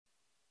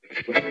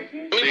I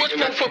mean, what's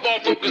Pro Football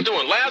Focus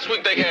doing? Last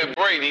week they had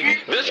Brady.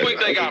 This week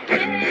they got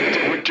Brady.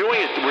 We're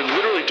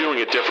literally doing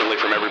it differently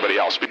from everybody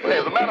else.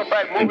 As a matter of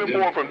fact, moving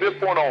forward from this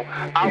point on,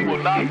 I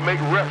will not make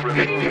reference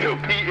to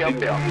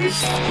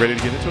PFL. Ready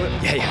to get into it?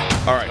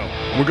 Yeah. All right.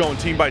 We're going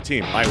team by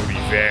team. I would be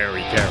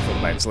very careful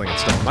about slinging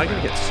stones. Am I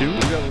going to get sued?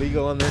 We got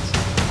legal on this?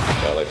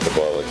 I like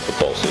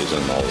football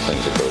season, and all the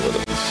things that go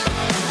with it.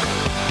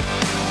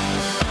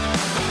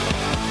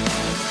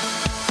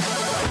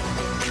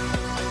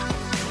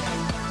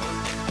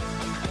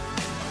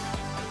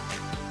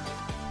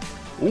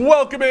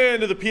 Welcome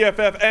into the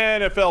PFF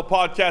NFL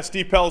podcast.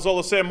 Steve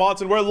Palazzolo, Sam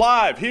Monson. We're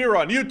live here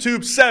on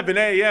YouTube, 7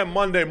 a.m.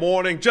 Monday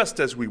morning, just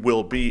as we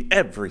will be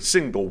every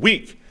single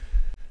week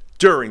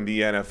during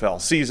the NFL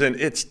season.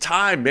 It's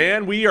time,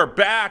 man. We are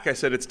back. I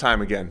said it's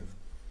time again.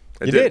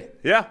 You did?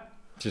 Yeah.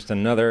 Just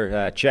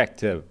another check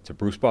to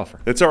Bruce Buffer.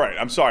 It's all right.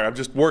 I'm sorry. I'm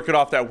just working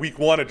off that week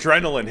one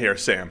adrenaline here,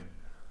 Sam.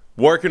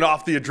 Working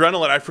off the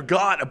adrenaline. I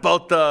forgot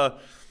about the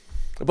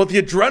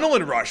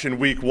adrenaline rush in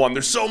week one.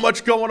 There's so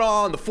much going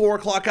on. The 4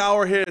 o'clock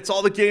hour hits.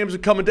 All the games are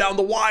coming down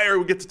the wire.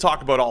 We get to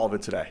talk about all of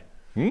it today.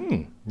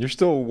 You're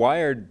still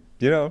wired,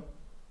 Yeah.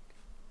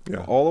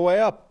 all the way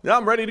up. Yeah,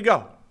 I'm ready to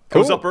go.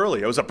 Cool. I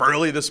was up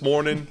early this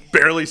morning.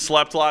 Barely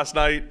slept last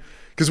night.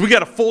 Because we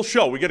got a full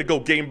show. We got to go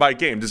game by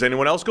game. Does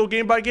anyone else go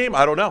game by game?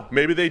 I don't know.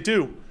 Maybe they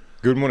do.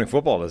 Good Morning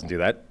Football doesn't do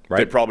that, right?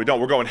 They probably don't.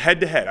 We're going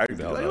head-to-head. I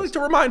like to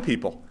remind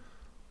people.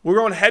 We're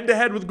going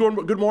head-to-head with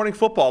Good Morning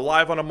Football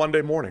live on a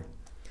Monday morning.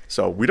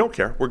 So we don't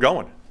care. We're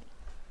going.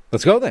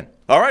 Let's go then.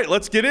 All right,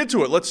 let's get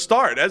into it. Let's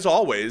start. As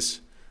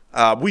always,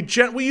 we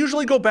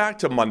usually go back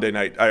to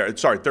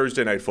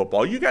Thursday night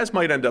football. You guys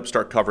might end up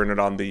start covering it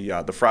on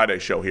the Friday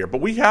show here, but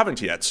we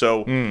haven't yet.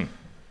 So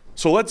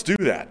let's do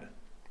that.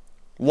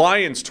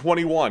 Lions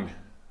 21,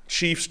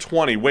 Chiefs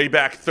 20, way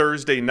back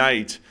Thursday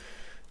night.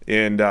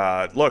 And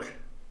look,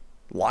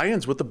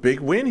 Lions with the big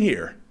win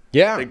here.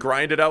 Yeah. They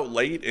grind it out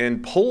late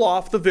and pull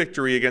off the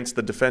victory against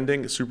the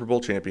defending Super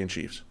Bowl champion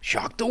Chiefs.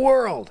 Shock the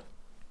world.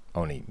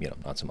 Only,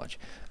 not so much.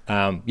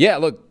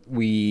 Look,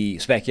 we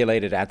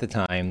speculated at the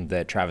time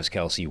that Travis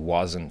Kelce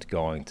wasn't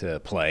going to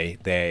play.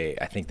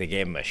 I think they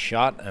gave him a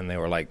shot, and they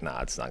were like,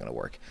 nah, it's not going to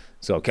work.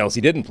 So Kelce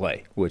didn't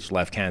play, which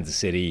left Kansas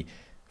City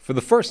for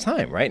the first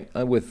time, right,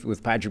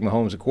 with Patrick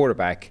Mahomes, a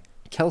quarterback,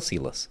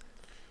 Kelce-less.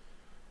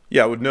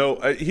 Yeah,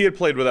 he had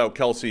played without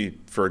Kelce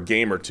for a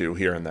game or two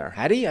here and there.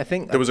 Had he? I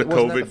think there was a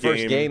COVID game. The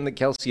first game that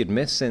Kelce had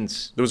missed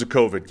since. There was a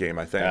COVID game,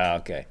 I think.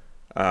 Okay.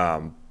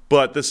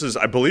 But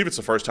I believe it's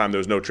the first time there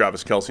was no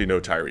Travis Kelce, no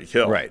Tyreek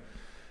Hill. Right.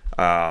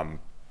 And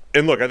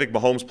look, I think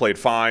Mahomes played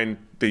fine.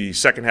 The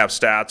second half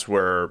stats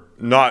were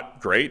not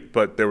great,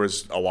 but there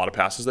was a lot of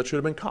passes that should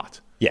have been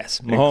caught.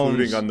 Yes, Mahomes,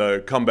 including on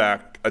the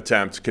comeback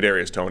attempt,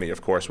 Kadarius Toney,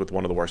 of course, with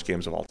one of the worst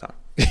games of all time.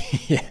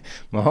 Yeah,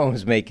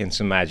 Mahomes making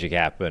some magic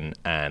happen,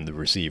 and the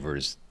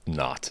receivers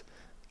not.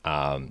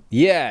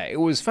 It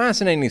was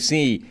fascinating to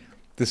see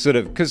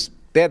the because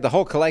they had the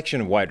whole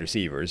collection of wide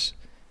receivers,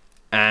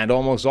 and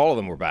almost all of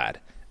them were bad.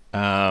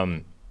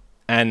 And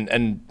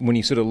when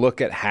you sort of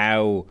look at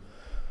how,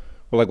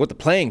 what the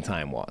playing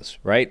time was,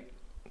 right?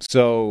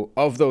 So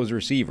of those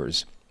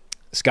receivers,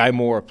 Sky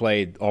Moore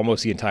played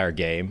almost the entire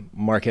game.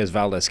 Marquez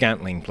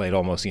Valdes-Scantling played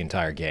almost the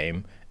entire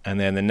game. And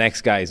then the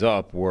next guys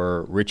up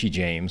were Richie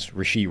James,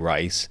 Rashee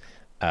Rice,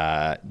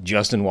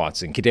 Justin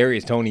Watson.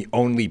 Kadarius Toney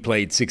only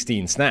played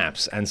 16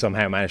 snaps and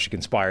somehow managed to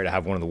conspire to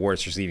have one of the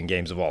worst receiving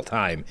games of all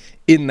time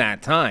in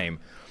that time.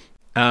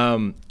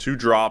 2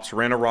 drops,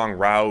 ran a wrong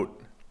route.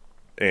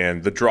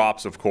 And the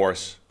drops, of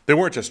course, they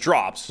weren't just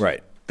drops.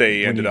 Right.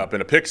 They ended up in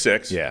a pick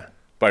six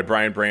by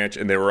Brian Branch.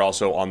 And they were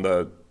also on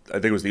I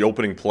think it was the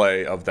opening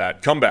play of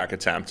that comeback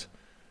attempt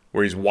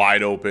where he's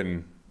wide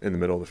open in the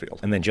middle of the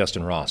field. And then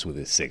Justin Ross with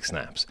his 6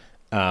 snaps.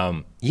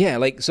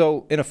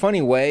 So in a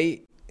funny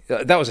way,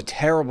 that was a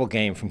terrible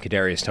game from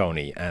Kadarius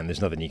Toney, and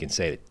there's nothing you can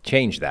say to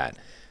change that.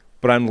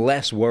 But I'm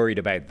less worried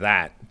about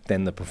that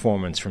than the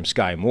performance from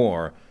Sky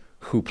Moore,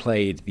 who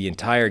played the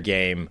entire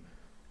game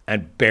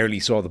and barely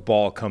saw the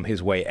ball come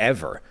his way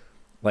ever.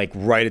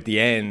 Right at the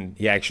end,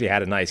 he actually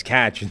had a nice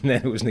catch, and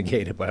then it was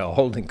negated by a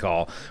holding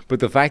call.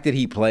 But the fact that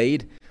he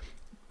played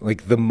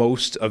the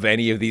most of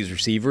any of these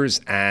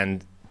receivers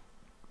and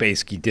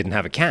basically didn't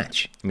have a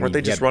catch. Weren't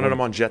they just running him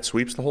on jet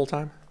sweeps the whole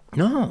time?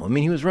 No.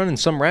 He was running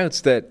some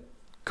routes that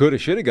could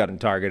have, should have gotten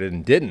targeted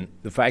and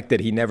didn't. The fact that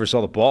he never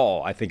saw the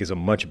ball, I think, is a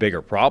much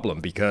bigger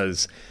problem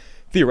because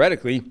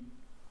theoretically,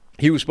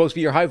 he was supposed to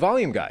be your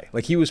high-volume guy.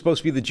 He was supposed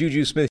to be the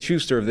Juju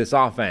Smith-Schuster of this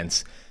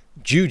offense.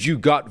 Juju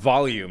got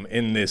volume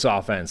in this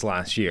offense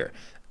last year.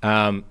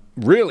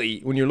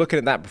 Really, when you're looking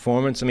at that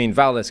performance,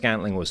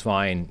 Valdes-Scantling was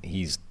fine.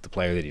 He's the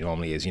player that he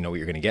normally is. You know what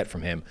you're going to get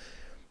from him.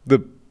 The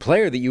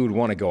player that you would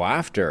want to go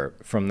after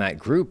from that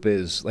group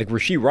is,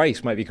 Rashee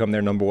Rice might become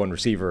their number one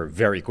receiver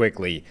very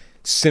quickly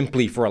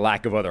simply for a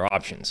lack of other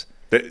options.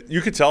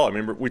 You could tell. I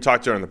mean, we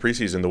talked during the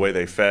preseason the way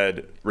they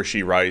fed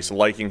Rashee Rice,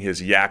 liking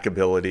his yak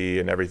ability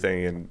and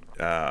everything.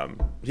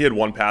 And he had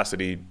one pass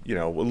that he,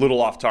 a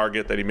little off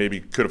target that he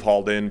maybe could have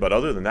hauled in. But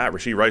other than that,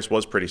 Rashee Rice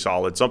was pretty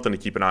solid. Something to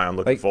keep an eye on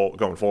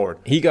going forward.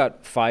 He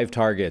got 5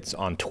 targets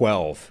on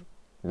 12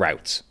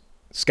 routes.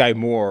 Sky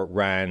Moore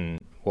ran,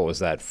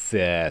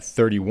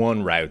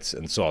 31 routes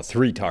and saw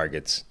 3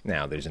 targets.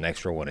 Now, there's an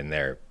extra one in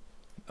there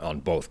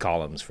on both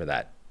columns for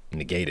that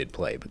negated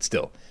play. But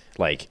still,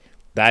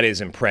 that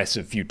is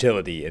impressive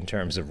futility in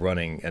terms of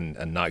running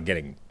and not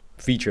getting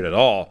featured at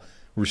all.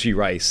 Rashee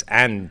Rice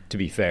and, to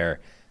be fair,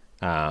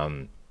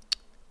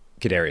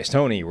 Kadarius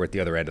Toney were at the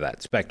other end of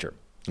that spectrum.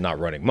 Not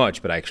running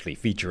much, but actually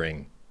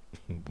featuring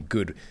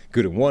good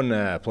in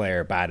one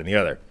player, bad in the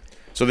other.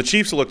 So the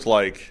Chiefs looked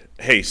like,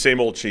 hey,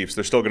 same old Chiefs.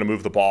 They're still going to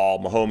move the ball.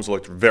 Mahomes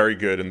looked very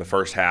good in the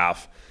first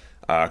half.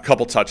 A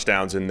couple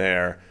touchdowns in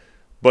there.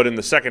 But in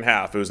the second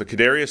half, it was the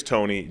Kadarius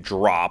Toney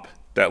drop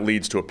that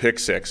leads to a pick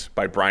 6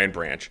 by Brian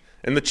Branch.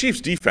 And the Chiefs'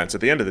 defense,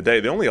 at the end of the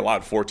day, they only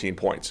allowed 14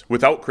 points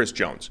without Chris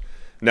Jones.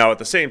 Now, at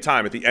the same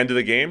time, at the end of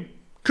the game,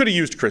 could have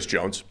used Chris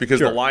Jones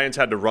because the Lions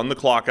had to run the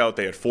clock out.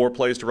 They had 4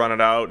 plays to run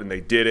it out, and they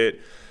did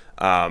it.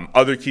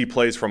 Other key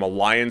plays from a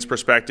Lions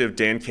perspective,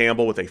 Dan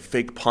Campbell with a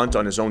fake punt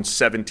on his own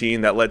 17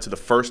 that led to the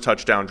first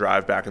touchdown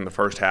drive back in the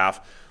first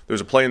half. There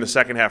was a play in the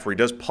second half where he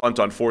does punt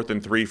on 4th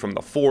and 3 from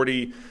the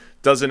 40.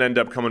 Doesn't end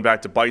up coming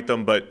back to bite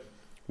them, but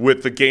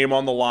with the game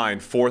on the line,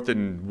 4th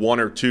and 1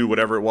 or 2,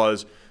 whatever it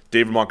was,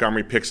 David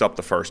Montgomery picks up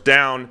the first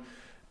down,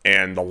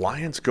 and the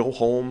Lions go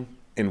home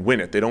and win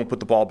it. They don't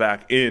put the ball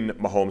back in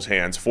Mahomes'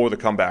 hands for the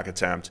comeback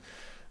attempt.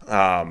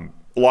 A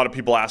lot of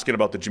people asking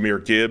about the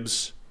Jahmyr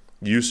Gibbs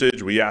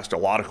usage. We asked a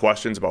lot of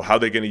questions about how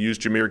they're going to use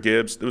Jahmyr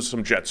Gibbs. There was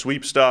some jet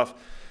sweep stuff.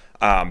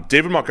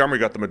 David Montgomery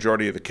got the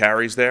majority of the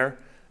carries there,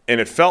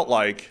 and it felt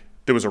like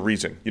there was a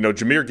reason.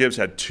 Jahmyr Gibbs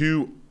had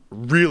 2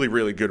 really,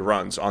 really good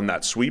runs on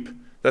that sweep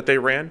that they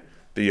ran.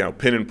 The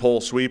pin and pull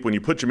sweep. When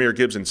you put Jahmyr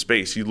Gibbs in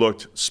space, he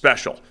looked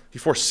special. He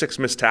forced 6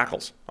 missed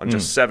tackles on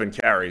just 7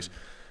 carries.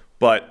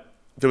 But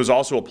there was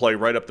also a play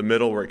right up the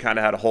middle where he kind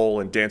of had a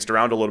hole and danced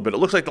around a little bit. It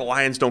looks like the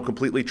Lions don't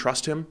completely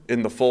trust him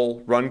in the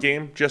full run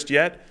game just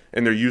yet,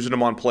 and they're using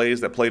him on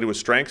plays that play to his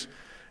strengths.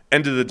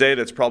 End of the day,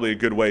 that's probably a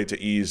good way to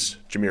ease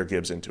Jahmyr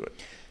Gibbs into it.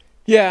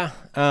 Yeah,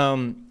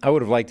 I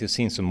would have liked to have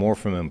seen some more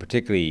from him,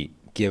 particularly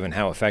given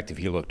how effective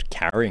he looked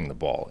carrying the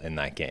ball in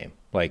that game.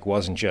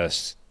 Wasn't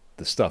just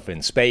the stuff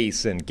in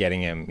space and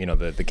getting him,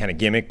 the kind of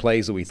gimmick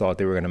plays that we thought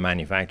they were going to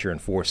manufacture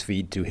and force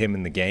feed to him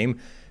in the game.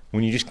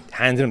 When you just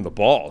handed him the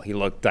ball, he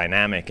looked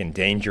dynamic and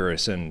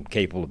dangerous and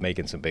capable of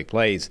making some big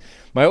plays.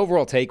 My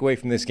overall takeaway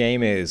from this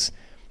game is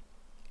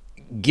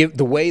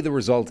the way the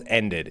result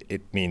ended,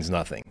 it means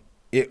nothing.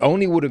 It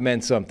only would have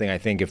meant something, I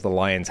think, if the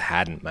Lions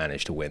hadn't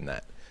managed to win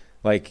that.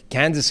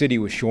 Kansas City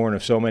was shorn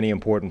of so many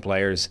important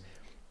players.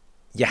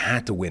 You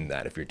had to win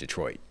that if you're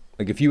Detroit.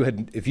 If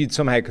you'd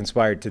somehow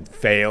conspired to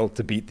fail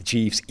to beat the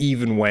Chiefs,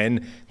 even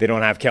when they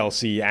don't have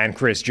Kelsey and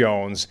Chris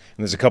Jones,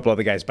 and there's a couple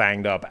other guys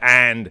banged up,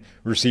 and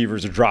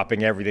receivers are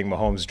dropping everything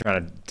Mahomes is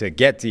trying to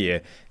get to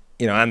you,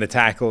 and the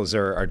tackles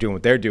are doing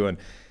what they're doing,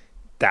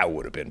 that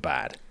would have been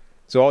bad.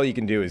 So all you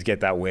can do is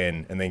get that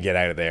win and then get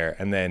out of there.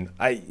 And then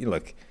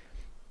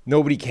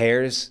nobody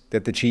cares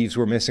that the Chiefs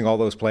were missing all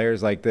those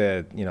players,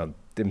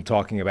 them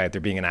talking about there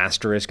being an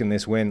asterisk in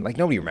this win.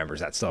 Nobody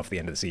remembers that stuff at the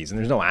end of the season.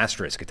 There's no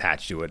asterisk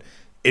attached to it.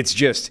 It's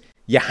just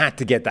you had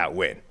to get that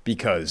win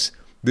because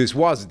this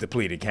was a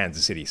depleted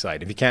Kansas City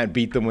side. If you can't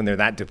beat them when they're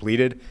that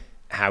depleted,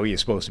 how are you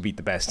supposed to beat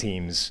the best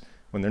teams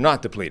when they're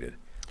not depleted?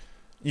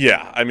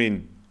 Yeah, I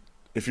mean,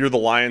 if you're a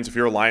Lions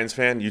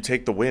fan, you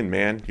take the win,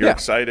 man. You're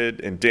excited.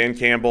 And Dan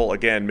Campbell,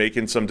 again,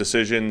 making some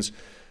decisions,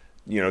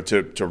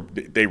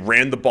 they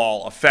ran the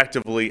ball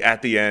effectively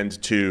at the end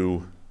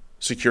to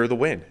secure the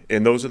win.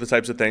 And those are the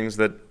types of things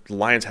that the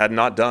Lions had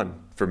not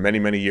done for many,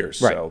 many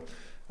years. Right. So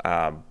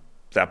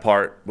that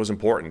part was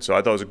important. So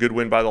I thought it was a good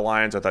win by the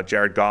Lions. I thought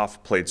Jared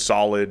Goff played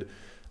solid.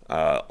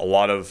 A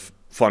lot of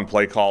fun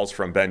play calls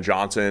from Ben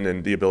Johnson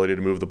and the ability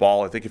to move the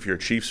ball. I think if you're a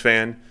Chiefs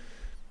fan,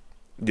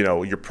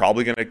 you're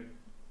probably going to,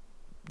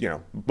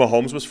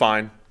 Mahomes was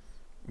fine.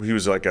 He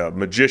was like a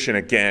magician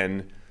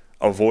again,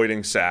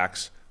 avoiding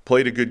sacks.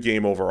 Played a good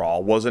game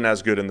overall. Wasn't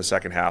as good in the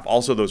second half.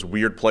 Also, those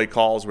weird play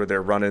calls where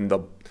they're running the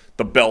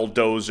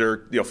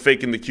belldozer,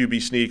 faking the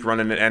QB sneak,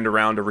 running an end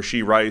around to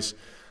Rashee Rice.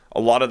 A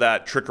lot of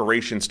that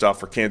trickeration stuff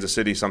for Kansas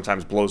City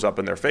sometimes blows up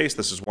in their face.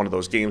 This is one of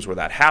those games where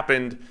that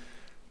happened.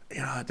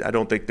 I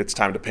don't think it's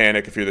time to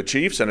panic if you're the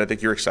Chiefs, and I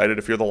think you're excited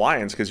if you're the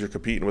Lions because you're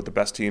competing with the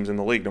best teams in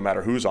the league, no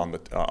matter who's on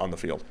the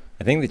field.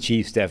 I think the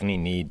Chiefs definitely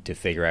need to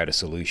figure out a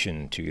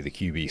solution to the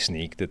QB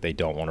sneak that they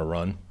don't want to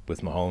run with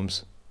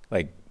Mahomes.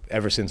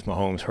 Ever since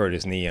Mahomes hurt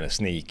his knee in a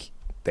sneak,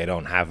 they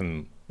don't have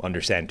him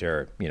under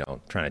center,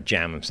 trying to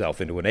jam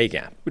himself into an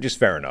A-gap, which is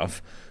fair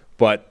enough.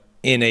 But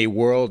in a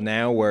world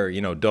now where,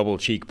 double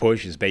cheek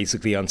push is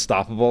basically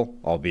unstoppable,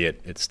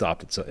 albeit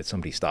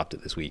somebody stopped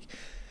it this week.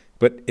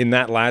 But in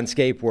that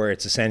landscape where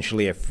it's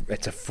essentially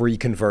it's a free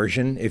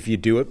conversion if you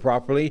do it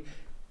properly,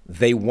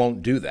 they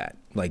won't do that.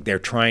 like they're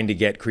trying to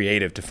get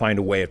creative to find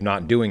a way of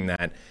not doing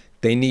that.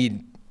 They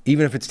need,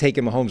 even if it's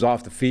taking Mahomes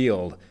off the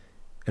field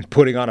and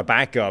putting on a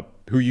backup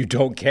who you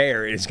don't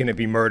care is going to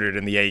be murdered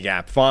in the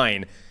A-gap,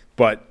 fine.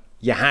 But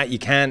you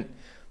can't,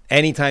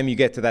 anytime you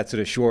get to that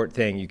sort of short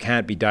thing, you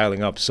can't be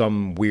dialing up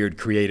some weird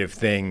creative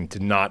thing to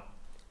not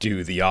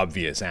do the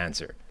obvious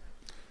answer.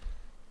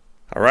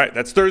 All right,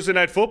 that's Thursday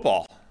Night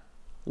Football.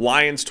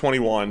 Lions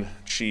 21,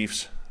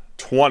 Chiefs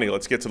 20.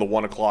 Let's get to the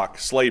 1 o'clock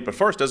slate. But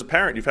first, as a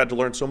parent, you've had to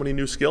learn so many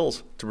new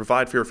skills to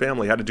provide for your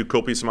family. How to do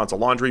copious amounts of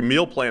laundry,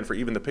 meal plan for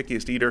even the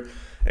pickiest eater,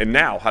 and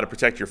now how to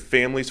protect your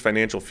family's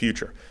financial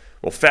future.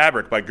 Well,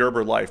 Fabric by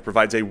Gerber Life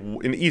provides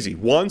an easy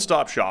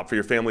one-stop shop for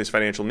your family's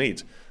financial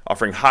needs,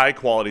 offering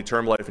high-quality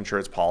term life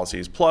insurance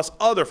policies plus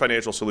other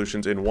financial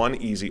solutions in one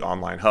easy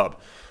online hub.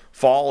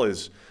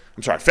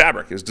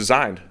 Fabric is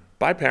designed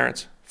by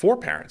parents for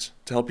parents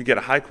to help you get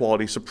a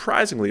high-quality,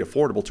 surprisingly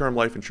affordable term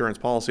life insurance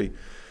policy,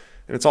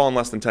 and it's all in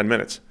less than 10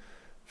 minutes.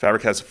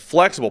 Fabric has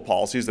flexible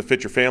policies that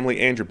fit your family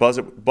and your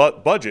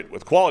budget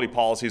with quality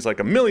policies like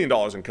 $1 million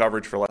in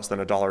coverage for less than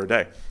 $1 a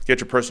day. Get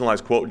your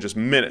personalized quote in just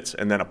minutes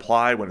and then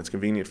apply when it's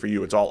convenient for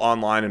you. It's all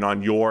online and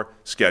on your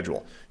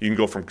schedule. You can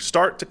go from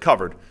start to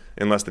covered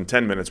in less than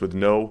 10 minutes with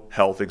no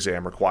health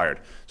exam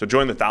required. So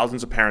join the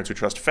thousands of parents who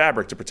trust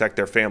Fabric to protect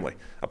their family.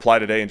 Apply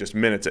today in just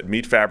minutes at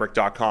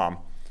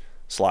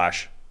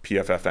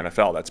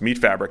meetfabric.com/PFFNFL. That's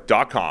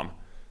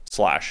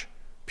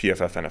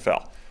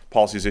meetfabric.com/PFFNFL.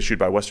 Policies issued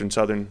by Western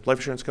Southern Life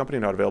Insurance Company,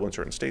 not available in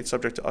certain states,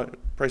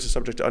 prices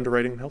subject to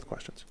underwriting and health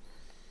questions.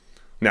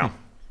 Now,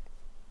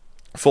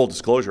 full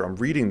disclosure, I'm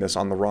reading this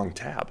on the wrong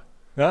tab.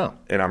 Oh.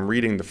 And I'm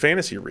reading the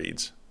fantasy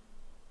reads,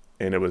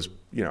 and it was,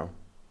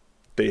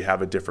 they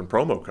have a different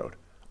promo code.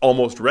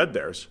 Almost read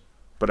theirs,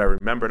 but I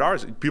remembered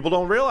ours. People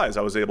don't realize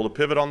I was able to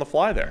pivot on the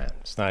fly there.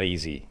 It's not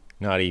easy.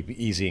 Not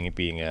easy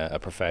being a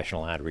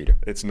professional ad reader.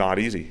 It's not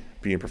easy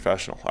being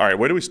professional. All right,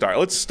 where do we start?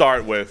 Let's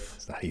start with...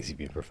 It's not easy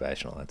being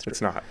professional. That's true.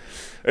 It's not.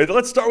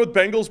 Let's start with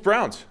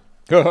Bengals-Browns.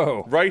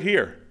 Go. Right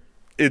here.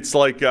 It's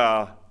like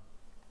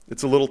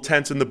it's a little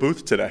tense in the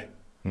booth today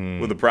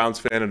with a Browns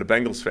fan and a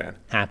Bengals fan.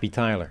 Happy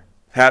Tyler.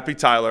 Happy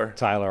Tyler.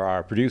 Tyler,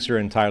 our producer,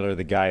 and Tyler,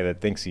 the guy that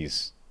thinks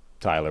he's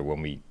Tyler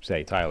when we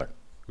say Tyler,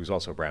 who's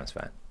also a Browns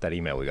fan. That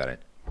email we got in.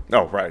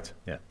 Oh, right.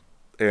 Yeah.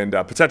 And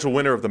potential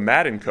winner of the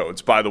Madden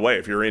codes. By the way,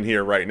 if you're in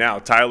here right now,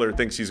 Tyler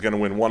thinks he's going to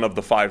win one of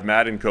the 5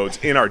 Madden codes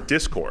in our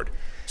Discord.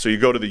 So you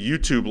go to the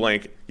YouTube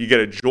link, you get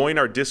to join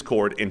our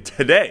Discord, and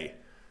today,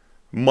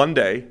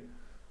 Monday,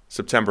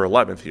 September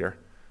 11th here,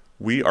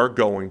 we are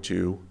going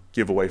to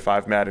give away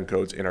 5 Madden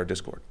codes in our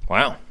Discord.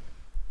 Wow.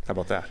 How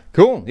about that?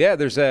 Cool. Yeah,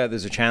 there's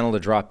a channel to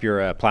drop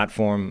your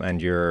platform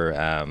and your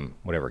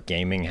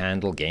gaming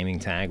handle, gaming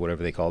tag,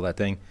 whatever they call that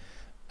thing.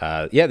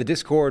 The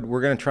Discord, we're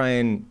going to try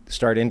and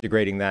start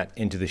integrating that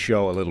into the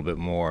show a little bit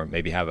more.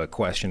 Maybe have a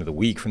question of the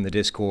week from the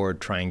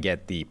Discord, try and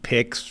get the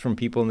picks from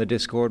people in the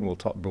Discord, and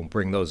we'll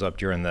bring those up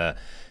during the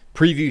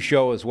preview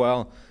show as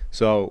well.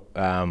 So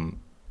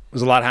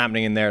there's a lot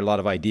happening in there, a lot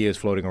of ideas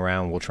floating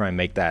around. We'll try and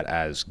make that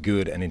as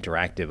good and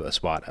interactive a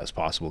spot as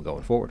possible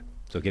going forward.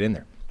 So get in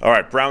there. All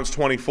right, Browns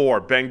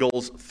 24,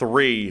 Bengals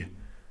 3.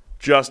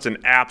 Just an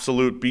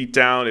absolute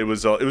beatdown. It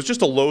was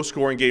just a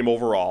low-scoring game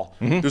overall.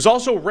 Mm-hmm. There's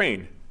also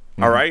rain.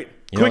 All right?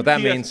 You know what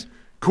that means?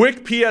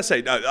 Quick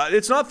PSA.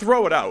 It's not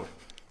throw it out.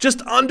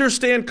 Just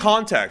understand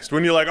context.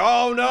 When you're like,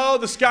 oh, no,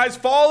 the sky's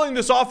falling.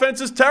 This offense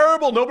is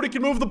terrible. Nobody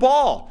can move the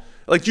ball.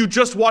 Like, you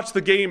just watched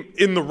the game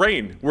in the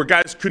rain where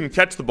guys couldn't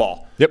catch the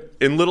ball. Yep.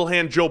 And little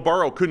hand Joe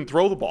Burrow couldn't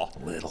throw the ball.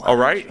 All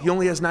right? He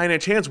only has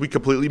 9-inch hands. We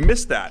completely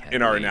missed that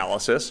in our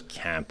analysis.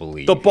 Can't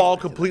believe the ball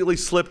completely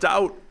slipped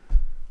out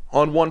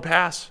on one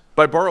pass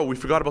by Burrow. We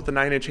forgot about the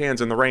 9-inch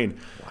hands in the rain.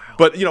 Wow.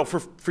 But,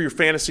 for your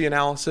fantasy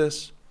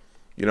analysis,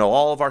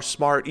 all of our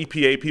smart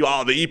EPA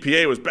people, the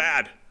EPA was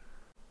bad.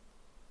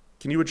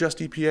 Can you adjust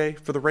EPA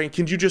for the rain?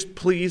 Can you just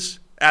please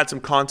add some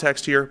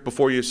context here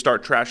before you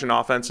start trashing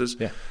offenses?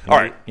 Yeah. All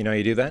right. You know how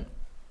you do that?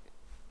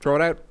 Throw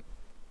it out.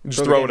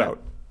 Just throw it out.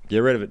 Get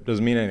rid of it.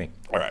 Doesn't mean anything.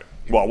 All right.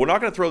 Well, we're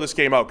not going to throw this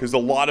game out because a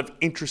lot of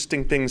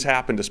interesting things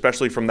happened,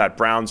 especially from that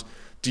Browns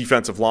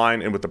defensive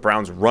line and with the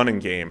Browns running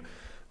game.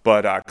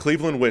 But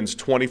Cleveland wins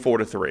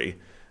 24-3.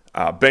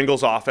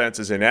 Bengals offense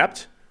is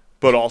inept.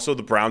 But also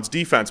the Browns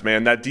defense,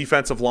 man. That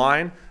defensive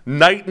line,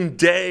 night and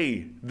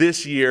day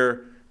this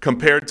year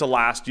compared to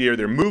last year.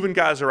 They're moving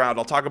guys around.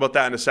 I'll talk about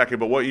that in a second.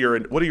 But what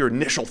are your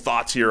initial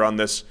thoughts here on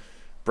this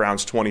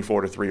Browns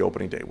 24-3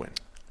 opening day win?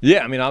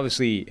 Yeah, I mean,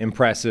 obviously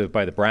impressive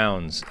by the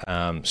Browns.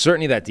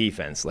 Certainly that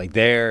defense. Like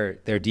their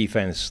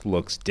defense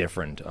looks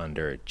different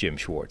under Jim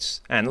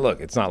Schwartz. And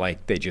look, it's not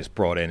like they just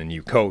brought in a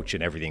new coach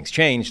and everything's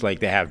changed. Like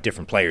they have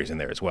different players in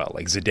there as well.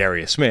 Like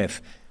Zadarius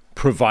Smith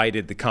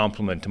provided the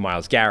complement to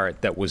Myles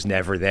Garrett that was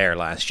never there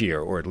last year,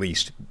 or at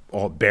least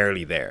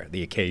barely there.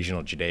 The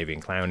occasional Jadeveon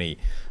Clowney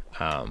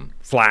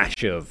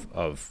flash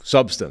of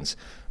substance.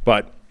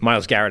 But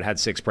Myles Garrett had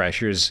 6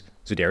 pressures.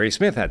 Zadarius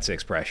Smith had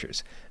 6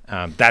 pressures.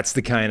 That's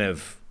the kind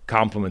of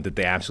complement that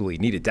they absolutely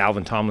needed.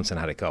 Dalvin Tomlinson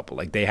had a couple.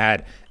 Like they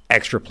had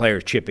extra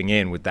players chipping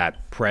in with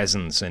that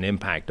presence and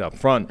impact up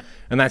front.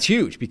 And that's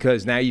huge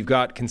because now you've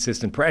got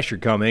consistent pressure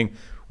coming,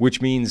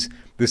 which means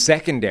the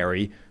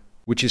secondary,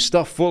 which is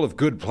stuffed full of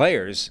good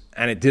players,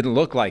 and it didn't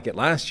look like it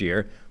last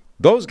year,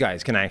 those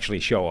guys can actually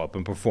show up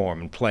and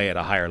perform and play at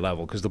a higher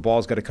level because the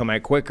ball's got to come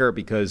out quicker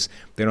because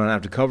they don't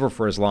have to cover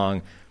for as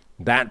long.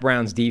 That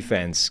Browns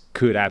defense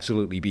could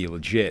absolutely be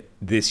legit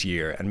this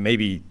year and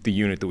maybe the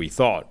unit that we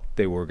thought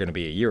they were going to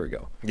be a year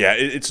ago. Yeah,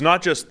 it's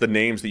not just the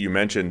names that you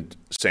mentioned,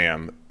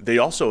 Sam. They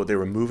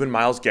were moving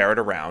Myles Garrett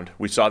around.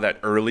 We saw that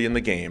early in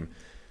the game.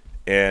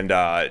 And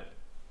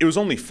it was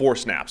only 4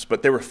 snaps,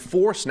 but there were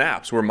 4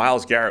 snaps where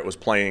Myles Garrett was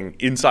playing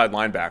inside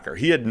linebacker.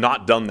 He had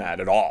not done that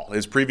at all.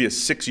 His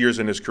previous 6 years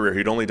in his career,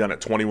 he'd only done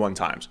it 21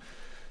 times.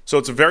 So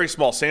it's a very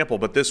small sample,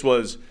 but this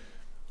was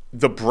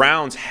the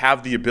Browns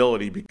have the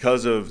ability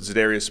because of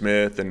Zadarius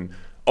Smith and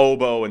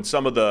Obo and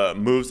some of the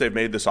moves they've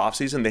made this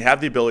offseason. They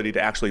have the ability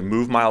to actually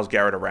move Myles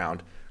Garrett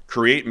around,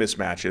 create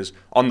mismatches.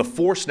 On the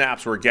 4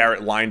 snaps where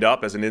Garrett lined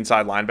up as an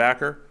inside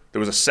linebacker, there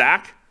was a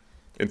sack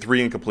and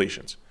 3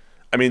 incompletions.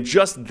 I mean,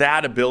 just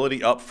that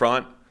ability up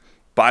front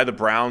by the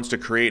Browns to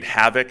create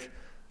havoc.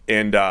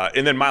 And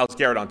then Myles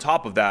Garrett on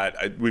top of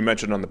that, we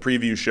mentioned on the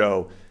preview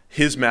show,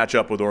 his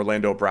matchup with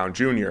Orlando Brown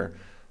Jr.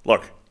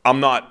 Look,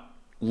 I'm not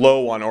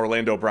low on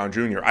Orlando Brown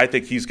Jr. I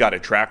think he's got a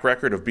track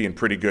record of being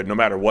pretty good no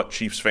matter what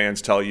Chiefs fans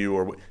tell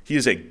you. He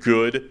is a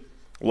good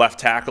left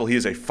tackle. He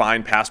is a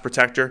fine pass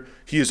protector.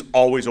 He is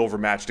always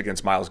overmatched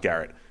against Myles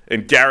Garrett.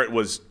 And Garrett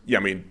was,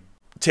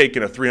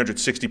 taking a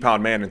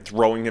 360-pound man and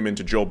throwing him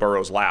into Joe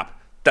Burrow's lap.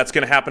 That's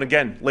going to happen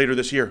again later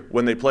this year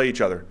when they play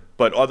each other.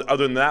 But other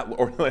than that,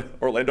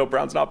 Orlando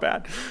Brown's not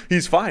bad.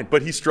 He's fine,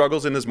 but he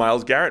struggles in his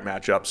Myles Garrett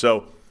matchup.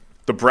 So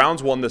the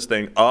Browns won this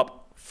thing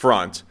up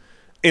front.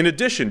 In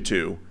addition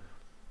to,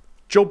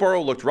 Joe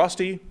Burrow looked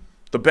rusty.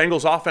 The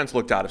Bengals offense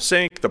looked out of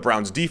sync. The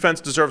Browns defense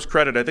deserves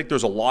credit. I think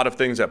there's a lot of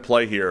things at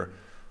play here.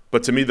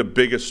 But to me, the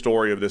biggest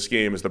story of this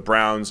game is the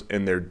Browns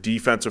and their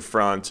defensive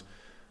front,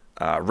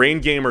 rain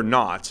game or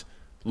not,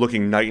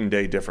 looking night and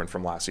day different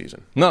from last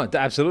season. No,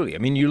 absolutely. I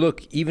mean,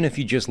 even if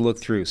you just look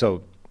through,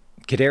 so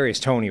Kadarius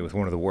Toney, with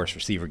one of the worst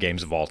receiver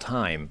games of all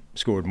time,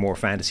 scored more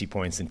fantasy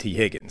points than T.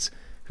 Higgins,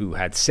 who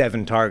had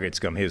 7 targets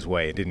come his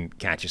way and didn't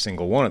catch a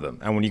single one of them.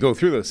 And when you go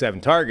through those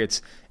 7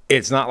 targets,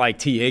 it's not like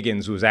T.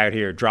 Higgins was out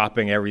here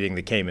dropping everything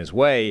that came his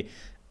way.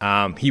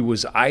 He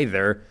was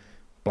either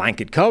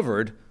blanket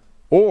covered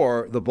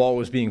or the ball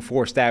was being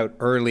forced out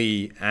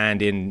early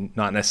and in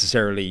not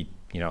necessarily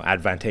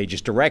advantageous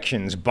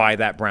directions by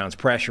that Browns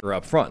pressure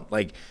up front.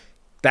 Like,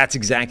 that's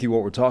exactly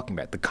what we're talking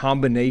about. The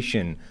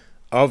combination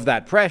of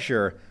that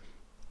pressure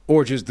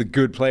or just the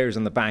good players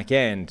on the back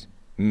end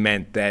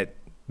meant that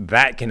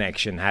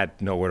connection had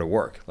nowhere to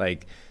work.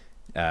 Like,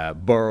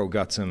 Burrow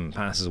got some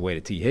passes away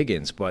to T.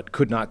 Higgins, but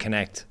could not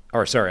connect, to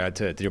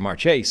Jamar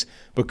Chase,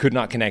 but could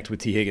not connect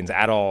with T. Higgins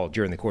at all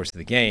during the course of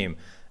the game.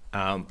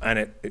 And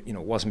it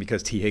wasn't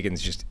because T.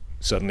 Higgins just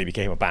suddenly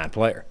became a bad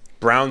player.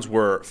 Browns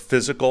were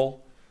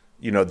physical.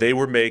 They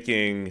were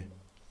making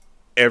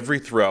every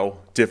throw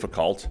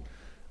difficult.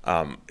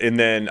 And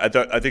then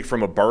I think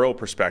from a Burrow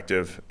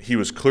perspective, he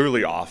was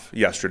clearly off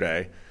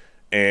yesterday.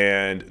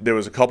 And there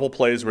was a couple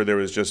plays where there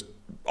was just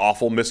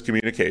awful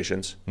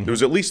miscommunications. Mm-hmm. There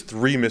was at least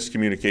 3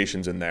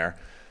 miscommunications in there.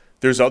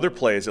 There's other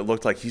plays that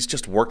looked like he's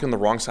just working the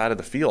wrong side of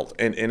the field.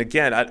 And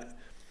again,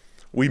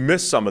 we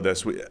missed some of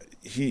this.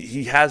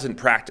 He hasn't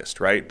practiced,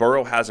 right?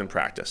 Burrow hasn't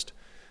practiced.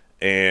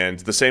 And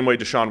the same way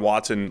Deshaun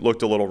Watson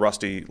looked a little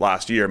rusty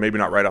last year, maybe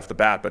not right off the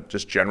bat, but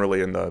just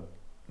generally in the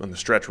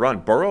stretch run,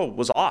 Burrow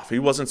was off. He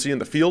wasn't seeing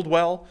the field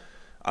well.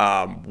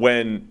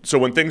 When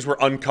things were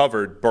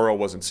uncovered, Burrow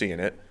wasn't seeing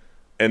it.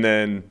 And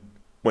then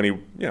when he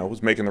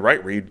was making the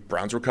right read,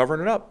 Browns were covering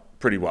it up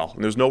pretty well,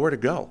 and there's nowhere to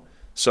go.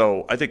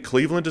 So I think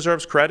Cleveland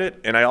deserves credit,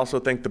 and I also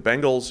think the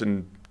Bengals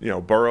and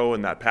Burrow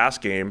in that pass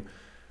game,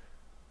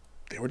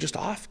 they were just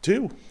off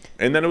too.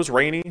 And then it was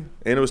rainy,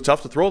 and it was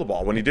tough to throw the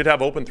ball. When he did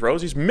have open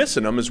throws, he's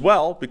missing them as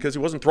well because he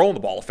wasn't throwing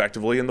the ball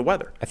effectively in the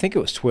weather. I think it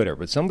was Twitter,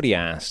 but somebody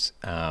asked,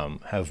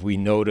 have we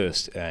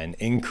noticed an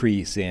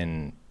increase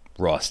in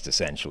rust,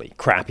 essentially?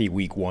 Crappy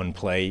week 1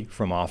 play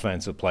from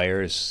offensive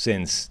players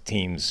since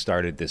teams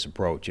started this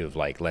approach of,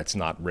 let's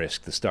not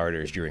risk the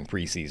starters during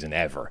preseason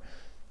ever.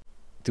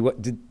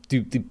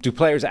 Do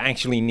players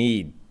actually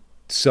need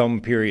some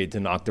period to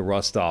knock the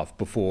rust off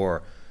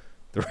before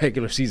the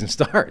regular season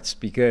starts?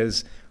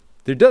 Because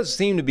there does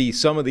seem to be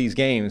some of these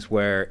games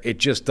where it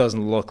just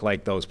doesn't look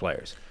like those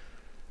players.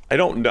 I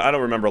don't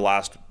remember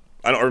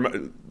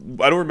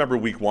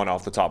week 1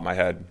 off the top of my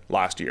head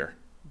last year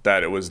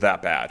that it was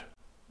that bad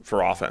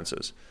for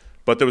offenses.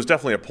 But there was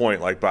definitely a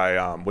point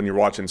when you're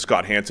watching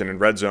Scott Hanson in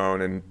Red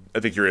Zone, and I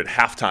think you're at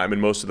halftime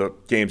in most of the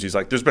games, he's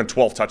like, there's been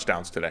 12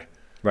 touchdowns today.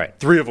 Right.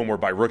 3 of them were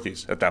by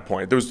rookies at that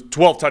point. There was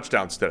 12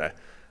 touchdowns today.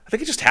 I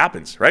think it just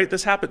happens, right?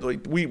 This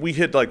happened. We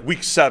hit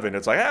week 7.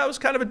 It's it was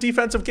kind of a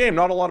defensive game.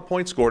 Not a lot of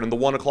points scored in the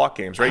 1 o'clock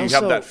games, right? You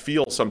have that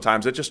feel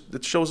sometimes.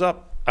 It shows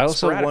up. I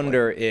also sporadically.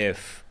 wonder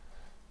if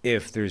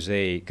if there's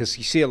because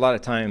you see a lot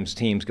of times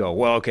teams go,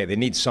 well, okay, they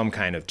need some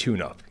kind of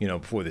tune-up,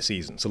 before the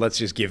season. So let's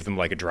just give them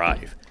like a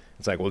drive.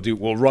 It's like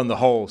we'll run the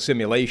whole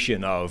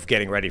simulation of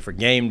getting ready for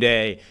game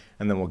day,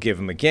 and then we'll give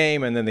them a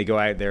game, and then they go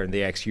out there and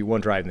they execute one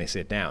drive and they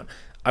sit down.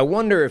 I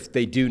wonder if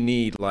they do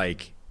need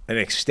like an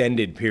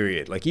extended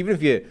period. Like even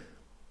if you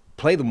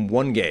play them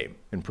one game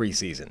in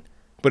preseason,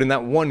 but in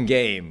that one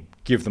game,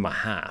 give them a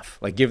half.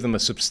 Like give them a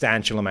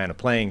substantial amount of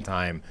playing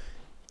time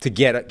to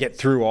get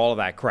through all of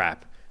that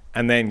crap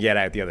and then get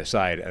out the other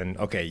side. And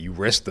okay, you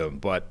risk them,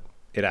 but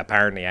it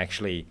apparently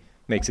actually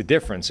makes a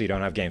difference so you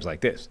don't have games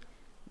like this.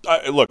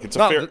 Look, it's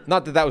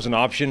not that was an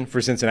option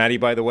for Cincinnati,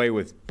 by the way,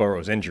 with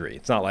Burrow's injury.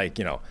 It's not like,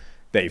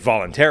 they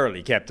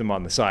voluntarily kept him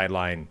on the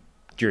sideline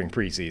during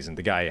preseason.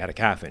 The guy had a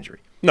calf injury.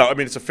 No, I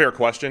mean, it's a fair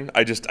question.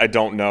 I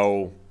don't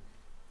know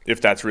if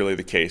that's really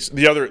the case.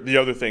 The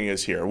other thing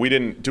is here.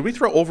 Did we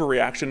throw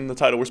overreaction in the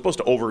title? We're supposed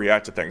to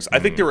overreact to things. I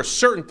think there are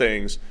certain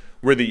things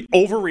where the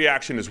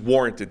overreaction is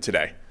warranted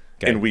today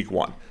in week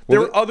one.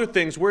 There are other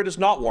things where it is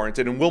not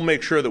warranted, and we'll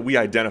make sure that we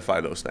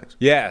identify those things.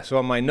 Yeah, so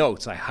on my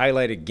notes, I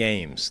highlighted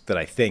games that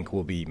I think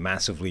will be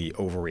massively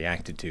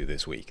overreacted to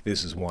this week.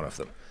 This is one of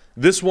them.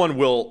 This one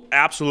will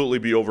absolutely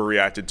be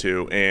overreacted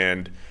to,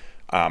 and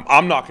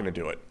I'm not going to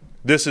do it.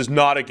 This is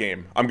not a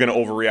game I'm going to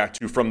overreact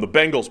to from the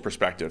Bengals'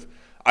 perspective.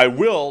 I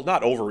will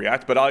not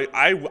overreact, but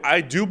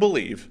I do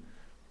believe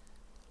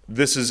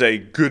this is a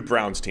good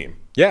Browns team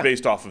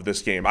based off of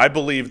this game. I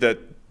believe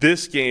that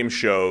this game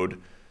showed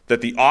that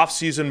the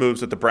offseason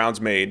moves that the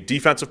Browns made,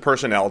 defensive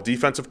personnel,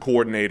 defensive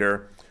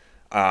coordinator,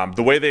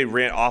 the way they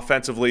ran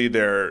offensively,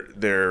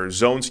 their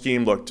zone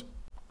scheme looked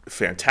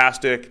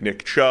fantastic.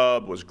 Nick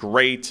Chubb was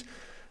great.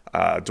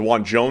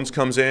 DeJuan Jones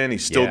comes in.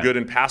 He's still good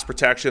in pass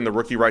protection. The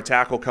rookie right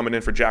tackle coming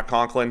in for Jack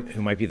Conklin.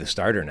 Who might be the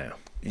starter now.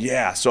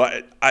 Yeah, so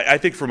I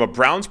think from a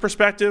Browns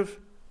perspective,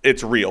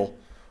 it's real.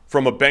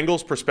 From a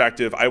Bengals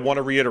perspective, I want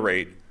to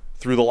reiterate,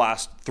 through the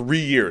last 3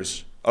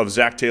 years of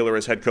Zach Taylor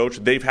as head coach,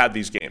 they've had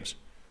these games.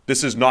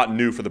 This is not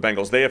new for the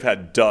Bengals. They have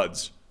had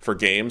duds for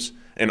games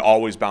and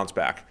always bounce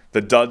back.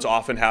 The duds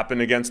often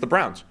happen against the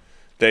Browns.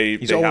 They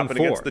happen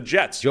against the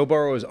Jets. Joe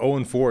Burrow is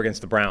 0-4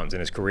 against the Browns in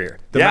his career.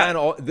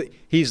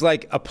 He's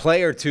like a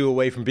play or two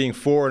away from being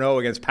 4-0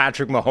 against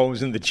Patrick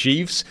Mahomes and the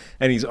Chiefs,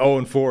 and he's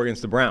 0-4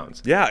 against the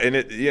Browns. Yeah,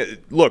 and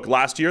look,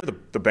 last year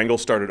the Bengals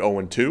started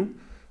 0-2.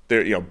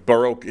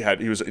 Burrow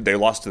they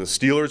lost to the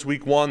Steelers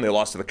week 1. They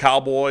lost to the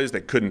Cowboys.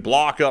 They couldn't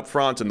block up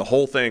front and the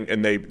whole thing,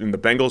 and the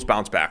Bengals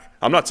bounced back.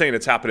 I'm not saying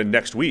it's happening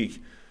next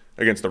week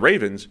against the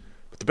Ravens,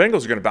 but the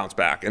Bengals are going to bounce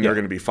back, and they're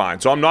going to be fine.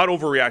 So I'm not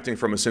overreacting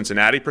from a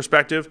Cincinnati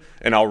perspective,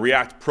 and I'll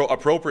react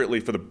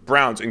appropriately for the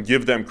Browns and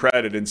give them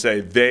credit and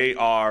say they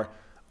are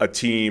a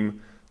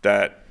team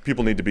that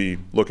people need to be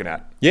looking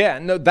at. Yeah,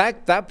 no,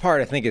 that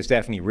part I think is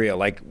definitely real.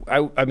 Like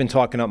I've been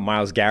talking up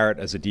Myles Garrett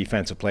as a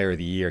Defensive Player of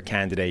the Year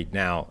candidate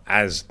now,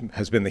 as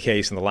has been the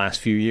case in the last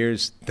few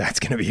years. That's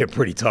going to be a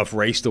pretty tough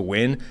race to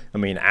win. I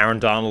mean, Aaron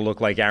Donald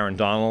looked like Aaron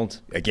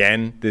Donald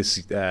again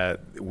this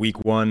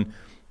week 1.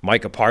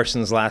 Micah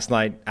Parsons last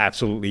night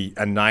absolutely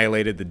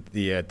annihilated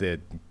the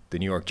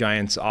New York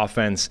Giants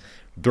offense.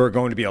 There are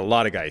going to be a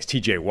lot of guys.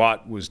 TJ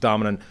Watt was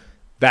dominant.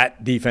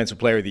 That Defensive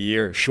Player of the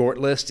Year short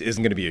list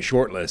isn't going to be a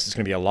short list. It's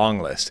going to be a long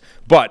list.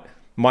 But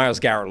Myles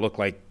Garrett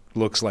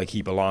looks like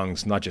he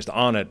belongs not just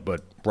on it,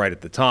 but right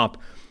at the top.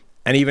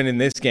 And even in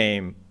this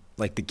game,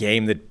 like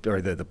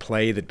the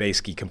play that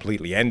basically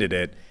completely ended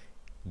it,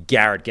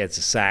 Garrett gets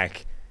a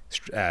sack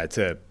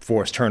to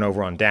force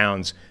turnover on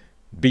downs,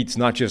 beats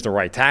not just the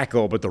right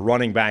tackle, but the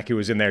running back who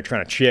was in there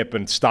trying to chip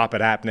and stop it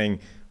happening,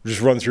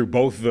 just run through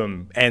both of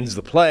them, ends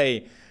the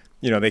play.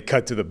 They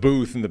cut to the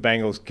booth, and the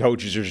Bengals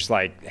coaches are just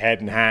like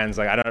head and hands.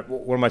 Like,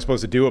 what am I supposed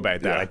to do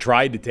about that? Yeah. I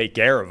tried to take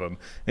care of him,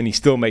 and he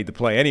still made the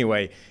play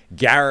anyway.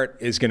 Garrett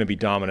is going to be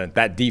dominant.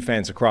 That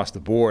defense across the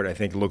board, I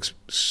think, looks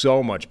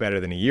so much better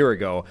than a year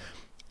ago.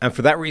 And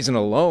for that reason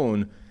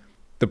alone,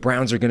 the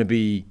Browns are going to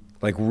be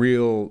like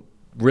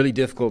really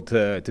difficult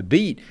to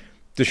beat.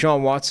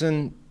 Deshaun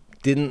Watson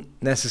didn't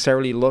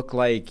necessarily look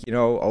like,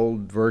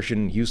 old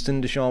version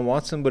Houston Deshaun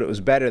Watson, but it was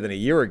better than a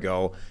year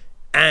ago.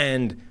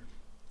 And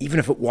even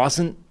if it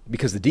wasn't,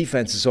 because the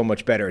defense is so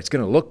much better, it's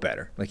going to look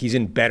better. Like he's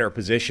in better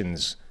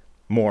positions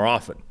more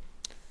often.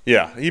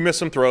 Yeah, he missed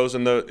some throws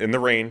in the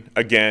rain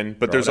again,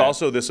 but there's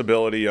also this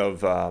ability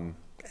of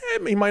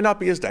he might not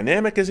be as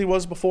dynamic as he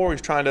was before. He's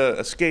trying to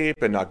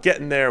escape and not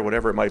getting there,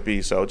 whatever it might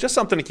be. So just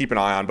something to keep an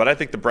eye on. But I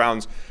think the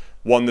Browns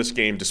won this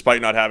game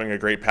despite not having a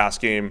great pass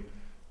game.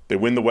 They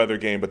win the weather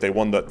game, but they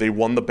won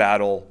the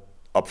battle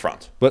up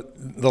front. But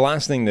the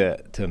last thing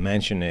to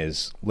mention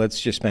is let's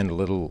just spend a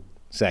little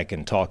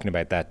second talking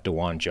about that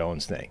DeJuan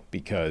Jones thing,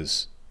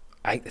 because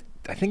I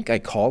think I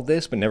called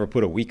this but never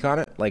put a week on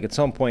it. Like at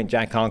some point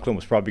Jack Conklin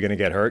was probably going to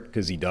get hurt,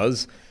 because he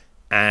does,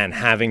 and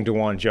having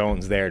DeJuan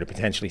Jones there to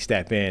potentially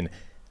step in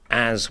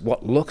as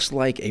what looks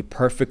like a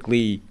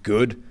perfectly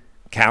good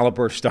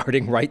caliber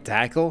starting right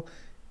tackle.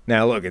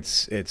 Now look,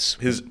 it's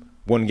his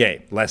one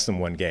game, less than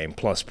one game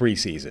plus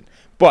preseason,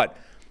 but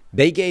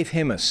they gave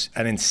him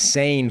an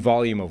insane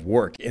volume of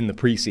work in the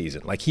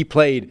preseason. Like he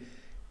played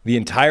the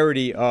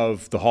entirety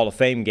of the Hall of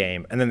Fame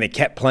game, and then they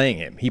kept playing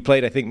him. He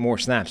played, I think, more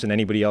snaps than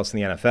anybody else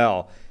in the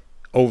NFL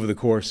over the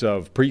course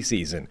of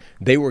preseason.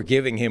 They were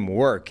giving him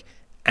work,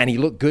 and he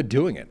looked good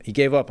doing it. He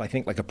gave up, I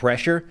think, like a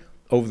pressure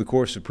over the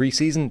course of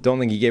preseason. Don't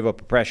think he gave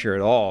up a pressure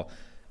at all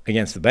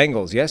against the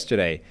Bengals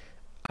yesterday.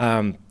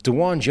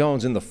 DeJuan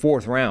Jones in the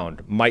 4th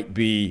round might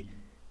be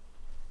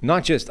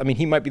not just, I mean,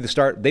 he might be the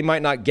start. They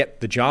might not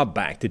get the job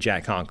back to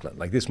Jack Conklin.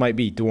 Like, this might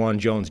be DeJuan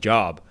Jones'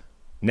 job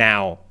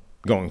now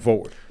going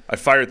forward. I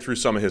fired through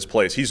some of his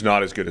plays. He's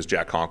not as good as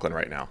Jack Conklin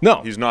right now.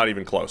 No. He's not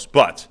even close.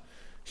 But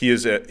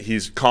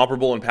he's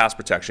comparable in pass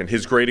protection.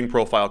 His grading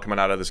profile coming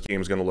out of this game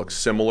is going to look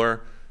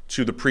similar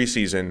to the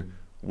preseason,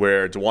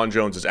 where DeJuan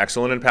Jones is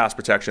excellent in pass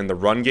protection. The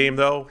run game,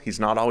 though, he's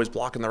not always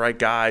blocking the right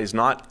guy. He's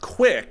not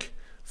quick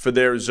for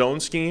their zone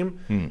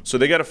scheme. So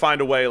they got to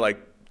find a way. Like,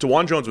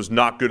 DeJuan Jones was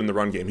not good in the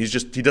run game. He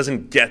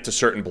doesn't get to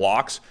certain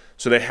blocks.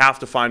 So they have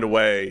to find a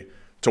way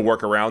to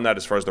work around that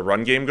as far as the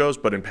run game goes.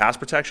 But in pass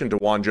protection,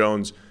 DeJuan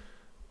Jones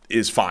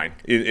is fine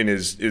and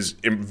is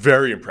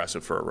very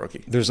impressive for a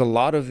rookie. There's a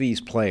lot of these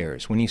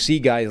players, when you see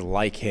guys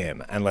like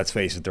him, and let's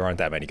face it, there aren't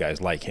that many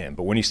guys like him,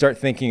 but when you start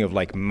thinking of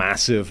like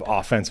massive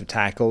offensive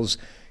tackles,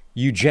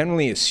 you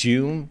generally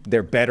assume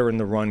they're better in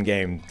the run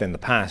game than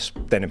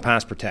in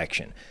pass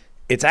protection.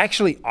 It's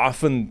actually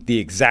often the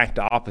exact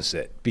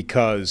opposite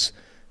because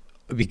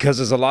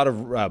there's a lot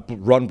of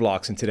run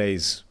blocks in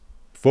today's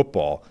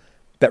football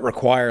that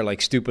require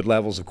like stupid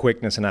levels of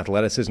quickness and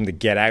athleticism to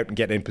get out and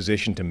get in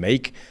position to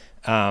make.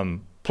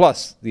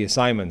 Plus, the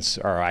assignments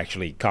are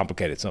actually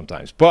complicated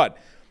sometimes. But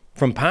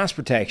from pass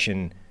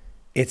protection,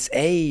 it's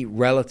A,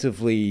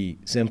 relatively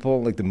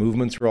simple, like the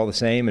movements are all the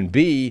same, and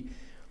B,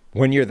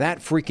 when you're that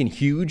freaking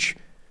huge,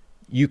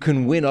 you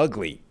can win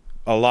ugly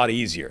a lot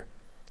easier.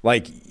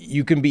 Like,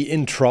 you can be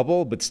in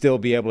trouble but still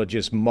be able to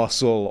just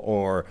muscle,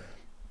 or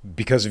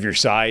because of your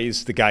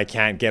size, the guy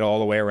can't get all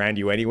the way around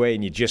you anyway,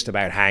 and you just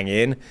about hang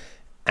in.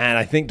 And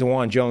I think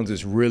DeJuan Jones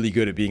is really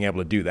good at being able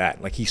to do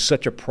that. Like, he's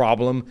such a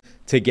problem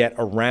to get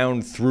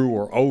around, through,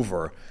 or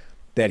over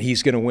that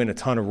he's going to win a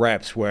ton of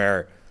reps,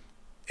 where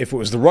if it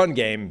was the run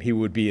game, it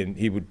would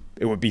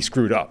be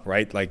screwed up,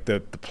 right? Like, the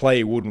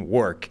play wouldn't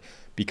work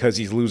because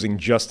he's losing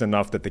just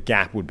enough that the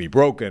gap would be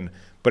broken.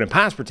 But in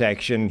pass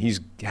protection, he's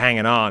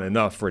hanging on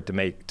enough for it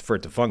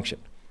to function.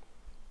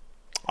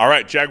 All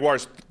right,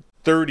 Jaguars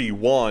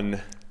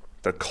 31,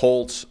 the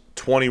Colts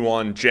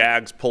 21.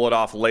 Jags pull it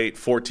off late,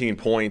 14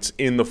 points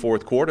in the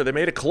 4th quarter. They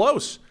made it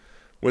close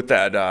with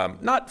that,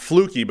 not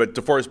fluky, but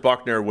DeForest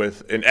Buckner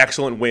with an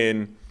excellent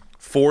win,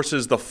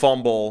 forces the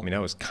fumble. I mean,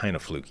 that was kind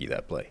of fluky,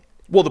 that play.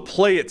 Well, the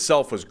play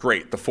itself was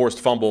great, the forced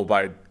fumble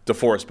by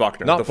DeForest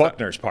Buckner. Not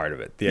Buckner's part of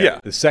it. Yeah.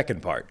 The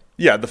second part.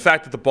 Yeah, the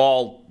fact that the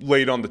ball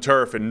laid on the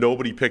turf and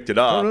nobody picked it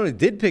up. No, it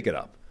did pick it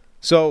up.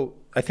 So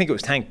I think it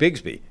was Tank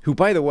Bigsby, who,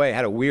 by the way,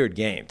 had a weird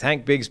game.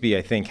 Tank Bigsby,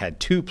 I think, had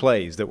 2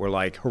 plays that were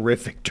like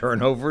horrific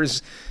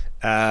turnovers,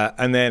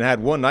 and then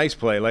had one nice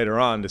play later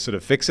on to sort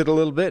of fix it a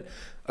little bit.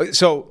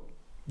 So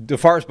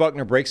DeForest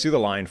Buckner breaks through the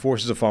line,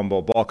 forces a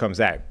fumble, ball comes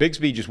out.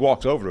 Bigsby just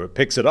walks over to it,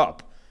 picks it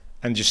up,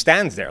 and just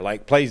stands there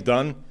like, play's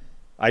done.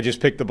 I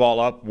just picked the ball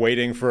up,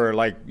 waiting for,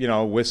 like,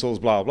 whistles,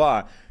 blah,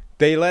 blah.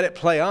 They let it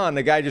play on.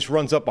 The guy just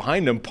runs up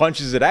behind him,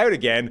 punches it out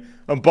again,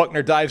 and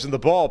Buckner dives in the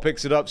ball,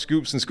 picks it up,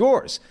 scoops, and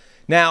scores.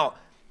 Now,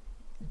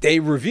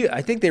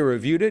 I think they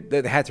reviewed it.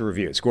 They had to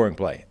review it, scoring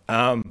play.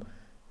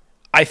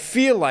 I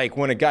feel like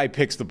when a guy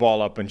picks the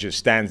ball up and just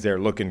stands there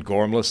looking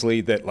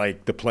gormlessly that,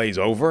 like, the play's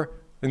over,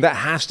 then that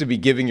has to be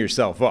giving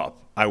yourself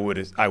up, I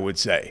would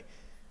say.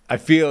 I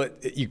feel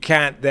you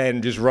can't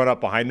then just run up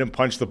behind him,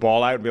 punch the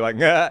ball out, and be like,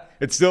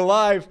 it's still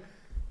live.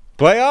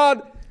 Play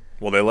on.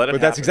 Well, they let it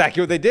happen. But that's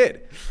exactly what they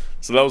did.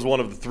 So that was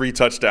one of the 3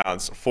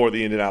 touchdowns for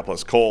the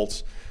Indianapolis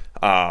Colts.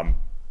 I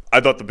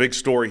thought the big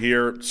story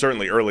here,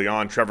 certainly early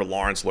on, Trevor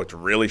Lawrence looked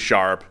really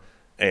sharp,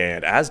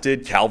 and as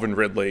did Calvin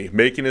Ridley,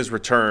 making his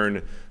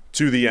return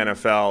to the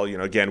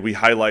NFL. Again, we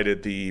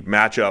highlighted the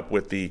matchup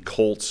with the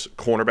Colts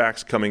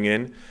cornerbacks coming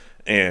in,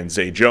 and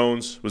Zay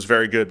Jones was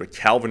very good, but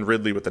Calvin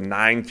Ridley with the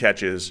 9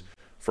 catches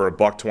for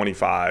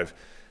 $125.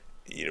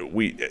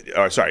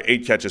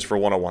 8 catches for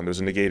 101. There's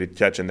a negated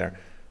catch in there.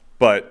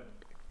 But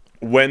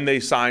when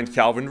they signed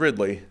Calvin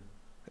Ridley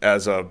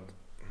as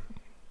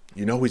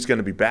he's going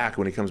to be back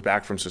when he comes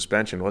back from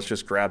suspension. Let's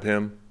just grab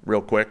him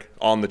real quick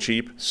on the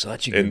cheap.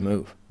 Such a good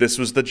move. This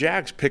was the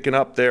Jags picking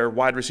up their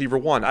wide receiver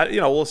 1.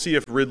 We'll see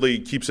if Ridley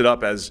keeps it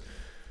up, as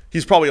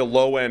he's probably a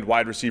low-end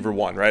wide receiver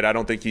 1, right? I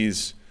don't think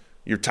he's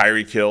your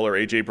Tyreek Hill or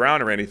A.J.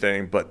 Brown or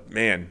anything, but,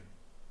 man,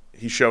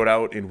 he showed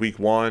out in week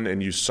 1,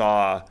 and you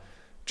saw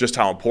just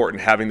how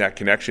important having that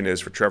connection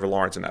is for Trevor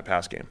Lawrence in that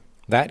pass game.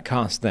 That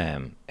cost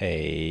them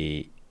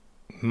a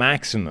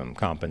maximum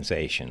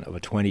compensation of a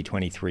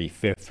 2023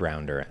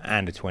 5th-rounder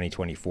and a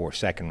 2024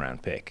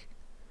 second-round pick.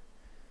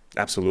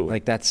 Absolutely.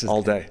 Like, that's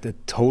all day. The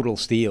total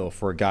steal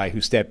for a guy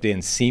who stepped in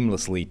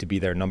seamlessly to be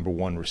their number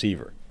 1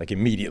 receiver, like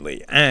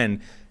immediately.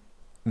 And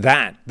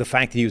the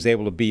fact that he was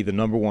able to be the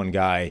number 1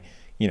 guy,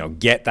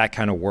 get that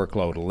kind of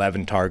workload,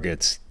 11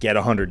 targets, get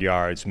 100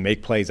 yards,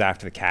 make plays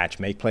after the catch,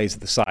 make plays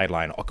at the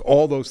sideline,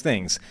 all those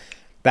things.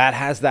 That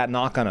has that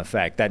knock-on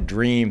effect, that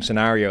dream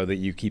scenario that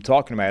you keep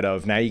talking about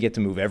of now you get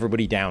to move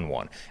everybody down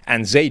one.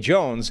 And Zay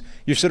Jones,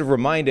 you're sort of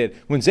reminded,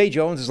 when Zay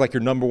Jones is like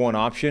your number one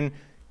option,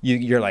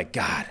 you're like,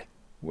 God,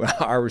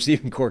 our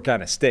receiving core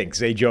kind of stinks.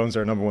 Zay Jones,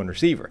 our number one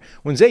receiver.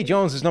 When Zay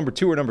Jones is number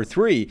 2 or number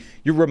 3,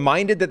 you're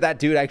reminded that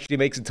dude actually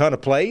makes a ton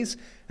of plays.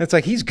 And it's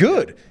like, he's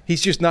good.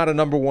 He's just not a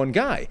number one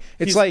guy.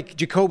 It's like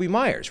Jacoby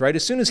Myers, right?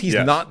 As soon as he's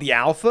not the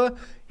alpha,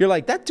 you're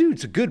like, that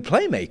dude's a good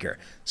playmaker.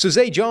 So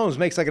Zay Jones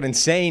makes like an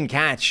insane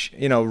catch,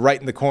 right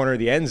in the corner of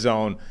the end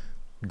zone.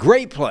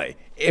 Great play.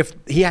 If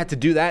he had to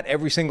do that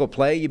every single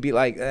play, you'd be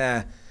like,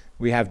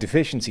 we have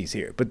deficiencies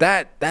here. But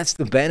that's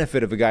the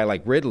benefit of a guy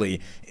like Ridley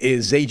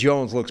is Zay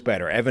Jones looks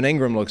better. Evan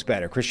Ingram looks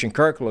better. Christian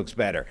Kirk looks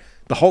better.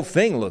 The whole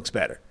thing looks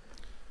better.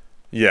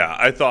 Yeah,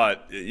 I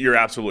thought you're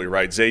absolutely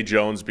right. Zay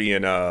Jones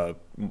being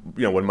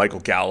when Michael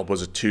Gallup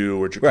was a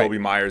 2 or Jacoby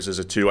Myers is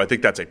a 2, I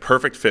think that's a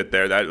perfect fit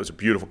there. That was a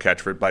beautiful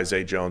catch by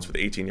Zay Jones for the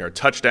 18-yard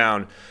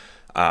touchdown.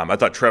 I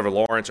thought Trevor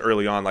Lawrence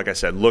early on, like I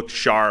said, looked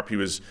sharp. He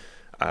was,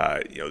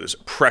 there's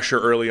pressure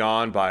early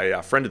on by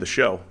a friend of the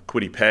show,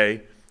 Kwity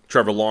Paye.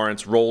 Trevor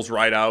Lawrence rolls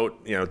right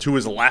out, to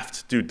his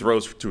left. Dude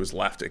throws to his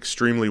left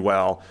extremely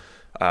well.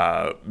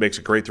 Makes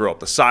a great throw up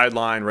the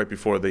sideline right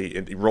before he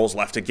rolls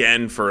left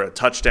again for a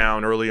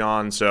touchdown early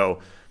on. So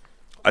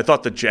I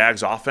thought the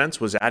Jags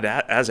offense was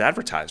as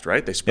advertised,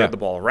 right? They spread the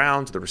ball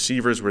around. The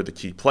receivers were the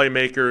key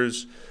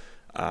playmakers.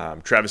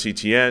 Travis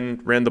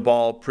Etienne ran the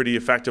ball pretty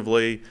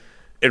effectively.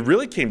 It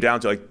really came down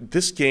to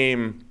this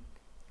game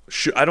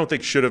I don't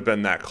think should have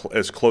been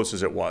as close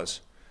as it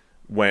was.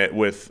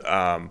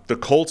 The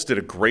Colts did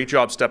a great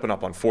job stepping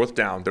up on 4th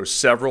down. There were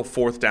several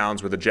 4th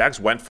downs where the Jags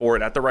went for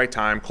it at the right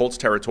time, Colts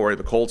territory.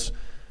 The Colts,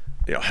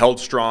 held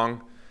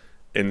strong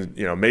and,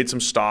 made some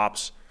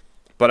stops.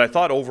 But I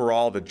thought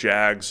overall the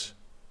Jags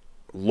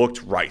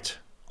looked right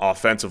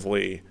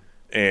offensively.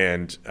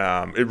 And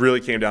it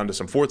really came down to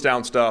some 4th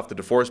down stuff, the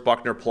DeForest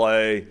Buckner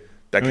play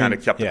that kind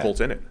of kept the Colts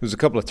in it. There's a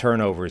couple of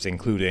turnovers,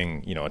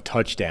 including, a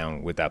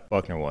touchdown with that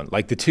Buckner one.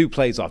 Like the 2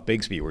 plays off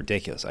Bigsby were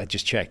ridiculous. I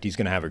just checked. He's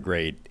going to have a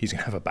grade. He's going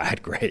to have a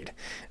bad grade.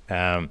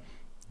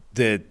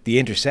 The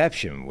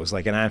interception was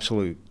like an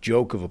absolute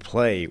joke of a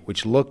play,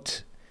 which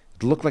looked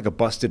like a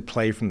busted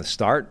play from the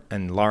start.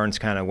 And Lawrence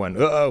kind of went,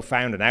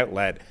 found an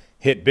outlet,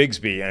 hit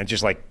Bigsby, and it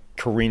just like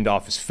careened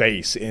off his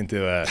face into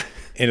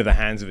the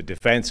hands of a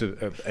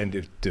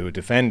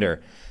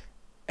defender.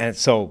 And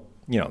so,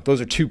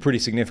 those are 2 pretty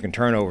significant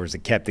turnovers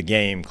that kept the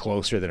game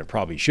closer than it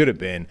probably should have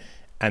been.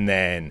 And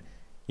then,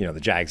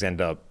 the Jags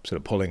end up sort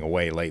of pulling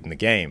away late in the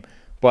game.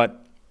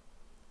 But,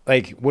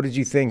 what did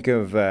you think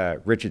of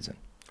Richardson?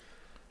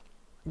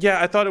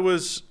 Yeah, I thought it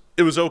was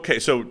okay.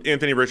 So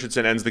Anthony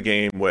Richardson ends the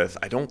game with,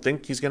 I don't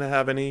think he's going to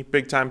have any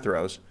big-time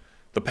throws.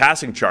 The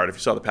passing chart, if you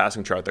saw the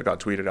passing chart that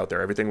got tweeted out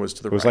there, everything was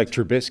to the right. It was like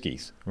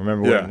Trubisky's.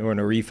 Remember when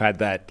Arif had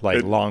that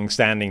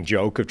long-standing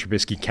joke of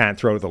Trubisky can't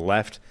throw to the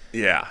left?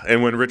 Yeah,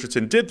 and when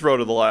Richardson did throw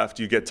to the left,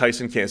 you get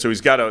Tyson Campbell. So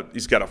he's got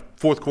a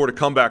fourth quarter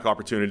comeback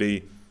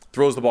opportunity,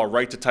 throws the ball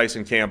right to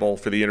Tyson Campbell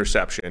for the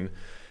interception,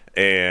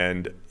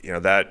 and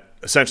that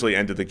essentially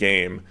ended the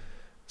game.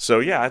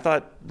 So yeah, I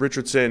thought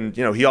Richardson,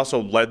 he also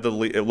led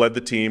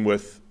the team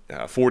with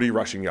 40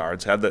 rushing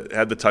yards, had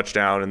the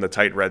touchdown in the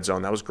tight red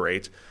zone. That was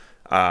great.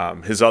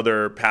 His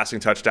other passing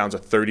touchdown's a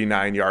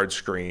 39-yard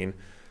screen.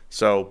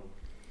 So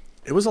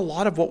it was a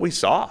lot of what we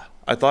saw,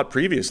 I thought,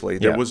 previously.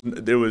 There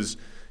was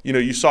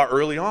you saw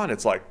early on,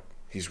 it's like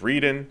he's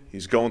reading,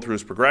 he's going through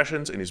his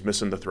progressions, and he's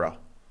missing the throw.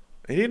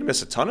 And he didn't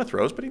miss a ton of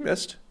throws, but he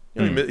missed.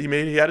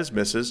 He had his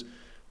misses.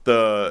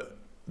 The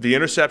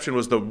interception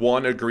was the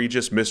one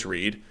egregious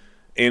misread,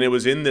 and it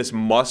was in this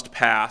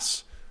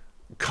must-pass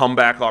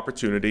comeback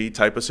opportunity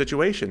type of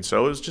situation.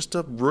 So it was just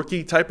a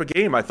rookie type of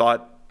game, I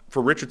thought,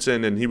 for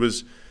Richardson, and he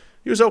was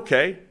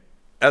okay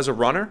as a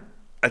runner.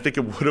 I think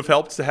it would have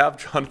helped to have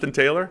Jonathan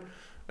Taylor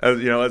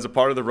as a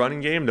part of the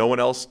running game. No one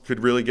else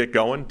could really get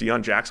going.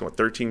 Deion Jackson with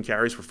 13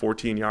 carries for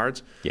 14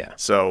 yards. Yeah.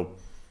 So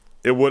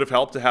it would have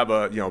helped to have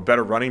a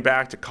better running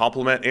back to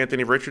complement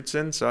Anthony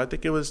Richardson. So I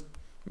think it was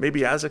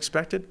maybe as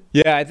expected.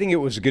 Yeah, I think it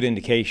was a good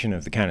indication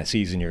of the kind of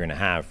season you're going to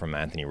have from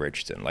Anthony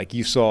Richardson. Like,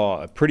 you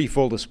saw a pretty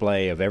full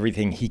display of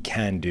everything he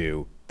can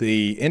do.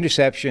 The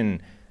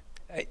interception,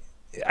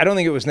 I don't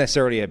think it was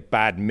necessarily a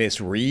bad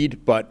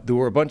misread, but there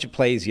were a bunch of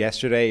plays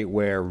yesterday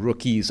where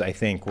rookies, I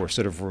think, were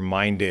sort of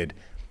reminded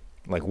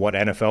like what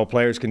NFL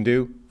players can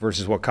do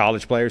versus what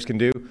college players can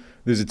do.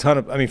 There's a ton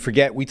of,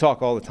 we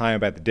talk all the time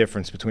about the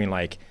difference between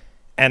like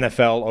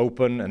NFL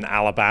Open and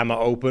Alabama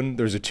Open.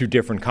 There's 2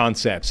 different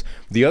concepts.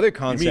 The other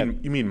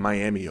concept... You mean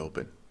Miami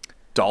Open,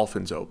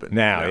 Dolphins Open.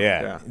 Now,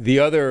 yeah. The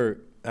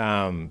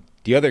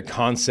other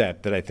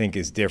concept that I think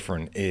is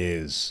different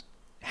is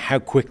how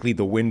quickly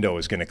the window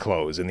is going to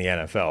close in the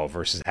NFL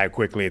versus how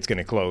quickly it's going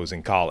to close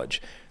in college.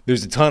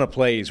 There's a ton of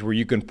plays where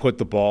you can put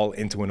the ball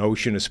into an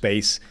ocean of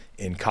space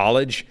in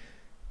college,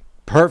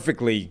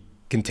 perfectly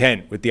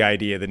content with the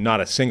idea that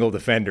not a single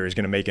defender is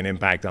going to make an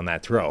impact on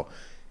that throw.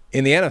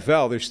 in the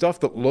NFL, there's stuff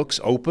that looks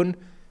open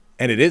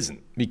and it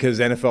isn't, because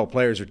NFL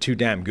players are too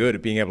damn good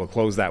at being able to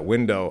close that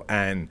window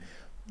and,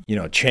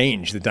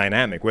 change the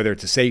dynamic, whether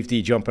it's a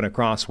safety jumping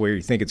across where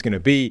you think it's going to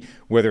be,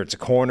 whether it's a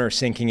corner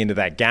sinking into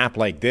that gap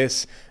like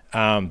this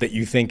that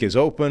you think is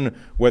open,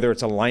 whether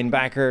it's a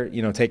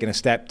linebacker, taking a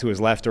step to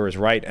his left or his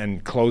right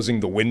and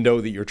closing the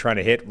window that you're trying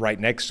to hit right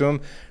next to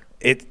him.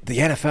 The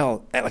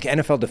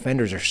NFL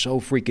defenders are so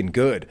freaking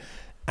good.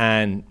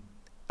 And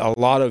a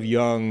lot of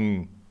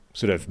young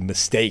sort of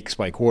mistakes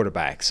by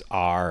quarterbacks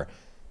are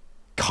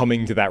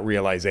coming to that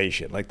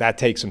realization. Like, that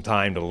takes some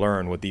time to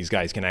learn what these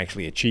guys can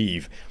actually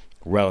achieve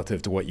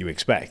relative to what you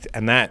expect.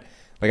 And that,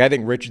 I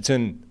think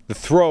Richardson, the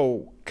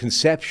throw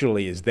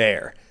conceptually is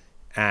there,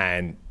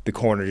 and the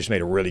corner just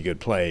made a really good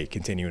play,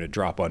 continuing to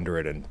drop under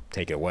it and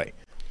take it away.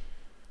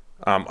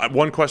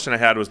 One question I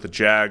had was the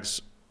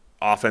Jags'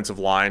 offensive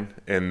line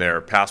and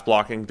their pass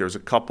blocking. There's a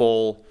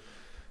couple.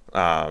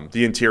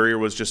 The interior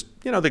was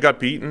just, they got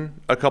beaten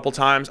a couple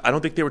times. I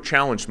don't think they were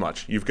challenged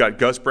much. You've got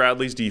Gus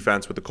Bradley's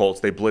defense with the Colts.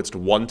 They blitzed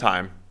one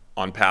time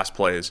on pass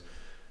plays.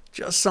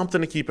 Just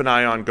something to keep an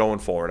eye on going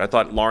forward. I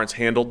thought Lawrence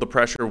handled the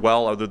pressure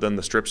well, other than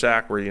the strip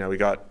sack where, he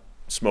got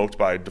smoked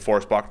by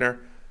DeForest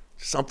Buckner.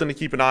 Something to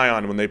keep an eye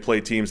on when they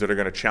play teams that are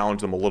going to challenge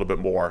them a little bit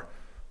more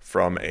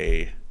from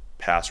a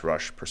pass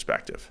rush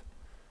perspective.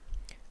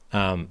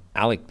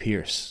 Alec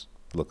Pierce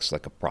looks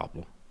like a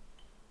problem.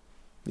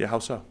 Yeah, how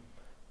so?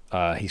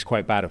 He's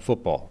quite bad at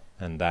football,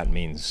 and that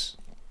means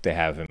they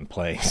have him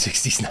playing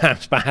 60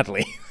 snaps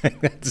badly.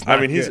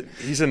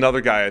 He's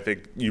another guy I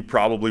think you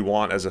probably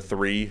want as a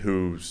 3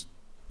 who's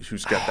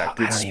got that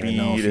good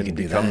speed and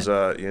becomes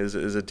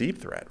a deep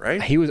threat,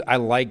 right?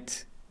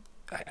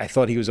 I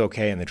thought he was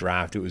okay in the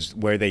draft. It was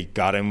where they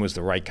got him was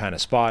the right kind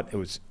of spot.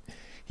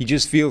 He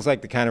just feels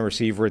like the kind of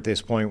receiver at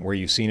this point where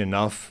you've seen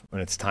enough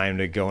and it's time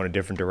to go in a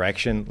different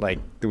direction. Like,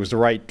 there was the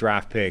right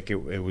draft pick.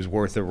 It was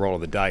worth the roll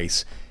of the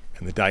dice.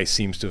 And the dice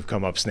seems to have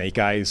come up snake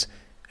eyes,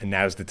 and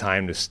now's the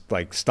time to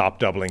stop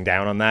doubling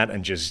down on that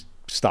and just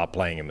stop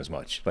playing him as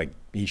much.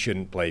 He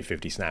shouldn't play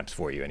 50 snaps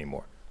for you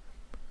anymore.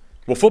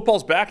 Well,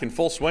 football's back in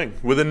full swing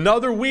with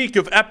another week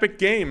of epic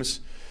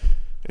games.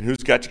 And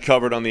who's got you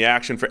covered on the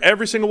action for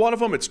every single one of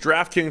them? It's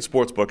DraftKings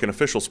Sportsbook, an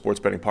official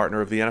sports betting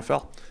partner of the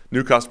NFL.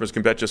 New customers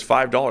can bet just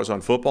 $5 on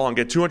football and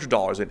get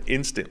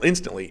 $200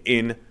 instantly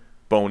in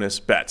bonus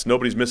bets.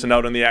 Nobody's missing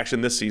out on the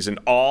action this season.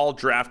 All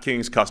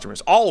DraftKings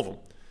customers, all of them,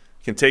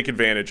 can take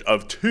advantage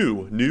of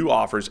 2 new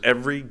offers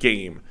every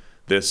game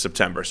this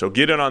September. So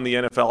get in on the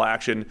NFL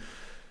action,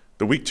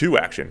 the Week 2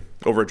 action,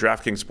 over at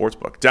DraftKings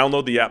Sportsbook.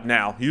 Download the app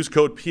now. Use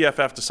code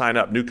PFF to sign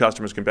up. New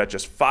customers can bet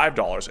just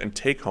 $5 and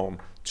take home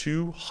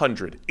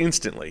 $200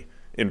 instantly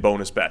in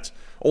bonus bets.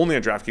 Only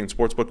on DraftKings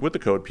Sportsbook with the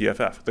code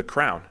PFF. The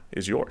crown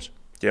is yours.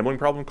 Gambling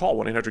problem? Call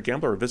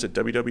 1-800-GAMBLER or visit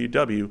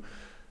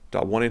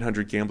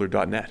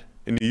www.1800gambler.net.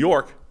 In New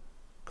York,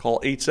 call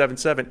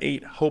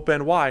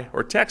 877-8-HOPE-NY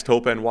or text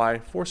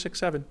HOPE-NY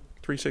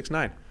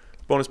 467-369.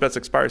 Bonus bets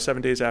expire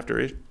 7 days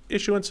after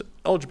issuance.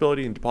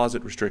 Eligibility and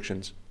deposit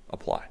restrictions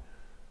apply.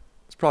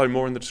 It's probably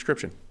more in the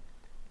description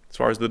as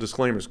far as the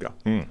disclaimers go.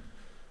 All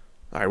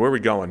right, where are we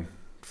going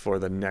for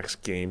the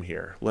next game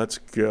here? Let's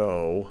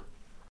go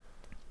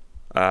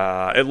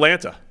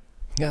Atlanta.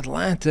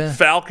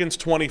 Falcons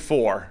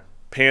 24,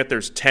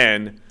 Panthers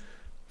 10.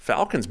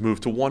 Falcons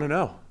moved to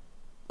 1-0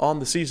 on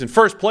the season.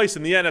 First place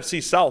in the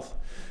NFC South.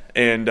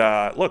 And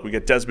look, we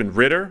get Desmond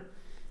Ridder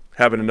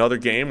having another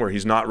game where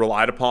he's not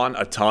relied upon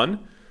a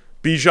ton.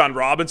 Bijan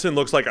Robinson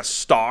looks like a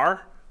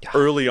star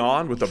early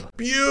on with a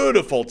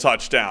beautiful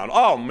touchdown.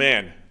 Oh,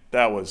 man,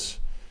 that was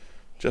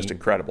just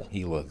incredible.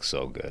 He looks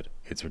so good.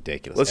 It's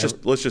ridiculous.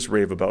 Let's just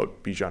rave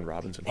about Bijan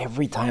Robinson.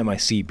 Every time I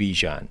see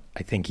Bijan,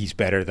 I think he's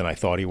better than I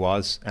thought he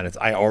was. And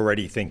I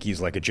already think he's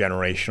like a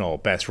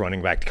generational best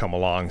running back to come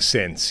along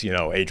since,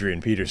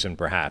 Adrian Peterson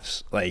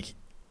perhaps. And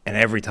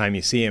every time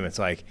you see him, it's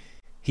like,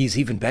 he's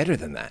even better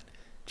than that.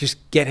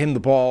 Just get him the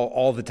ball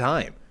all the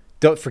time.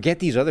 Don't forget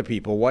these other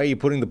people. Why are you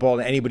putting the ball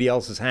in anybody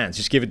else's hands?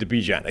 Just give it to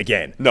Bijan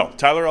again. No,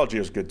 Tyler Algier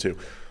is good too.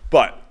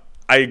 But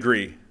I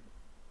agree.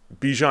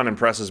 Bijan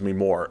impresses me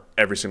more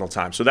every single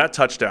time. So that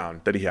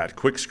touchdown that he had,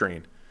 quick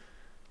screen,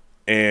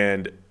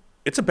 and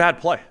it's a bad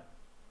play.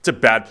 It's a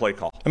bad play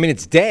call. I mean,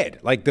 it's dead.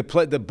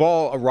 The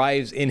ball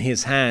arrives in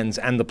his hands,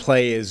 and the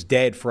play is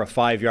dead for a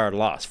 5-yard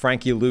loss.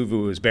 Frankie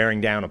Luvu is bearing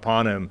down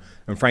upon him,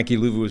 and Frankie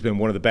Luvu has been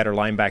one of the better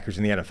linebackers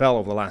in the NFL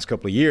over the last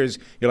couple of years.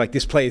 You're like,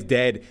 this play is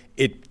dead.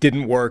 It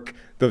didn't work.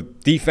 The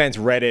defense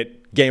read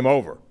it. Game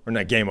over. Or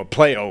not game over.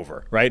 Play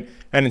over, right?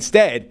 And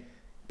instead,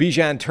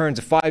 Bijan turns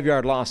a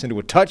 5-yard loss into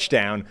a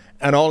touchdown,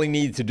 and all he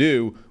needed to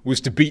do was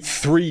to beat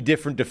 3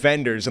 different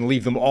defenders and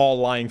leave them all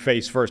lying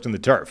face first in the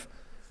turf.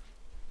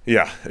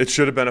 Yeah, it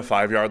should have been a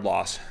 5-yard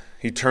loss.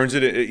 He turns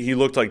it. He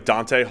looked like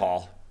Dante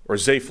Hall or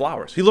Zay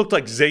Flowers. He looked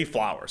like Zay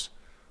Flowers,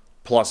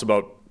 plus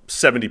about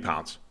 70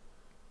 pounds.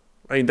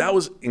 I mean, that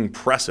was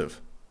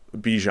impressive,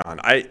 Bijan.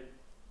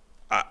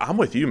 I'm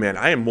with you, man.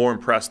 I am more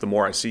impressed the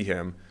more I see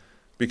him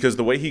because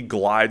the way he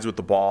glides with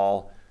the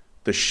ball,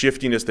 the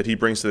shiftiness that he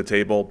brings to the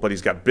table, but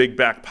he's got big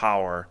back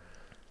power.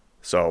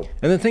 So,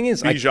 And the thing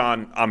is,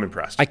 Bijan, I'm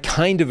impressed. I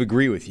kind of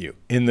agree with you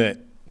in that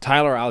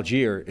Tyler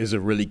Algier is a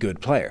really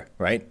good player,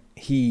 right?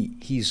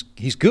 He's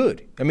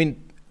good. I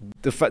mean,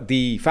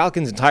 the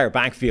Falcons' entire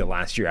backfield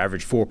last year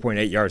averaged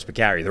 4.8 yards per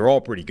carry. They're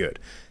all pretty good.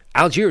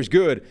 Algier is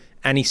good,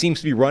 and he seems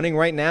to be running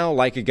right now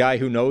like a guy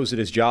who knows that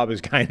his job is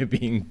kind of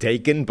being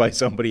taken by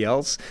somebody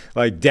else,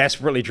 like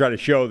desperately trying to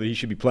show that he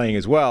should be playing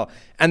as well.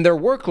 And their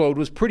workload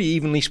was pretty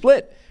evenly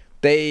split.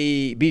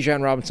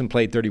 Bijan Robinson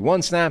played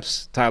 31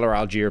 snaps. Tyler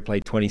Algier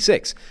played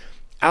 26.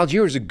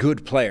 Algier is a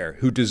good player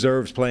who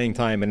deserves playing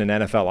time in an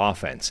NFL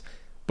offense.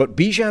 But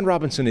Bijan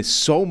Robinson is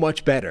so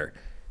much better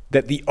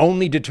that the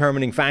only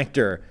determining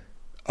factor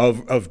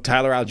of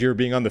Tyler Algier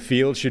being on the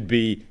field should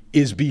be,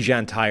 is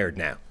Bijan tired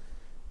now?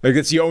 Like,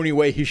 that's the only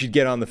way he should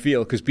get on the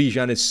field because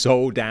Bijan is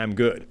so damn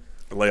good.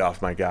 Lay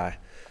off my guy.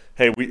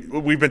 Hey,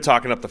 we've been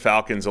talking up the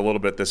Falcons a little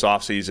bit this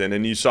offseason,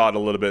 and you saw it a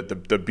little bit, the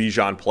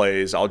Bijan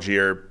plays.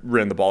 Algier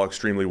ran the ball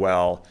extremely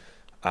well.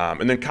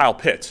 And then Kyle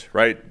Pitts,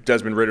 right?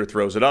 Desmond Ridder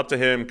throws it up to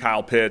him.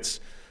 Kyle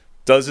Pitts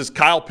does his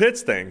Kyle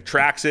Pitts thing,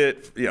 tracks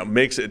it,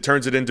 makes it,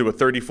 turns it into a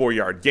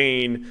 34-yard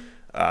gain.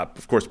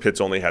 Of course,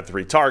 Pitts only had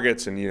 3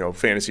 targets, and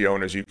fantasy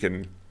owners, you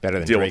can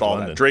deal with all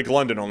that. Drake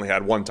London only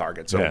had 1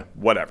 target, so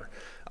whatever.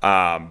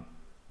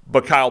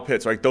 But Kyle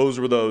Pitts, like those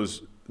are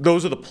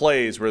the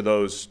plays where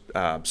those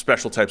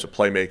special types of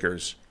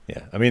playmakers.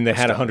 Yeah, I mean they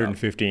had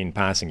 115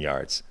 passing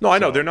yards. No, I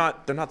know they're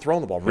not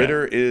throwing the ball.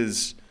 Ridder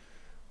is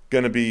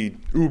going to be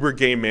uber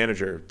game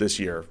manager this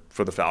year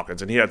for the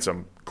Falcons, and he had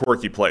some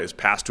quirky plays,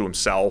 pass to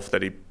himself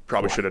that he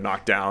probably should have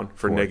knocked down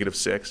for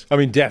 -6. I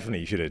mean,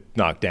 definitely should have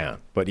knocked down,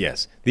 but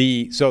yes.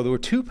 So there were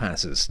 2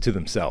 passes to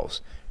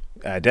themselves.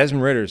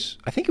 Desmond Ridder's,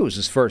 I think it was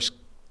his first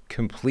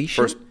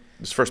completion.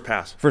 His first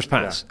pass.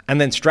 Yeah. And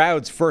then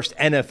Stroud's first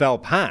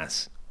NFL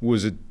pass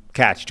was a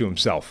catch to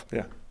himself.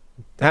 Yeah.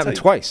 That happened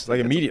twice,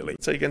 immediately.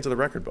 That's how you get into the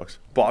record books.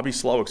 Bobby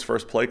Slowick's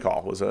first play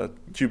call was a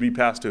QB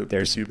pass to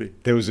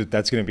QB.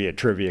 That's going to be a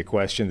trivia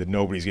question that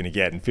nobody's going to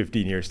get in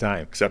 15 years'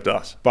 time. Except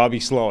us. Bobby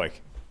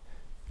Slowick.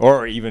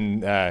 Or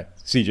even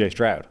C.J.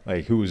 Stroud,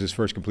 who was his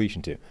first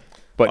completion to.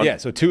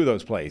 But, so 2 of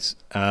those plays.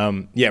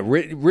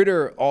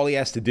 Ridder, all he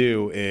has to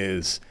do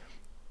is,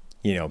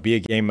 be a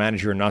game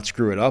manager and not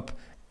screw it up.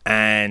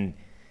 And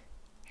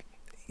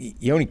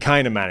he only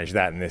kind of managed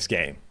that in this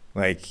game.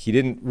 He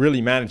didn't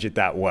really manage it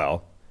that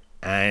well.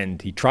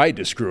 And he tried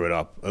to screw it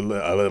up a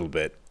little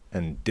bit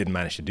and didn't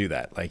manage to do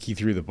that. He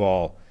threw the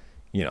ball,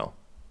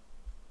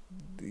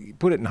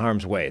 put it in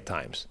harm's way at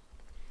times.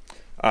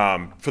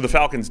 For the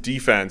Falcons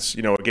defense,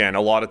 again,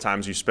 a lot of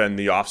times you spend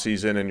the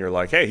offseason and you're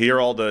like, hey, here are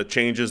all the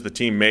changes the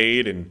team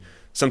made. And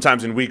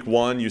sometimes in week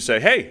 1 you say,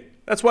 hey,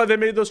 that's why they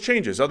made those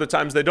changes. Other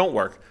times they don't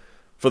work.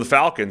 For the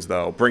Falcons,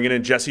 though, bringing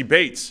in Jesse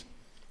Bates.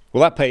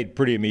 Well, that paid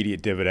pretty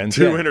immediate dividends.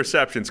 2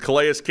 interceptions.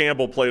 Calais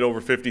Campbell played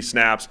over 50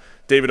 snaps.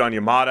 David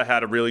Onyemata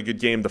had a really good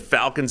game. The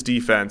Falcons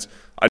defense,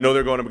 I know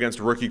they're going up against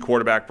a rookie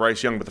quarterback,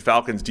 Bryce Young, but the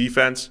Falcons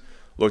defense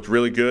looked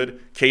really good.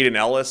 Caden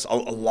Ellis, a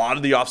lot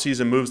of the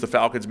offseason moves the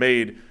Falcons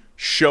made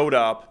showed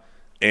up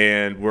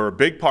and were a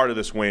big part of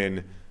this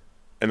win.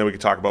 And then we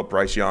could talk about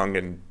Bryce Young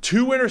and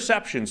 2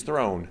 interceptions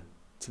thrown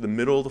to the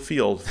middle of the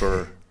field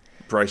for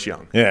Bryce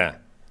Young. Yeah.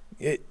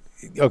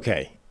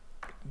 Okay.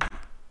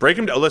 Break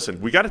him down.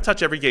 Listen, we got to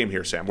touch every game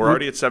here, Sam. We're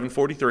already at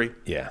 7:43.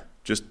 Yeah.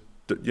 Just,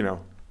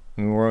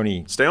 we're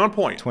only stay on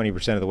point.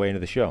 20% of the way into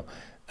the show.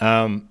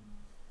 All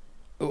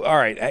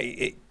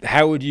right.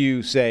 How would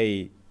you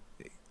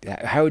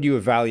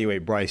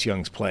evaluate Bryce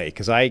Young's play?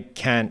 Because I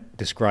can't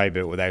describe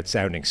it without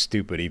sounding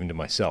stupid, even to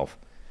myself.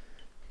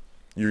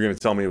 You're going to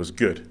tell me it was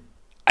good.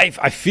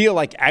 I feel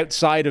like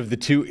outside of the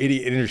 2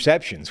 idiot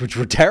interceptions, which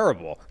were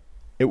terrible,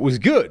 it was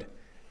good.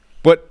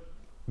 But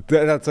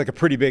that's a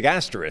pretty big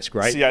asterisk,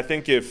 right? See, I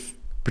think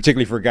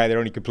particularly for a guy that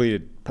only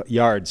completed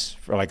yards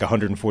for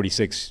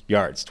 146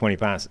 yards, 20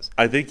 passes.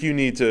 I think you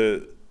need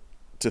to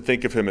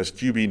think of him as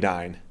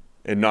QB9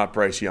 and not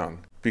Bryce Young.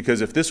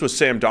 Because if this was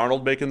Sam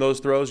Darnold making those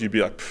throws, you'd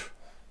be like,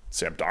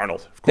 Sam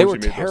Darnold. Of course they were he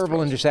made terrible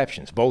those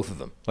interceptions, both of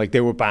them.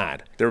 They were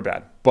bad. They were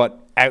bad. But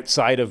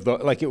outside of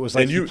it was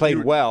he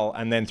played well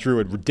and then threw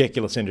a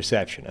ridiculous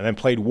interception, and then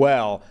played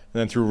well and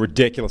then threw a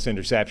ridiculous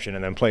interception,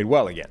 and then played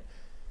well again.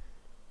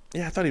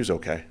 Yeah, I thought he was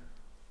okay.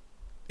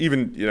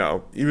 Even,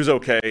 he was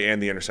okay,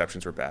 and the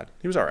interceptions were bad.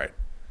 He was all right.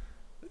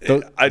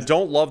 I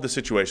don't love the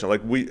situation.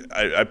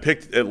 I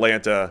picked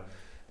Atlanta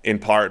in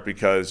part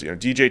because,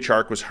 DJ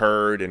Chark was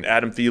hurt and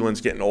Adam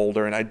Thielen's getting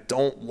older, and I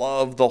don't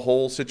love the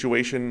whole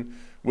situation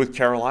with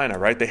Carolina,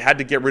 right? They had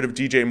to get rid of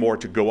DJ Moore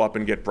to go up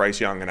and get Bryce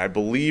Young, and I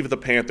believe the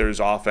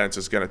Panthers' offense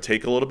is going to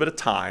take a little bit of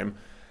time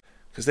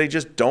because they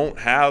just don't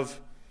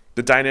have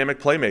the dynamic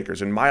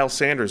playmakers. And Miles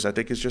Sanders, I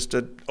think, is just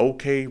an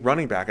okay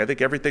running back. I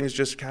think everything's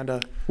just kind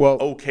of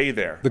okay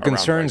there. The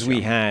concerns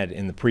we had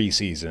in the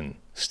preseason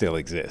still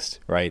exist,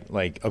 right?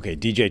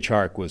 DJ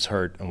Chark was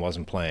hurt and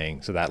wasn't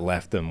playing, so that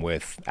left them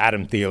with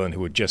Adam Thielen,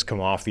 who had just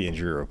come off the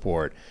injury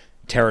report,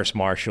 Terrace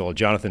Marshall,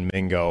 Jonathan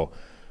Mingo.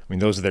 I mean,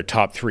 those are their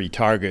top 3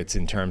 targets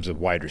in terms of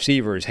wide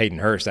receivers. Hayden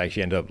Hurst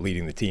actually ended up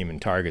leading the team in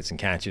targets and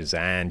catches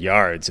and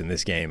yards in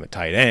this game at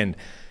tight end.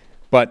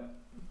 But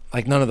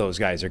like none of those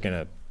guys are going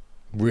to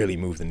really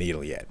move the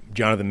needle yet.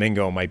 Jonathan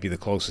Mingo might be the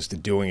closest to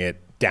doing it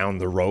down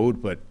the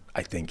road, but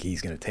I think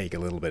he's going to take a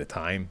little bit of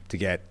time to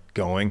get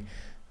going.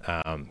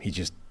 He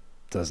just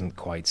doesn't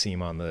quite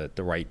seem on the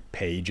right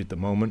page at the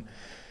moment.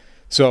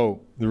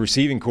 So the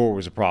receiving core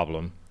was a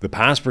problem. The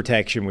pass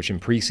protection, which in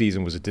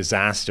preseason was a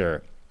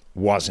disaster,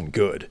 wasn't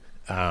good.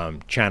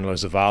 Chandler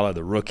Zavala,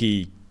 the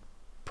rookie,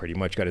 pretty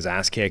much got his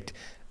ass kicked.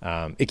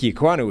 Ike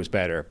Ekwonu was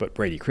better, but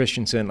Brady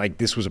Christensen, like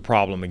this was a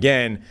problem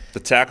again. The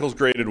tackles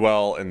graded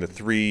well, and the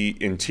 3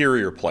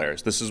 interior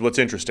players. This is what's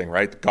interesting,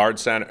 right? The guard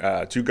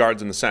center, 2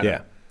 guards in the center.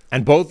 Yeah,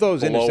 and both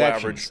those below interceptions,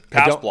 average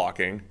pass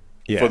blocking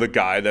for the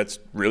guy that's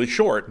really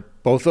short.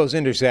 Both those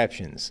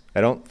interceptions.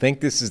 I don't think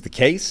this is the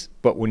case,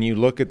 but when you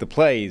look at the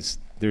plays,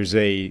 there's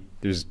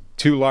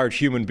 2 large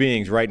human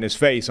beings right in his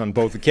face on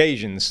both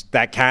occasions.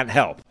 That can't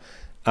help.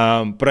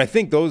 But I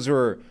think those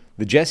were.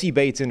 The Jesse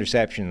Bates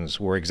interceptions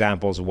were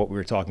examples of what we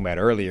were talking about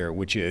earlier,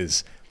 which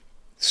is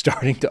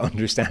starting to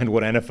understand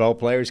what NFL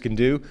players can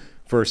do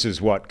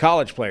versus what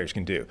college players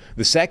can do.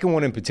 The second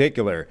one in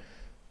particular,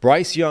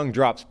 Bryce Young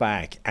drops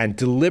back and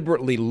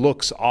deliberately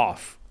looks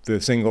off the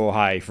single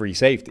high free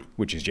safety,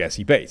 which is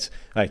Jesse Bates.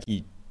 Like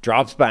he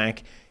drops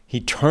back,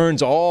 he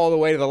turns all the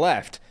way to the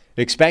left,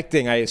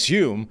 expecting, I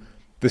assume,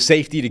 the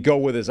safety to go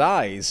with his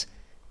eyes.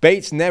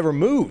 Bates never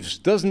moves,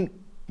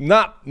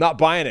 not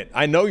buying it.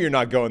 I know you're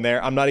not going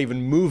there. I'm not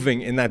even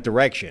moving in that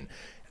direction.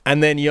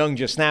 And then Young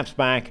just snaps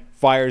back,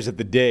 fires at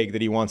the dig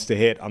that he wants to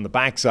hit on the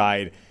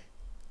backside,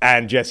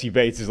 and Jesse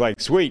Bates is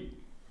like, sweet.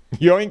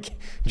 Yoink,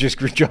 just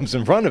jumps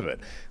in front of it.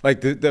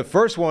 Like the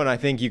first one, I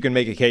think you can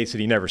make a case that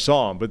he never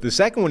saw him. But the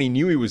second one, he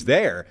knew he was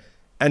there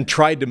and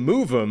tried to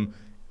move him,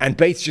 and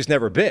Bates just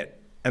never bit.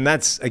 And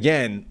that's,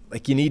 again,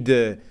 like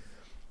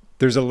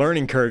there's a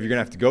learning curve you're going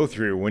to have to go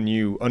through when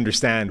you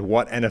understand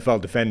what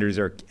NFL defenders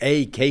are,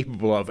 A,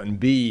 capable of, and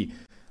B,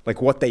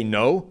 like what they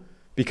know.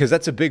 Because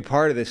that's a big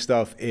part of this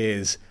stuff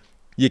is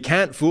you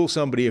can't fool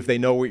somebody if they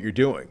know what you're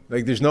doing.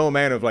 Like there's no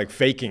amount of like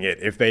faking it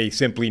if they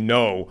simply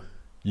know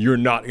you're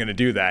not going to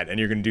do that and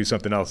you're going to do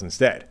something else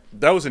instead.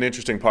 That was an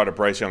interesting part of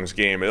Bryce Young's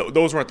game.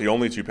 Those weren't the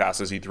only 2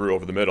 passes he threw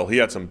over the middle. He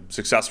had some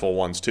successful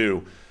ones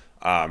too.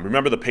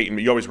 Remember the Peyton?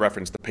 You always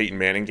reference the Peyton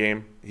Manning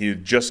game. He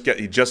just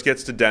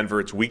gets to Denver.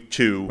 It's week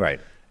 2,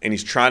 right? And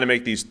he's trying to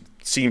make these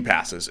seam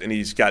passes, and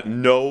he's got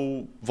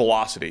no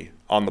velocity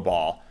on the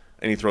ball,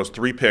 and he throws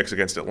 3 picks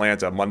against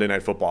Atlanta Monday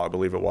Night Football, I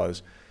believe it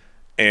was.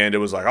 And it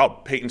was like,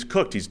 oh, Peyton's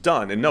cooked. He's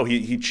done. And no,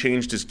 he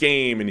changed his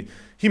game, and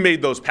he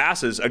made those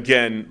passes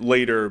again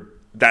later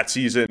that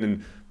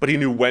season. But he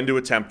knew when to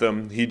attempt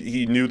them.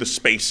 He knew the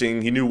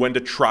spacing. He knew when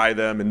to try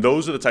them. And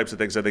those are the types of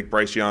things I think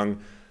Bryce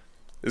Young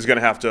is going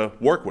to have to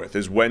work with,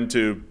 is when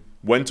to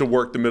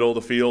work the middle of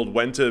the field,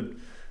 when to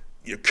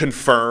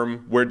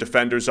confirm where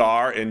defenders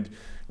are. And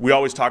we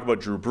always talk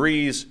about Drew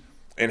Brees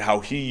and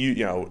how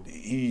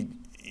he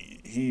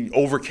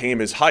overcame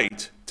his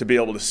height to be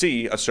able to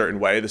see a certain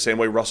way, the same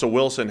way Russell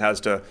Wilson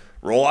has to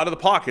roll out of the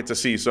pocket to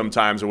see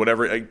sometimes or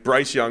whatever. Like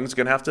Bryce Young's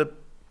going to have to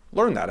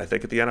learn that, I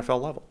think, at the NFL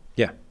level.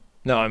 Yeah.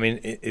 No, I mean,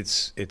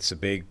 it's a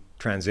big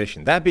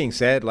transition. That being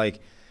said,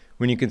 like,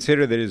 when you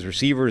consider that his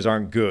receivers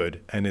aren't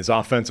good and his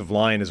offensive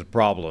line is a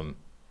problem,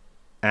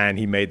 and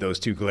he made those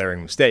 2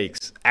 glaring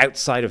mistakes,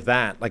 outside of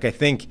that, like, I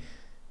think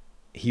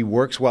he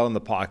works well in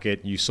the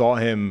pocket. You saw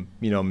him,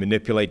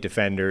 manipulate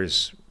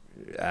defenders.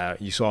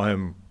 You saw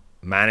him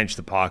manage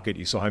the pocket.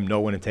 You saw him know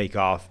when to take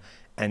off.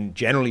 And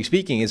generally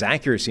speaking, his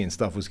accuracy and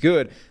stuff was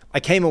good. I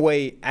came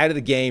away out of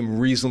the game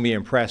reasonably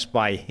impressed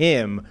by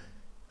him.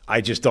 I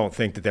just don't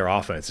think that their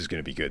offense is going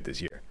to be good this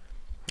year.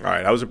 All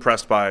right. I was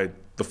impressed by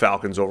the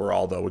Falcons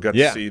overall, though. We got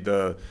to see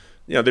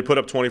they put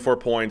up 24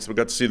 points. We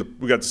got to see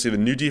the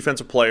new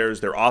defensive players,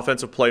 their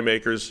offensive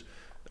playmakers.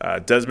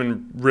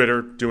 Desmond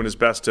Ridder doing his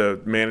best to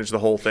manage the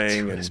whole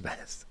thing. Doing his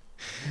best.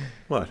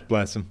 What?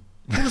 Bless him.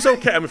 He was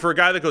okay. I mean, for a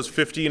guy that goes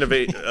 15 of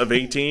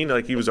 18,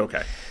 like, he was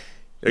okay.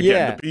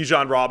 Again, the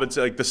Bijan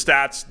Robinson, like the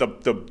stats,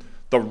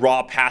 the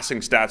raw passing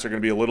stats are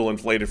going to be a little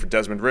inflated for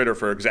Desmond Ridder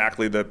for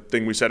exactly the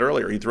thing we said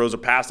earlier. He throws a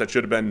pass that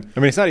should have been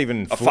it's not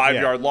even a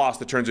 5-yard loss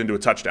that turns into a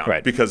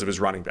touchdown because of his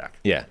running back.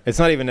 Yeah, it's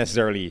not even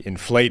necessarily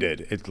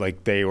inflated. It's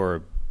like they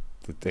were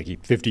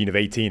 15 of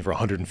 18 for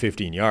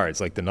 115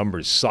 yards. Like the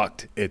numbers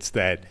sucked. It's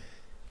that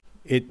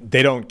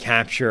they don't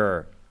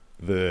capture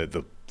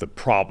the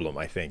problem,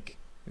 I think,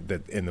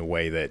 that in the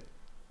way that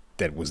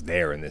was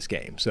there in this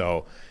game.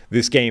 So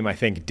this game, I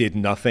think, did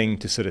nothing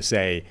to sort of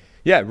say,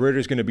 yeah,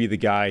 Ridder's going to be the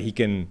guy. He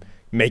can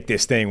make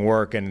this thing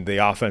work, and the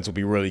offense will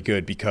be really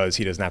good because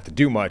he doesn't have to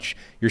do much.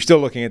 You're still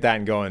looking at that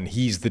and going,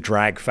 he's the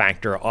drag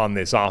factor on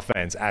this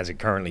offense as it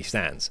currently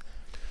stands.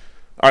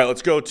 All right,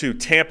 let's go to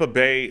Tampa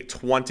Bay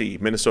 20,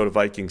 Minnesota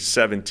Vikings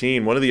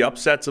 17. One of the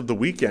upsets of the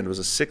weekend was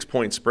a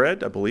 6-point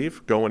spread, I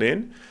believe, going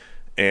in.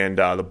 And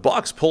the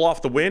Bucs pull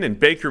off the win in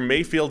Baker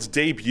Mayfield's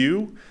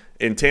debut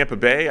in Tampa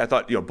Bay. I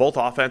thought both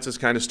offenses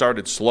kind of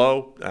started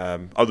slow,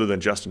 other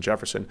than Justin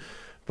Jefferson.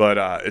 But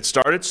it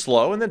started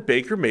slow, and then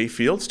Baker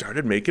Mayfield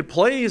started making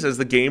plays as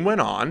the game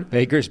went on.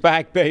 Baker's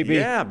back, baby.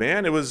 Yeah,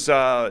 man. It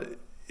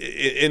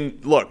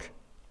look,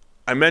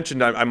 I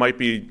mentioned I might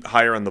be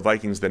higher on the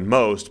Vikings than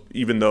most,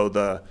 even though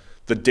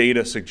the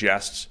data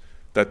suggests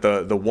that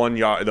the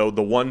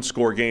one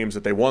score games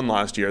that they won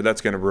last year, that's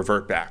going to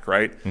revert back,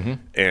 right? Mm-hmm.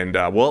 And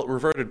it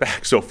reverted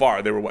back so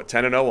far. They were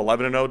 10-0,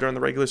 11-0 during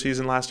the regular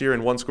season last year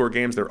in one score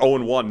games. They're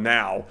 0-1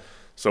 now,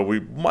 so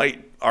we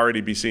might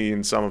already be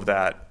seeing some of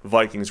that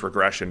Vikings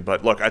regression.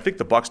 But look, I think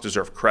the Bucs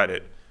deserve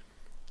credit.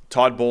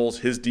 Todd Bowles,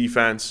 his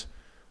defense,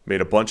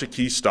 made a bunch of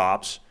key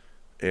stops,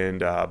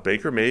 and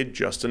Baker made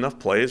just enough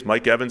plays.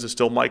 Mike Evans is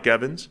still Mike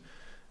Evans,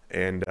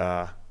 and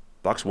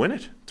Bucs win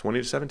it,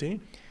 20-17.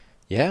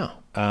 Yeah.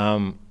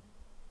 I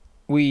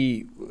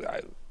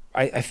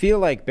feel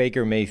like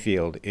Baker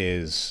Mayfield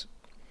is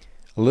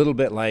a little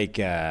bit like,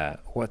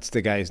 what's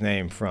the guy's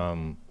name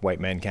from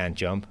White Men Can't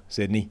Jump,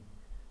 Sydney?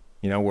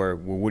 You know, where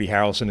Woody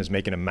Harrelson is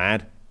making him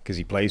mad because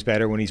he plays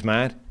better when he's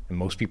mad, and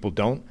most people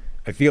don't.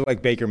 I feel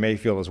like Baker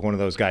Mayfield is one of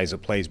those guys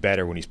that plays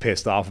better when he's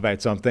pissed off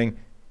about something.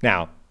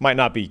 Now, might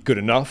not be good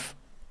enough,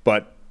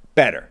 but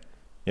better.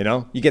 You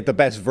know, you get the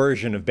best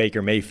version of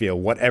Baker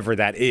Mayfield, whatever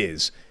that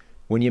is,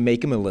 when you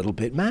make him a little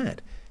bit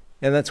mad.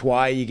 And that's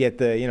why you get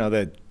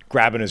the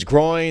grabbing his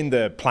groin,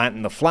 the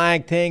planting the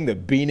flag thing, the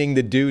beating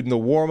the dude in the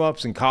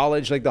warm-ups in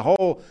college. Like, the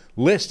whole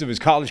list of his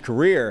college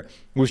career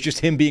was just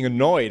him being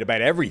annoyed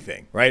about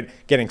everything, right?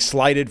 Getting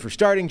slighted for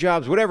starting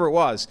jobs, whatever it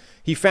was.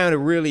 He found a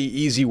really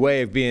easy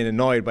way of being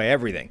annoyed by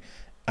everything.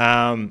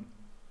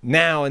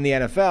 Now in the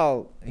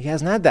NFL, he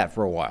hasn't had that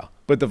for a while.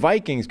 But the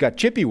Vikings got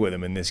chippy with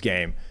him in this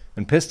game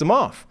and pissed him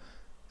off.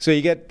 So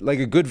you get like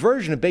a good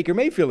version of Baker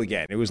Mayfield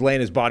again. It was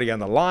laying his body on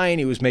the line.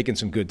 He was making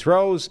some good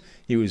throws.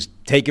 He was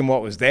taking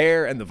what was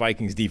there, and the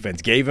Vikings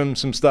defense gave him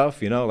some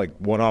stuff, like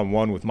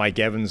one-on-one with Mike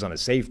Evans on a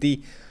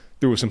safety.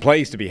 There was some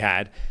plays to be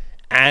had,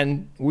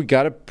 and we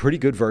got a pretty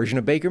good version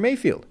of Baker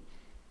Mayfield.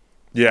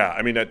 Yeah,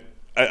 I mean,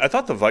 I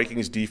thought the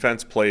Vikings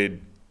defense played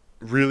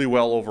really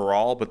well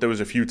overall, but there was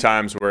a few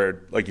times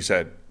where, like you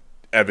said,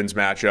 Evans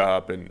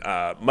matchup, and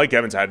Mike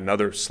Evans had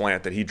another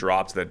slant that he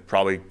dropped that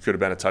probably could have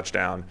been a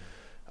touchdown.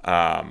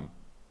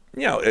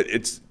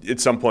 It's at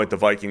some point the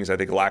Vikings, I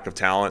think, lack of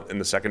talent in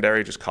the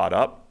secondary just caught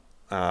up.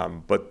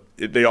 But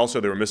they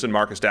were missing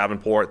Marcus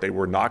Davenport. They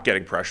were not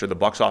getting pressure. The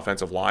Bucs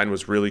offensive line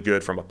was really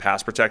good from a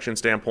pass protection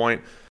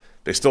standpoint.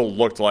 They still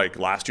looked like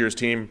last year's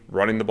team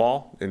running the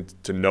ball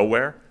into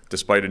nowhere,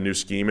 despite a new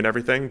scheme and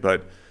everything.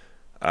 But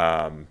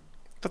I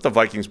thought the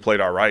Vikings played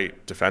all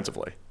right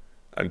defensively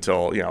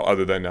until,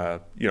 other than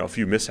a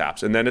few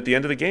mishaps. And then at the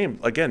end of the game,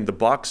 again, the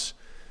Bucs,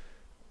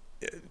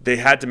 they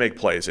had to make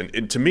plays.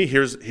 And to me,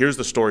 here's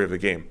the story of the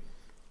game.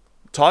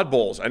 Todd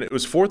Bowles, and it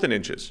was 4th and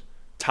inches.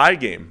 Tie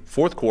game,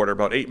 fourth quarter,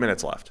 about 8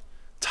 minutes left.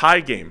 Tie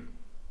game.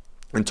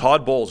 And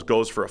Todd Bowles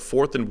goes for a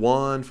 4th and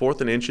 1,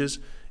 4th and inches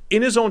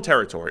in his own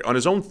territory, on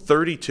his own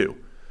 32,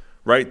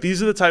 right?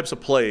 These are the types of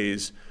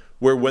plays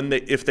where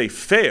if they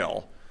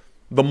fail,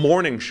 the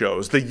morning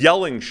shows, the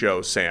yelling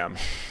shows, Sam,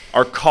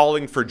 are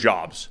calling for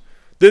jobs.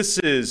 This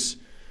is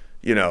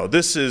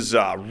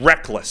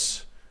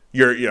reckless.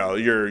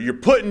 You're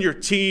putting your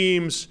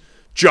team's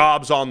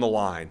jobs on the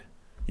line.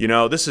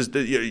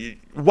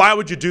 Why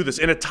would you do this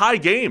in a tie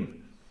game?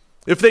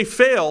 If they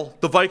fail,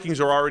 the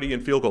Vikings are already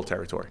in field goal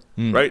territory,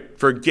 right?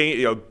 For a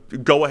game,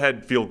 go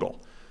ahead field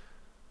goal.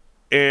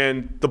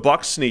 And the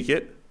Bucs sneak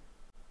it.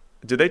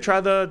 Did they try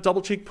the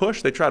double cheek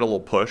push? They tried a little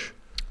push.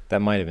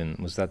 That might have been.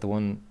 Was that the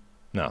one?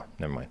 No,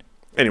 never mind.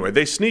 Anyway,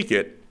 they sneak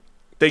it.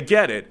 They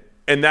get it.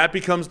 And that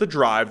becomes the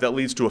drive that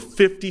leads to a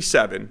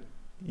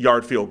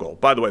 57-yard field goal.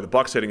 By the way, the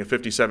Bucs hitting a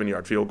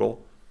 57-yard field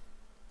goal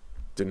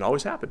didn't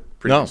always happen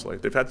previously.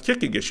 No. They've had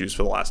kicking issues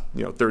for the last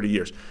 30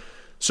 years.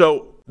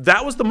 So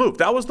that was the move.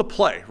 That was the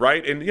play,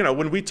 right? And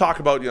when we talk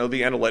about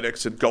the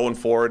analytics and going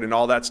forward and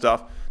all that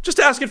stuff, just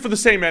ask it for the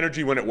same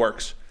energy when it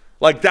works.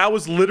 Like, that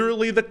was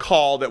literally the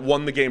call that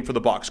won the game for the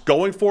Bucs.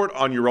 Going for it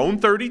on your own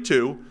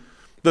 32.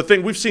 The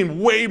thing, we've seen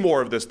way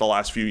more of this the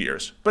last few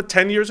years. But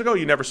 10 years ago,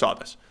 you never saw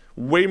this.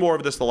 Way more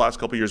of this the last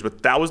couple of years.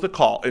 But that was the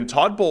call. And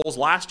Todd Bowles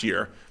last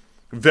year,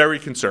 very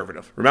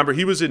conservative. Remember,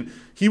 he was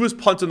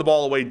punting the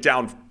ball away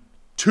down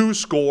 2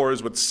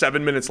 scores with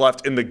 7 minutes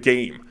left in the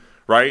game,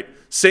 right?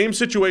 Same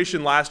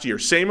situation last year.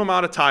 Same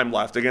amount of time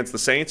left against the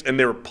Saints, and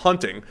they were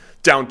punting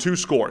down 2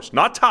 scores.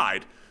 Not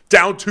tied.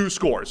 Down 2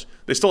 scores.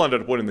 They still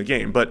ended up winning the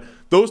game. But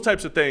those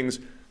types of things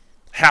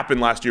happened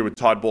last year with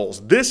Todd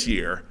Bowles. This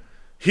year,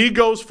 he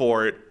goes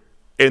for it,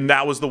 and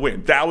that was the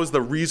win. That was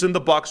the reason the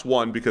Bucs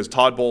won, because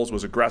Todd Bowles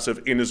was aggressive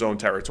in his own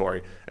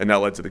territory, and that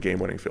led to the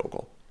game-winning field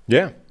goal.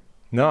 Yeah.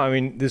 No, I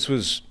mean, this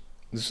was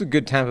a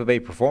good Tampa Bay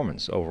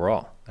performance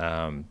overall.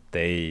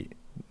 They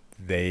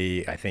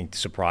I think,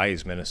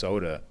 surprised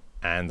Minnesota,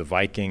 and the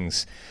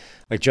Vikings.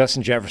 Like,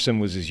 Justin Jefferson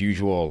was his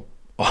usual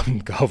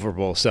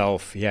uncoverable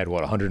self. He had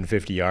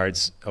 150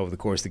 yards over the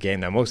course of the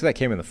game. Now, most of that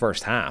came in the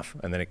first half,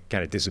 and then it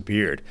kind of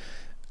disappeared.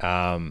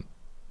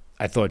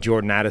 I thought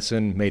Jordan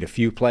Addison made a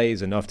few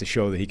plays, enough to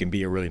show that he can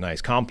be a really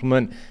nice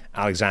complement.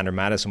 Alexander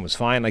Mattison was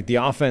fine. Like, the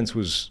offense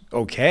was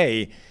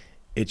okay.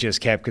 It just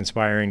kept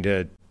conspiring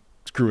to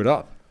screw it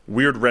up.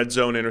 Weird red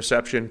zone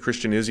interception.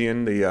 Christian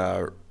Izien,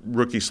 the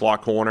rookie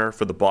slot corner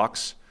for the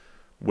Bucs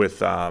with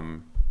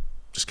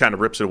just kind of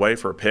rips it away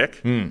for a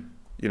pick.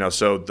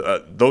 So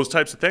those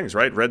types of things,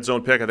 right? Red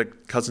zone pick. I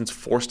think Cousins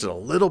forced it a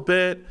little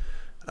bit.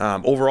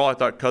 Overall, I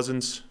thought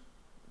Cousins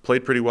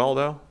played pretty well,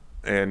 though.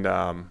 And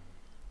I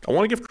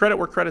want to give credit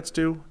where credit's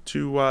due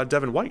to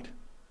Devin White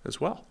as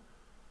well.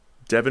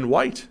 Devin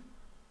White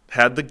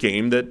had the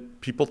game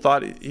that people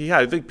thought he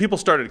had. I think people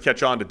started to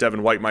catch on to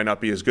Devin White might not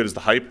be as good as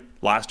the hype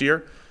last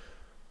year.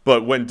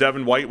 But when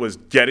Devin White was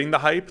getting the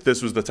hype,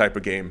 this was the type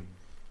of game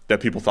that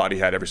people thought he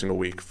had every single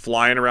week.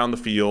 Flying around the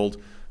field,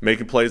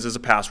 making plays as a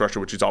pass rusher,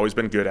 which he's always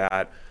been good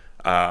at,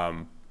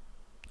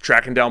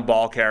 tracking down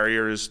ball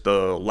carriers,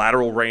 the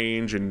lateral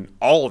range, and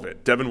all of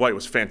it. Devin White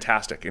was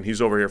fantastic, and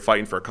he's over here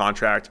fighting for a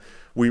contract.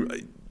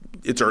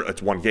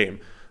 It's one game.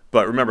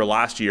 But remember,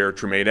 last year,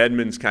 Tremaine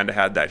Edmonds kind of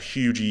had that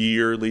huge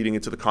year leading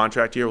into the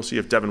contract year. We'll see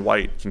if Devin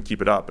White can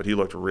keep it up, but he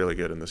looked really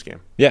good in this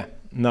game. Yeah,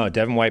 no,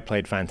 Devin White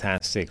played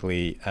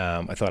fantastically.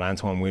 I thought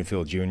Antoine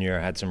Winfield Jr.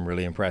 had some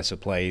really impressive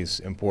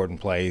plays,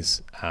 important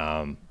plays.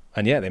 And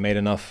yeah, they made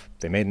enough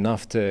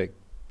to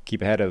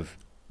keep ahead of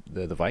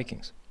the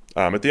Vikings.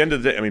 At the end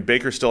of the day,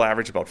 Baker still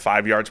averaged about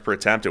 5 yards per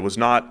attempt. It was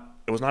not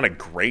a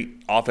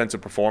great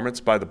offensive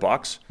performance by the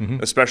Bucs,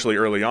 especially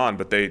early on,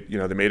 but they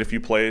made a few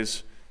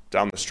plays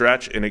down the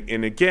stretch.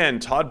 And again,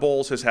 Todd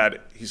Bowles he's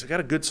got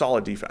a good,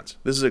 solid defense.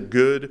 This is a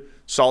good,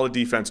 solid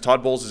defense.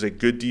 Todd Bowles is a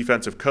good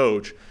defensive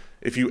coach.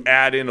 If you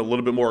add in a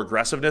little bit more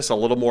aggressiveness, a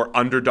little more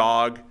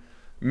underdog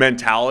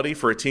mentality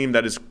for a team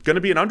that is going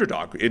to be an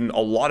underdog in a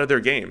lot of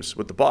their games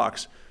with the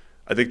Bucs,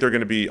 I think they're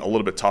going to be a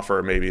little bit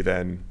tougher maybe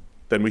than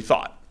we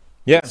thought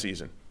this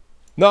season.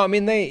 No,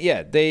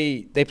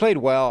 they played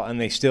well,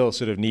 and they still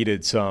sort of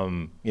needed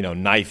some,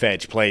 knife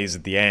edge plays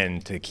at the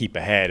end to keep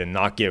ahead and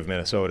not give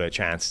Minnesota a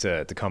chance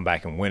to come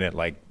back and win it.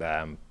 Like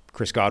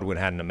Chris Godwin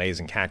had an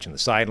amazing catch on the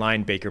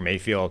sideline. Baker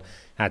Mayfield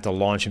had to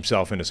launch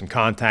himself into some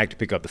contact to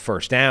pick up the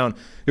first down.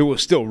 It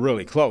was still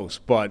really close,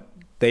 but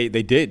they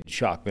did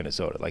shock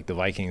Minnesota. Like the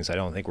Vikings, I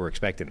don't think were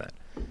expecting that.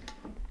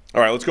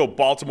 All right, let's go.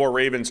 Baltimore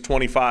Ravens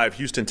 25,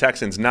 Houston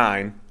Texans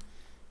 9.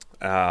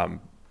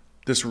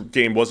 This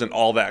game wasn't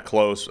all that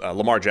close.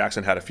 Lamar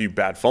Jackson had a few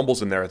bad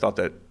fumbles in there. I thought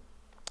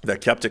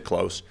that kept it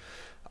close.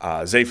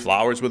 Zay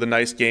Flowers with a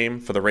nice game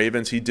for the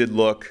Ravens. He did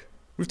look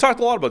 – we've talked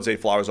a lot about Zay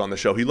Flowers on the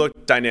show. He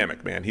looked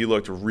dynamic, man. He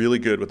looked really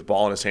good with the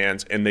ball in his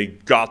hands, and they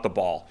got the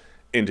ball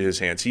into his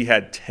hands. He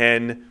had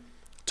 10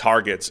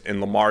 targets, and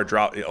Lamar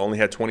only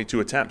had 22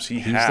 attempts.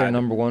 He's their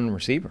number one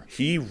receiver.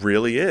 He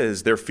really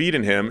is. They're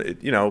feeding him.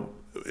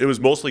 It was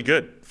mostly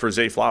good for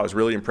Zay Flowers.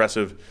 Really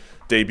impressive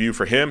debut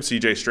for him.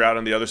 C.J. Stroud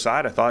on the other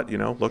side, I thought,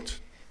 looked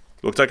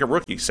like a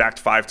rookie. Sacked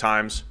 5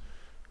 times,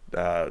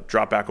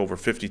 dropped back over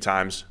 50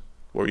 times.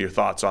 What were your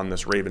thoughts on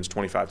this Ravens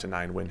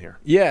 25-9 win here?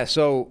 Yeah,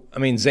 so,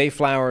 Zay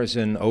Flowers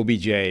and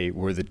OBJ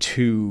were the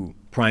two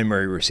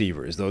primary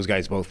receivers. Those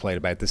guys both played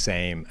about the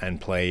same and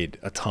played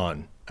a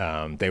ton.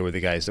 They were the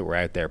guys that were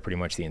out there pretty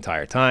much the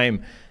entire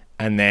time.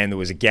 And then there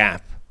was a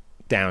gap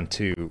down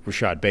to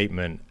Rashad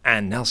Bateman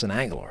and Nelson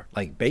Aguilar.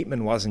 Like,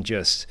 Bateman wasn't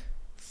just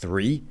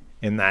 3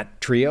 in that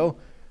trio,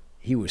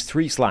 he was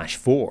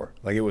 3/4.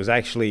 Like it was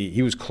actually,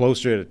 he was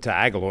closer to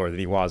Aguilar than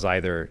he was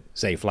either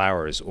Zay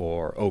Flowers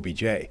or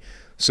OBJ.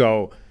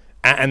 So,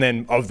 and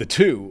then of the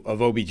two,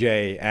 of OBJ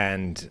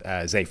and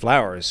Zay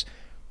Flowers,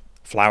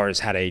 Flowers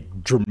had a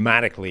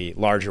dramatically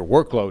larger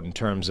workload in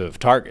terms of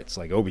targets.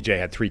 Like OBJ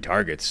had 3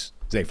 targets,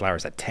 Zay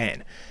Flowers had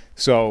 10.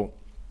 So,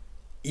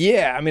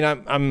 yeah,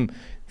 I'm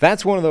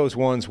that's one of those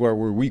ones where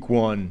we're week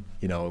 1,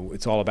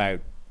 it's all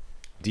about,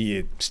 do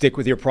you stick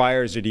with your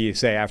priors or do you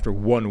say after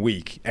 1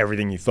 week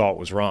everything you thought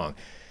was wrong?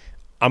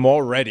 I'm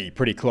already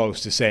pretty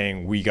close to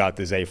saying we got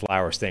the Zay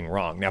Flowers thing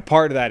wrong. Now,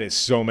 part of that is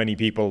so many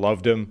people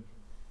loved him.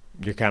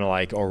 You're kind of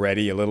like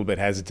already a little bit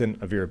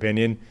hesitant of your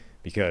opinion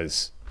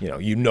because,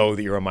 that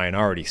you're a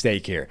minority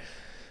stake here.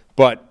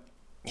 But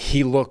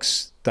he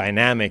looks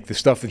dynamic. The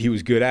stuff that he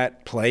was good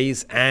at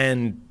plays,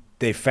 and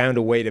they found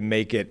a way to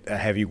make it a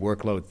heavy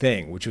workload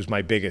thing, which was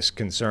my biggest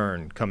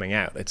concern coming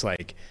out. It's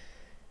like,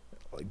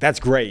 that's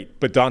great,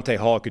 but Dante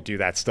Hall could do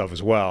that stuff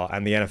as well,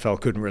 and the NFL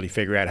couldn't really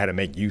figure out how to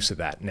make use of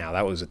that. Now,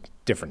 that was a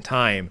different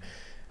time,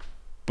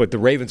 but the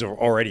Ravens have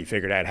already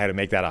figured out how to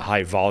make that a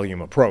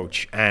high-volume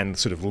approach and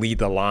sort of lead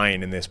the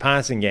line in this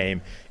passing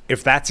game.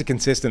 If that's a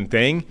consistent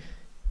thing,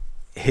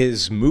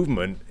 his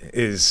movement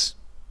is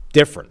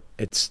different.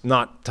 It's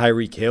not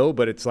Tyreek Hill,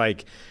 but it's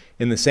like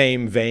in the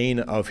same vein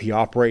of he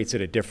operates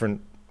at a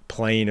different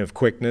plane of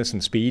quickness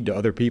and speed to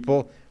other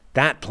people.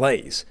 That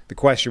plays. The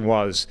question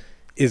was,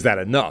 is that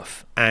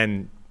enough?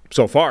 And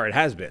so far, it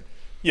has been.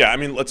 Yeah,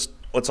 let's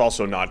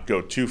also not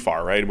go too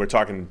far, right? We're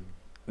talking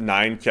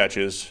 9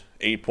 catches,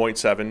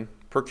 8.7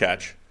 per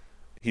catch.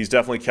 He's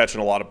definitely catching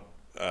a lot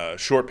of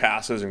short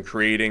passes and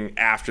creating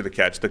after the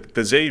catch.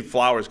 The Zay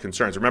Flowers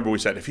concerns, remember we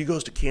said if he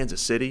goes to Kansas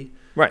City,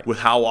 right, with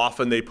how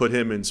often they put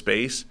him in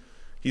space,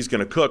 he's going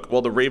to cook.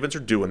 Well, the Ravens are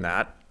doing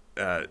that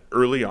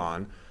early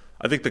on.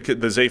 I think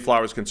the Zay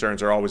Flowers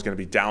concerns are always going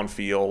to be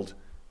downfield.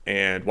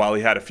 And while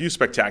he had a few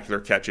spectacular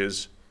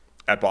catches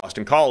at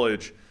Boston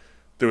College,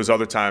 there was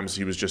other times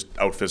he was just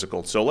out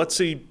physical. So let's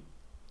see,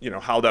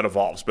 how that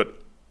evolves. But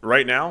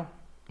right now,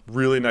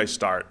 really nice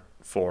start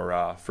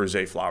for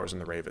Zay Flowers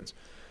and the Ravens.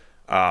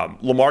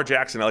 Lamar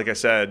Jackson, like I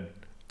said,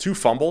 2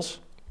 fumbles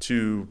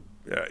and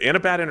a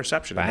bad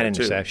interception. Bad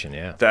interception,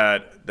 yeah.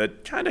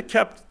 That kind of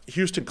kept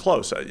Houston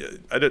close.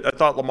 I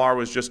thought Lamar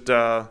was just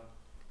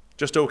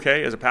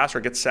okay as a passer.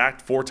 Gets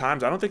sacked 4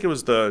 times. I don't think it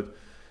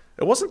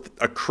wasn't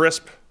a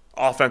crisp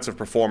offensive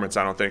performance,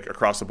 I don't think,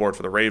 across the board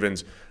for the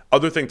Ravens.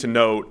 Other thing to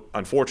note,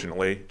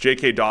 unfortunately,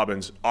 J.K.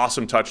 Dobbins,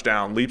 awesome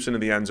touchdown, leaps into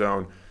the end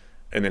zone,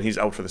 and then he's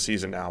out for the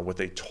season now with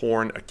a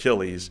torn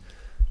Achilles.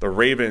 The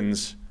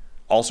Ravens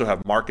also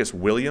have Marcus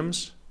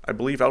Williams, I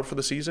believe, out for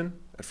the season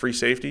at free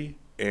safety.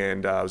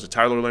 And it was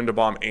Tyler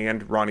Linderbaum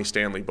and Ronnie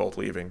Stanley both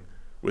leaving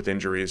with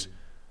injuries.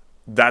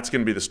 That's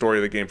going to be the story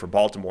of the game for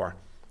Baltimore.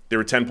 They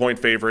were a 10-point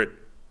favorite.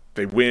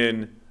 They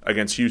win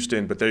against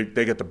Houston, but they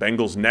get the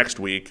Bengals next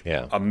week.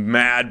 Yeah. A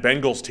mad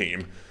Bengals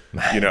team,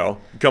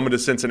 coming to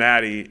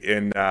Cincinnati,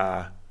 and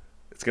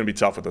it's going to be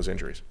tough with those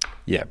injuries.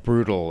 Yeah,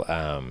 brutal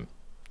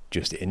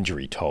just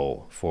injury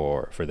toll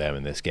for them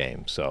in this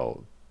game.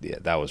 So, yeah,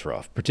 that was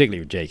rough, particularly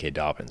with J.K.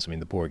 Dobbins. I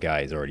mean, the poor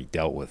guy has already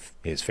dealt with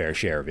his fair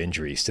share of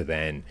injuries to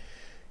then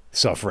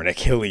suffer an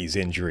Achilles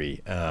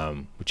injury,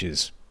 which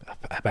is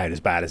about as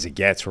bad as it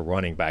gets for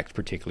running backs,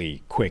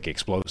 particularly quick,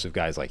 explosive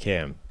guys like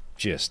him.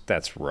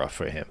 That's rough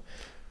for him.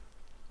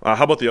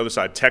 How about the other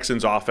side?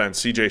 Texans offense,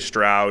 C.J.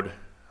 Stroud,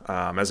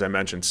 as I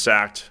mentioned,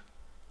 sacked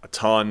a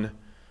ton.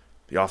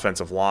 The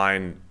offensive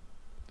line,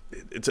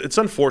 it's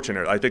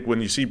unfortunate. I think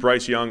when you see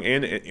Bryce Young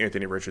and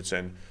Anthony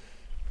Richardson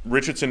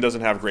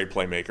doesn't have great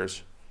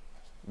playmakers.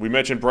 We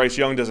mentioned Bryce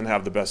Young doesn't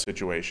have the best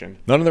situation.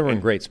 None of them are in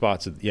great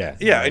spots. Yeah,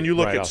 and you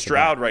look at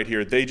Stroud right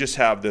here. They just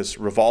have this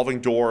revolving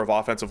door of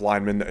offensive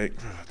linemen.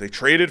 They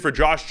traded for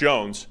Josh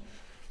Jones,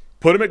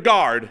 put him at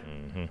guard.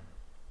 Mm-hmm.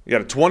 You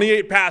got a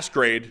 28 pass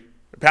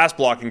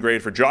blocking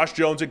grade for Josh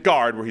Jones at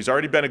guard, where he's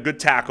already been a good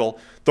tackle.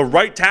 The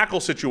right tackle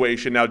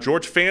situation, now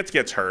George Fant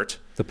gets hurt.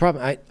 The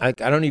problem, I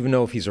don't even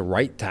know if he's a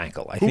right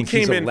tackle. I think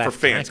he's a left tackle. Who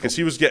came in for Fant? Because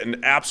he was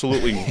getting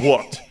absolutely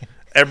whooped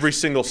every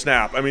single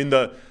snap. I mean,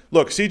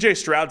 C.J.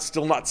 Stroud's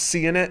still not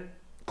seeing it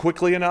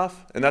quickly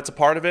enough, and that's a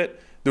part of it.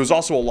 There was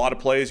also a lot of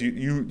plays.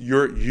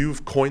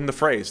 You've coined the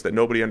phrase that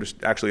nobody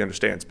actually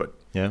understands, but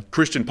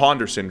Christian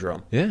Ponder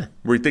syndrome. Yeah,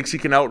 where he thinks he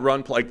can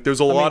outrun. Like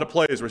there's a lot of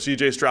plays where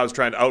C.J. Stroud's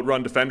trying to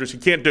outrun defenders. He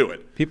can't do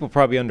it. People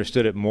probably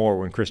understood it more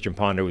when Christian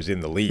Ponder was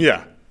in the league.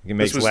 Yeah, it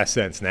makes less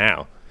sense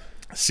now.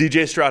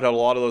 C.J. Stroud had a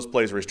lot of those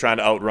plays where he's trying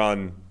to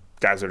outrun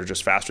guys that are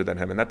just faster than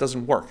him, and that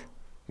doesn't work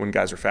when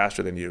guys are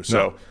faster than you.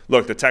 So,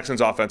 Look, the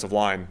Texans' offensive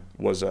line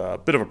was a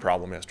bit of a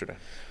problem yesterday.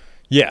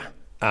 Yeah,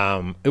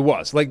 it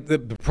was. Like, the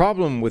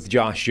problem with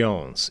Josh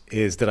Jones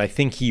is that I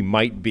think he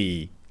might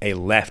be a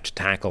left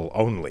tackle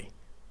only,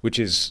 which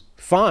is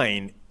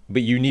fine,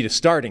 but you need a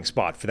starting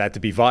spot for that to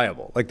be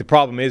viable. Like, the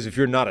problem is if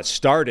you're not a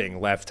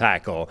starting left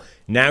tackle,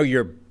 now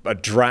you're a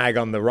drag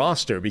on the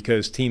roster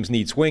because teams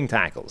need swing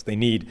tackles. They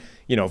need,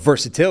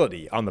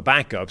 versatility on the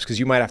backups because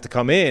you might have to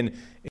come in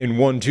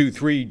 1, 2,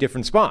 3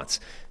 different spots.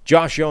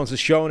 Josh Jones has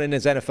shown in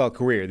his NFL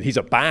career that he's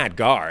a bad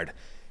guard.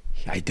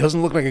 He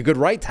doesn't look like a good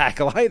right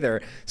tackle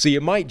either, so you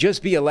might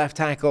just be a left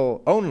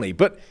tackle only.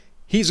 But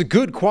he's a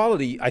good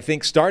quality, I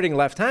think, starting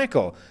left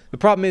tackle. The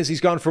problem is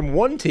he's gone from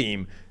one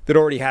team that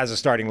already has a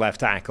starting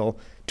left tackle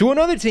to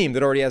another team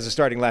that already has a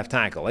starting left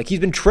tackle. Like, he's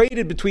been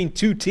traded between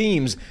 2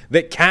 teams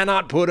that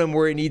cannot put him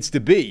where he needs to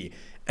be.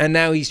 And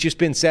now he's just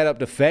been set up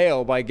to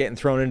fail by getting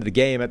thrown into the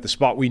game at the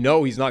spot we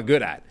know he's not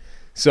good at.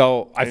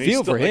 So I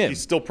feel for him.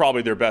 He's still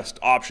probably their best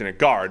option at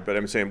guard, but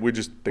I'm saying we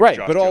just think right.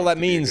 Josh But all Jones that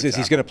means is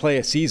he's going to play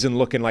a season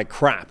looking like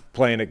crap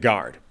playing at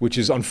guard, which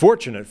is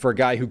unfortunate for a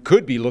guy who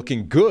could be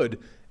looking good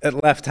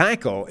at left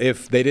tackle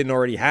if they didn't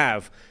already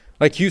have,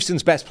 like,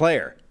 Houston's best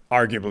player,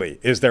 arguably,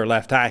 is their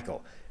left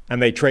tackle, and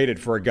they traded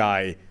for a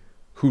guy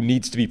who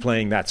needs to be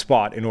playing that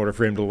spot in order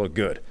for him to look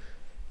good.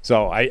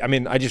 So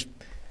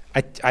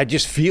I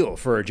just feel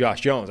for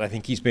Josh Jones. I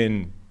think he's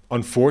been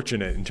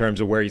unfortunate in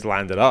terms of where he's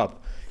landed up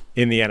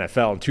in the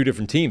NFL in 2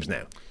 different teams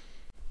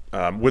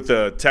now. With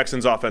the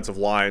Texans' offensive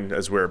line,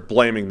 as we're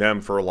blaming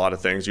them for a lot of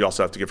things, you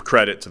also have to give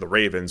credit to the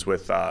Ravens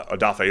with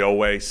Odafe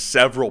Owe.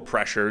 Several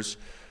pressures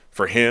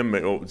for him.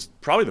 It was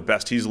probably the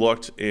best he's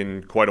looked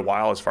in quite a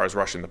while as far as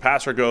rushing the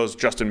passer goes.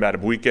 Justin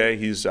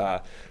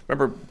Madubuike,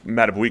 remember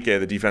Madubuike,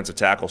 the defensive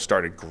tackle,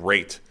 started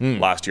great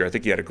last year. I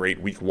think he had a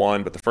great week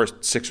 1, but the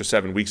first 6 or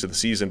 7 weeks of the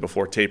season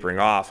before tapering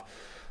off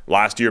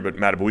last year, but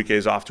Madubuike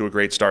is off to a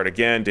great start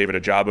again. David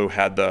Ajabu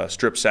had the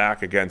strip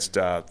sack against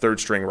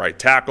third-string right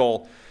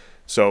tackle.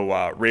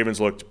 So Ravens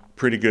looked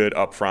pretty good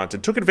up front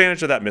and took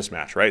advantage of that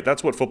mismatch, right?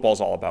 That's what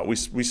football's all about. We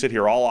sit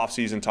here all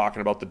offseason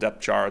talking about the depth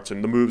charts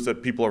and the moves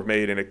that people have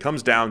made, and it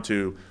comes down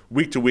to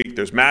week,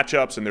 there's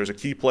matchups and there's a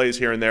key plays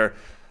here and there.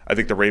 I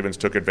think the Ravens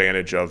took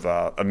advantage of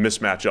a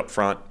mismatch up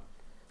front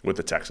with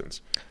the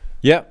Texans.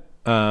 Yeah.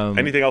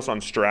 Anything else on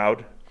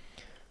Stroud?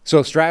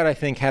 So Stroud, I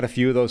think, had a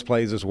few of those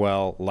plays as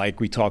well,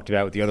 like we talked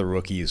about with the other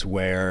rookies,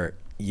 where,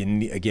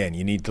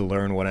 you need to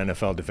learn what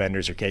NFL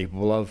defenders are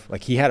capable of.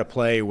 Like, he had a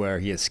play where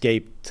he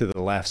escaped to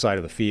the left side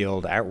of the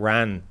field,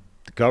 outran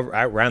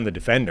the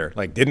defender,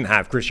 like didn't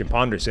have Christian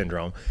Ponder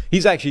syndrome.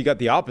 He's actually got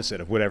the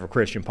opposite of whatever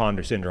Christian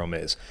Ponder syndrome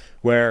is,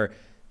 where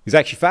he's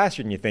actually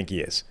faster than you think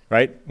he is,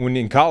 right? When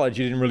in college,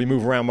 he didn't really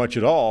move around much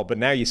at all, but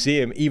now you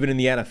see him, even in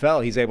the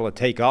NFL, he's able to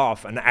take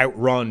off and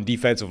outrun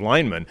defensive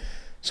linemen.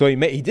 So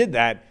he did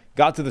that,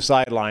 got to the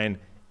sideline,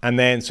 and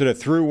then sort of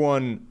threw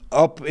one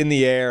up in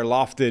the air,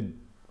 lofted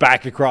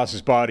back across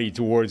his body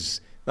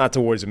not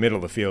towards the middle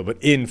of the field, but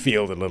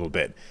infield a little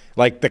bit.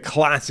 Like the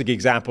classic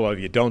example of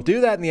you don't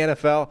do that in the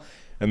NFL.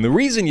 And the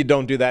reason you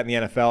don't do that in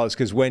the NFL is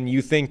because when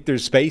you think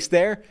there's space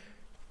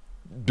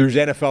there's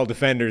NFL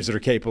defenders that are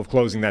capable of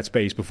closing that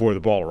space before the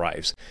ball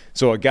arrives.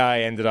 So a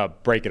guy ended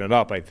up breaking it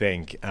up, I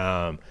think.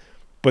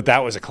 But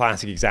that was a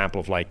classic example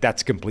of, like,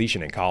 that's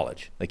completion in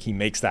college. Like, he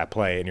makes that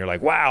play, and you're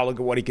like, wow, look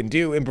at what he can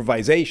do.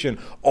 Improvisation,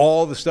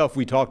 all the stuff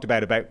we talked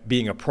about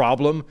being a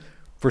problem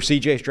for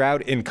C.J.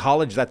 Stroud. In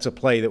college, that's a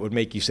play that would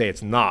make you say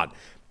it's not.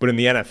 But in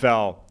the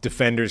NFL,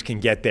 defenders can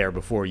get there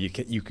before you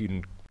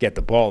can get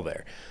the ball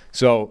there.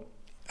 So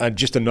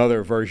just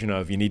another version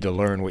of you need to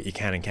learn what you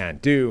can and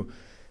can't do.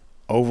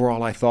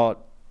 Overall, I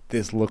thought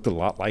this looked a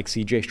lot like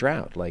C.J.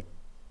 Stroud. Like,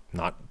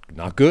 not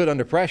good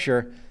under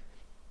pressure.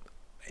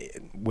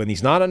 When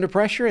he's not under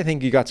pressure, I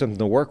think you got something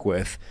to work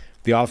with.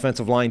 The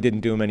offensive line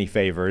didn't do him any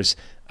favors.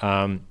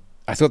 I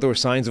thought there were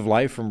signs of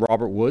life from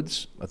Robert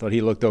Woods. I thought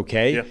he looked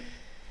okay. Yeah.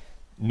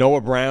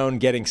 Noah Brown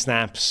getting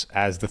snaps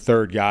as the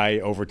third guy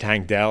over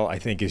Tank Dell, I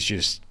think, is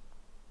just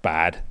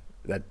bad.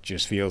 That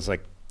just feels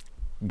like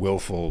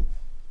willful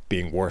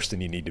being worse than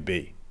you need to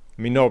be.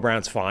 I mean, Noah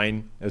Brown's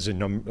fine as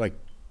a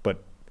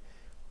but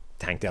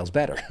Tank Dell's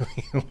better.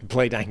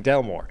 Play Tank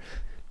Dell more.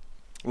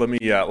 Let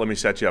me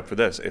set you up for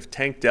this. If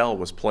Tank Dell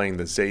was playing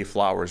the Zay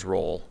Flowers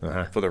role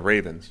for the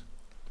Ravens,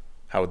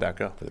 how would that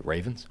go? For the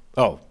Ravens?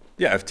 Oh.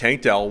 Yeah, if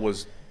Tank Dell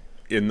was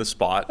in the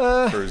spot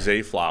for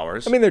Zay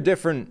Flowers. I mean, they're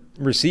different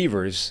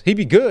receivers. He'd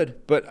be good,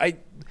 but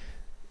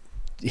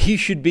he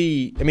should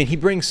be. I mean, he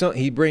brings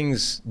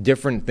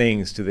different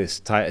things to this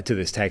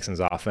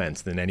Texans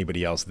offense than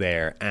anybody else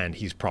there, and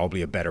he's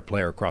probably a better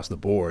player across the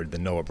board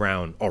than Noah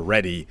Brown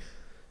already.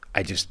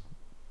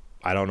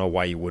 I don't know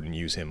why you wouldn't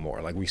use him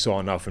more. Like, we saw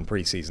enough in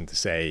preseason to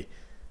say,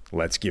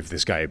 let's give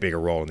this guy a bigger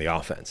role in the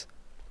offense.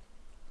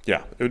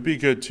 Yeah, it would be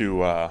good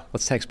to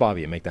let's text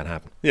Bobby and make that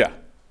happen. Yeah.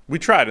 We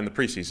tried in the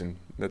preseason.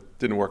 That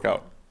didn't work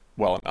out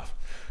well enough.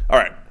 All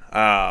right.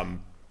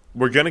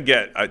 We're going to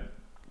get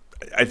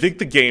I think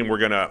the game we're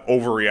going to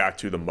overreact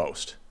to the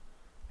most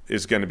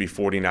is going to be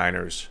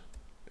 49ers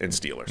and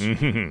Steelers.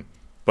 Mm-hmm.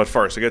 But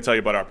first, I got to tell you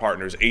about our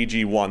partners,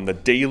 AG1, the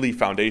daily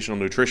foundational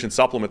nutrition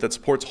supplement that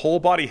supports whole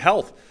body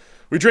health.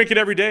 We drink it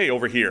every day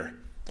over here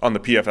on the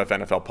PFF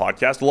NFL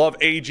podcast. Love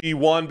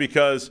AG1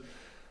 because,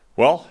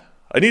 well,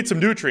 I need some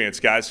nutrients,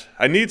 guys.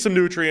 I need some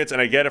nutrients,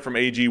 and I get it from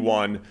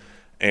AG1.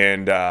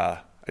 And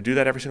I do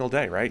that every single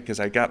day, right? Because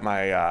I got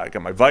my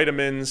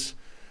vitamins.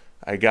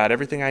 I got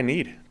everything I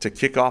need to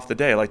kick off the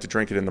day. I like to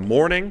drink it in the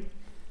morning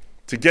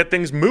to get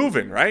things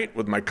moving, right?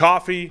 With my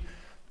coffee,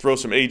 throw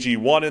some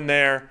AG1 in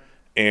there,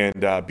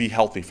 and be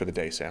healthy for the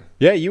day, Sam.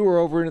 Yeah, you were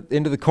over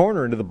into the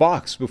corner, into the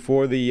box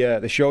before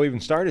the show even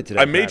started today.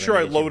 I made sure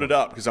I loaded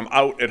up because I'm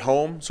out at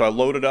home, so I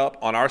loaded up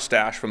on our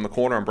stash from the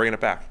corner. I'm bringing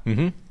it back.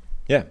 Mm-hmm.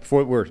 Yeah,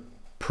 before we're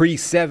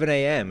pre-7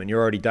 a.m. and you're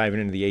already diving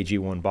into the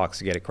AG1 box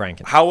to get it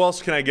cranking. How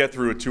else can I get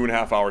through a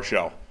 2.5-hour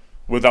show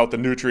without the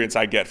nutrients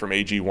I get from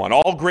AG1?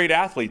 All great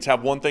athletes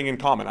have one thing in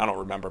common. I don't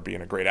remember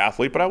being a great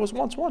athlete, but I was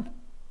once one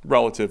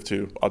relative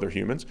to other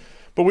humans.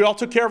 But we all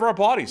took care of our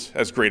bodies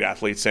as great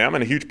athletes, Sam,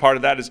 and a huge part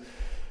of that is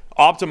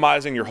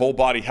optimizing your whole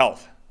body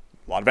health.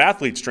 A lot of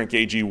athletes drink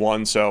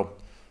AG1, so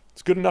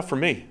it's good enough for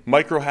me.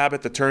 Micro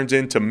habit that turns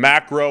into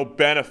macro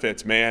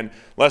benefits, man.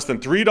 Less than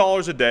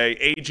 $3 a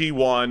day,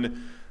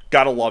 AG1.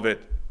 Gotta love it.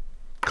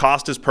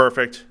 Cost is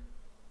perfect,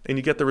 and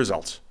you get the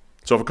results.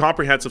 So if a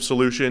comprehensive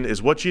solution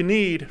is what you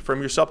need from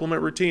your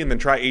supplement routine, then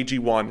try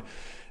AG1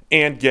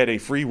 and get a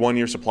free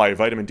 1-year supply of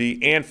vitamin D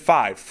and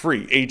 5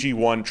 free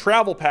AG1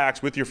 travel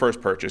packs with your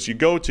first purchase. You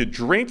go to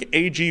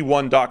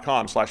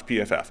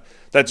drinkag1.com/PFF.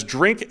 That's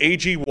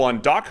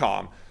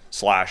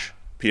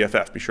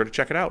drinkag1.com/PFF. Be sure to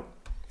check it out.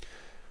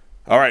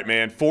 All right,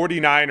 man.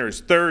 49ers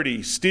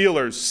 30,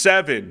 Steelers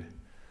 7.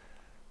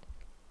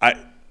 I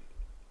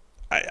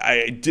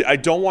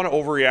don't want to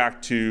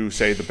overreact to,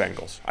 say, the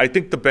Bengals. I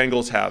think the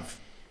Bengals have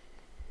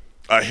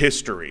a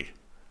history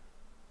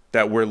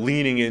that we're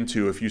leaning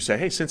into if you say,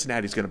 hey,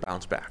 Cincinnati's going to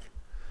bounce back.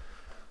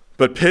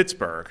 But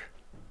Pittsburgh,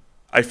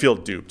 I feel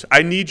duped.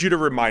 I need you to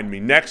remind me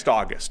next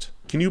August.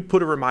 Can you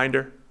put a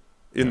reminder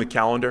in the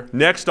calendar?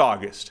 Next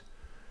August,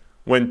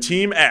 when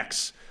Team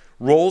X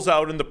rolls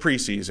out in the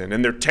preseason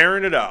and they're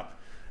tearing it up,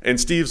 and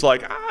Steve's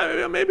like,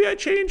 maybe I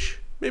change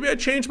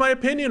my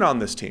opinion on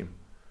this team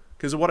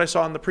because of what I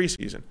saw in the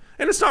preseason.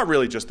 And it's not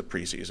really just the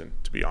preseason,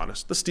 to be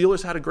honest. The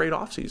Steelers had a great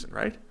offseason,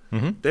 right?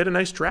 Mm-hmm. They had a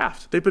nice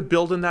draft. They've been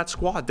building that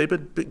squad. They've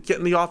been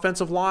getting the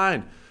offensive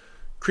line,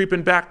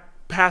 creeping back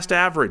past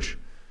average.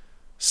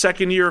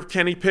 second year of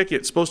Kenny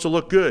Pickett, supposed to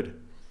look good.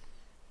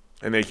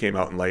 And they came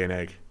out and lay an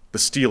egg. The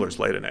Steelers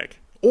laid an egg.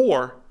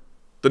 Or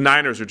the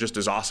Niners are just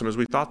as awesome as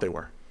we thought they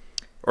were.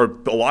 Or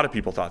a lot of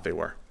people thought they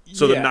were.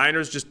 So the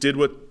Niners just did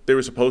what they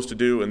were supposed to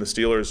do, and the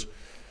Steelers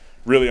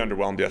really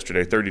underwhelmed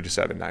yesterday.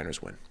 30-7,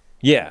 Niners win.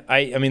 Yeah,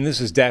 I mean,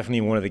 this is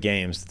definitely one of the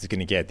games that's going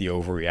to get the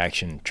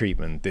overreaction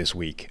treatment this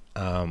week.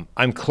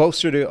 I'm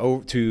closer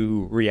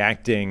to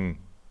reacting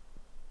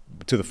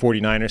to the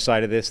 49ers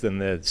side of this than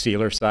the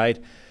Steelers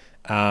side.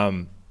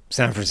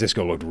 San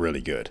Francisco looked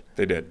really good.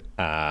 They did.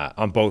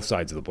 On both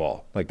sides of the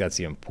ball. Like, that's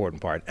the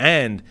important part.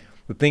 And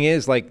the thing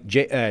is, like,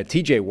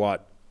 TJ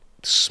Watt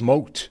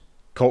smoked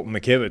Colton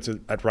McKivitz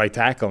at right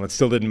tackle, and it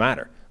still didn't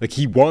matter. Like,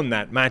 he won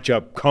that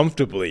matchup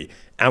comfortably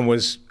and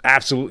was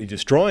absolutely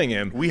destroying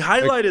him. We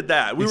highlighted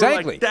that. We were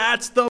like,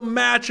 that's the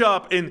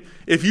matchup. And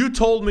if you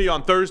told me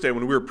on Thursday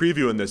when we were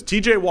previewing this,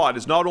 TJ Watt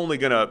is not only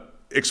going to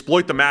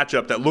exploit the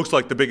matchup that looks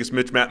like the biggest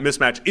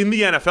mismatch in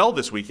the NFL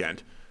this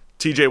weekend,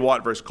 TJ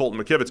Watt versus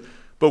Colton McKivitz,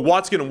 but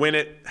Watt's going to win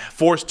it,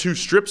 force 2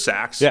 strip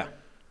sacks. Yeah.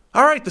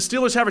 All right, the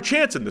Steelers have a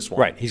chance in this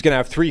one. Right. He's going to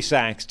have 3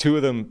 sacks, 2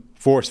 of them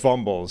forced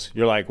fumbles.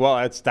 You're like, well,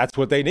 that's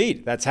what they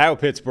need. That's how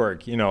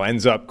Pittsburgh,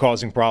 ends up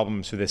causing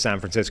problems for the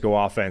San Francisco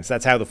offense.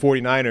 That's how the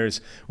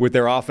 49ers, with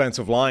their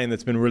offensive line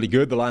that's been really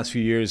good the last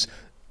few years,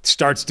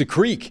 starts to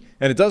creak.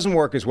 And it doesn't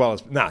work as well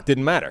as –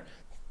 didn't matter.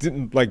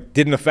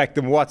 Didn't affect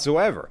them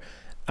whatsoever.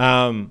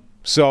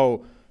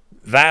 So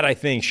that, I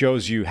think,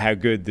 shows you how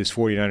good this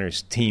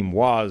 49ers team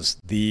was.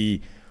 The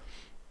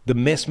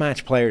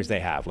mismatch players they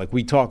have. Like,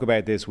 we talk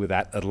about this with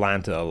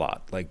Atlanta a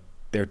lot. Like,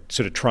 they're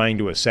sort of trying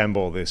to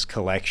assemble this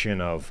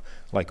collection of,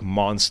 like,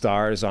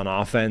 monsters on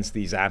offense,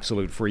 these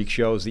absolute freak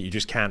shows that you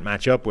just can't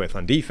match up with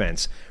on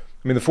defense.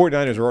 I mean, the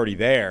 49ers are already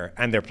there,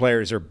 and their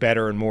players are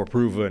better and more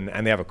proven,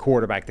 and they have a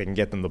quarterback that can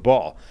get them the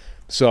ball.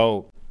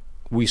 So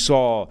we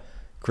saw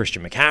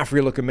Christian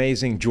McCaffrey look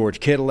amazing. George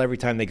Kittle, every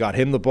time they got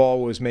him the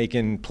ball, was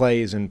making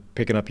plays and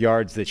picking up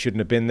yards that shouldn't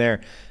have been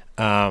there.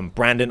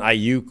 Brandon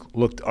Ayuk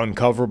looked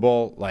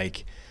uncoverable.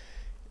 Like,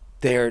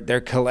 their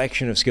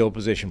collection of skill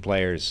position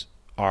players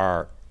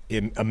are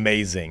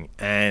amazing.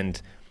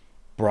 And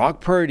Brock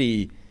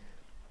Purdy,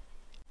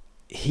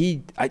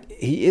 he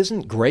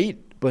isn't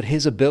great, but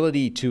his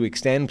ability to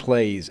extend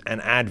plays and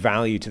add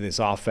value to this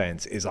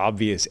offense is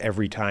obvious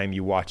every time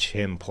you watch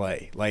him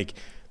play. Like,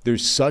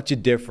 there's such a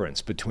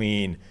difference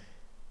between,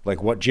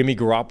 like, what Jimmy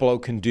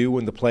Garoppolo can do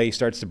when the play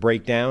starts to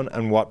break down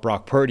and what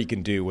Brock Purdy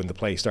can do when the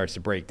play starts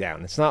to break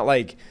down. It's not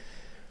like,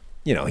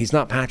 he's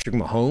not Patrick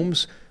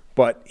Mahomes,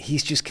 but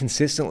he's just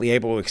consistently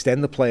able to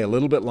extend the play a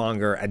little bit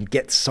longer and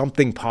get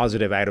something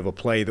positive out of a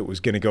play that was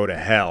going to go to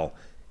hell.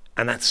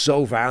 And that's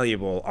so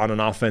valuable on an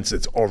offense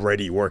that's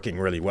already working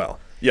really well.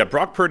 Yeah,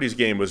 Brock Purdy's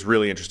game was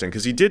really interesting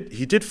because he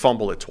did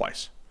fumble it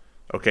twice.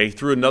 Okay, he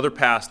threw another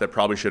pass that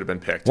probably should have been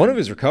picked. One of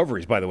his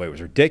recoveries, by the way,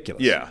 was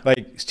ridiculous. Yeah.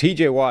 Like,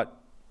 TJ Watt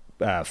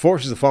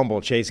forces the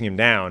fumble, chasing him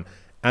down,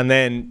 and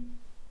then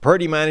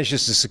Purdy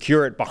manages to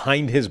secure it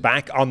behind his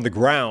back on the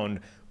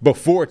ground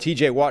before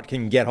TJ Watt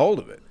can get hold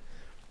of it.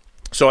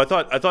 So I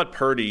thought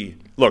Purdy,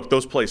 look,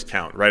 those plays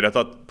count, right? I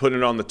thought putting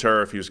it on the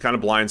turf, he was kind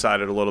of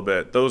blindsided a little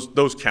bit.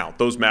 Those count.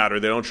 Those matter.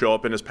 They don't show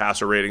up in his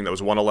passer rating that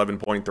was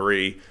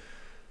 111.3.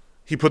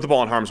 He put the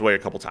ball in harm's way a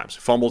couple times,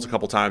 fumbles a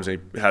couple times,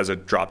 and he has a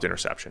dropped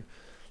interception.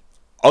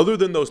 Other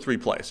than those 3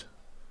 plays,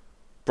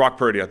 Brock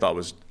Purdy I thought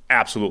was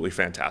absolutely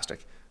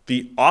fantastic.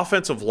 The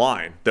offensive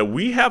line that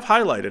we have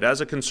highlighted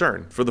as a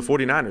concern for the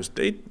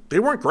 49ers, they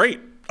weren't great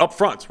up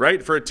front,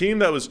 right? For a team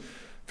that was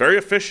very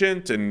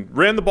efficient and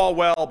ran the ball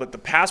well, but the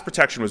pass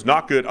protection was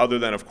not good other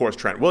than, of course,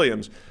 Trent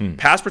Williams.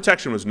 Pass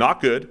protection was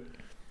not good.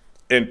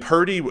 And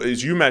Purdy,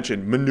 as you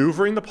mentioned,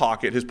 maneuvering the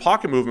pocket. His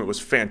pocket movement was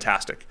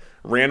fantastic.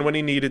 Ran when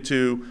he needed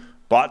to,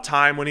 bought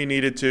time when he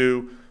needed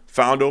to,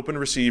 found open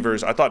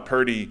receivers. I thought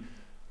Purdy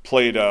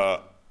played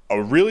a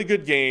really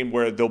good game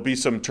where there'll be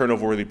some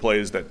turnover-worthy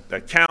plays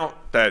that count,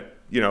 that,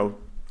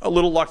 a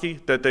little lucky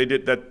that they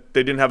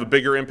didn't have a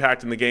bigger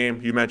impact in the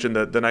game. You mentioned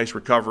the nice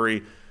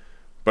recovery.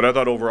 But I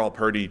thought overall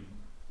Purdy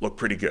looked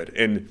pretty good.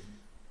 And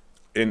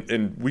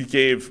we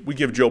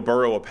give Joe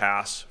Burrow a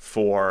pass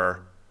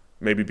for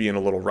maybe being a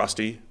little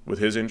rusty with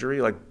his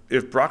injury. Like,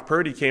 if Brock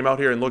Purdy came out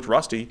here and looked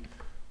rusty,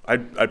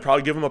 I'd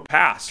probably give him a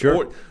pass.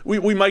 Sure. Or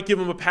we might give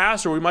him a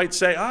pass, or we might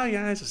say, oh,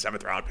 yeah, he's a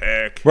 7th-round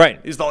pick. Right.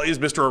 He's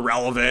Mr.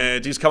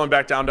 Irrelevant. He's coming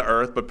back down to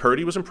earth. But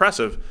Purdy was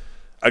impressive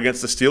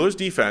against the Steelers'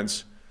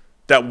 defense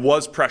that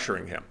was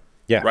pressuring him.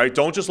 Yeah. Right?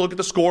 Don't just look at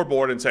the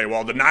scoreboard and say,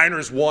 well, the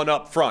Niners won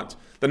up front.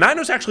 The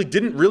Niners actually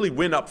didn't really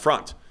win up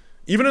front,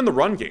 even in the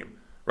run game.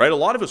 Right? A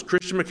lot of it was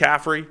Christian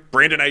McCaffrey,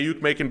 Brandon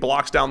Ayuk making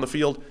blocks down the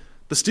field.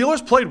 The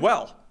Steelers played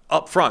well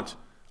up front,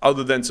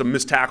 other than some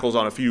missed tackles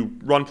on a few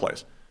run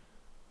plays.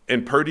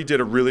 And Purdy did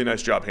a really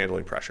nice job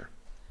handling pressure.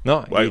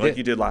 No, like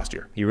he did last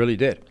year. He really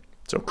did.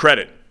 So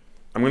credit.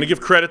 I'm going to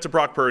give credit to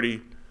Brock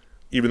Purdy,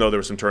 even though there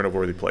were some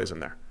turnover-worthy plays in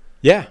there.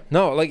 Yeah,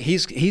 no, like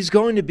he's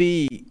going to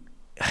be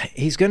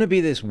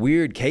this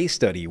weird case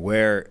study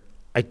where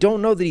I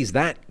don't know that he's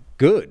that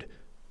good.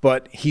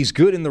 but he's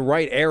good in the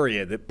right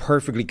area that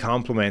perfectly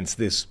complements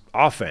this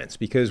offense,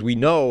 because we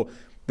know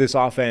this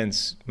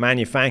offense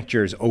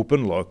manufactures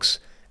open looks,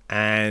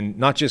 and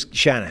not just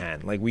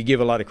Shanahan. Like, we give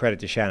a lot of credit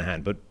to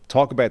Shanahan, but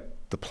talk about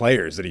the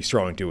players that he's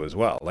throwing to as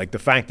well. Like, the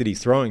fact that he's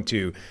throwing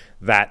to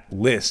that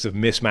list of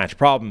mismatch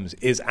problems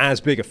is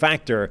as big a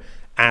factor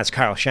as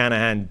Kyle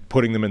Shanahan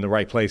putting them in the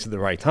right place at the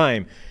right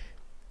time.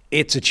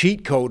 It's a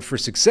cheat code for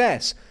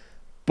success.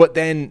 But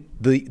then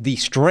the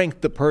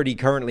strength that Purdy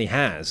currently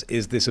has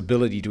is this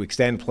ability to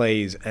extend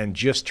plays and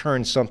just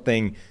turn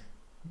something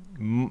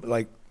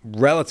like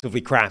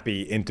relatively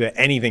crappy into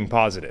anything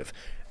positive.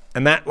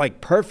 And that like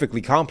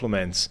perfectly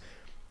complements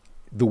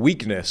the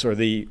weakness, or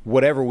the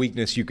whatever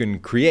weakness you can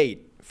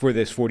create for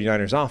this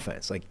 49ers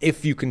offense. Like,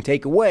 if you can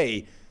take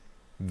away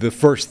the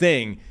first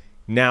thing,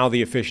 now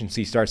the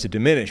efficiency starts to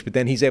diminish. But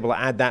then he's able to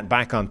add that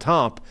back on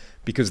top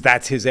because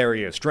that's his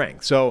area of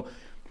strength. So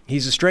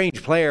he's a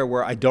strange player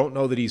where I don't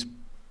know that he's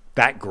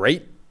that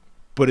great,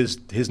 but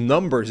his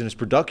numbers and his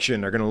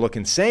production are going to look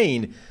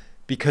insane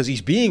because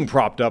he's being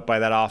propped up by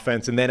that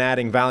offense and then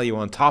adding value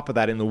on top of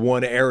that in the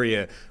one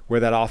area where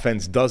that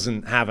offense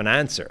doesn't have an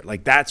answer.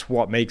 Like, that's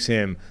what makes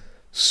him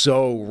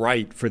so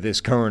right for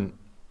this current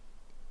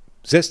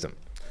system.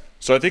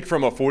 So I think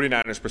from a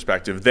 49ers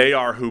perspective, they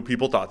are who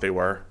people thought they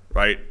were,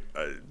 right?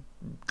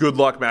 Good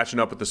luck matching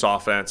up with this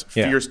offense.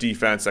 Fierce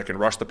defense that can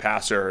rush the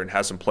passer and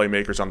has some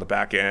playmakers on the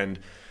back end.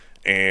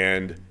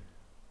 And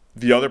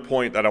the other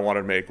point that I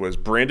wanted to make was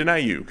Brandon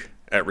Ayuk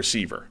at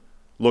receiver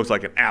looked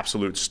like an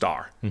absolute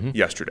star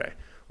yesterday.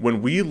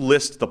 When we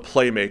list the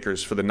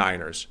playmakers for the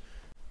Niners,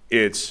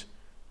 it's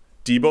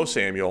Deebo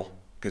Samuel,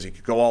 because he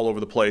could go all over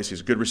the place. He's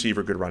a good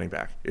receiver, good running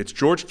back. It's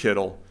George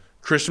Kittle,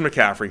 Christian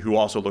McCaffrey, who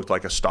also looked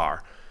like a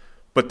star.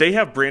 But they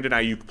have Brandon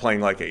Ayuk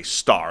playing like a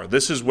star.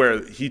 This is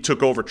where he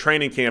took over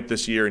training camp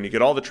this year, and you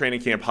get all the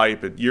training camp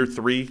hype at year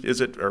 3, is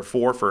it, or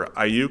 4 for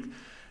Ayuk,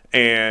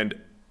 and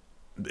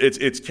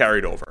it's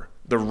carried over.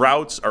 The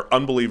routes are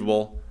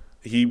unbelievable.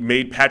 He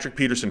made Patrick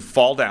Peterson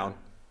fall down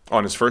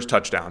on his first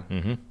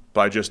touchdown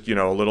by just,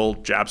 a little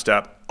jab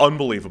step.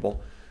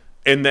 Unbelievable.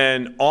 And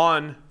then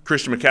on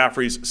Christian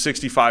McCaffrey's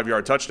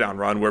 65-yard touchdown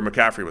run, where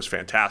McCaffrey was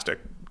fantastic,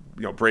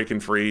 breaking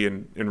free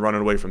and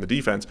running away from the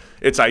defense,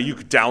 it's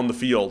Ayuk down the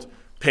field,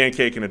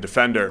 pancaking a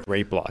defender.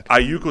 Great block.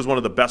 Ayuk was one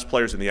of the best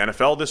players in the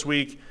NFL this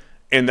week,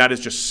 and that is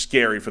just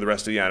scary for the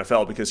rest of the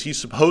NFL because he's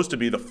supposed to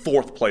be the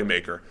 4th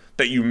playmaker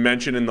that you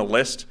mention in the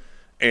list,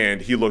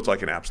 and he looked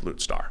like an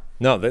absolute star.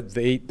 No,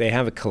 they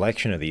have a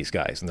collection of these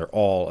guys, and they're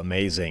all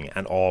amazing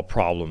and all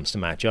problems to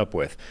match up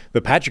with.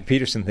 The Patrick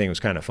Peterson thing was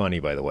kind of funny,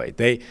 by the way.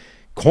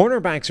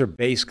 Cornerbacks are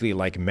basically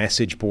like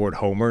message board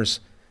homers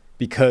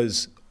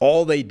because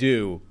all they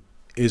do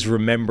is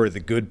remember the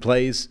good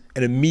plays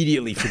and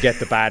immediately forget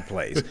the bad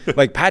plays.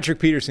 Like, Patrick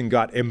Peterson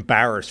got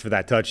embarrassed for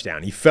that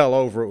touchdown. He fell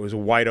over. It was a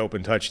wide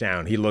open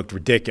touchdown. He looked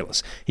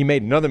ridiculous. He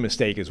made another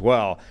mistake as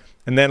well.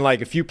 And then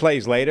like a few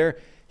plays later,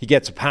 he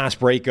gets a pass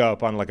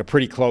breakup on like a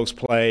pretty close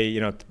play,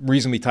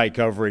 reasonably tight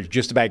coverage,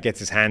 just about gets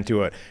his hand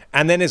to it,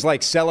 and then is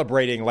like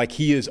celebrating like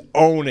he is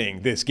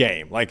owning this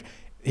game. Like,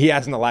 he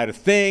hasn't allowed a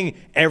thing.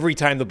 Every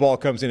time the ball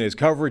comes in his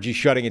coverage, he's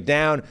shutting it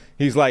down.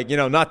 He's like,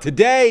 not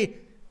today,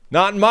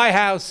 not in my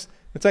house.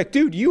 It's like,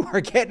 dude, you are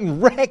getting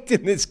wrecked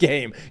in this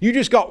game. You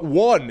just got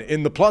 1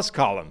 in the plus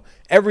column.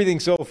 Everything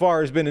so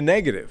far has been a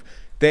negative.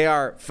 They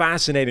are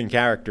fascinating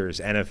characters,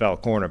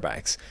 NFL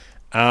cornerbacks.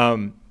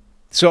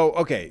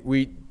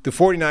 The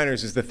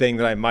 49ers is the thing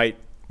that I might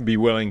be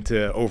willing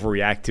to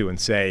overreact to and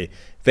say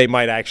they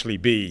might actually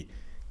be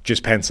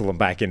just pencil them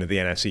back into the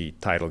NFC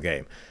title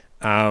game.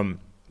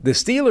 The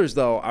Steelers,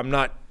 though, I'm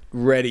not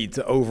ready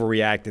to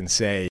overreact and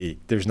say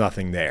there's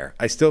nothing there.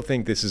 I still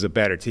think this is a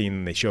better team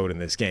than they showed in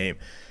this game.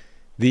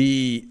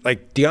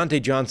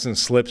 Deontay Johnson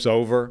slips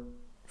over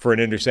for an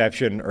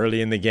interception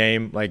early in the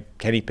game. Like,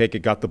 Kenny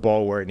Pickett got the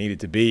ball where it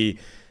needed to be.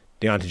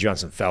 Deontay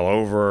Johnson fell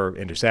over,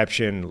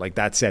 interception. Like,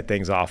 that set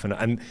things off.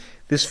 And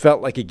this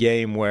felt like a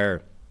game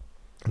where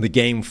the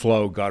game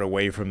flow got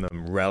away from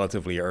them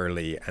relatively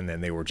early, and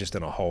then they were just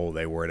in a hole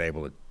they weren't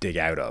able to dig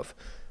out of.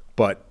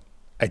 But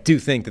I do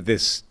think that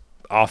this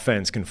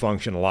offense can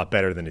function a lot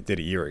better than it did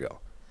a year ago.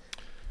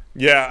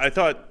 Yeah, I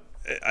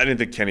didn't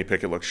think Kenny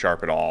Pickett looked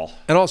sharp at all.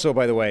 And also,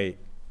 by the way,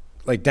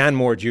 like, Dan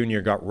Moore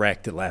Jr. got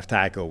wrecked at left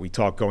tackle. We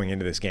talked going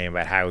into this game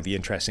about how the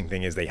interesting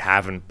thing is they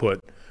haven't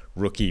put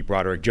rookie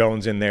Broderick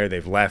Jones in there.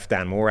 They've left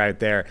Dan Moore out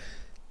there.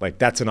 Like,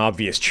 that's an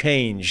obvious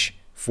change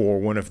for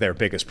one of their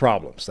biggest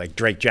problems. Like,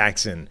 Drake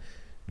Jackson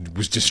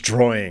was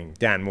destroying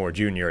Dan Moore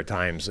Jr. at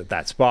times at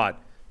that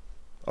spot.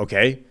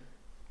 Okay,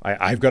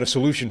 I've got a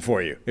solution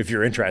for you if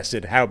you're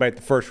interested. How about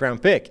the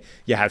first-round pick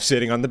you have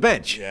sitting on the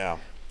bench? Yeah.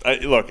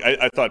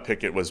 I thought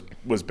Pickett was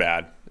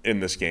bad in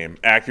this game.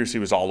 Accuracy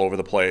was all over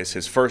the place.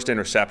 His first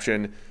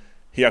interception,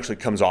 he actually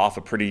comes off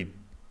a pretty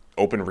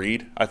open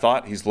read, I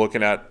thought. He's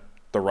looking at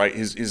the right,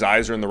 his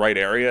eyes are in the right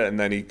area, and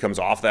then he comes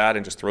off that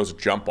and just throws a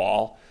jump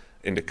ball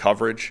into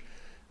coverage.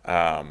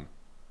 I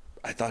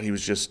thought he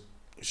was just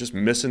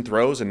missing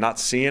throws and not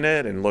seeing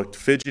it and looked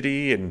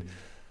fidgety, and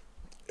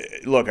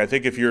look, I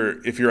think if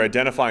you're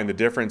identifying the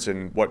difference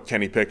in what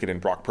Kenny Pickett and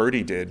Brock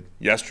Purdy did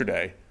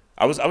yesterday,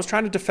 I was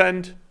trying to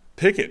defend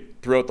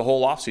Pickett throughout the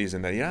whole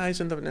offseason. That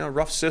he's in the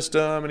rough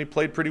system and he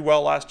played pretty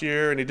well last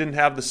year and he didn't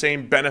have the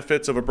same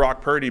benefits of a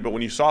Brock Purdy. But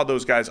when you saw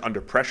those guys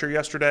under pressure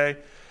yesterday,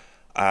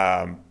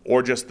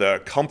 or just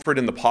the comfort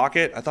in the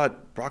pocket, I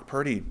thought Brock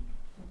Purdy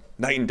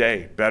night and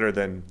day better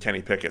than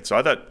Kenny Pickett. So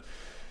I thought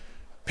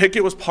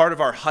Pickett was part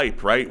of our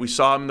hype, right? We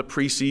saw him in the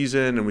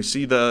preseason, and we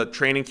see the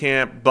training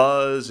camp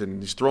buzz,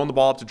 and he's throwing the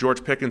ball up to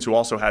George Pickens, who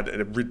also had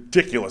a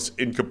ridiculous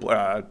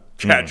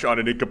catch on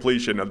an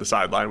incompletion on the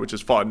sideline, which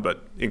is fun,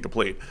 but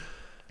incomplete.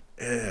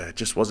 It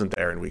just wasn't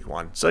there in week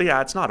 1. So, yeah,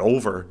 it's not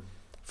over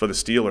for the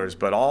Steelers,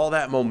 but all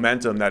that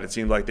momentum that it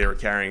seemed like they were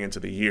carrying into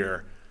the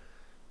year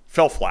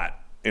fell flat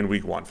in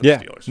week 1 for the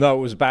Steelers. No, it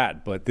was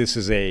bad, but this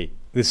is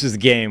the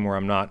game where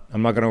I'm not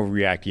going to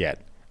overreact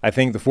yet. I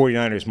think the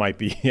 49ers might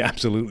be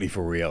absolutely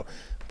for real,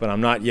 but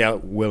I'm not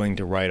yet willing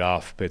to write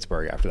off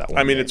Pittsburgh after that one.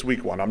 I mean, it's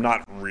week 1. I'm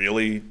not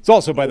really It's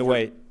also, by the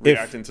way,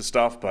 reacting to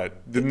stuff,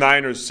 but the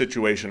Niners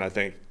situation, I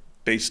think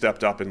they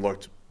stepped up and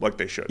looked like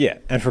they should. Yeah,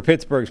 and for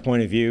Pittsburgh's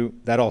point of view,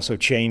 that also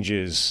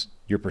changes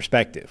your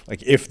perspective.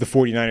 Like if the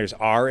 49ers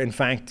are, in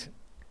fact,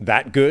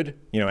 that good,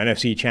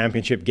 NFC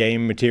championship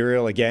game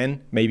material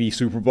again, maybe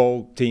Super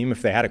Bowl team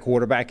if they had a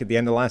quarterback at the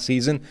end of last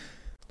season.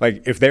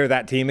 Like, if they're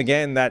that team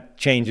again, that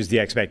changes the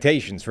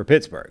expectations for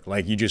Pittsburgh.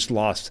 Like, you just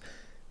lost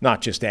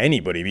not just to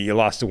anybody, but you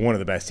lost to one of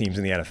the best teams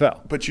in the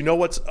NFL. But you know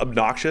what's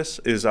obnoxious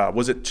is,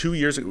 was it 2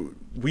 years ago?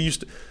 We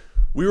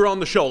were on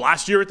the show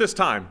last year at this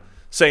time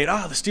saying, the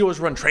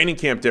Steelers run training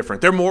camp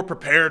different. They're more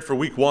prepared for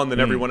week 1 than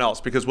everyone else.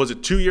 Because was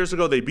it 2 years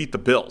ago they beat the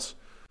Bills,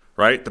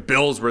 right? The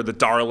Bills were the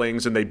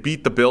darlings, and they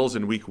beat the Bills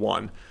in week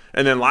 1.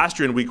 And then last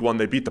year in week 1,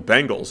 they beat the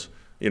Bengals,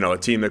 a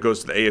team that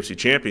goes to the AFC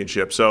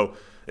Championship. So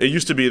it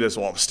used to be this,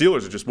 the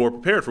Steelers are just more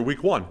prepared for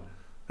week 1.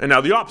 And now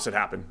the opposite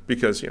happened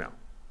because,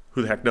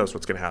 who the heck knows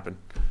what's going to happen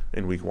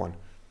in week 1.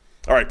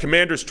 All right,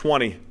 Commanders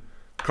 20,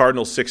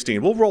 Cardinals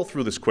 16. We'll roll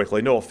through this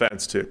quickly. No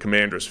offense to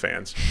Commanders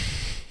fans.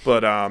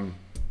 But,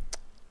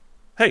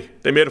 hey,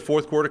 they made a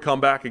fourth quarter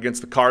comeback against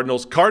the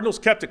Cardinals. Cardinals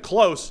kept it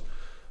close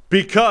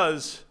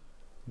because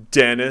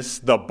Dennis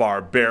the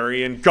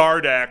Barbarian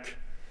Gardeck,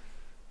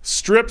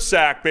 strip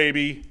sack,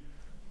 baby.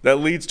 That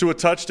leads to a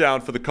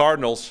touchdown for the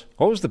Cardinals.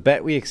 What was the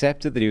bet we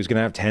accepted that he was going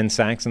to have 10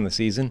 sacks in the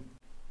season?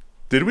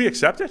 Did we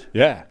accept it?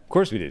 Yeah, of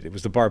course we did. It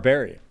was the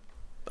Barbarian.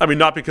 I mean,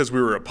 not because we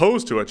were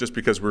opposed to it, just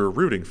because we were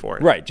rooting for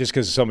it. Right, just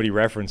because somebody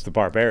referenced the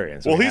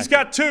Barbarian. So well, he's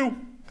got 2.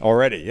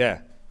 Already, yeah.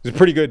 It was a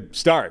pretty good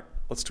start.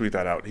 Let's tweet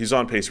that out. He's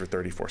on pace for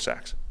 34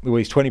 sacks. Well,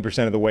 he's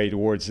 20% of the way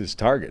towards his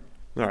target.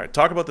 All right,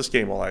 talk about this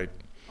game while I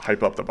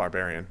hype up the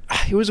Barbarian.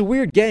 It was a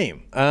weird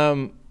game.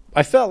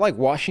 I felt like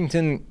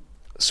Washington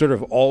sort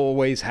of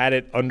always had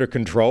it under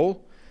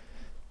control,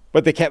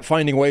 but they kept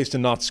finding ways to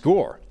not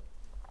score.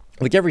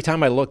 Like every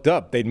time I looked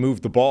up, they'd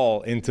move the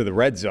ball into the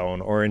red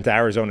zone or into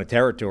Arizona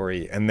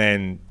territory and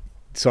then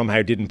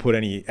somehow didn't put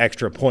any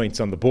extra points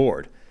on the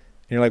board.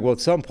 And you're like, well, at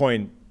some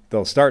point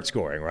they'll start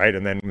scoring, right?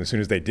 And then as soon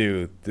as they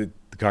do, the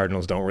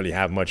Cardinals don't really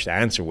have much to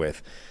answer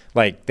with.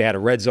 Like they had a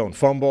red zone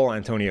fumble,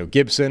 Antonio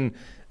Gibson.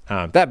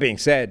 That being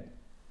said,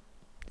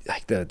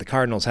 like the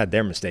Cardinals had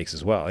their mistakes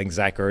as well. I think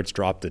Zach Ertz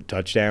dropped a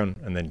touchdown,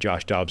 and then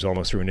Josh Dobbs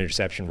almost threw an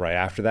interception right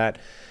after that.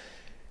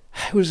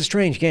 It was a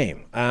strange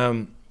game.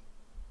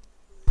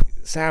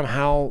 Sam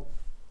Howell,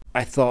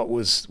 I thought,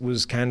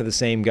 was kind of the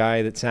same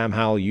guy that Sam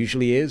Howell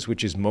usually is,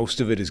 which is most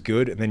of it is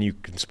good, and then you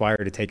conspire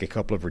to take a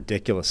couple of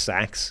ridiculous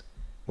sacks,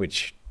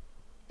 which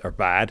are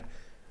bad.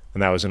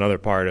 And that was another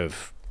part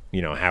of,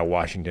 how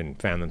Washington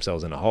found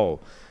themselves in a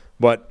hole.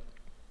 But,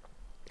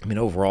 I mean,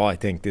 overall, I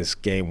think this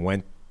game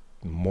went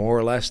more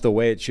or less the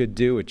way it should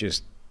do. It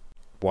just,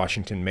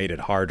 Washington made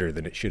it harder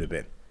than it should have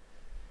been.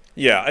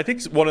 Yeah, I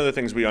think one of the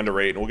things we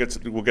underrate, and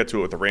we'll get to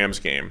it with the Rams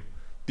game,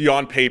 the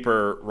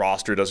on-paper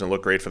roster doesn't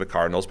look great for the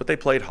Cardinals, but they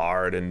played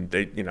hard and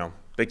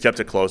they kept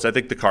it close. I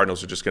think the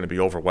Cardinals are just going to be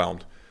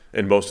overwhelmed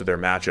in most of their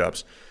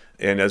matchups.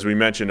 And as we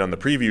mentioned on the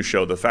preview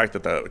show, the fact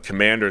that the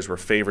Commanders were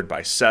favored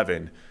by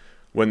 7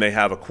 when they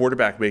have a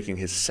quarterback making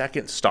his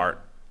second start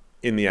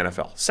in the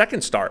NFL.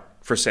 Second start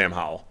for Sam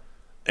Howell.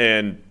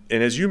 And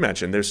as you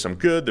mentioned, there's some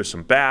good, there's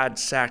some bad,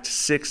 sacked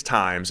 6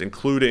 times,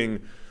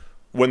 including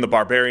when the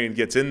Barbarian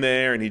gets in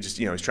there and he just,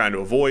 he's trying to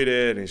avoid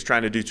it and he's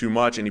trying to do too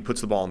much and he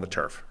puts the ball on the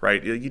turf,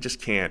 right? You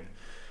just can't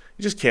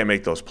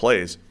make those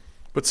plays.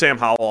 But Sam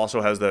Howell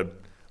also has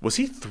was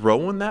he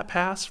throwing that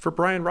pass for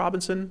Brian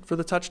Robinson for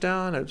the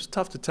touchdown? It was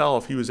tough to tell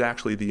if he was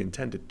actually the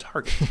intended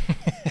target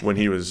when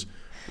he was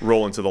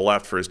rolling to the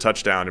left for his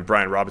touchdown and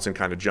Brian Robinson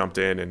kind of jumped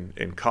in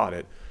and caught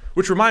it.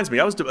 Which reminds me,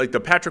 I was like the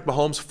Patrick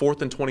Mahomes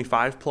 4th and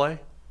 25 play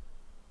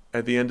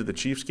at the end of the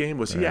Chiefs game.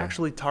 Was he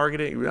actually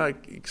targeting?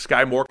 Like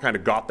Sky Moore kind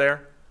of got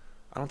there.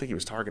 I don't think he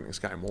was targeting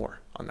Sky Moore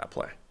on that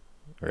play.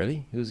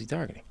 Really? Who was he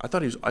targeting? I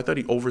thought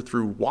he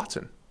overthrew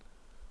Watson,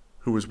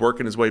 who was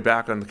working his way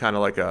back on kind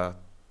of like a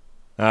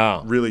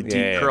really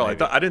deep curl.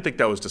 I didn't think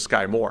that was to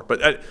Sky Moore,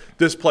 but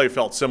this play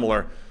felt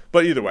similar.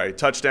 But either way,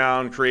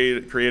 touchdown,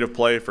 creative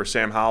play for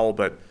Sam Howell.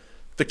 But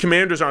the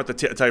Commanders aren't the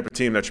type of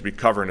team that should be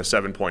covering a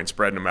 7-point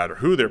spread no matter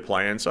who they're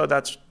playing. So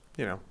that's,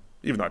 even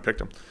though I picked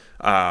them,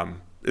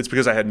 it's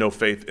because I had no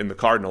faith in the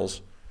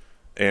Cardinals.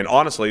 And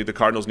honestly, the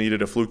Cardinals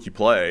needed a fluky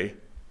play.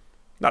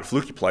 Not a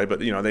fluky play, but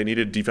they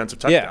needed a defensive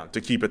touchdown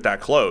to keep it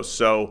that close.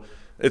 So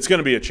it's going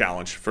to be a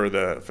challenge for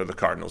the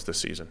Cardinals this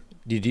season.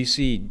 Did you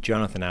see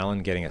Jonathan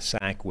Allen getting a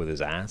sack with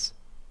his ass?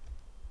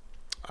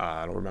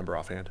 I don't remember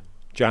offhand.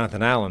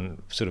 Jonathan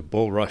Allen sort of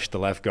bull rushed the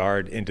left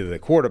guard into the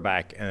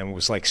quarterback and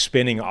was like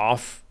spinning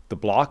off the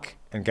block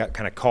and got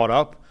kind of caught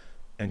up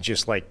and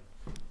just like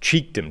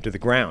cheeked him to the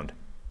ground.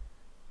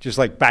 Just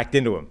like backed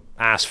into him,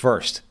 ass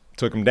first,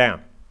 took him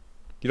down.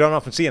 You don't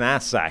often see an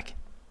ass sack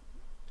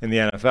in the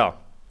NFL.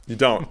 You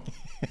don't.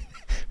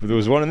 But there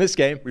was one in this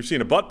game. We've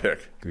seen a butt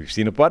pick. We've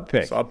seen a butt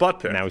pick. Saw a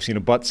butt pick. Now we've seen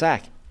a butt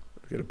sack.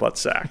 We get a butt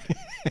sack.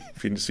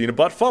 We've seen a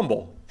butt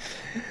fumble.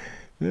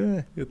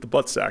 Yeah. Get the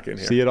butt sack in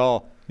here. See it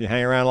all. You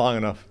hang around long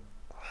enough.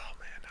 Oh,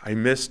 man. I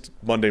missed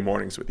Monday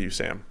mornings with you,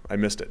 Sam. I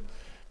missed it.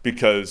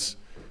 Because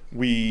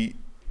we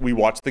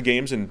watch the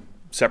games in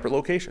separate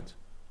locations,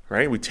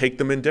 right? We take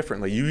them in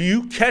differently.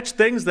 You catch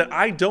things that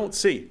I don't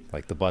see.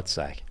 Like the butt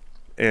sack.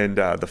 And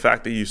the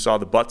fact that you saw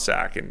the butt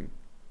sack and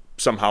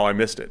somehow I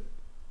missed it.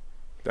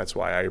 That's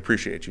why I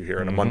appreciate you here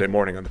on a Monday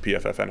morning on the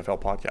PFF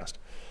NFL podcast.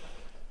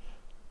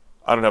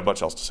 I don't have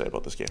much else to say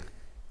about this game.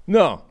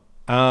 No.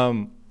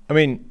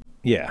 The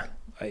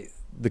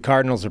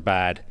Cardinals are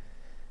bad.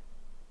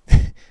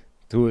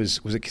 Was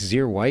it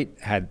Kazir White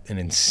had an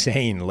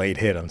insane late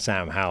hit on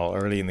Sam Howell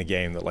early in the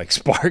game that like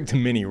sparked a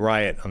mini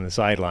riot on the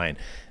sideline.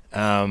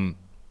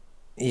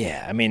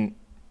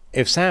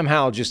 If Sam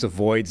Howell just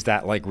avoids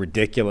that like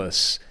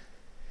ridiculous,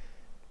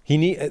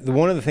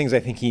 one of the things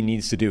I think he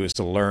needs to do is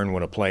to learn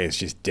when a play is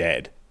just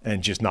dead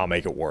and just not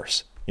make it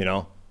worse.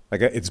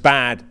 Like it's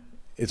bad,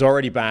 it's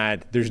already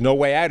bad. There's no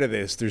way out of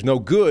this. There's no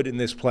good in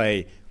this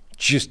play.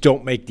 Just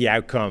don't make the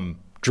outcome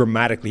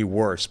dramatically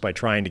worse by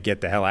trying to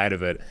get the hell out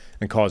of it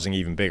and causing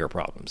even bigger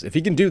problems. If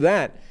he can do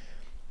that,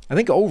 I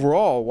think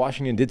overall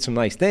Washington did some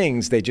nice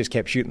things. They just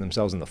kept shooting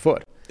themselves in the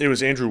foot. It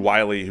was Andrew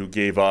Wiley who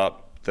gave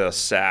up the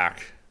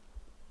sack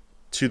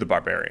to the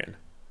Barbarian.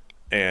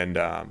 And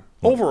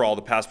overall,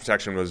 the pass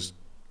protection was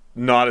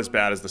not as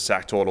bad as the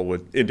sack total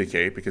would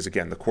indicate because,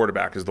 again, the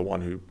quarterback is the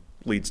one who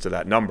leads to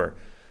that number.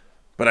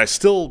 But I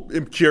still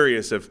am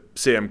curious if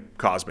Samuel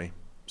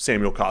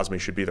Cosmi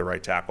should be the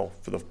right tackle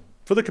for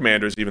the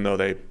Commanders, even though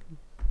they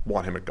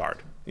want him at guard.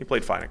 He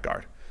played fine at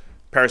guard.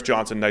 Paris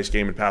Johnson, nice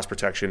game in pass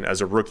protection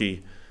as a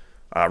rookie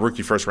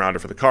first rounder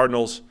for the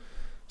Cardinals.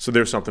 So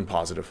there's something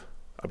positive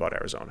about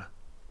Arizona.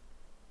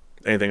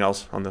 Anything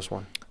else on this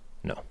one?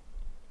 No.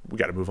 We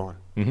got to move on.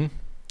 Mm-hmm.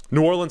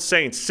 New Orleans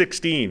Saints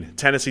 16,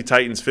 Tennessee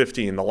Titans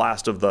 15, the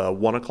last of the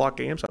 1 o'clock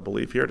games, I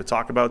believe, here to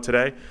talk about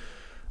today.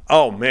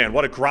 Oh, man,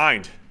 what a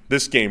grind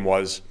this game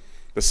was.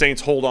 The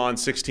Saints hold on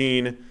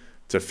 16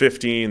 to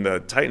 15. The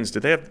Titans,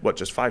 did they have,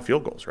 just 5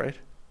 field goals, right,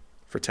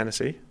 for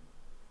Tennessee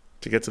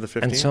to get to the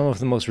 15? And some of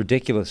the most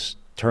ridiculous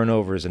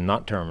turnovers and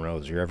not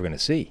turnovers you're ever going to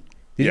see.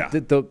 Yeah.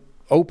 The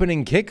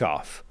opening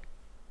kickoff,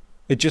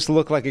 it just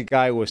looked like a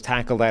guy was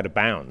tackled out of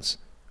bounds.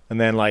 And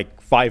then,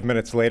 5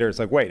 minutes later, it's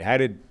like, wait, how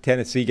did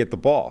Tennessee get the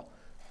ball?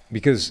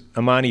 Because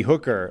Amani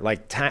Hooker,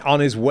 on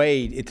his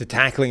way to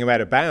tackling him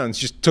out of bounds,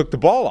 just took the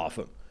ball off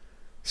him.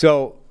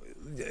 So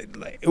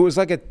it was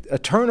like a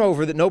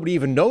turnover that nobody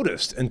even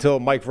noticed until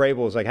Mike Vrabel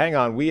was like, hang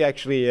on, we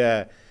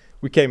actually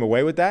we came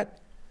away with that.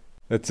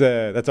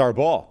 That's our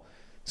ball.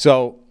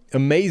 So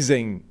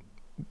amazing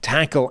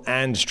tackle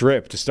and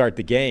strip to start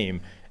the game.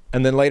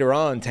 And then later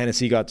on,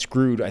 Tennessee got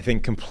screwed, I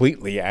think,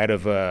 completely out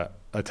of a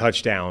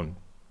touchdown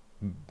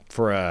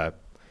for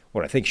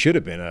what I think should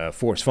have been a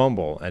forced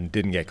fumble and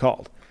didn't get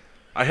called.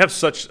 I have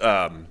such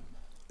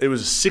it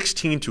was a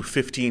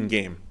 16-15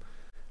 game,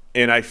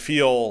 and I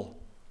feel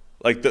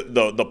like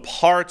the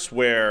parts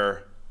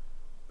where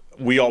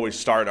we always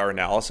start our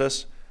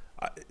analysis,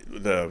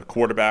 the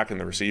quarterback and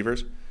the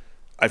receivers,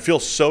 I feel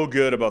so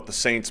good about the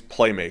Saints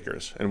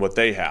playmakers and what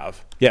they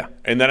have. Yeah.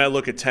 And then I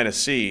look at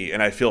Tennessee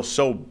and I feel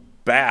so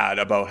bad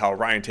about how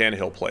Ryan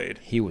Tannehill played.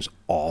 He was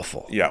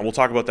awful. Yeah, we'll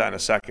talk about that in a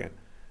second.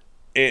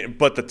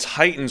 But the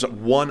Titans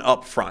won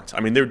up front. I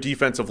mean, their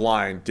defensive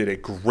line did a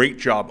great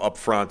job up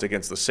front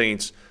against the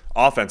Saints'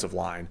 offensive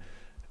line.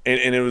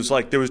 And it was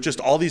like there was just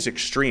all these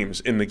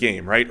extremes in the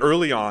game, right?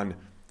 Early on,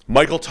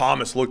 Michael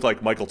Thomas looked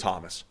like Michael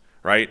Thomas,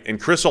 right?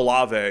 And Chris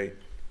Olave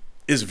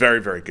is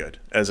very, very good.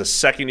 As a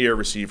second-year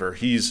receiver,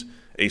 he's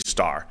a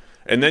star.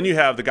 And then you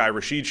have the guy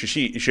Rashid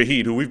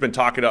Shaheed, who we've been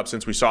talking up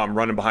since we saw him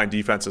running behind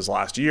defenses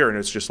last year, and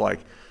it's just like,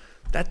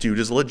 that dude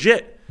is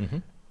legit. Mm-hmm.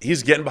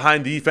 He's getting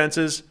behind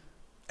defenses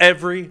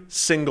every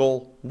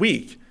single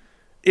week.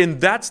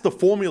 And that's the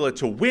formula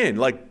to win.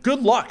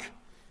 Good luck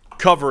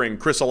covering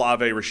Chris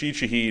Olave, Rashid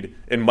Shaheed,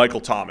 and Michael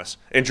Thomas,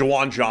 and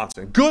Jawan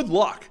Johnson. Good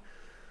luck.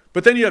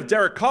 But then you have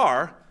Derek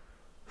Carr,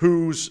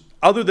 who's,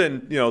 other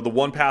than, the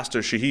one pass to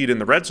Shaheed in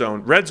the red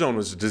zone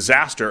was a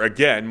disaster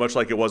again, much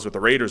like it was with the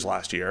Raiders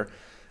last year.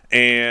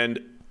 And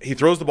he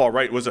throws the ball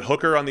right. Was it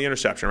Hooker on the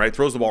interception, right?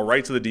 Throws the ball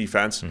right to the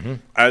defense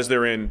as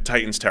they're in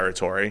Titans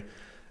territory.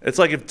 It's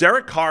like if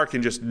Derek Carr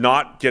can just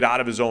not get out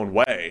of his own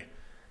way,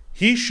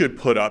 he should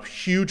put up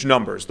huge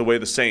numbers the way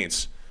the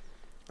Saints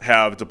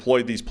have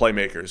deployed these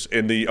playmakers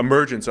in the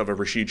emergence of a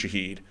Rashid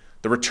Shaheed,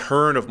 the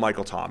return of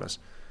Michael Thomas.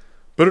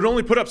 But it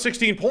only put up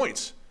 16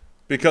 points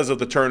because of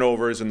the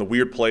turnovers and the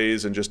weird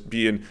plays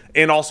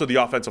and also the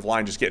offensive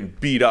line just getting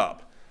beat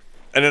up.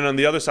 And then on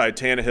the other side,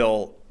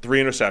 Tannehill,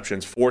 3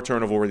 interceptions, 4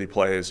 turnover-worthy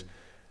plays,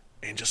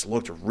 and just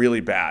looked really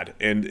bad.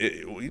 And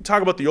we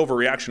talk about the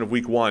overreaction of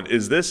week 1.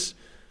 Is this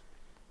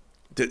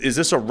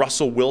a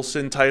Russell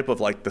Wilson type of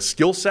like the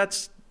skill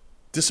sets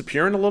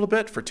disappearing a little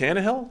bit for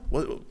Tannehill?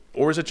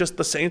 Or is it just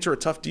the Saints are a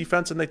tough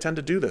defense and they tend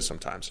to do this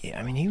sometimes? Yeah,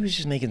 I mean, he was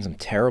just making some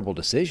terrible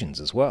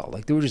decisions as well.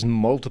 Like, there were just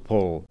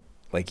multiple,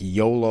 like,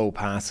 YOLO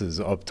passes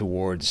up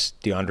towards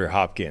DeAndre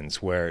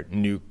Hopkins where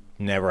Nuke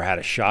never had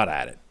a shot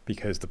at it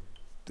because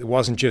it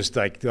wasn't just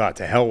like,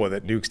 to hell with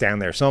it, Nuke's down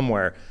there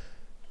somewhere,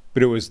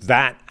 but it was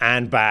that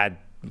and bad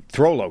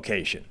throw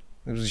location.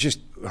 It was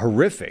just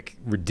horrific,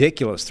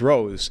 ridiculous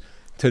throws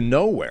to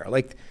nowhere.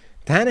 Like,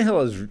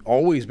 Tannehill has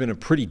always been a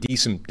pretty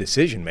decent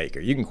decision maker.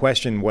 You can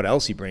question what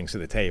else he brings to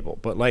the table,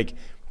 but like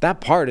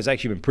that part has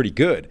actually been pretty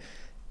good.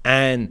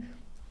 And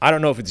I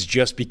don't know if it's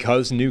just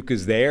because Nuke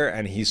is there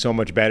and he's so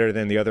much better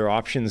than the other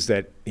options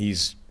that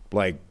he's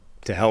like,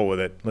 to hell with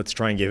it. Let's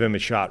try and give him a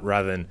shot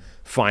rather than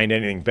find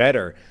anything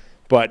better.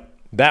 But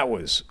that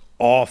was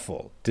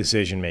awful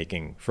decision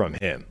making from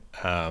him,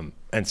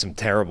 and some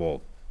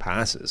terrible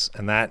passes.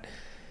 And that,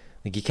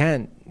 like, you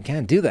can't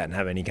do that and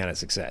have any kind of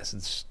success.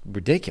 It's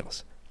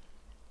ridiculous.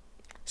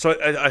 So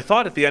I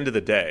thought at the end of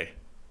the day,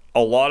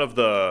 a lot of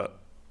the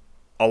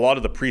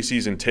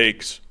preseason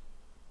takes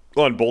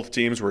on both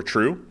teams were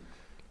true,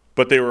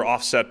 but they were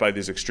offset by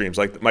these extremes.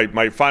 Like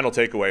my final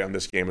takeaway on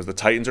this game was the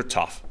Titans are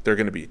tough. They're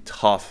going to be a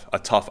tough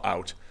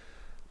out.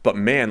 But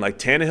man, like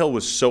Tannehill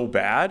was so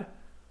bad,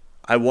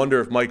 I wonder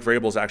if Mike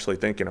Vrabel's actually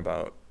thinking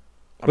about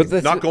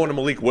not going to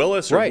Malik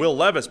Willis or Will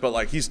Levis, but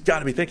like he's got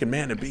to be thinking,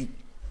 man, it'd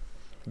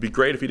be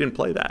great if he didn't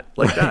play that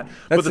like that.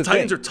 But the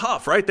Titans are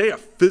tough, right? They are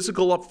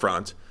physical up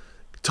front.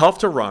 Tough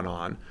to run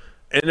on,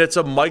 and it's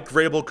a Mike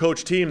Vrabel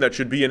coach team that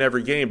should be in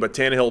every game, but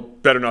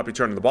Tannehill better not be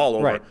turning the ball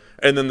over. Right.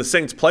 And then the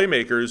Saints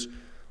playmakers,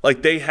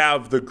 like they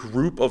have the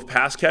group of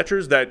pass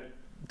catchers that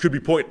could be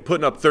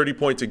putting up 30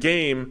 points a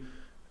game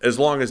as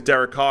long as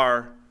Derek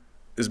Carr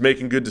is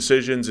making good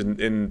decisions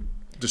and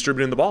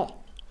distributing the ball.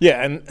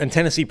 Yeah, and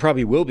Tennessee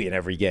probably will be in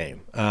every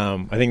game.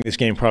 I think this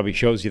game probably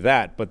shows you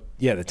that. But,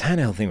 yeah, the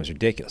Tannehill thing was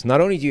ridiculous. Not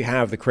only do you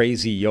have the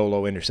crazy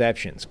YOLO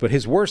interceptions, but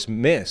his worst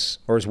miss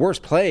or his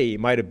worst play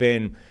might have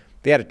been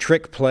they had a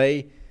trick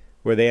play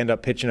where they end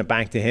up pitching it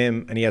back to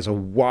him, and he has a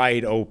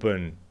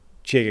wide-open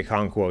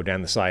Chig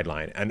down the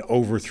sideline and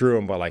overthrew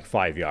him by like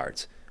 5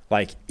 yards.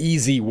 Like,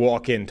 easy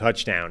walk-in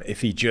touchdown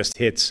if he just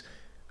hits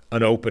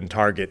an open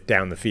target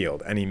down the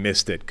field, and he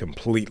missed it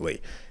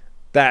completely.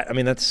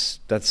 That's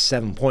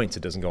 7 points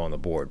that doesn't go on the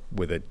board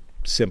with a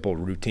simple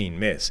routine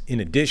miss, in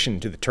addition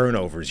to the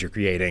turnovers you're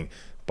creating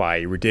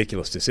by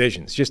ridiculous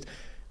decisions. Just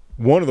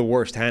one of the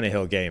worst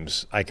Tannehill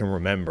games I can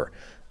remember.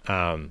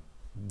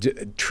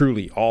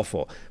 Truly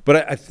awful.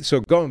 But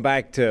so going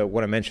back to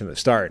what I mentioned at the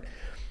start,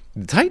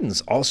 the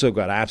Titans also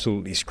got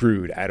absolutely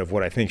screwed out of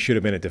what I think should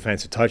have been a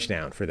defensive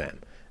touchdown for them.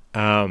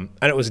 And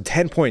it was a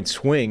 10-point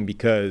swing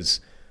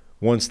because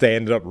once they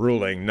ended up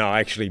ruling, no,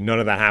 actually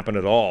none of that happened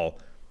at all,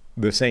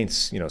 the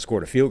Saints,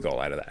 scored a field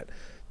goal out of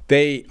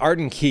that.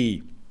 Arden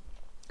Key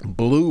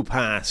blew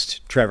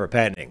past Trevor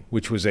Penning,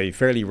 which was a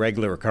fairly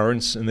regular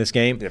occurrence in this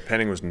game. Yeah,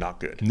 Penning was not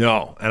good.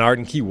 No, and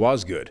Arden Key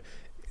was good.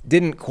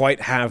 Didn't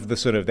quite have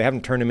they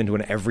haven't turned him into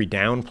an every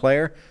down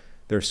player.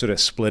 They're sort of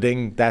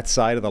splitting that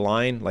side of the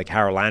line. Like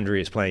Harold Landry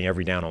is playing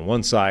every down on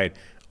one side.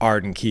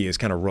 Arden Key is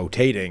kind of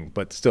rotating,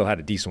 but still had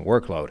a decent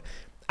workload.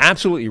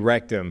 Absolutely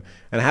wrecked him,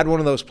 and had one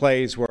of those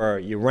plays where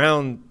you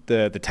round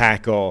the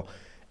tackle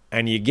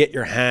and you get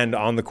your hand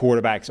on the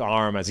quarterback's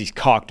arm as he's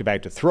cocked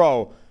about to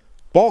throw,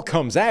 ball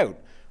comes out,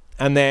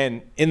 and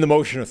then in the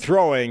motion of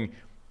throwing,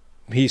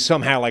 he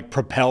somehow like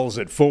propels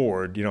it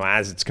forward,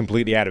 as it's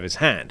completely out of his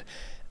hand.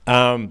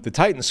 The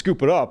Titans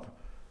scoop it up,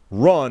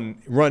 run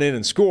in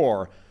and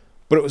score,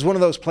 but it was one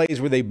of those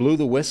plays where they blew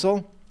the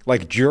whistle,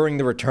 like during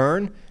the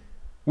return,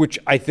 which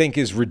I think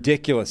is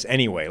ridiculous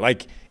anyway.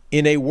 Like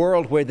in a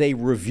world where they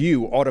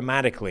review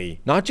automatically,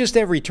 not just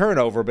every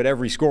turnover, but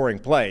every scoring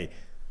play,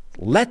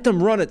 let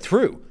them run it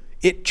through.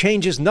 It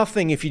changes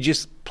nothing if you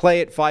just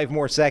play it 5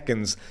 more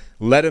seconds,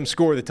 let him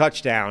score the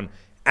touchdown,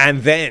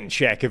 and then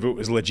check if it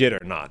was legit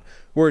or not.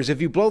 Whereas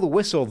if you blow the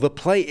whistle, the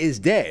play is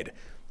dead.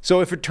 So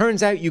if it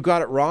turns out you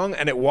got it wrong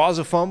and it was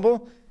a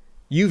fumble,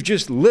 you've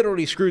just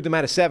literally screwed them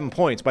out of 7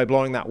 points by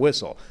blowing that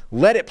whistle.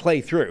 Let it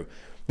play through.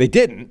 They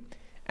didn't.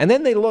 And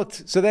then they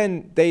looked, so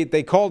then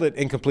they called it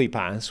incomplete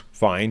pass,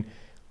 fine.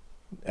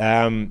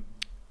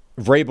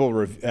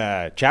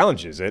 Vrabel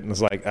challenges it and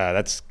was like,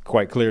 that's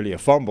quite clearly a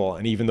fumble.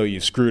 And even though you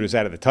screwed us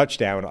out of the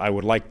touchdown, I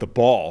would like the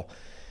ball.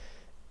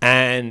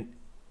 And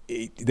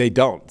they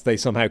don't. They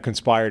somehow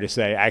conspire to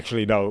say,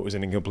 actually, no, it was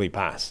an incomplete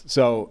pass.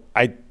 So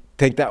I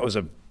think that was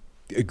a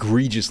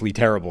egregiously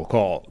terrible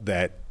call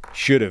that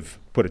should have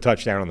put a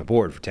touchdown on the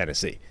board for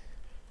Tennessee.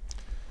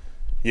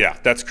 Yeah,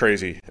 that's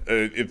crazy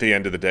at the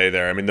end of the day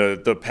there. I mean,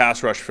 the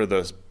pass rush for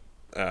the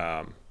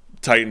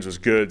Titans was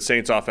good.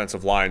 Saints'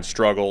 offensive line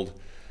struggled.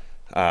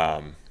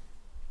 But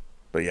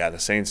yeah, the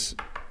Saints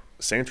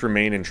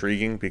remain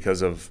intriguing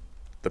because of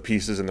the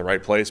pieces in the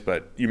right place.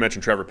 But you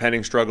mentioned Trevor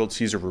Penning struggled.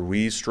 Cesar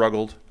Ruiz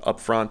struggled up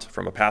front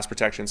from a pass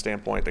protection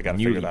standpoint. They got to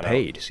figure that out.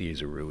 Paid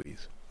Cesar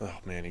Ruiz. Oh,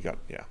 man,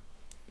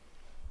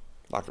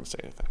 not going to say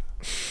anything.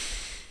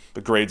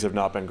 The grades have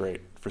not been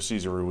great for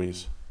Cesar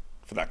Ruiz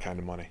for that kind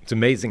of money. It's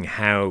amazing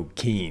how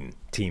keen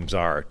teams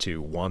are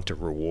to want to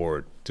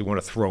reward, to want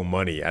to throw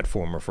money at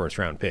former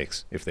first-round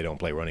picks if they don't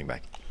play running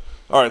back.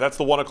 All right, that's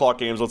the 1 o'clock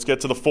games. Let's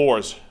get to the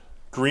 4s.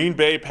 Green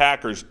Bay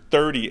Packers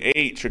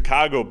 38,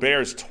 Chicago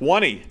Bears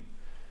 20.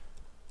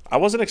 I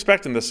wasn't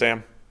expecting this,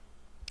 Sam.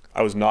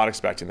 I was not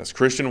expecting this.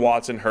 Christian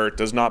Watson hurt,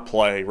 does not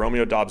play.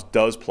 Romeo Doubs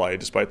does play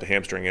despite the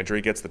hamstring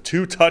injury. Gets the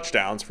 2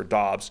 touchdowns for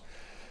Doubs.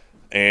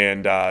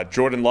 And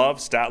Jordan Love,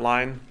 stat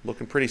line,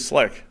 looking pretty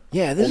slick.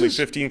 Yeah, Only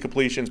 15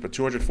 completions, but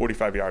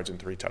 245 yards and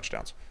 3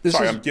 touchdowns.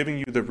 I'm giving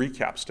you the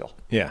recap still.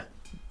 Yeah.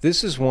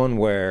 This is one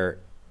where,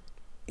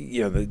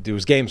 there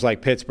was games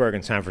like Pittsburgh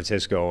and San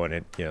Francisco,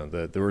 and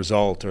the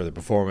result or the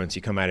performance,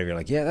 you come out of it, you're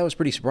like, yeah, that was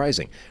pretty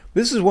surprising.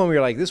 This is one where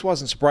you're like, this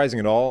wasn't surprising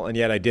at all, and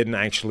yet I didn't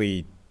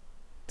actually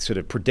sort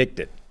of predict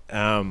it.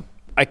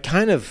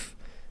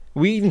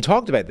 We even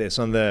talked about this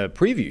on the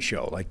preview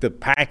show, like the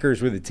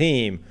Packers were the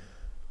team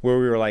where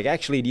we were like,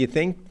 actually, do you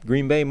think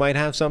Green Bay might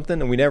have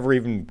something? And we never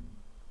even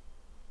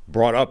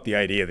brought up the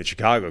idea that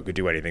Chicago could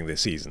do anything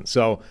this season.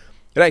 So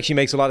it actually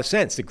makes a lot of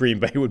sense that Green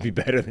Bay would be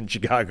better than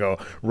Chicago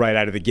right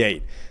out of the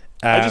gate.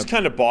 I just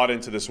kind of bought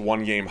into this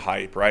one-game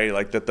hype, right?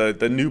 Like that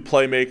the new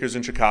playmakers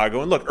in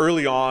Chicago. And look,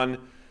 early on,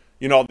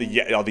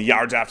 the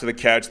yards after the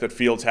catch that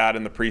Fields had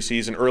in the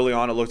preseason, early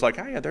on it looked like,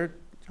 they're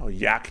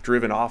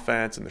yak-driven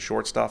offense and the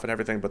short stuff and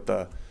everything, but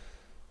the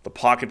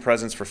pocket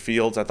presence for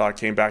Fields, I thought,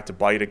 came back to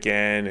bite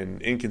again,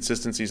 and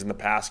inconsistencies in the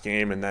pass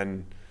game. And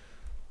then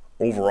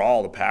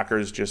overall, the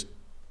Packers just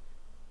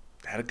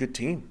had a good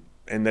team.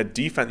 And the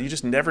defense, you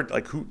just never,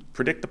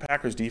 predict the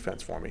Packers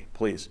defense for me,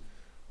 please.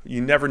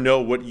 You never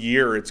know what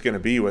year it's going to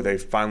be where they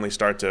finally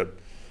start to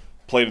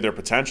play to their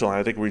potential. And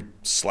I think we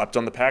slept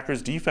on the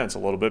Packers defense a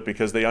little bit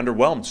because they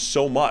underwhelmed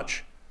so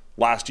much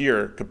last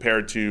year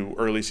compared to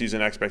early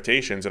season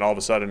expectations, and all of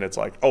a sudden it's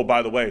like, oh,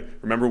 by the way,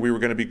 remember we were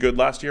going to be good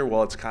last year?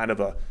 Well, it's kind of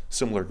a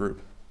similar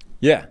group.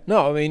 Yeah,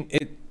 no, I mean,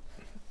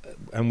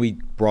 and we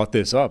brought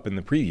this up in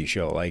the preview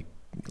show, like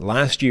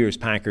last year's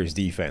Packers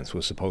defense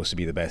was supposed to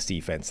be the best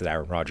defense that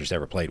Aaron Rodgers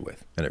ever played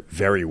with, and it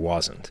very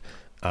wasn't.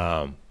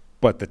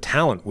 But the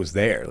talent was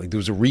there. Like there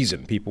was a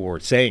reason people were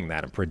saying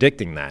that and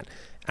predicting that,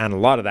 and a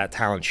lot of that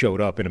talent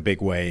showed up in a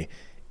big way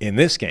in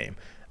this game.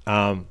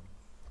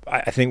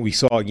 I think we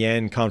saw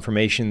again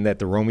confirmation that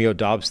the Romeo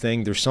Doubs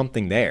thing, there's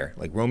something there.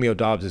 Like Romeo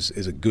Doubs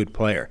is a good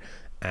player,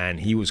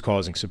 and he was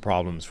causing some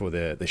problems for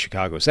the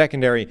Chicago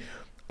secondary.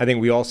 I think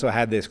we also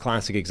had this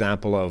classic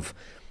example of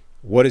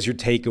what is your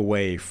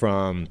takeaway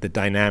from the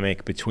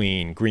dynamic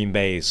between Green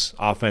Bay's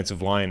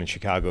offensive line and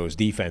Chicago's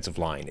defensive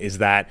line? Is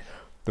that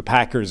the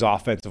Packers'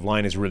 offensive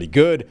line is really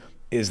good?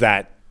 Is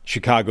that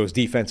Chicago's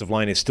defensive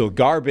line is still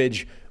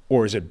garbage?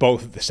 Or is it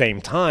both at the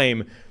same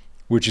time?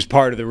 Which is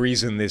part of the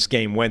reason this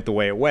game went the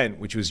way it went,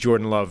 which was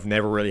Jordan Love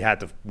never really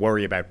had to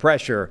worry about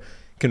pressure.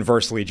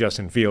 Conversely,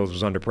 Justin Fields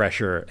was under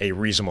pressure a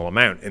reasonable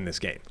amount in this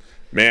game.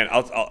 Man,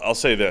 I'll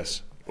say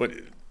this: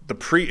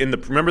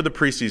 remember the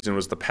preseason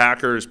was the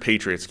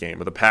Packers-Patriots game,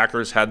 where the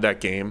Packers had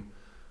that game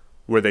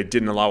where they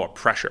didn't allow a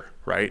pressure,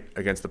 right,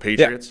 against the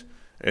Patriots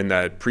in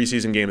that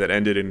preseason game that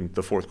ended in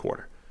the fourth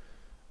quarter.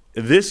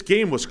 This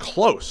game was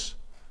close.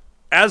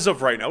 As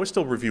of right now, we're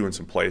still reviewing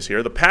some plays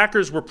here. The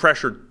Packers were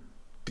pressured.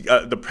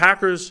 The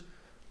Packers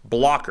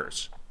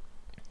blockers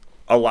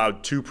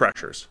allowed 2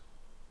 pressures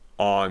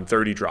on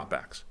 30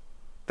 dropbacks.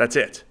 That's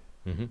it.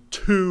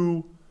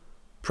 2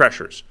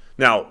 pressures.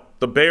 Now,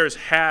 the Bears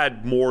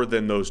had more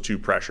than those 2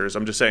 pressures.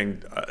 I'm just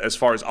saying as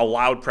far as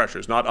allowed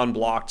pressures, not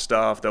unblocked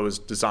stuff that was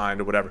designed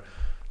or whatever.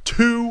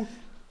 2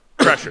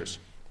 pressures.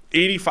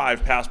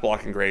 85 pass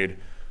blocking grade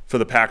for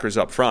the Packers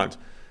up front.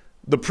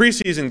 The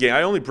preseason game,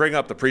 I only bring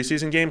up the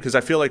preseason game because I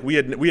feel like we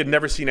had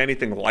never seen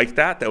anything like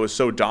that was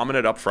so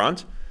dominant up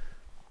front.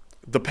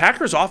 The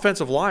Packers'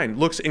 offensive line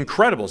looks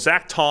incredible.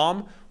 Zach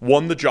Tom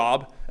won the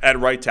job at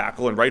right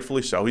tackle, and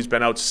rightfully so. He's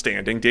been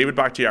outstanding. David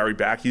Bakhtiari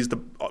back. He's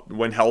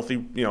when healthy,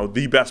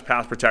 the best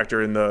pass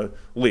protector in the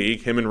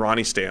league. Him and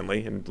Ronnie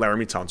Stanley and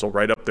Laramie Tunsil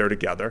right up there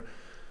together.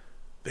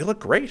 They look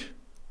great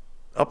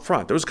up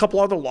front. There was a couple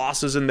other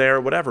losses in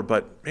there, whatever,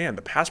 but man,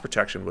 the pass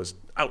protection was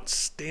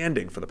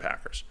outstanding for the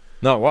Packers.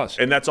 No, it was.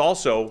 And that's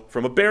also,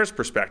 from a Bears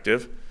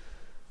perspective,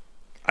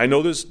 I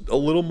know there's a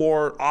little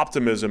more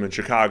optimism in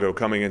Chicago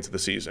coming into the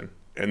season.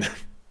 And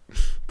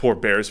poor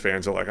Bears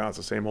fans are like, it's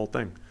the same old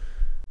thing.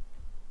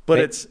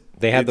 But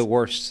they had the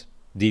worst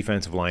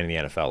defensive line in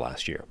the NFL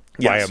last year.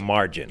 by Yes. a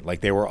margin.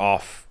 Like they were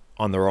off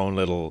on their own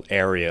little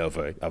area of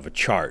a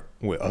chart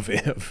of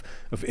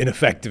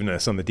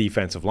ineffectiveness on the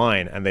defensive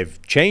line, and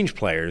they've changed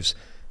players,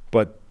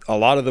 but a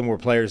lot of them were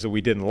players that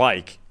we didn't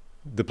like.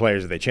 The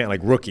players that they changed,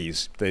 like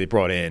rookies they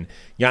brought in.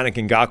 Yannick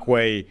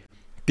Ngakoue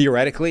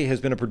theoretically has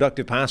been a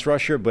productive pass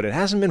rusher, but it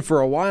hasn't been for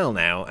a while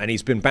now, and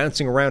he's been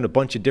bouncing around a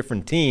bunch of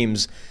different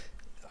teams.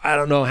 I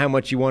don't know how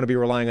much you want to be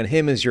relying on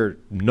him as your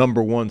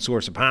number one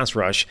source of pass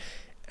rush,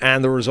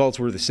 and the results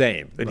were the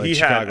same. And Like, I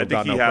Chicago think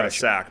got he no had a pressure.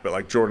 sack, but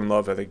like Jordan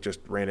Love, I think just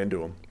ran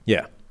into him.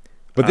 Yeah.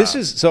 But this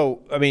is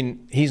so, I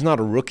mean, he's not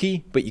a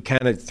rookie, but you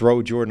kind of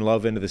throw Jordan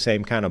Love into the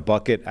same kind of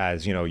bucket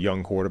as,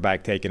 young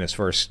quarterback taking his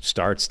first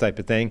starts type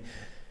of thing.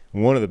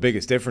 One of the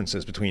biggest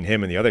differences between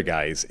him and the other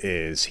guys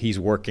is he's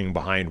working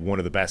behind one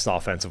of the best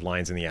offensive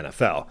lines in the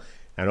NFL.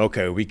 And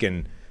okay, we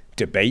can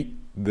debate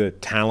the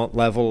talent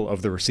level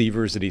of the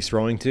receivers that he's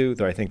throwing to,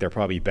 though I think they're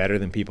probably better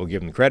than people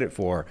give him credit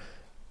for.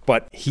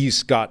 But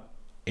he's got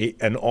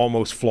an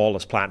almost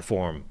flawless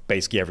platform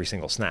basically every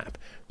single snap.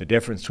 The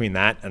difference between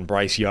that and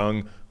Bryce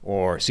Young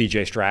or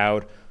C.J.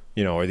 Stroud,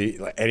 or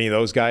any of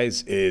those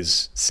guys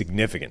is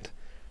significant.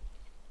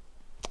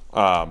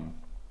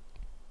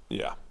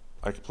 Yeah,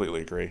 I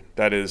completely agree.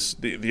 That is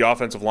the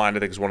offensive line, I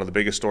think, is one of the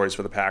biggest stories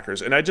for the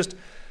Packers. And I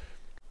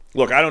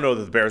don't know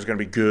that the Bears are going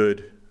to be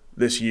good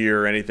this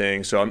year or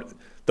anything. So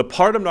the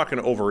part I'm not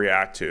going to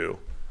overreact to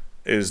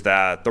is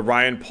that the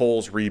Ryan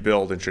Poles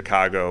rebuild in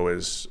Chicago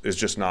is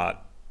just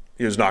not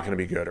going to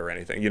be good or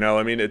anything.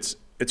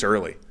 It's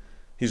early.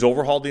 He's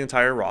overhauled the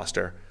entire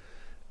roster.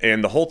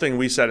 And the whole thing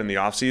we said in the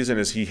offseason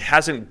is he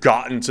hasn't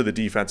gotten to the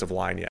defensive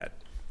line yet.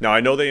 Now,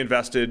 I know they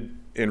invested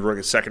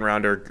in second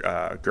rounder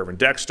Gervin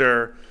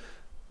Dexter,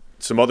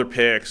 some other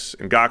picks,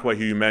 Ngakoue,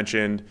 who you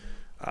mentioned,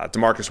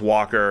 DeMarcus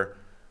Walker.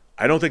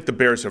 I don't think the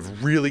Bears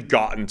have really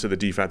gotten to the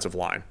defensive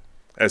line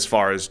as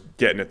far as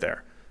getting it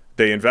there.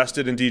 They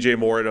invested in DJ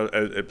Moore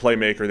at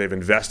playmaker. They've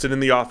invested in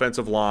the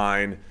offensive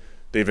line.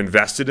 They've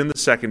invested in the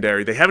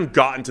secondary. They haven't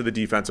gotten to the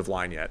defensive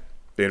line yet.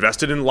 They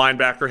invested in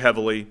linebacker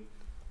heavily.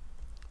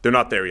 They're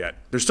not there yet.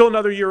 They're still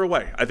another year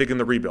away, I think, in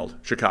the rebuild,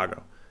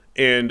 Chicago.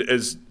 And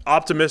as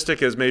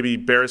optimistic as maybe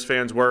Bears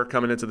fans were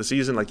coming into the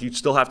season, you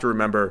still have to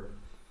remember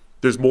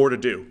there's more to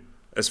do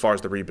as far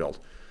as the rebuild.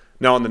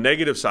 Now, on the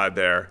negative side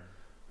there,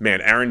 man,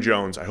 Aaron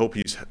Jones, I hope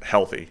he's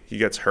healthy. He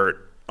gets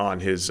hurt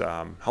on his,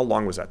 how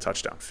long was that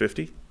touchdown?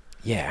 50?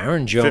 Yeah,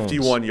 Aaron Jones.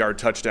 51-yard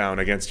touchdown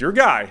against your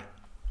guy.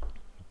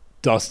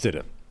 Dusted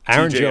him.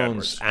 Aaron T.J. Jones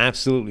Edwards.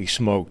 absolutely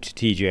smoked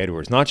T.J.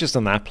 Edwards. Not just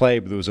on that play,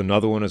 but there was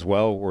another one as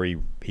well where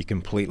he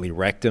completely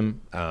wrecked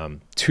him.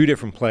 Two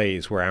different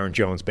plays where Aaron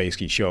Jones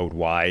basically showed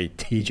why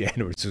T.J.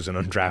 Edwards was an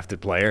undrafted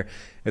player.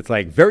 It's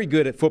very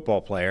good at football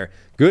player,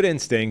 good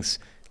instincts,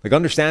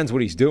 understands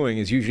what he's doing,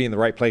 is usually in the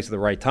right place at the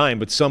right time,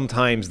 but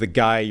sometimes the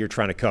guy you're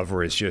trying to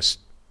cover is just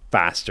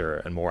faster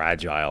and more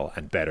agile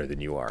and better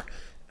than you are.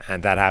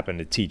 And that happened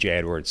to T.J.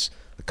 Edwards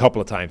a couple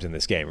of times in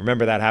this game.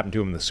 Remember that happened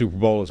to him in the Super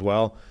Bowl as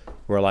well,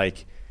 where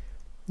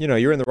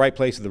you're in the right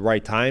place at the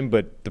right time,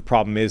 but the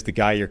problem is the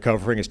guy you're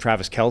covering is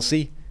Travis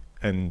Kelce,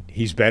 and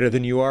he's better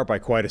than you are by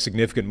quite a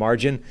significant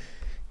margin.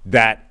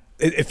 That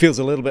it feels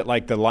a little bit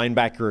like the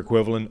linebacker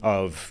equivalent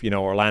of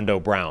Orlando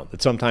Brown,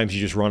 that sometimes you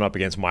just run up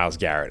against Myles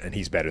Garrett and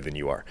he's better than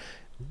you are.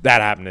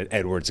 That happened to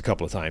Edwards a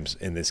couple of times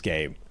in this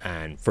game,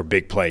 and for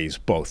big plays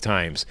both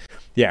times.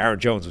 Yeah, Aaron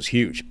Jones was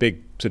huge,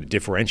 big sort of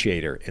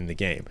differentiator in the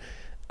game.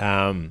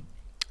 Have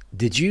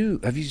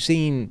you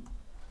seen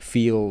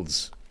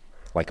Fields'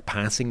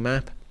 passing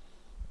map?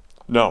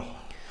 No,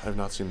 I have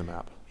not seen the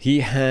map.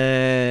 He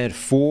had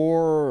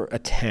 5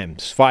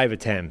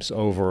 attempts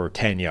over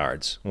 10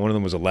 yards. One of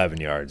them was 11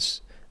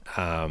 yards.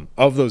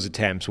 Of those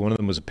attempts, one of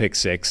them was a pick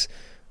six.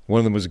 One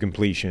of them was a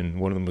completion.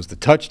 One of them was the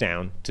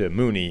touchdown to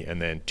Mooney,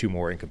 and then 2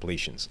 more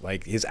incompletions.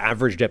 His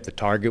average depth of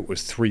target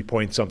was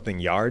 3-point-something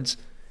yards.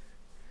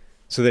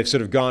 So they've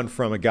sort of gone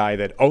from a guy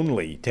that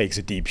only takes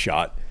a deep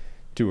shot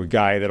to a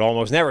guy that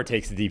almost never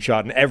takes a deep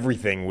shot, and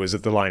everything was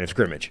at the line of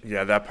scrimmage.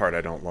 Yeah, that part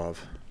I don't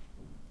love.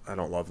 I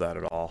don't love that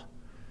at all.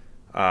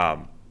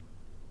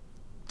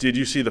 Did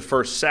you see the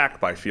first sack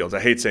by Fields? I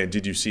hate saying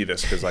did you see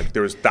this because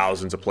there was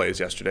thousands of plays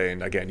yesterday,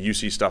 and again, you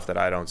see stuff that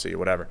I don't see,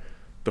 whatever.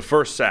 The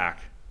first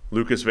sack,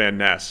 Lucas Van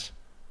Ness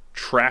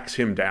tracks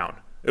him down.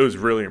 It was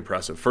really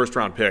impressive. First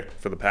round pick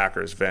for the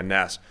Packers, Van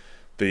Ness.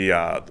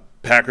 The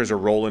Packers are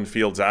rolling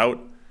Fields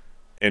out,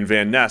 and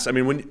Van Ness,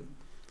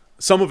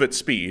 some of it's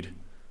speed,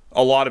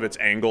 a lot of it's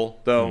angle,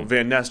 though.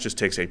 Van Ness just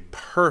takes a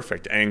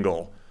perfect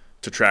angle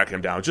to track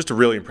him down. Just a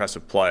really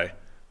impressive play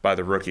by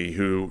the rookie,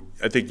 who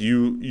I think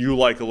you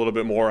like a little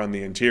bit more on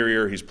the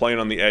interior. He's playing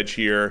on the edge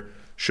here,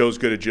 shows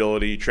good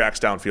agility,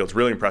 tracks down Fields.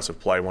 Really impressive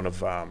play. One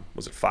of,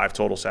 was it 5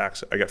 total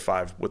sacks? I got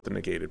 5 with the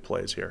negated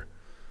plays here.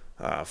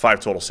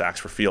 5 total sacks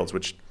for Fields,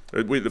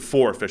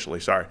 4 officially,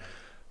 sorry.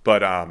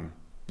 But,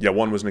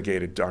 one was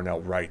negated.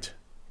 Darnell Wright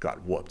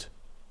got whooped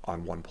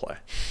on one play.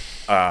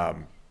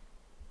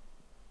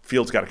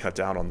 Fields got to cut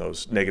down on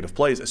those negative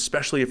plays,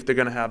 especially if they're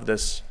going to have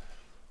this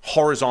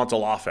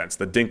horizontal offense,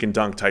 the dink and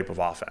dunk type of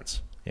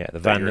offense. Yeah, the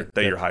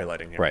that you're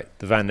highlighting here. Right,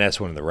 the Van Ness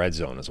one in the red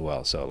zone as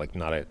well. So like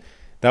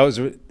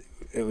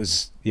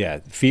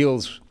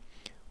Fields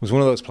was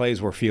one of those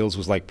plays where Fields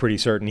was like pretty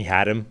certain he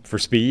had him for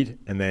speed,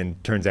 and then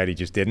turns out he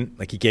just didn't.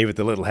 Like he gave it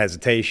the little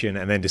hesitation,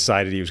 and then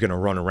decided he was going to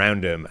run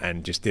around him,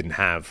 and just didn't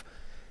have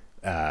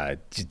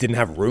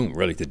room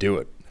really to do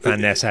it.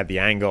 Van Ness had the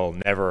angle,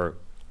 never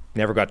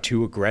got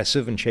too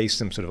aggressive and chased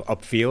him sort of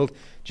upfield,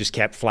 just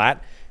kept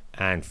flat,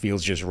 and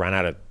Fields just ran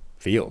out of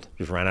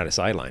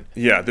sideline.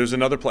 Yeah, there's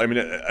another play. I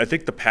mean, I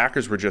think the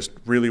Packers were just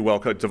really well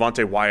coached.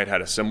 Devontae Wyatt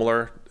had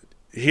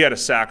he had a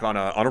sack on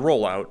a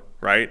rollout,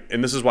 right?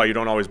 And this is why you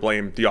don't always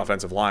blame the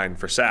offensive line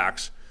for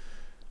sacks.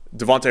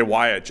 Devontae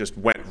Wyatt just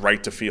went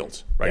right to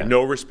Fields, right? Yeah.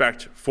 No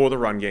respect for the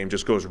run game,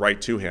 just goes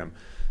right to him.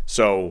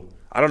 So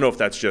I don't know if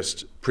that's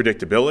just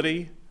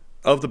predictability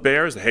of the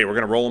Bears. Hey, we're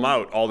going to roll them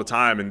out all the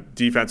time, and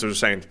defenses are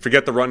saying,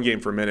 forget the run game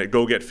for a minute,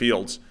 go get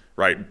Fields,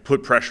 right?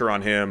 Put pressure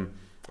on him.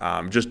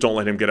 Just don't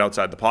let him get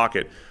outside the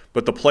pocket.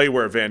 But the play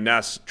where Van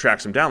Ness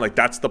tracks him down, like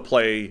that's the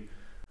play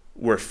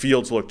where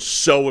Fields looked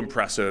so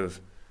impressive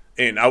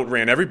and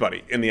outran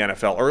everybody in the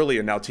NFL early,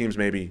 and now teams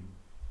maybe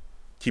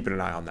keeping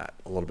an eye on that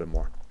a little bit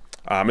more.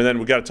 And then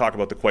we got to talk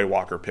about the Quay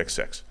Walker pick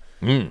six,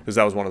 because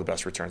that was one of the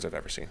best returns I've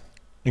ever seen.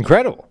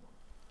 Incredible.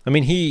 I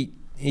mean, he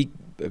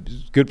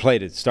good play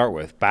to start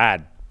with,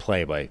 bad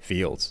play by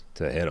Fields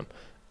to hit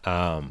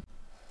him.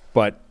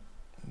 But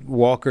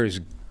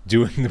Walker's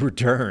doing the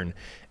return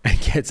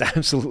and gets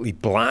absolutely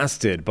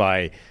blasted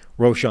by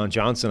Roschon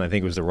Johnson, I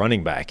think it was the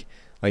running back.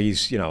 Like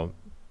he's,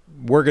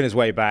 working his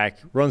way back,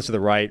 runs to the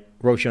right.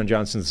 Roschon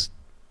Johnson's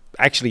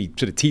actually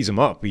sort of tees him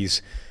up. He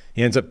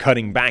ends up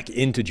cutting back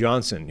into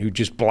Johnson, who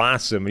just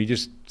blasts him, and he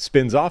just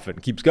spins off it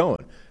and keeps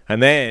going.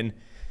 And then,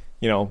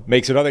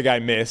 makes another guy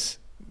miss,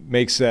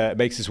 makes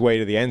his way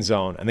to the end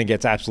zone, and then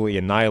gets absolutely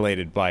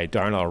annihilated by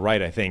Darnell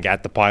Wright, I think,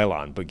 at the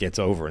pylon, but gets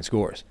over and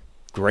scores.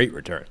 Great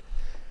return.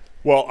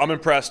 Well, I'm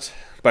impressed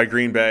by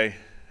Green Bay,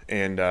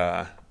 and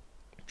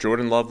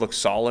Jordan Love looks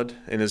solid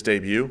in his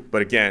debut.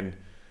 But again,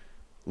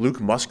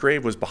 Luke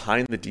Musgrave was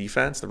behind the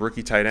defense, the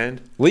rookie tight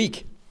end.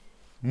 Leak.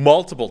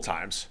 Multiple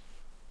times.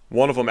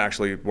 One of them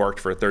actually worked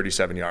for a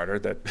 37-yarder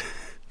that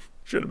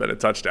should have been a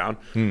touchdown.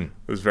 It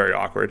was very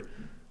awkward.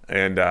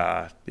 And,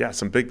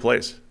 some big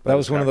plays. That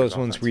was one of those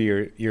ones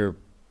where you're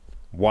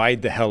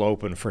wide the hell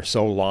open for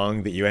so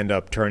long that you end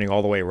up turning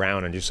all the way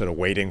around and just sort of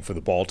waiting for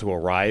the ball to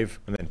arrive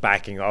and then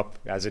backing up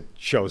as it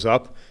shows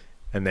up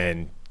and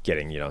then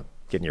getting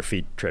your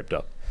feet tripped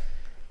up.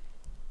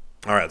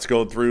 All right, let's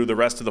go through the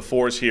rest of the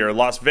fours here.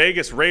 Las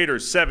Vegas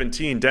Raiders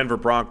 17, Denver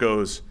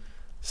Broncos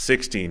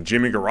 16.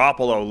 Jimmy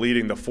Garoppolo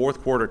leading the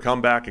fourth quarter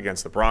comeback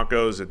against the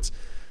Broncos. It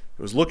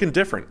was looking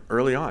different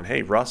early on.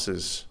 Hey, Russ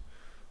is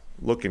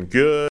looking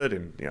good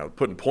and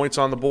putting points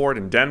on the board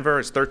in Denver.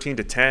 It's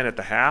 13-10 at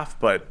the half,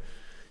 but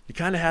you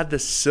kind of had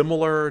this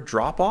similar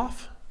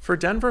drop-off for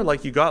Denver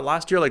like you got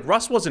last year. Like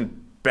Russ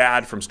wasn't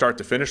bad from start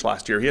to finish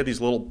last year. He had these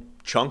little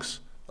chunks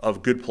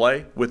of good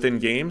play within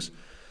games.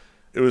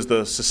 It was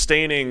the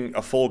sustaining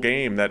a full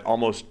game that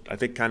almost, I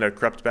think, kind of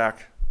crept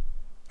back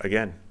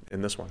again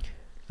in this one.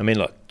 I mean,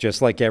 look,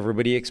 just like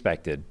everybody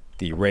expected,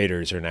 the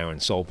Raiders are now in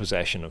sole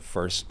possession of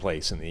first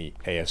place in the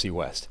AFC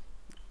West.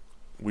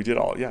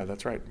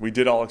 That's right. We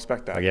did all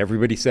expect that. Like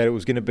everybody said it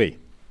was going to be.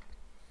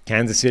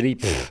 Kansas City,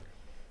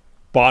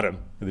 bottom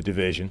of the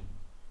division,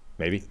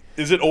 maybe.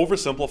 Is it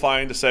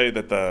oversimplifying to say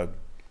that the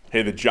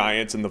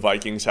Giants and the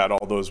Vikings had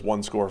all those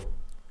one-score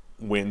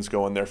wins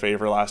go in their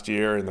favor last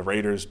year and the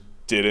Raiders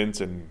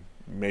didn't, and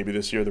maybe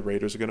this year the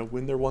Raiders are going to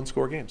win their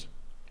one-score games?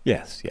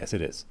 Yes,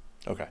 it is.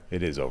 Okay.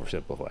 It is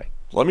oversimplifying.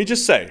 Let me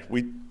just say,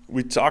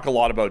 we talk a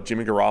lot about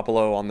Jimmy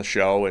Garoppolo on the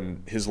show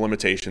and his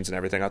limitations and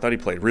everything. I thought he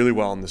played really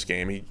well in this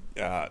game. He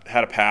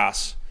had a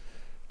pass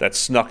that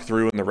snuck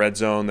through in the red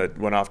zone that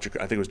went off, I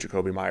think it was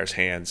Jacoby Myers'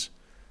 hands.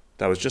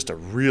 That was just a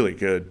really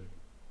good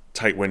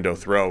tight window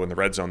throw in the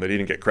red zone that he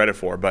didn't get credit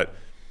for. But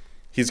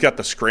he's got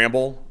the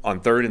scramble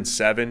on 3rd and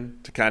 7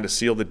 to kind of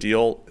seal the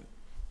deal.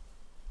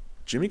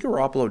 Jimmy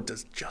Garoppolo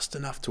does just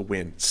enough to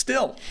win.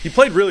 Still, he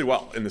played really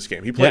well in this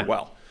game. He played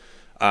well.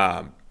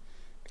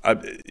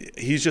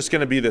 He's just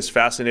going to be this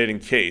fascinating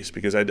case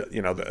because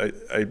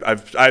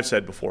I've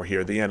said before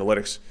here, the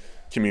analytics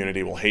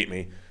community will hate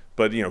me,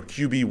 but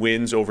QB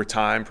wins over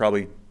time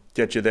probably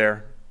get you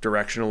there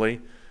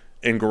directionally.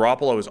 And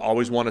Garoppolo has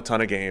always won a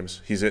ton of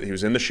games. He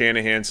was in the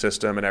Shanahan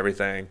system and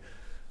everything.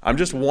 I'm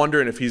just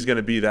wondering if he's going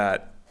to be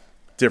that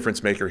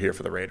difference maker here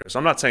for the Raiders.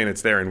 I'm not saying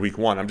it's there in week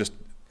one. I'm just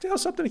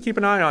something to keep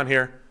an eye on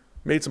here.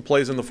 Made some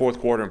plays in the fourth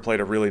quarter and played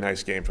a really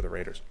nice game for the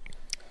Raiders.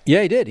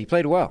 Yeah, he did. He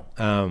played well.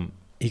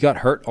 He got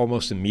hurt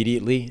almost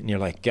immediately, and you're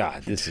like,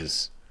 God, this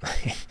is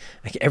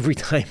like every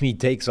time he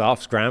takes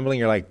off scrambling,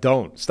 you're like,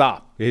 don't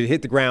stop.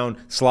 Hit the ground,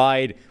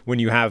 slide when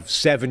you have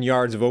 7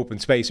 yards of open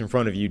space in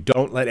front of you.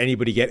 Don't let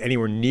anybody get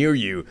anywhere near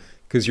you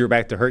because you're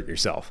about to hurt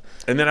yourself.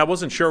 And then I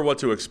wasn't sure what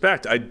to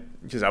expect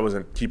because I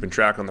wasn't keeping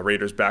track on the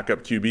Raiders'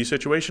 backup QB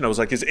situation. I was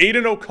like, is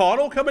Aiden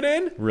O'Connell coming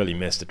in? Really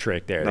missed a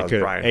trick there.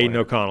 Brian Aiden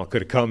O'Connell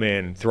could have come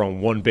in,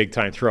 thrown one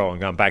big-time throw,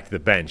 and gone back to the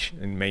bench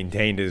and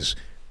maintained his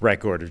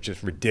record of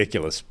just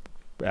ridiculous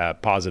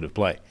positive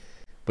play.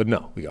 But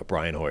no, we got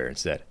Brian Hoyer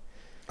instead.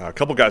 A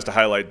couple guys to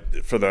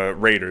highlight for the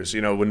Raiders.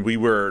 You know, when we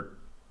were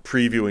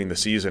previewing the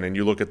season and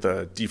you look at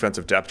the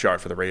defensive depth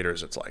chart for the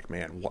Raiders, it's like,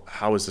 man,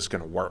 how is this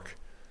going to work?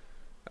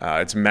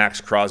 It's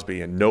Max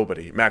Crosby and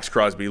nobody. Max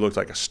Crosby looked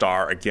like a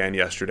star again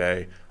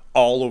yesterday,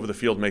 all over the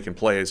field making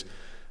plays.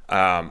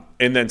 And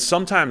then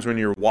sometimes when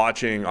you're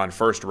watching on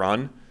first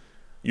run,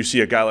 you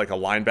see a guy like a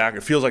linebacker.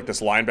 It feels like this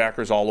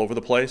linebacker's all over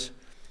the place.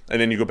 And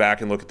then you go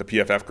back and look at the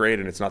PFF grade,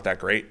 and it's not that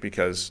great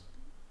because,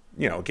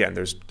 you know, again,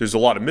 there's a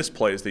lot of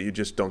misplays that you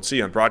just don't see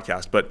on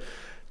broadcast. But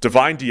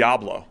Divine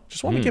Diablo,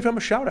 just want to give him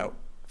a shout-out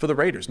for the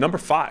Raiders. Number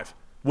 5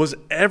 was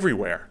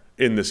everywhere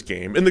in this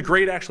game. And the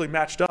grade actually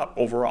matched up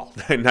overall.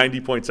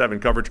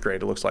 90.7 coverage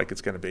grade, it looks like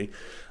it's going to be.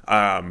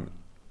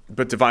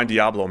 But Divine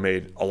Diablo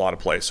made a lot of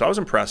plays. So I was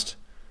impressed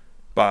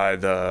by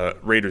the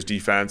Raiders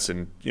defense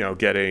and, you know,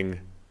 getting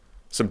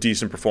some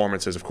decent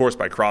performances, of course,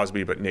 by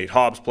Crosby, but Nate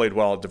Hobbs played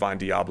well. Divine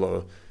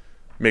Diablo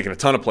making a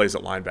ton of plays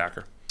at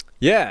linebacker.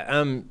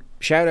 Yeah,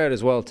 shout out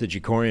as well to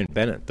Jacorian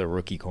Bennett, the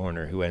rookie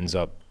corner, who ends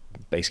up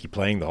basically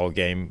playing the whole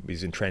game.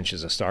 He's entrenched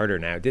as a starter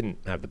now. Didn't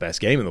have the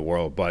best game in the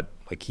world, but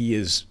like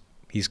he's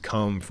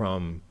come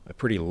from a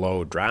pretty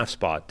low draft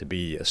spot to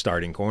be a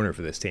starting corner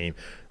for this team.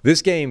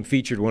 This game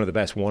featured one of the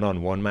best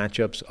one-on-one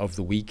matchups of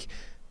the week.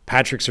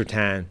 Patrick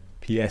Surtain,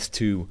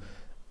 PS2,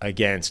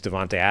 against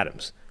Davante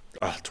Adams.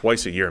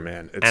 Twice a year,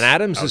 man. It's and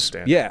Adams is,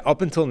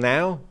 up until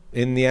now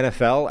in the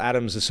NFL,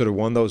 Adams has sort of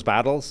won those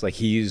battles. Like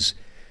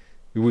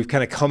we've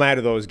kind of come out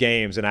of those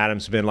games and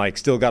Adams has been like,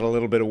 still got a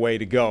little bit of way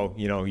to go,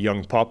 you know,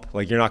 young pup.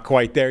 Like, you're not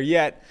quite there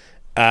yet.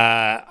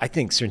 I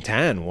think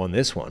Surtain won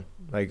this one.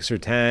 Like,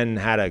 Surtain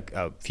had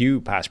a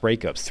few pass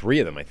breakups, 3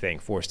 of them, I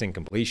think, forced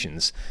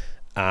incompletions.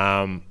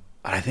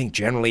 I think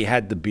generally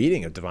had the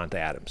beating of Davante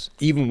Adams,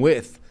 even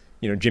with,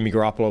 you know, Jimmy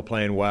Garoppolo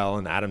playing well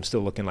and Adams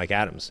still looking like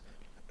Adams.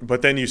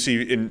 But then you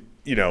see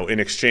in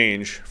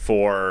exchange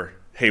for,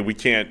 hey, we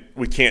can't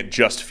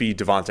just feed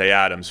Davante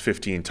Adams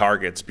 15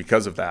 targets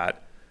because of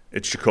that.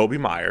 It's Jakobi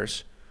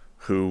Meyers,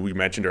 who we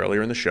mentioned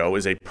earlier in the show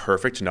is a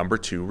perfect number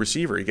 2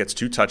 receiver. He gets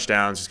 2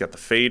 touchdowns. He's got the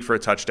fade for a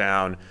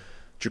touchdown.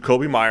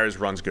 Jakobi Meyers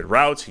runs good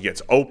routes. He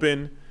gets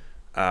open.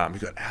 He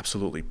got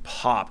absolutely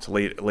popped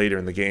later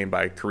in the game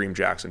by Kareem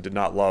Jackson. Did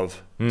not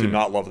love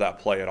that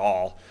play at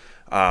all.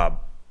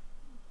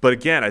 But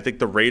again, I think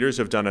the Raiders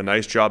have done a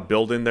nice job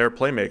building their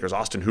playmakers.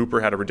 Austin Hooper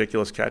had a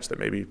ridiculous catch that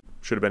maybe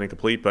should have been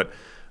incomplete. But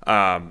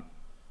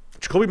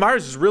Jakobi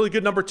Meyers is really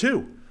good number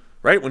 2,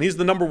 right? When he's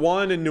the number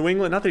 1 in New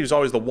England, not that he's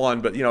always the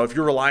 1, but, you know, if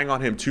you're relying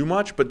on him too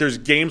much, but there's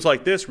games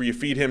like this where you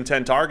feed him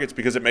 10 targets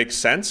because it makes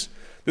sense.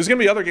 There's going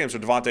to be other games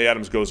where Davante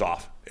Adams goes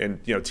off and,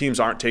 you know, teams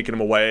aren't taking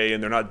him away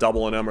and they're not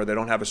doubling him or they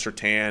don't have a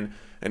Surtain,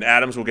 and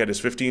Adams will get his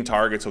 15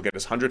 targets, he'll get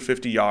his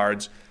 150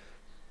 yards.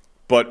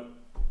 But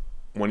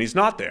when he's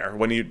not there,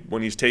 when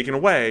he's taken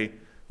away,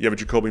 you have a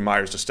Jakobi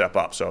Meyers to step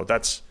up. So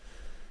that's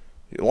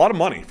a lot of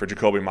money for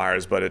Jakobi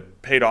Meyers, but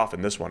it paid off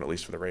in this one, at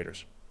least for the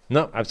Raiders.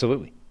 No,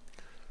 absolutely.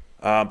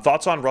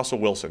 Thoughts on Russell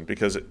Wilson,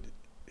 because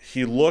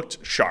he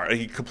looked sharp.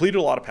 He completed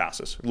a lot of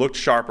passes. Looked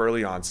sharp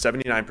early on,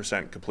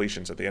 79%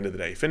 completions at the end of the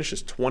day. He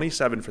finishes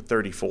 27 for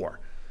 34,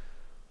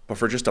 but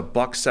for just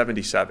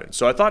 $177.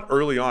 So I thought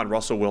early on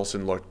Russell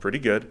Wilson looked pretty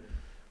good.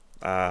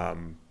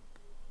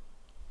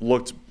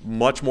 Looked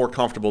much more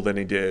comfortable than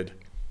he did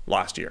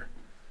last year.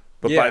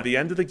 But by the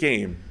end of the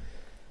game,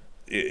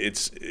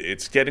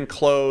 it's getting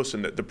close,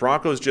 and the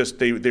Broncos just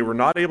they were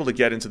not able to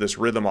get into this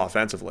rhythm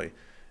offensively.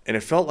 And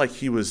it felt like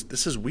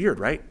this is weird,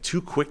 right?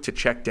 Too quick to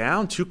check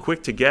down, too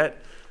quick to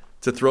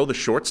throw the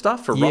short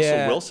stuff for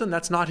Russell Wilson.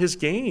 That's not his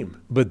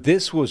game. But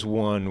this was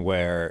one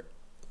where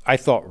I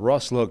thought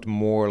Russ looked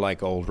more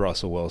like old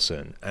Russell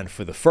Wilson. And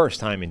for the first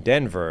time in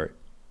Denver,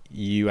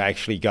 you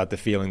actually got the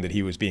feeling that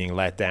he was being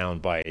let down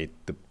by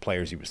the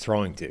players he was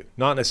throwing to.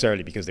 Not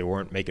necessarily because they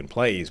weren't making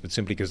plays, but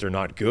simply because they're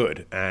not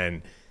good.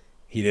 And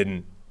he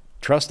didn't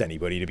trust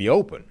anybody to be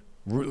open.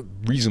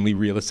 Reasonably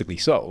realistically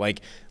so.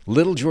 Like,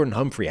 little Jordan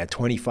Humphrey had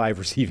 25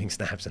 receiving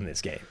snaps in this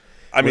game.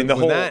 I mean,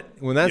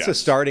 when that's a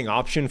starting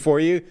option for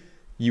you,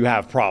 you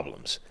have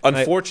problems.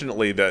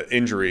 Unfortunately, the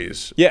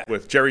injuries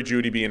with Jerry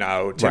Jeudy being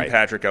out, Tim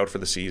Patrick out for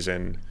the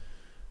season,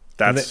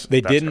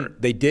 they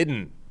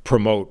didn't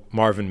promote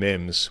Marvin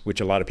Mims, which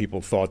a lot of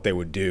people thought they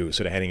would do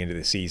sort of heading into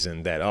the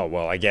season, that, oh,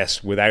 well, I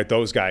guess without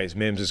those guys,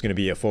 Mims is going to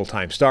be a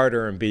full-time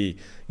starter and be,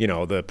 you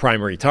know, the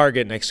primary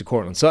target next to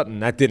Courtland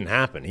Sutton. That didn't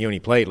happen. He only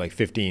played like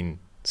 15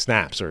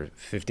 snaps or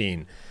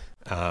 10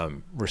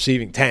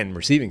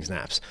 receiving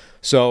snaps.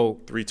 So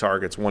 3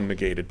 targets, 1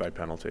 negated by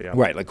penalty. Yeah.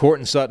 Right, like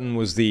Courtland Sutton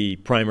was the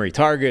primary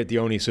target, the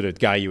only sort of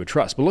guy you would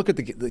trust. But look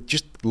at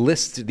just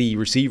list the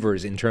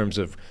receivers in terms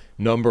of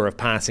number of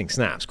passing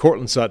snaps.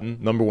 Courtland Sutton,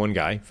 number 1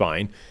 guy,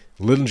 fine.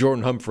 Little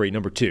Jordan Humphrey,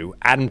 number 2.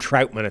 Adam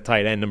Troutman at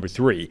tight end, number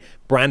 3.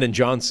 Brandon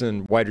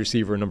Johnson, wide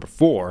receiver, number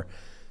 4.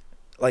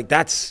 Like,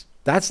 that's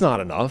not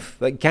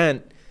enough. A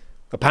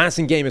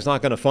passing game is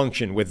not going to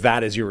function with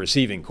that as your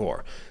receiving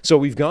core. So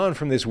we've gone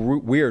from this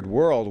weird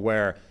world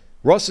where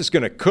Russ is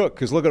going to cook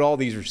because look at all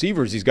these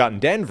receivers he's got in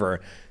Denver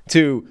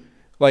to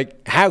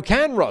Like, how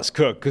can Russ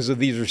cook because of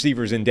these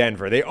receivers in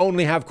Denver? They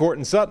only have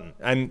Courtland Sutton.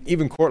 And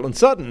even Courtland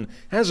Sutton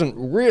hasn't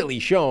really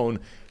shown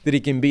that he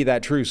can be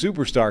that true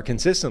superstar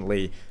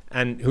consistently.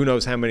 And who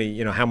knows how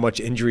much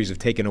injuries have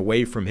taken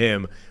away from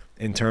him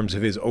in terms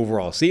of his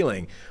overall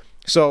ceiling.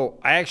 So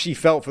I actually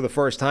felt for the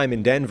first time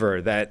in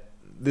Denver that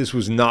this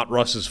was not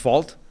Russ's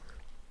fault.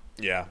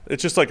 Yeah,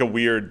 it's just like a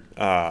weird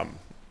not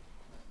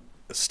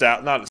a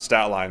stat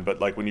line, but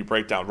like when you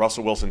break down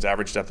Russell Wilson's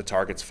average depth of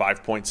target's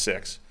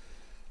 5.6,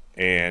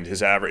 and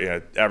his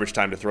average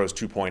time to throw is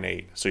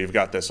 2.8. So you've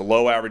got this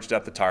low average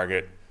depth of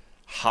target,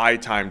 high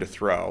time to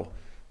throw.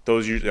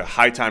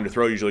 High time to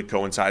throw usually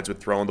coincides with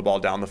throwing the ball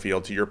down the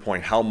field. To your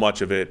point, how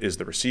much of it is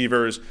the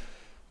receivers?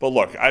 But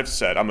look, I've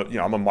said I'm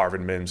a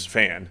Marvin Mims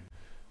fan.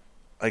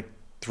 Like,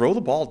 throw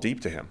the ball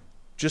deep to him.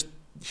 Just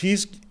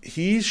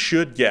he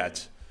should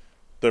get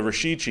the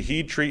Rashid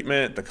Shaheed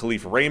treatment, the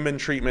Khalif Raymond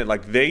treatment.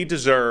 Like, they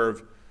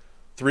deserve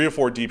 3 or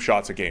 4 deep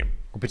shots a game.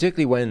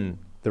 Particularly when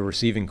the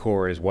receiving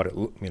core is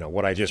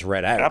what I just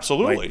read out.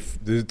 Absolutely.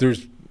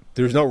 Like,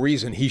 there's no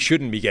reason he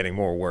shouldn't be getting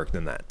more work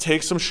than that.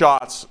 Take some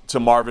shots to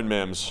Marvin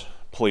Mims,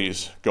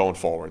 please, going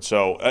forward.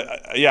 So,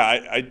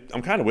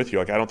 I'm kind of with you.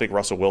 Like, I don't think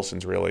Russell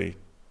Wilson's really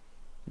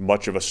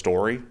much of a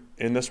story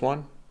in this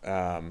one.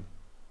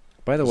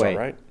 By the way,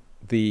 right?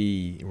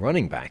 The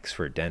running backs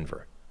for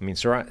Denver. I mean,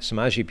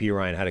 Samaje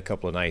Perine had a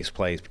couple of nice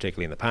plays,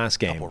 particularly in the pass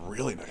game. A couple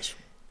really nice.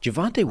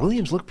 Javonte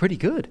Williams looked pretty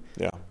good.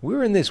 Yeah.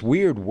 We're in this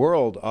weird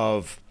world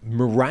of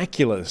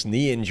miraculous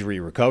knee injury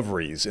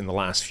recoveries in the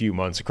last few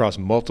months across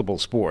multiple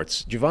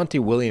sports. Javonte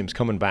Williams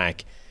coming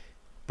back,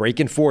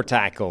 breaking 4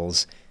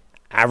 tackles,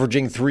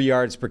 averaging 3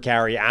 yards per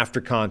carry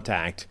after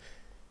contact.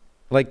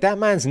 Like, that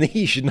man's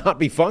knee should not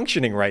be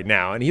functioning right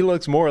now, and he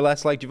looks more or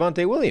less like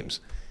Javonte Williams.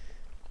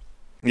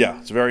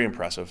 Yeah, it's very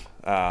impressive.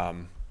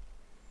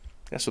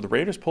 So the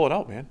Raiders pull it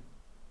out, man.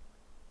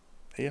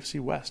 AFC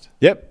West.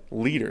 Yep.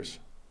 Leaders.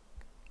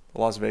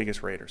 The Las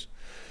Vegas Raiders.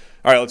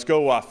 All right, let's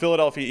go.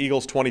 Philadelphia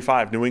Eagles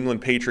 25, New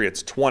England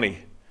Patriots 20.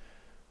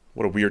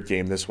 What a weird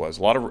game this was.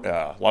 A lot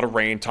of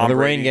rain. Tom Brady. Brady.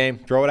 Rain game.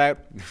 Throw it out.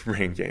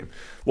 Rain game.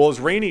 Well, it was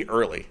rainy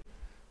early,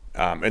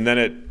 and then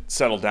it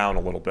settled down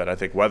a little bit, I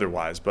think,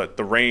 weather-wise. But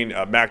the rain,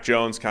 Mac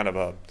Jones, kind of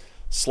a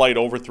slight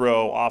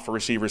overthrow off a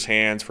receiver's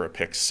hands for a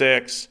pick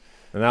 6.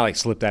 And that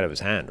slipped out of his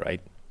hand,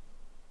 right?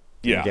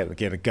 Yeah.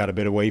 Got a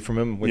bit away from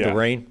him with the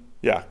rain.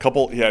 Yeah,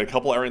 he had a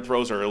couple errant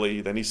throws early.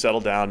 Then he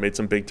settled down, made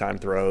some big-time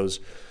throws.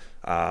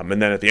 And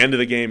then at the end of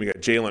the game, you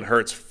got Jalen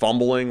Hurts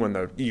fumbling when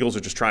the Eagles are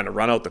just trying to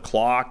run out the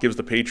clock, gives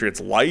the Patriots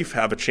life,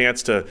 have a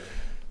chance to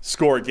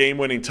score a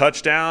game-winning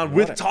touchdown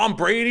with Tom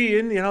Brady.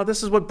 And,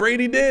 this is what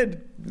Brady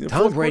did.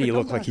 Tom Brady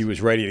looked like he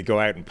was ready to go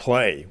out and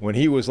play. When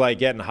he was,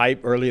 getting hype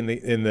early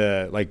in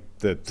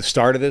the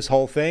start of this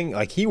whole thing,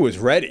 he was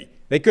ready.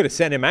 They could have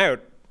sent him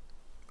out.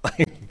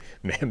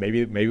 Man, maybe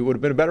it would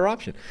have been a better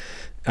option.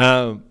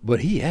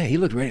 But he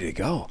looked ready to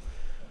go.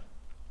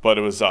 But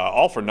it was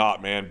all for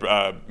naught, man.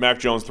 Mac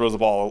Jones throws the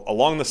ball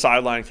along the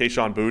sideline.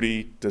 Kayshon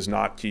Boutte does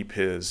not keep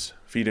his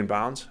feet in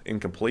bounds.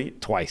 Incomplete.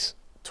 Twice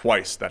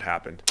that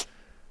happened.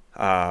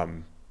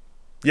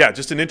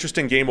 Just an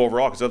interesting game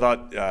overall because I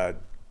thought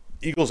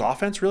Eagles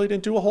offense really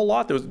didn't do a whole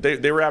lot.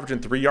 They were averaging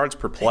 3 yards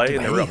per play,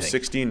 and they were up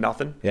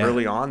 16-0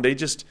 early on. They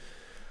just –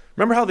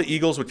 remember how the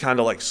Eagles would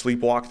kind of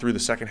sleepwalk through the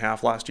second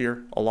half last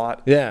year a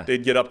lot? Yeah.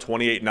 They'd get up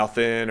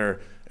 28-0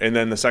 and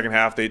then the second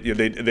half they'd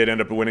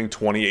end up winning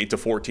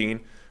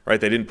 28-14,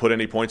 right? They didn't put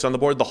any points on the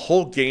board. The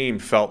whole game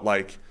felt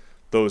like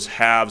those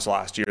halves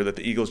last year that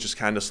the Eagles just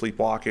kind of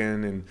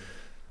sleepwalking and,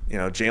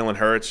 Jalen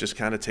Hurts just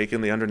kind of taking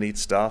the underneath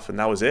stuff, and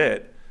that was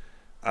it.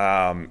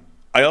 I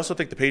also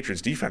think the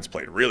Patriots defense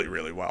played really,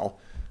 really well.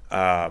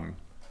 What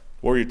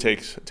were your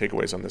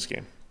takeaways on this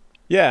game?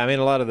 Yeah, I mean,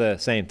 a lot of the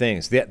same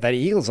things. That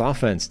Eagles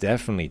offense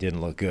definitely didn't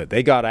look good.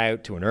 They got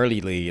out to an early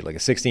lead, like a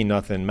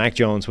 16-0. Mac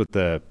Jones with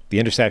the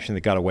interception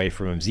that got away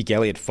from him. Zeke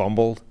Elliott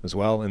fumbled as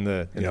well in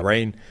the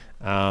rain.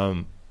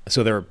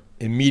 So they're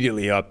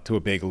immediately up to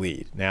a big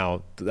lead.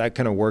 Now, that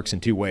kind of works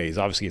in 2 ways.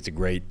 Obviously, it's a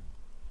great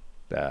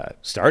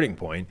starting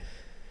point.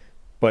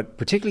 But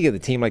particularly at a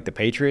team like the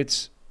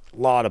Patriots,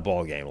 a lot of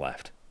ball game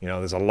left.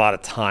 There's a lot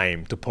of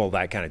time to pull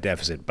that kind of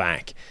deficit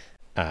back.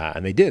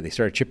 And they did. They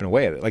started chipping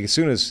away at it. As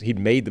soon as he'd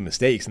made the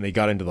mistakes and they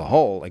got into the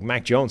hole,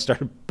 Mac Jones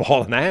started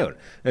balling out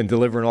and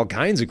delivering all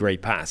kinds of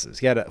great passes.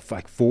 He had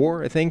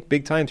 4, I think,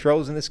 big-time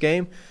throws in this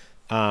game.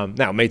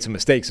 Now, made some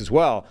mistakes as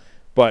well,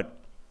 but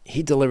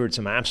he delivered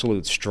some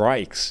absolute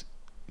strikes.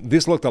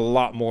 This looked a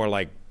lot more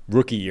like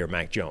rookie year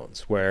Mac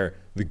Jones, where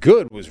the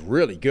good was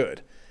really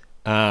good.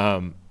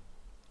 And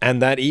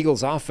that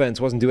Eagles offense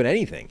wasn't doing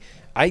anything.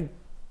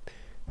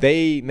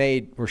 They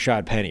made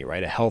Rashad Penny,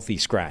 right, a healthy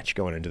scratch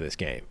going into this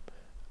game.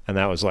 And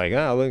that was look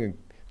at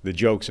the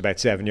jokes about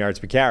 7 yards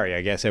per carry.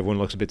 I guess everyone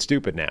looks a bit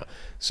stupid now.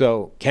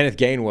 So Kenneth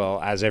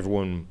Gainwell, as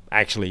everyone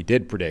actually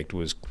did predict,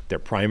 was their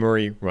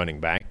primary running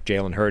back.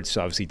 Jalen Hurts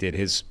obviously did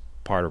his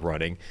part of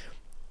running.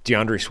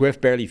 DeAndre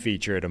Swift barely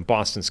featured, and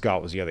Boston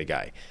Scott was the other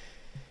guy.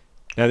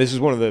 Now, this is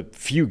one of the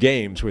few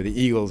games where the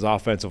Eagles'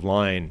 offensive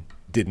line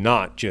did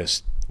not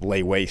just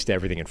lay waste to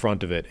everything in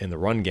front of it in the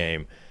run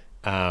game.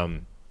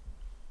 And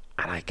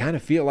I kind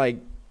of feel like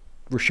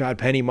Rashad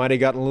Penny might have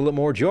gotten a little bit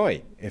more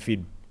joy if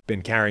he'd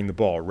been carrying the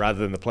ball rather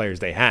than the players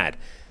they had.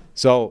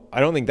 So I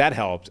don't think that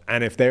helped.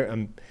 And if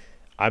they're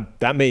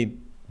that may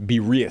be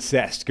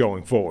reassessed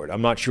going forward.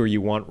 I'm not sure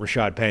you want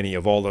Rashad Penny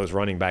of all those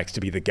running backs to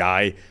be the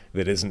guy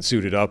that isn't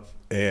suited up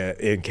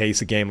in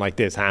case a game like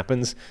this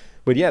happens.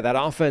 But yeah, that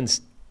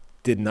offense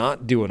did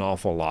not do an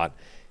awful lot.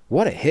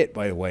 What a hit,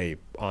 by the way,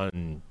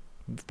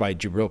 by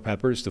Jabril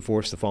Peppers to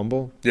force the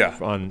fumble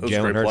on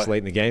Jalen Hurts late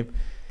in the game.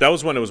 That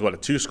was when it was, a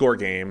 2-score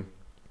game,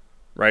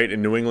 right?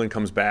 And New England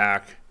comes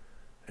back,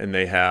 and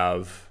they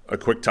have a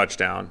quick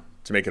touchdown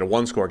to make it a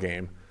 1-score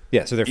game.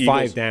 Yeah, so they're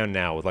 5 down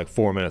now with like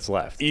 4 minutes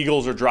left.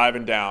 Eagles are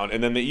driving down,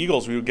 and then the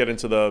Eagles, we would get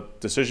into the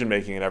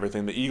decision-making and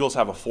everything. The Eagles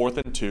have a 4th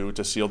and 2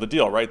 to seal the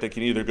deal, right? They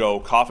can either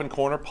go coffin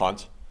corner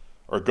punt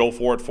or go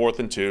for it 4th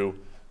and 2.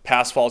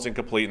 Pass falls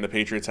incomplete, and the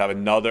Patriots have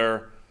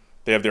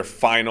they have their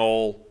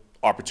final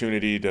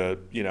opportunity to,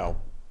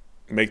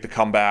 make the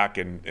comeback,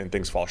 and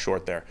things fall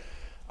short there.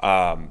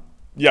 I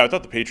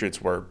thought the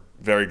Patriots were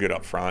very good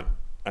up front.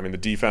 I mean, the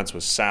defense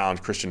was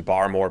sound. Christian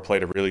Barmore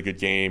played a really good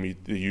game,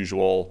 the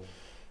usual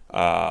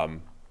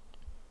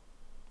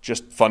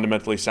just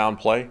fundamentally sound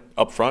play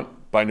up front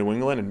by New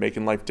England and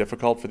making life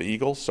difficult for the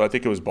Eagles. So I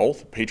think it was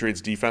both.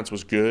 Patriots defense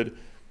was good.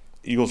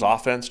 Eagles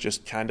offense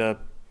just it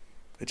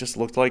just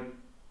looked like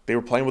they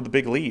were playing with a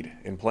big lead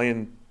and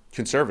playing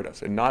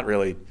conservative and not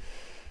really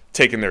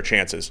taking their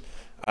chances.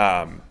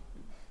 From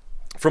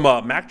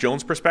a Mac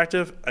Jones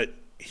perspective,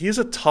 he is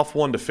a tough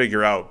one to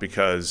figure out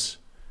because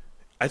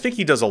I think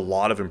he does a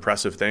lot of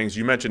impressive things.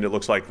 You mentioned it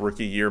looks like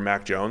rookie year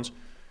Mac Jones.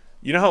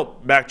 You know how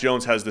Mac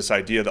Jones has this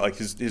idea that like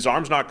his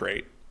arm's not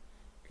great,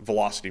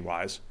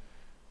 velocity-wise.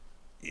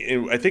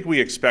 I think we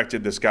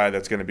expected this guy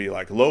that's going to be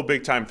like low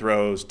big-time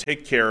throws,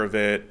 take care of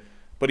it,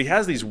 but he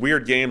has these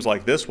weird games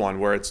like this one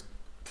where it's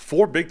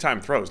 4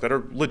 big-time throws that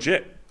are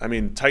legit. I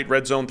mean, tight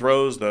red zone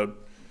throws, the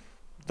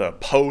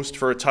post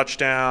for a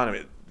touchdown. I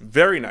mean,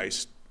 very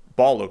nice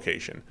ball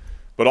location,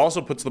 but also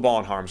puts the ball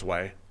in harm's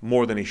way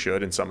more than he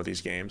should in some of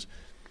these games.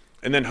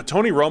 And then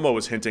Tony Romo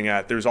was hinting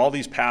at there's all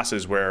these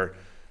passes where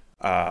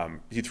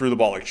he threw the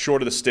ball like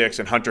short of the sticks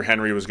and Hunter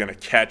Henry was going to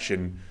catch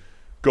and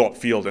go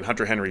upfield and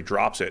Hunter Henry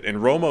drops it. And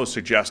Romo's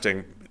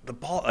suggesting the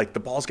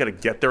ball's got to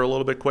get there a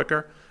little bit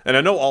quicker. And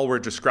I know all we're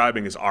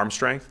describing is arm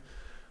strength,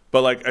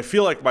 but like I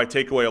feel like my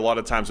takeaway a lot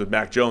of times with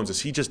Mac Jones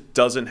is he just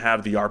doesn't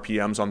have the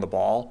RPMs on the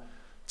ball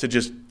to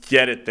just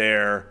get it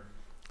there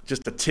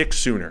just a tick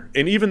sooner.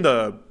 And even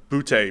the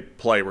Butte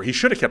play where he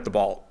should have kept the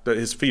ball,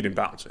 his feet in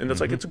bounds, and it's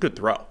like it's a good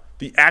throw.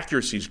 The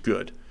accuracy's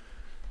good.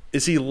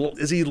 Is he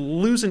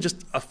losing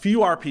just a few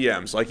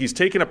RPMs? Like he's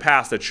taking a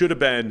pass that should have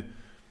been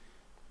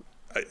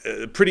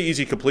a pretty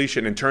easy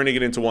completion and turning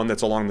it into one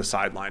that's along the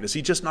sideline. Is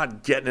he just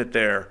not getting it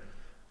there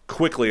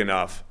quickly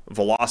enough,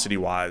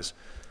 velocity-wise?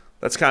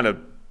 That's kind of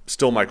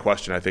still my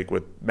question, I think,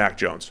 with Mac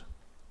Jones.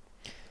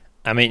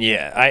 I mean,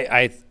 yeah,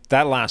 I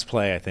that last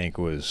play I think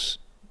was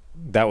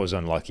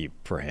unlucky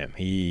for him.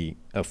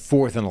 A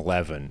 4th and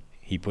 11,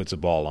 he puts a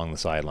ball along the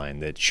sideline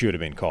that should have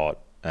been caught,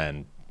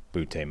 and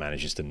Butte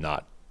manages to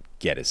not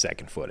get his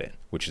second foot in,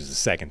 which is the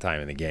second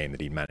time in the game that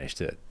he managed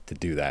to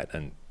do that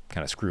and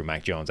kind of screw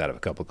Mac Jones out of a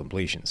couple of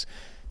completions.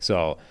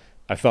 So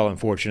I felt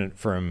unfortunate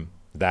for him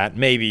that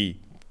maybe,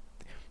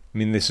 I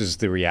mean, this is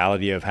the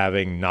reality of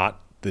having not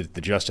the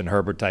Justin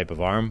Herbert type of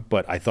arm,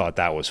 but I thought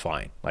that was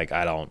fine. Like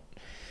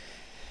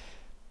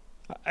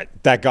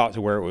that got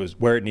to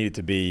where it needed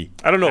to be.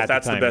 I don't know if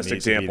that's the best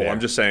example. I'm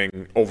just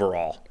saying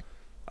overall.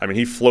 I mean,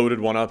 he floated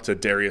one up to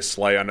Darius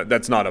Slay.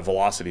 That's not a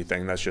velocity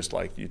thing. That's just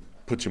like you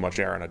put too much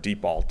air on a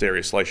deep ball.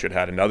 Darius Slay should have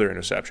had another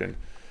interception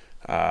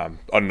on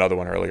another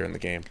one earlier in the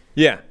game.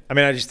 Yeah. I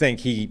mean, I just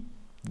think he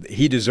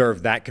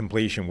deserved that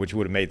completion, which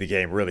would have made the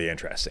game really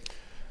interesting.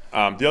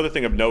 The other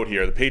thing of note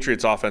here, the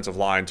Patriots' offensive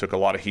line took a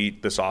lot of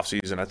heat this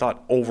offseason. I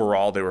thought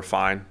overall they were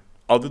fine,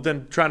 other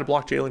than trying to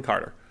block Jalen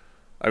Carter.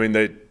 I mean,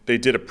 they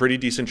did a pretty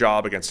decent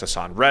job against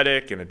Hassan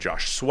Reddick and a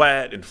Josh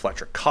Sweat and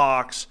Fletcher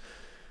Cox.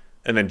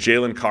 And then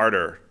Jalen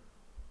Carter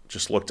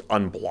just looked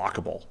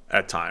unblockable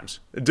at times.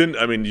 You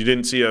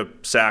didn't see a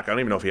sack. I don't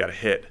even know if he had a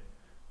hit.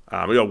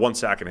 We got 1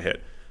 sack and a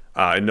hit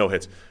and no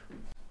hits.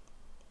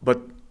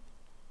 But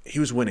he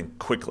was winning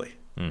quickly,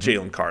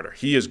 Jalen Carter.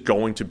 He is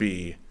going to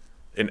be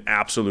an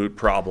absolute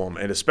problem,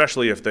 and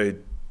especially if the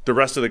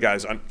rest of the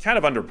guys kind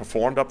of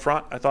underperformed up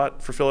front, I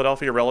thought, for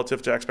Philadelphia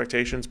relative to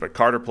expectations. But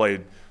Carter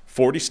played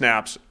 40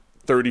 snaps,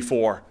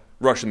 34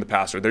 rushing the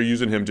passer. They're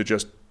using him to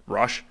just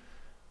rush,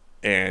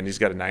 and he's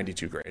got a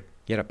 92 grade.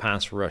 He had a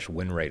pass rush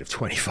win rate of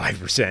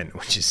 25%,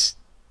 which is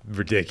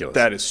ridiculous.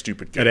 That is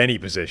stupid good. At any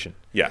position.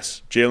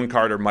 Yes. Jalen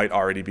Carter might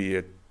already be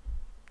a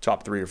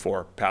top 3 or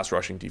 4 pass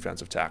rushing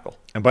defensive tackle.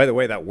 And by the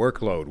way, that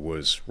workload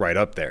was right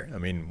up there. I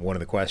mean, one of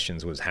the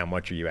questions was how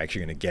much are you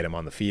actually going to get him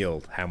on the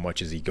field? How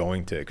much is he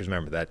going to? Because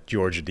remember, that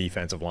Georgia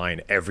defensive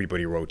line,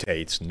 everybody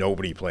rotates.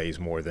 Nobody plays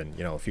more than,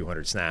 a few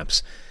hundred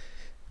snaps.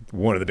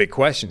 One of the big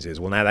questions is,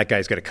 well, now that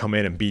guy's got to come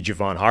in and be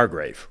Javon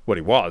Hargrave, what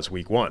he was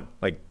week 1.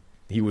 Like,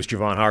 he was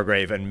Javon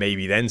Hargrave and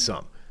maybe then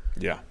some.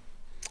 Yeah.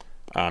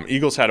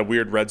 Eagles had a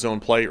weird red zone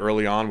play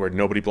early on where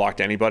nobody blocked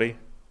anybody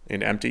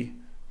in empty.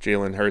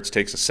 Jalen Hurts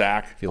takes a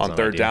sack on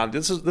third down.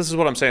 This is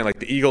what I'm saying. Like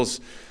the Eagles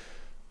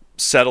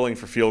settling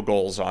for field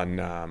goals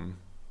on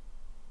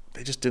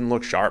they just didn't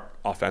look sharp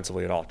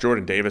offensively at all.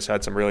 Jordan Davis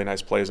had some really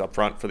nice plays up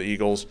front for the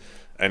Eagles.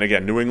 And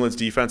again, New England's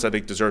defense, I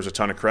think, deserves a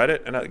ton of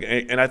credit.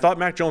 And I thought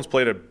Mac Jones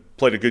played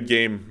a good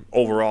game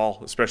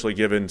overall, especially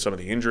given some of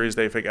the injuries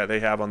they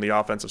have on the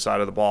offensive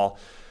side of the ball.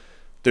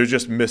 They're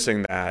just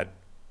missing that.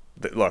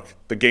 Look,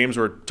 the games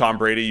where Tom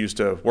Brady used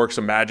to work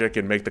some magic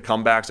and make the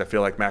comebacks, I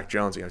feel like Mac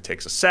Jones,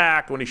 takes a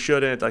sack when he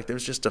shouldn't. Like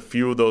there's just a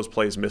few of those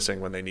plays missing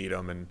when they need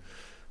them, and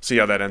see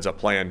how that ends up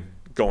playing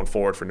going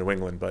forward for New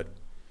England. But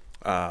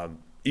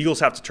Eagles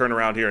have to turn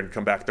around here and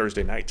come back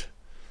Thursday night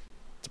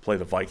to play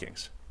the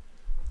Vikings.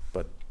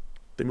 But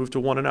they moved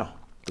to 1-0,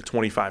 the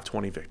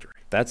 25-20 victory.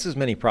 That's as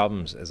many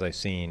problems as I've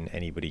seen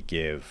anybody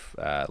give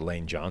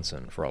Lane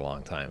Johnson for a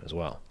long time as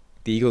well.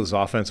 The Eagles'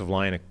 offensive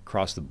line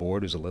across the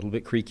board is a little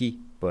bit creaky,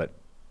 but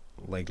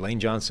like Lane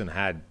Johnson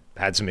had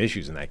some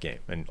issues in that game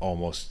and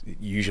almost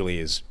usually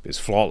is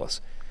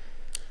flawless.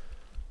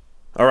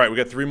 All right, we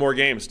got 3 more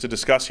games to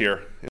discuss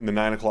here in the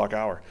 9 o'clock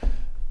hour.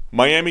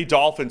 Miami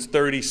Dolphins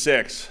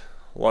 36,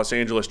 Los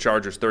Angeles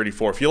Chargers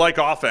 34. If you like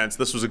offense,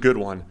 this was a good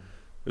one.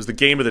 It was the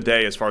game of the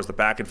day as far as the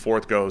back and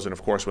forth goes, and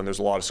of course when there's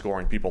a lot of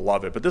scoring, people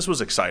love it. But this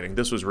was exciting.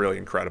 This was really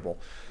incredible.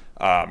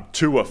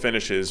 Tua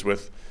finishes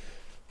with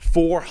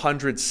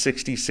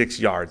 466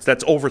 yards.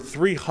 That's over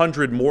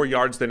 300 more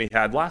yards than he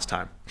had last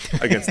time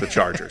against the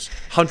Chargers.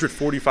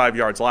 145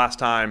 yards last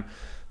time.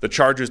 The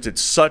Chargers did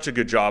such a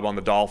good job on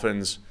the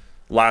Dolphins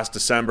last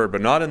December,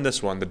 but not in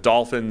this one. The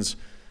Dolphins,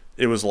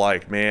 it was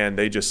like, man,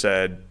 they just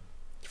said,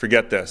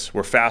 forget this.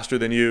 We're faster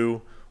than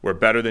you. We're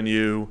better than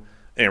you.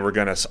 And we're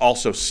going to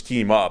also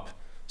scheme up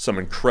some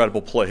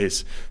incredible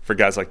plays for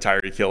guys like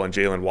Tyreek Hill and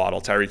Jalen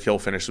Waddle. Tyreek Hill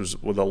finished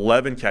with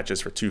 11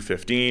 catches for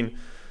 215.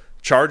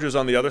 Chargers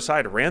on the other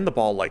side ran the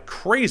ball like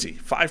crazy,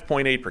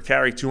 5.8 per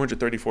carry,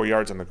 234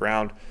 yards on the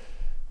ground.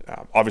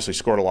 Obviously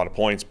scored a lot of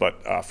points,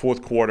 but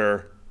fourth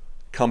quarter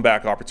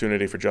comeback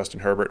opportunity for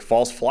Justin Herbert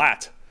falls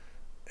flat,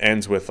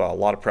 ends with a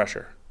lot of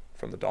pressure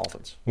from the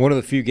Dolphins. One of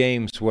the few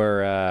games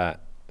where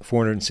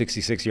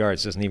 466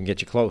 yards doesn't even get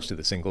you close to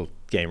the single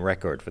game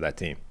record for that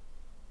team.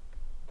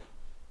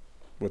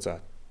 What's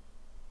that?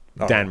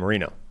 Dan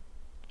Marino.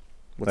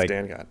 What's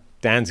Dan got?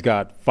 Dan's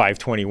got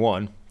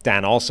 521.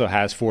 Dan also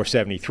has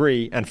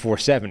 473 and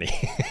 470.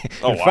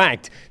 In wow.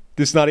 fact,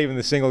 this is not even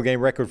the single game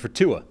record for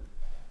Tua.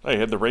 Oh, he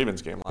had the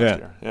Ravens game last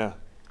year. Yeah.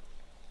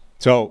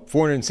 So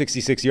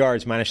 466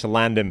 yards managed to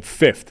land him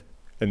 5th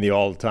in the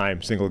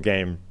all-time single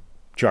game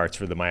charts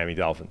for the Miami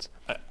Dolphins.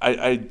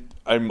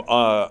 I'm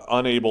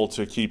unable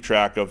to keep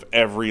track of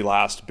every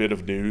last bit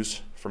of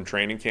news from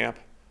training camp,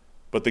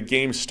 but the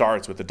game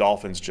starts with the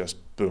Dolphins just,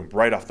 boom,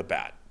 right off the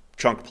bat.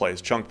 Chunk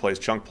plays,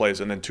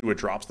 and then Tua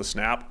drops the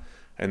snap.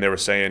 And they were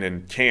saying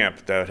in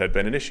camp that had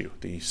been an issue,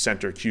 the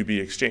center QB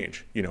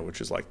exchange,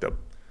 which is like the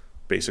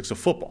basics of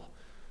football.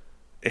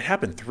 It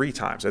happened 3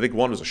 times. I think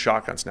one was a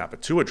shotgun snap,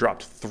 but Tua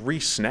dropped 3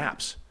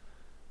 snaps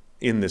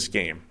in this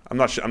game. I'm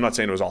not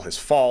saying it was all his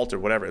fault or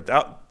whatever.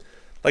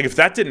 If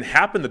that didn't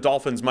happen, the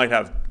Dolphins might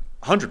have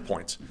 100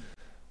 points.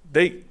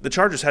 The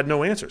Chargers had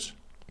no answers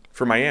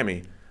for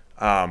Miami.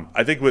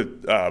 I think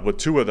with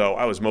Tua, though,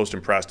 I was most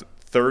impressed.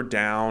 Third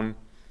down,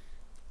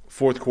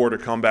 fourth quarter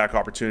comeback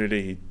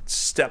opportunity. He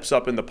steps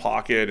up in the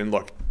pocket, and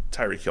look,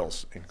 Tyreek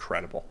Hill's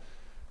incredible.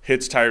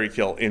 Hits Tyreek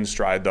Hill in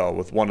stride, though,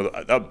 with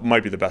that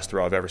might be the best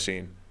throw I've ever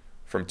seen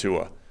from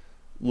Tua.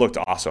 Looked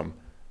awesome.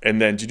 And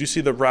then, did you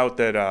see the route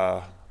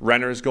that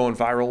Renner's going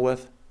viral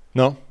with?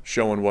 No.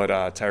 Showing what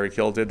Tyreek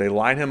Hill did. They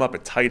line him up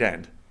at tight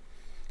end,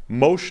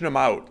 motion him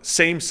out,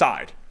 same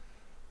side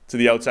to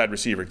the outside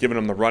receiver, giving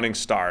him the running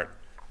start,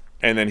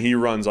 and then he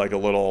runs like a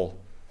little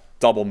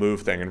double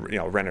move thing,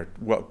 and Renner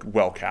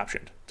well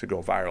captioned to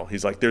go viral.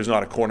 He's like, there's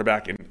not a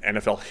cornerback in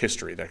NFL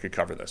history that could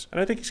cover this. And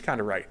I think he's kind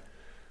of right.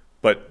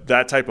 But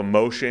that type of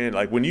motion,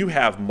 like when you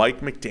have Mike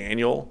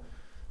McDaniel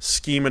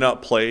scheming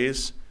up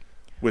plays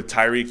with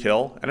Tyreek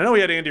Hill, and I know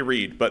he had Andy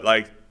Reid, but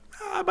Mike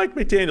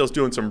McDaniel's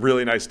doing some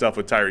really nice stuff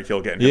with Tyreek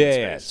Hill getting in his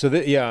face. So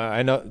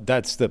I know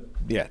that's the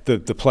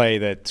play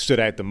that stood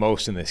out the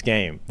most in this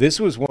game. This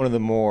was one of the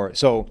more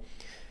so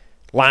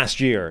last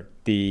year.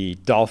 The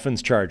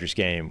Dolphins-Chargers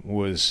game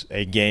was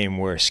a game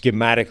where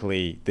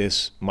schematically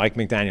this Mike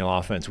McDaniel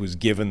offense was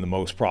given the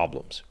most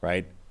problems,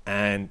 right?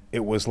 And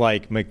it was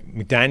like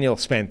McDaniel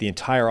spent the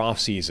entire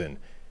offseason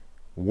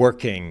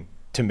working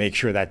to make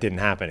sure that didn't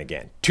happen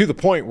again, to the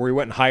point where he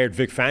went and hired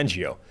Vic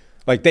Fangio.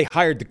 Like they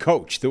hired the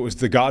coach that was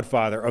the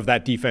godfather of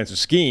that defensive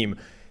scheme.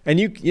 And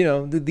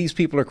these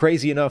people are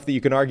crazy enough that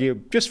you can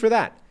argue just for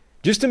that.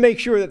 Just to make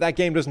sure that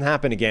game doesn't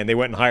happen again, they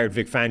went and hired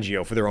Vic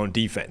Fangio for their own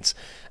defense.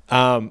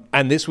 And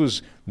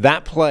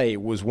that play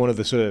was one of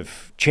the sort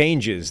of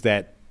changes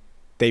that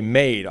they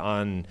made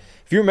on,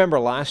 if you remember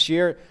last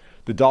year,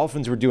 the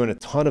Dolphins were doing a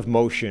ton of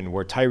motion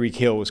where Tyreek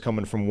Hill was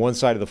coming from one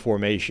side of the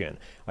formation,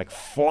 like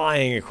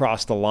flying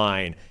across the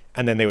line,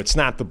 and then they would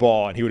snap the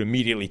ball, and he would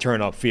immediately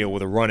turn upfield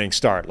with a running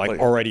start, like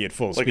already at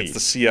full speed. Like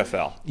it's the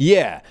CFL.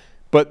 Yeah,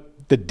 but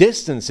the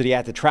distance that he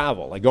had to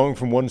travel, like going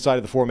from one side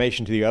of the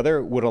formation to the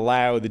other, would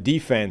allow the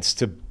defense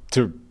to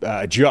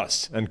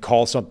adjust and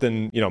call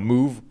something,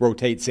 move,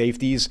 rotate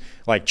safeties,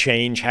 like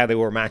change how they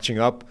were matching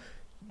up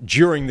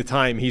during the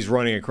time he's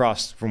running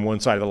across from one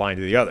side of the line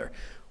to the other.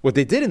 What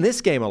they did in this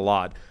game a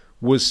lot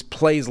was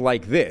plays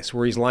like this,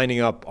 where he's lining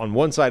up on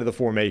one side of the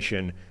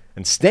formation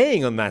and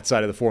staying on that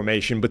side of the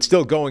formation, but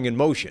still going in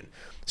motion.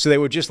 So they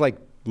would just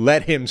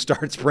let him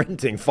start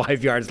sprinting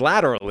 5 yards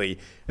laterally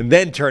and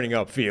then turning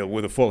upfield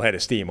with a full head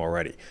of steam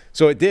already.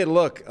 So it did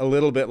look a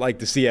little bit like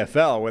the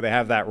CFL, where they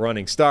have that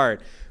running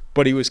start,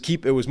 but it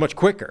was much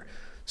quicker.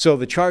 So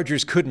the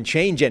Chargers couldn't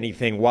change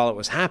anything while it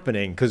was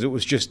happening because it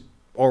was just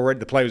already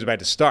the play was about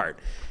to start.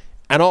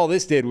 And all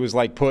this did was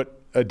put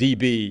a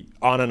DB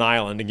on an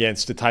island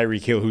against a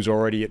Tyreek Hill who's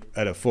already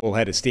at a full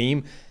head of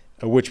steam,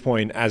 at which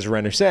point, as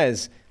Renner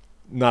says,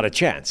 not a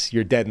chance.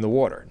 You're dead in the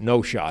water.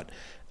 No shot.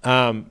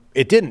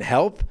 It didn't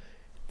help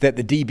that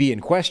the DB in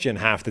question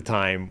half the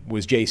time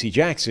was J.C.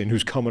 Jackson,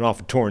 who's coming off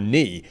a torn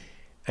knee.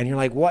 And you're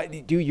like, what?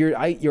 Dude,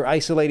 you're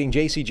isolating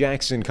J.C.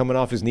 Jackson coming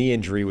off his knee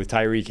injury with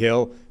Tyreek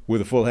Hill with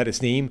a full head of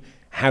steam.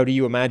 How do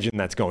you imagine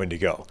that's going to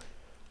go?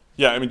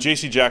 Yeah, I mean,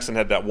 J.C. Jackson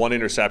had that one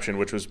interception,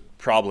 which was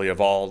probably of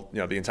all,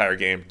 the entire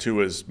game, to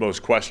his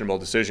most questionable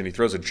decision. He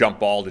throws a jump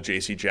ball to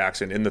J.C.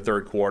 Jackson in the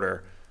third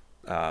quarter.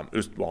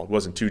 It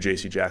wasn't to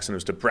J.C. Jackson, it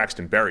was to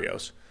Braxton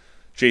Berrios.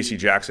 J.C.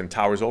 Jackson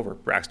towers over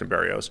Braxton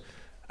Berrios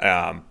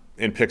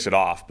and picks it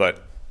off.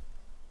 But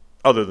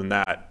other than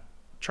that,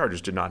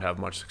 Chargers did not have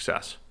much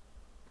success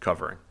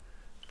covering.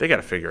 They got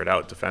to figure it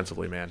out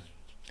defensively, man.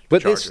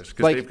 But Chargers,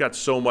 because they've got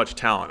so much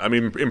talent. I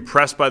mean,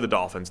 impressed by the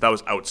Dolphins. That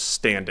was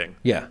outstanding.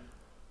 Yeah.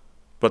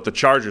 But the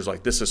Chargers,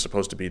 this is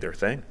supposed to be their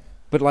thing.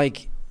 But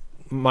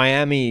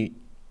Miami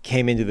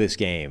came into this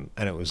game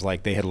and it was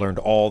like they had learned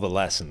all the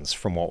lessons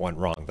from what went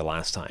wrong the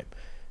last time.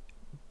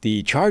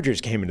 The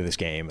Chargers came into this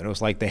game and it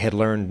was like they had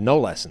learned no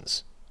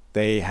lessons.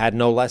 They had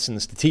no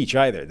lessons to teach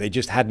either. They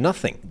just had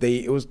nothing.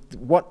 They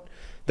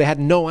had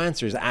no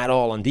answers at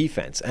all on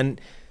defense.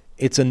 And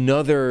it's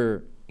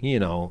another,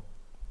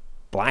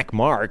 black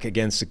mark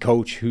against a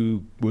coach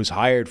who was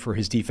hired for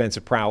his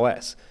defensive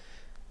prowess.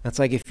 That's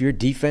like if your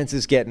defense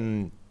is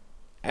getting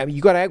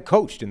you got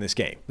out-coached in this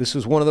game. This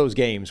was one of those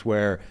games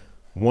where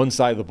one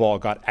side of the ball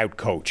got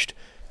out-coached.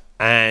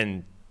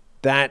 And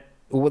then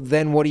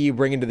what are you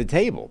bringing to the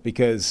table?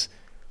 Because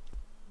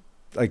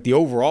the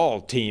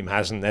overall team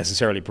hasn't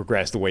necessarily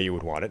progressed the way you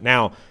would want it.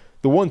 Now,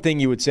 the one thing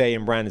you would say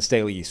in Brandon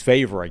Staley's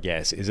favor, I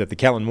guess, is that the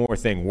Kellen Moore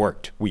thing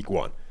worked week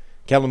one.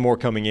 Kellen Moore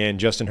coming in,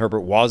 Justin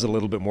Herbert was a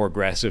little bit more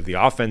aggressive. The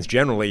offense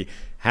generally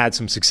had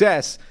some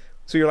success.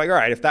 So you're like, all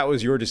right, if that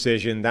was your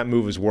decision, that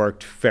move has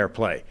worked, fair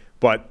play.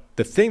 But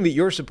the thing that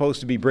you're supposed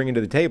to be bringing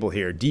to the table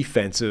here,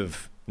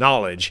 defensive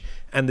knowledge,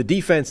 and the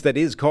defense that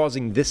is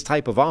causing this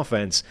type of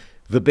offense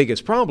the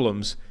biggest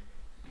problems,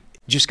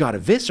 just got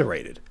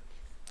eviscerated.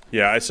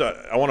 Yeah,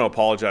 I want to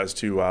apologize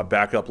to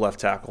backup left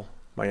tackle,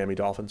 Miami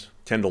Dolphins,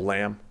 Kendall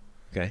Lamb.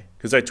 Okay.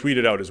 Because I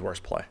tweeted out his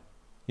worst play.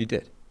 You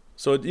did.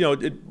 So,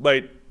 it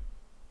might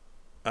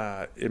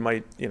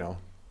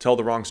tell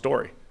the wrong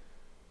story.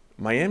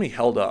 Miami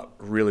held up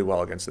really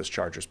well against this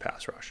Chargers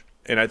pass rush.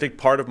 And I think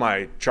part of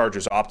my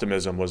Chargers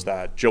optimism was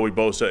that Joey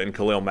Bosa and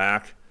Khalil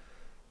Mack,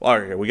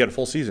 we got a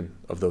full season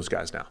of those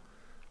guys now.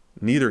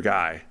 Neither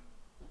guy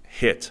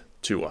hit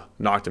Tua,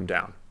 knocked him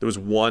down. There was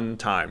one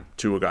time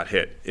Tua got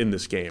hit in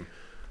this game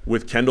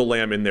with Kendall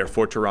Lamb in there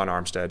for Teron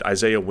Armstead.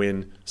 Isaiah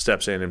Wynn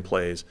steps in and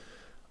plays.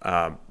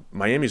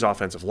 Miami's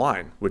offensive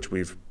line, which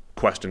we've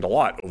questioned a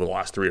lot over the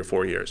last 3 or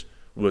 4 years,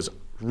 was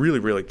really,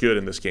 really good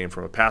in this game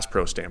from a pass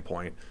pro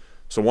standpoint.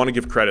 So I want to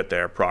give credit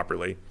there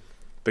properly.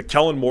 The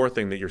Kellen Moore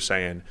thing that you're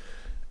saying,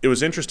 it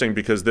was interesting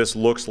because this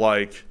looks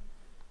like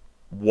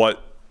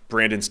what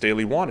Brandon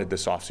Staley wanted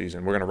this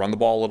offseason. We're going to run the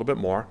ball a little bit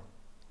more.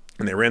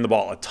 And they ran the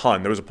ball a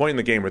ton. There was a point in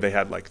the game where they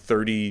had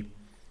 30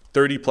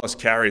 plus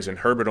carries and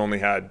Herbert only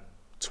had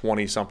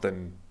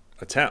 20-something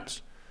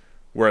attempts.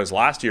 Whereas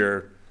last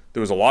year,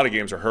 there was a lot of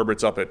games where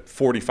Herbert's up at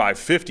 45,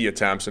 50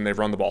 attempts and they've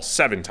run the ball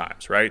 7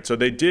 times, right? So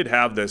they did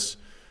have this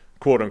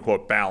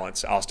quote-unquote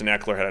balance. Austin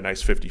Eckler had a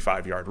nice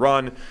 55-yard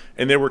run,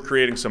 and they were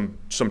creating some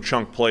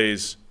chunk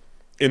plays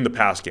in the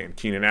pass game.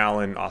 Keenan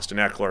Allen, Austin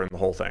Eckler, and the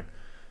whole thing.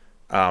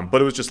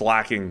 But it was just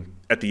lacking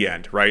at the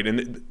end, right?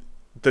 And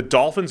the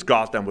Dolphins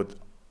got them with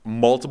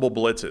multiple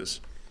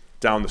blitzes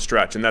down the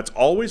stretch, and that's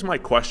always my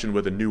question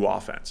with a new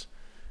offense.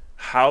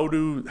 How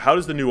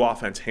does the new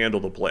offense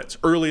handle the blitz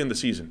early in the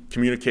season?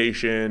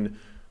 Communication,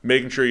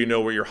 making sure you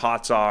know where your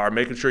hots are,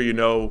 making sure you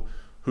know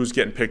who's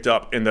getting picked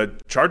up. And the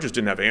Chargers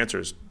didn't have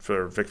answers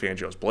for Vic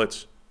Fangio's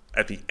blitz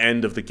at the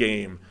end of the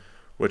game,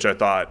 which I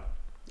thought,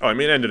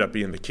 it ended up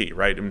being the key,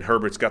 right?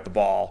 Herbert's got the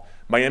ball.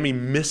 Miami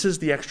misses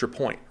the extra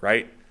point,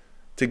 right,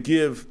 to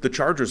give the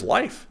Chargers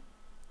life.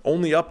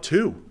 Only up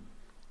 2.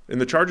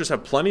 And the Chargers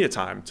have plenty of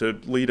time to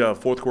lead a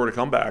fourth quarter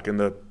comeback, and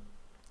the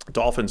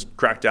Dolphins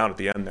cracked down at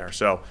the end there.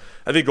 So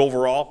I think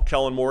overall,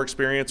 Kellen Moore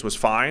experience was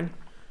fine.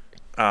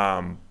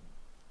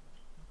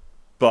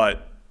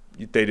 But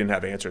they didn't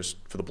have answers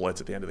for the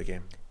blitz at the end of the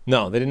game.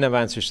 No, they didn't have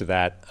answers to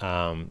that.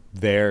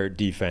 Their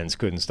defense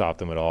couldn't stop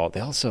them at all. They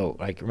also,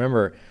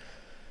 remember,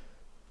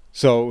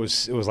 so it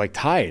was like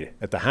tied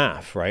at the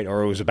half, right?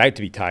 Or it was about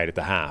to be tied at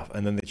the half.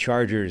 And then the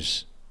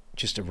Chargers,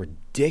 just a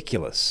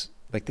ridiculous,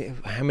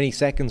 how many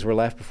seconds were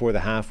left before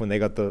the half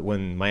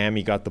when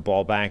Miami got the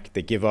ball back?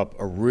 They give up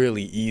a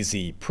really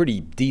easy, pretty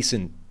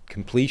decent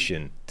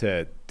completion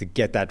to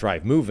get that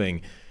drive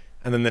moving.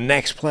 And then the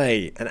next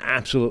play, an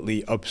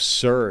absolutely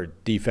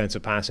absurd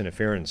defensive pass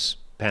interference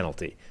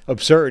penalty.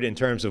 Absurd in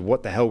terms of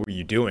what the hell were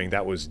you doing?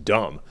 That was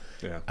dumb.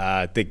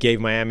 Yeah. That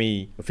gave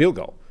Miami a field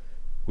goal,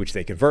 which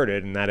they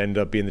converted, and that ended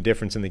up being the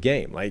difference in the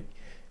game.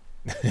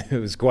 It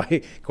was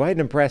quite an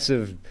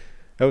impressive.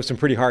 That was some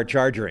pretty hard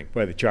charging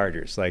by the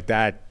Chargers.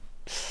 That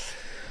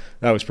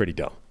was pretty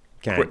dumb.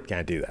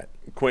 Can't do that.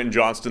 Quentin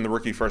Johnston, the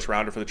rookie first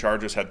rounder for the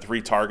Chargers, had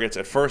 3 targets.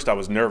 At first, I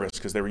was nervous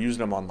because they were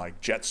using him on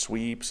jet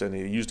sweeps, and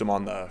they used him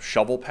on the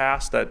shovel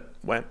pass that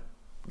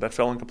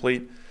fell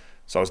incomplete.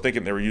 So I was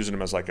thinking they were using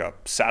him as a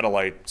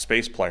satellite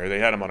space player. They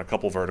had him on a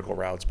couple vertical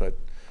routes, but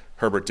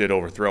Herbert did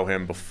overthrow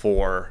him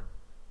before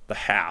the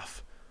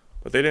half.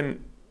 But they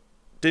didn't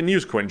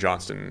use Quentin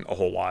Johnston a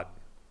whole lot.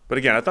 But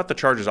again, I thought the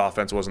Chargers'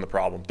 offense wasn't the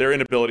problem. Their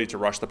inability to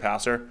rush the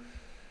passer,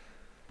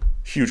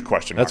 huge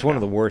question mark. That's one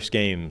of the worst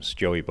games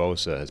Joey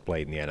Bosa has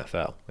played in the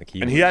NFL.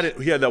 He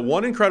had that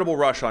one incredible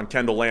rush on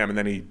Kendall Lamb, and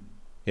then he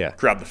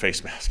grabbed the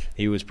face mask.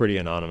 He was pretty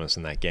anonymous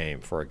in that game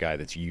for a guy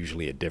that's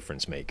usually a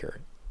difference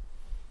maker.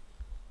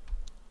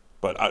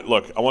 But I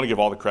want to give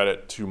all the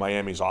credit to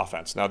Miami's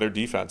offense. Now, their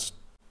defense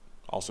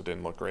also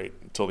didn't look great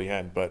until the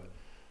end, but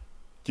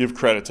give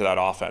credit to that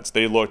offense.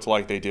 They looked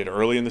like they did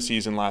early in the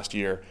season last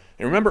year.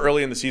 And remember,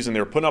 early in the season,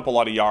 they were putting up a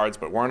lot of yards,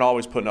 but weren't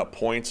always putting up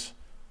points.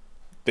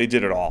 They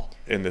did it all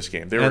in this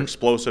game. They were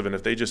explosive, and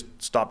if they just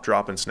stopped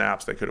dropping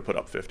snaps, they could have put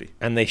up 50.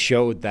 And they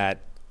showed that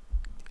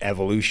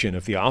evolution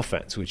of the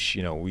offense, which,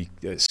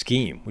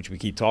 scheme, which we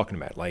keep talking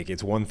about.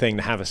 It's one thing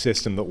to have a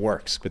system that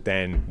works, but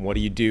then what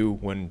do you do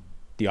when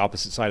the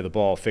opposite side of the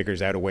ball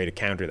figures out a way to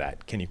counter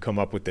that? Can you come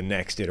up with the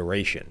next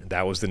iteration?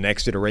 That was the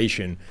next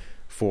iteration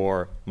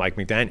for Mike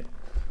McDaniel.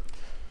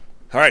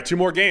 All right, 2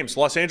 more games.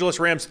 Los Angeles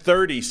Rams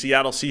 30,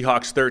 Seattle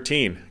Seahawks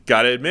 13.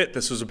 Got to admit,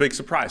 this was a big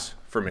surprise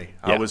for me.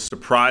 Yeah. I was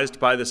surprised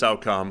by this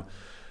outcome.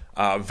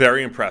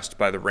 Very impressed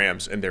by the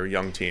Rams and their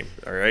young team.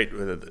 All right,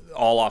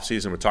 all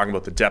offseason we're talking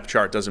about the depth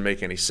chart. Doesn't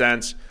make any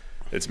sense.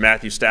 It's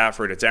Matthew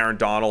Stafford, it's Aaron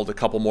Donald, a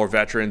couple more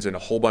veterans, and a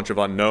whole bunch of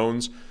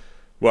unknowns.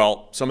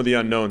 Well, some of the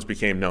unknowns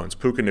became knowns.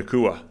 Puka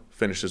Nacua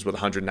finishes with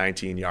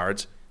 119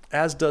 yards,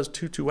 as does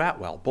Tutu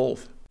Atwell,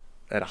 both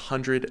at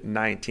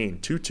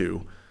 119. Tutu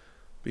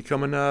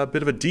becoming a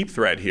bit of a deep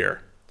threat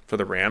here for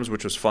the Rams,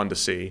 which was fun to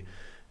see.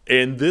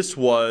 And this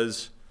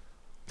was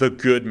the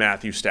good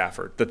Matthew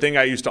Stafford. The thing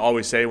I used to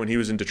always say when he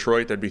was in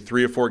Detroit, there'd be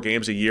 3 or 4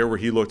 games a year where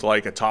he looked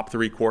like a top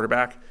 3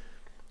 quarterback.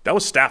 That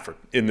was Stafford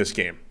in this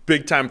game.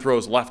 Big time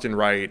throws left and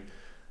right.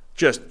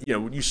 Just,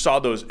 you saw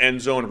those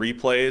end zone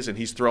replays, and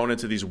he's thrown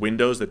into these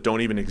windows that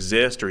don't even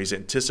exist, or he's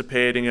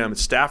anticipating them.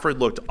 Stafford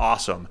looked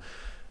awesome.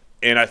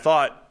 And I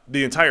thought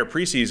the entire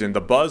preseason,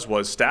 the buzz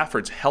was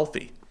Stafford's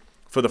healthy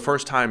for the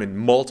first time in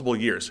multiple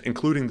years,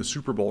 including the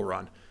Super Bowl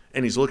run.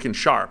 And he's looking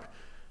sharp.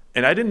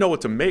 And I didn't know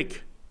what to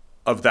make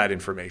of that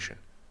information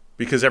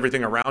because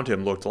everything around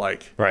him looked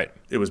like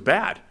it was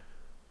bad.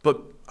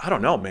 But I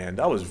don't know, man.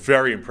 That was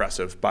very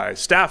impressive by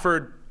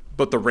Stafford,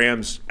 but the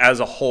Rams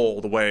as a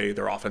whole, the way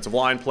their offensive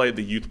line played,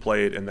 the youth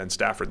played, and then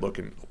Stafford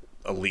looking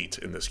elite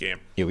in this game.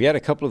 Yeah, we had a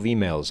couple of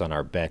emails on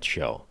our bet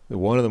show.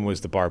 One of them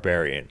was the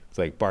Barbarian. It's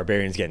like,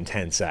 Barbarian's getting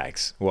 10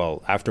 sacks.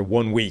 Well, after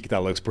 1 week,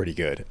 that looks pretty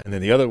good. And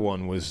then the other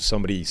one was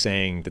somebody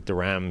saying that the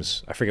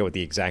Rams, I forget what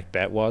the exact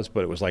bet was,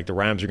 but it was like the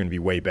Rams are going to be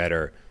way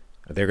better.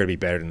 They're going to be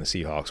better than the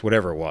Seahawks,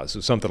 whatever it was. It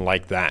was something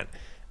like that.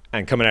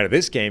 And coming out of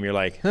this game, you're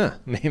like,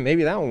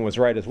 maybe that one was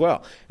right as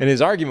well. And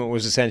his argument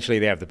was essentially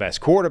they have the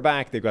best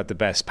quarterback, they've got the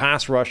best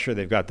pass rusher,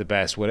 they've got the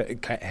best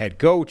head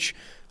coach.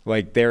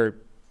 They're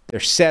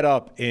set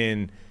up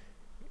in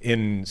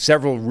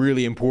several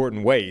really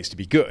important ways to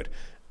be good.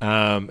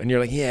 And you're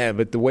like, yeah,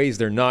 but the ways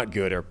they're not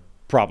good are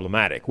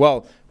problematic.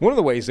 Well, one of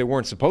the ways they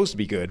weren't supposed to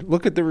be good,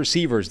 look at the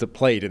receivers that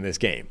played in this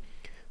game.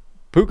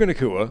 Puka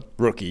Nacua,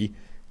 rookie.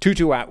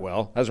 Tutu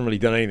Atwell, hasn't really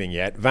done anything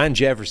yet. Van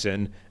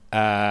Jefferson,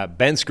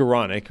 Ben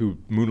Skoranek, who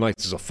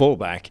moonlights as a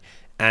fullback,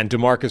 and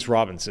Demarcus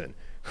Robinson,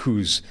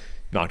 who's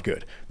not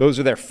good. Those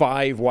are their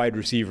 5 wide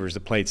receivers that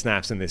played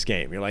snaps in this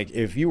game. You're like,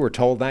 if you were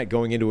told that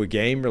going into a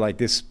game, you're like,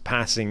 this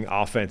passing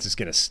offense is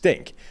going to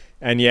stink.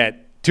 And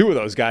yet, 2 of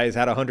those guys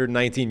had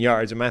 119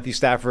 yards, and Matthew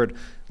Stafford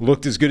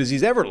looked as good as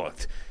he's ever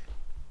looked.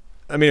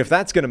 I mean, if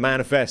that's going to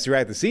manifest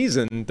throughout the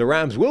season, the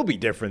Rams will be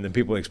different than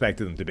people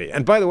expected them to be.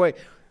 And by the way,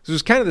 this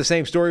was kind of the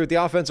same story with the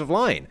offensive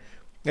line.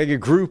 Like a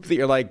group that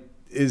you're like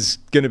is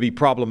going to be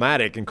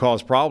problematic and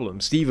cause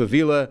problems. Steve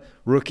Avila,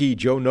 rookie.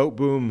 Joe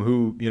Noteboom,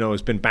 who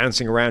has been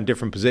bouncing around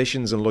different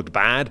positions and looked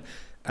bad.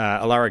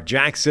 Alaric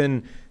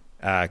Jackson,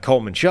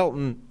 Coleman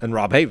Shelton, and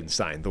Rob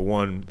Havenstein, the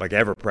one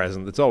ever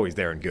present that's always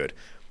there and good.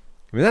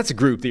 I mean, that's a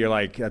group that you're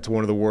like, that's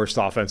one of the worst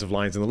offensive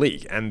lines in the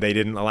league. And they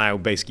didn't allow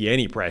basically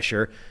any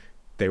pressure.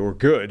 They were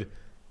good.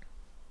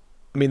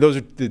 I mean, those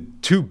are the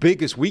two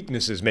biggest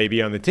weaknesses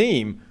maybe on the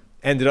team,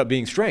 ended up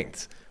being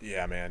strengths.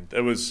 Yeah, man.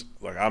 It was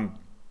like I'm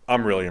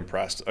really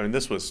impressed. I mean,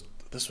 this was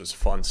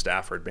fun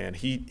Stafford, man.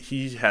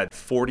 He had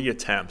 40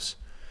 attempts,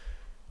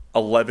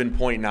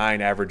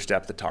 11.9 average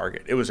depth of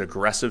target. It was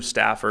aggressive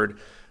Stafford.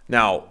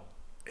 Now,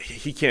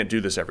 he can't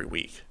do this every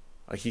week.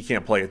 Like, he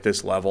can't play at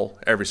this level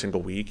every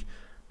single week.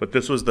 But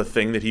this was the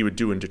thing that he would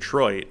do in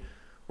Detroit,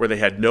 where they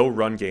had no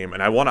run game.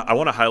 And I want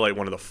to highlight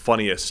one of the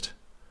funniest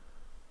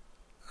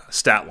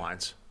stat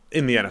lines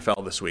in the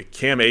NFL this week.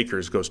 Cam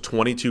Akers goes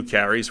 22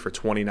 carries for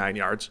 29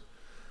 yards,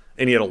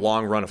 and he had a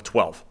long run of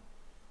 12,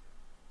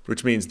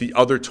 which means the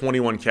other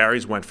 21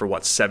 carries went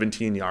for,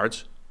 17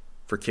 yards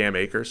for Cam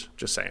Akers?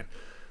 Just saying.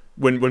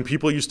 When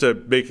people used to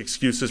make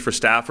excuses for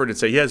Stafford and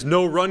say he has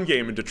no run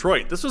game in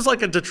Detroit, this was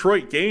like a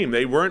Detroit game.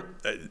 They weren't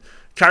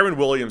Kyron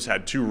Williams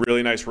had two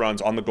really nice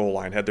runs on the goal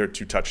line, had their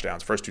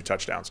first two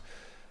touchdowns.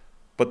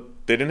 But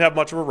they didn't have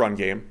much of a run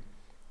game.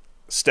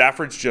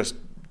 Stafford's just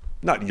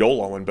not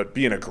YOLOing, but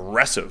being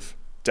aggressive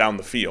down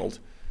the field,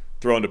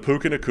 throwing to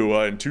Puka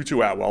Nacua and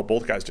Tutu Atwell.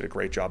 Both guys did a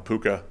great job.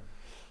 Puka,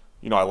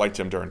 I liked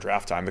him during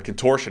draft time. The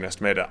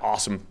contortionist made an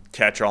awesome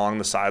catch along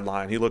the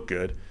sideline. He looked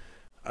good.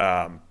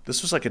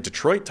 This was like a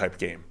Detroit-type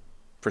game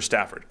for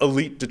Stafford.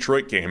 Elite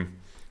Detroit game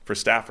for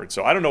Stafford.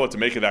 So I don't know what to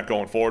make of that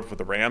going forward for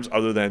the Rams,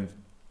 other than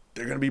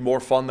they're going to be more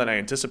fun than I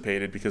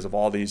anticipated because of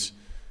all these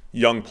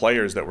young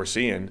players that we're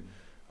seeing.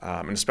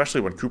 And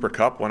especially when Cooper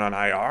Kupp went on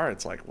IR,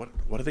 it's like, what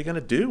are they going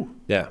to do?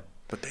 Yeah.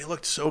 But they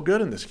looked so good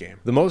in this game.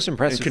 The most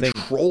impressive and thing...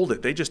 controlled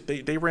it.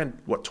 They ran,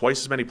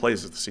 twice as many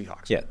plays as the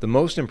Seahawks. Yeah, the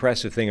most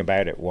impressive thing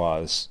about it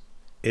was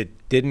it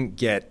didn't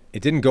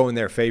go in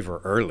their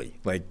favor early.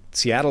 Like,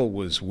 Seattle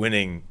was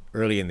winning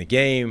early in the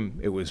game.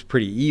 It was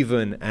pretty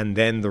even. And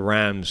then the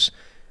Rams,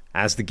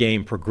 as the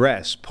game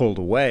progressed, pulled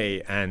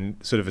away and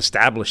sort of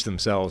established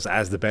themselves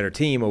as the better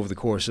team over the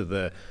course of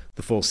the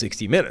full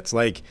 60 minutes.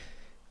 Like,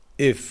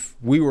 if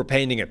we were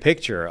painting a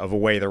picture of a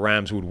way the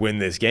Rams would win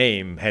this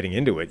game heading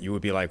into it, you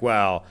would be like,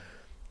 well,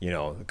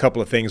 a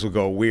couple of things will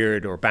go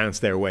weird or bounce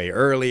their way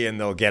early and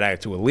they'll get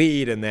out to a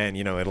lead, and then,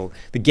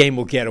 the game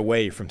will get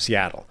away from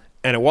Seattle.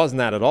 And it wasn't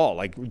that at all.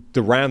 Like,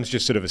 the Rams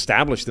just sort of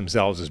established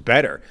themselves as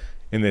better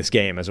in this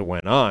game as it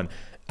went on.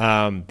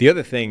 The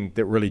other thing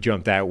that really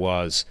jumped out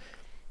was,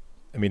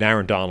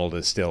 Aaron Donald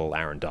is still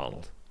Aaron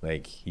Donald.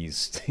 Like,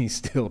 he's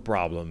still a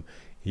problem.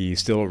 He's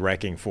still a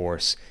wrecking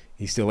force.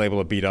 He's still able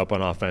to beat up on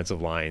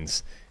offensive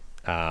lines.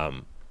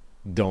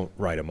 Don't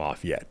write him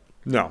off yet.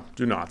 No,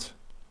 do not.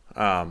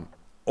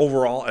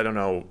 Overall, I don't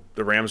know.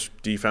 The Rams'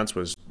 defense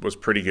was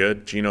pretty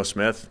good. Geno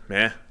Smith,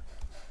 meh.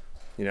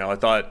 I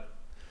thought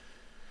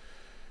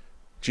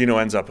Geno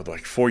ends up with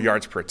 4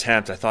 yards per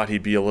attempt. I thought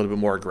he'd be a little bit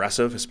more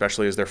aggressive,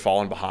 especially as they're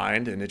falling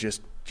behind, and it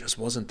just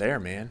wasn't there,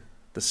 man.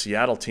 The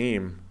Seattle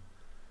team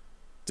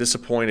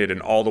disappointed in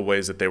all the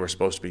ways that they were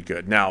supposed to be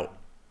good. Now,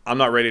 I'm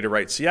not ready to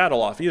write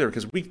Seattle off either,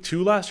 because week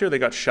 2 last year, they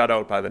got shut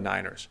out by the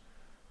Niners,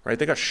 right?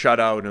 They got shut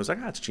out, and it was like,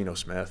 it's Geno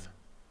Smith.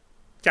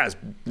 Guy's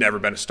never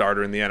been a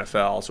starter in the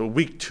NFL. So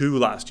week 2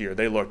 last year,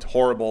 they looked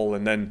horrible,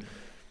 and then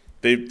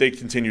they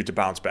continued to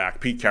bounce back.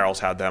 Pete Carroll's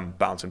had them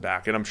bouncing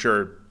back, and I'm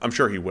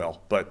sure he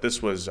will. But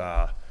this was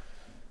a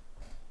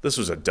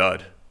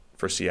dud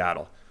for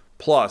Seattle.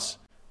 Plus,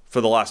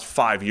 for the last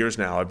 5 years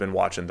now, I've been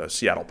watching the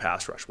Seattle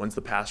pass rush. When's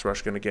the pass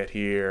rush going to get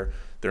here?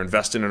 They're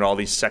investing in all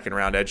these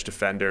second-round edge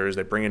defenders.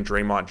 They bring in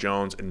Draymond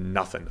Jones, and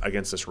nothing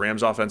against this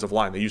Rams offensive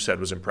line that you said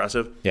was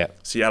impressive. Yeah.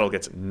 Seattle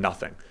gets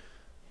nothing.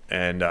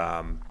 And,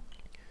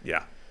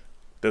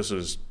 this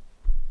was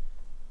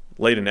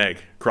laid an egg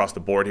across the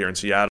board here in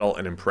Seattle,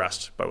 and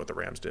impressed by what the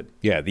Rams did.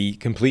 Yeah, the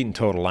complete and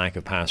total lack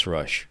of pass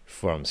rush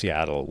from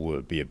Seattle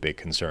would be a big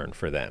concern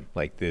for them.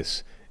 Like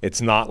this,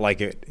 it's not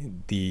like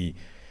the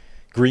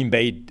Green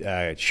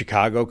Bay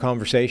Chicago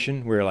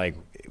conversation where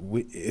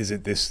is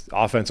it this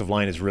offensive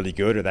line is really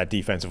good or that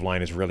defensive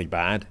line is really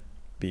bad?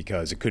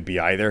 Because it could be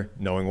either,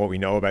 knowing what we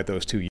know about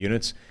those two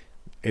units.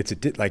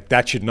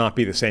 That should not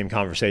be the same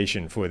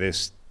conversation for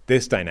this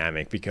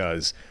dynamic,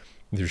 because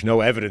there's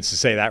no evidence to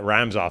say that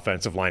Rams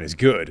offensive line is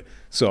good.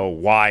 So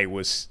why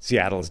was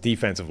Seattle's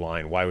defensive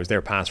line, why was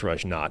their pass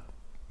rush not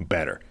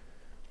better?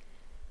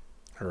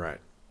 All right.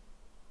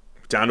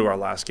 Down to our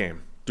last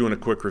game. Doing a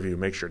quick review,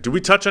 make sure. Did we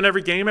touch on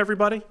every game,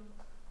 everybody?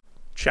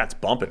 Chat's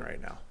bumping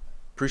right now.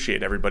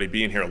 Appreciate everybody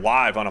being here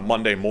live on a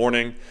Monday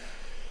morning.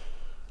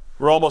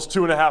 We're almost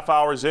 2.5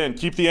 hours in.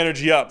 Keep the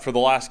energy up for the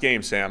last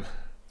game, Sam.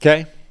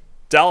 Okay.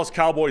 Dallas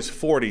Cowboys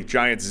 40,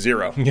 Giants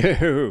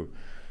 0.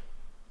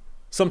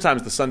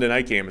 Sometimes the Sunday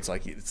night game, it's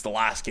like it's the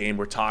last game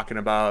we're talking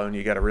about, and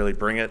you got to really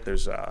bring it.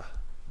 There's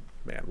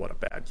man, what a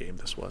bad game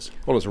this was.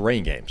 Well, it's a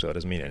rain game, so it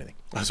doesn't mean anything.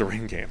 It was a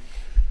rain game.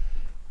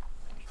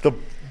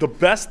 The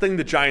best thing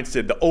the Giants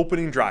did, the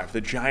opening drive,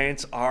 the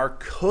Giants are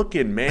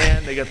cooking,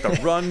 man. They got the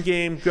run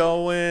game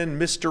going,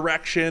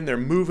 misdirection. They're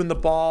moving the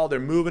ball. They're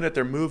moving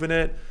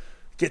it.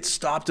 Get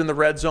stopped in the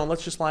red zone.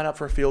 Let's just line up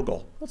for a field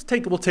goal. We'll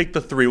take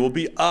the 3. We'll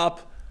be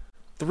up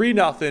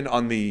 3-0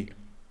 on the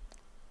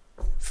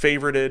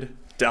favorited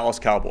Dallas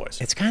Cowboys.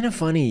 It's kind of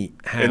funny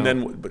how. And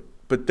then,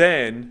 but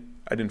then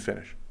I didn't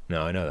finish.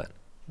 No, I know that.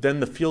 Then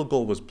the field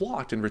goal was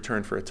blocked in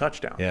return for a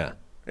touchdown. Yeah.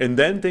 And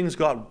then things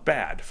got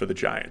bad for the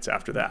Giants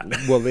after that.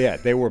 Well, yeah,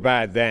 they were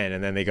bad then,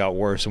 and then they got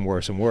worse and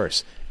worse and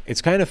worse.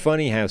 It's kind of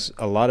funny how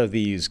a lot of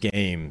these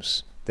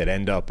games that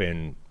end up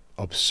in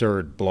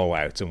absurd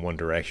blowouts in one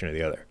direction or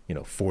the other,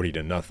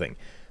 40-0,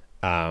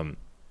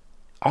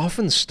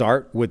 often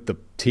start with the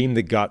team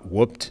that got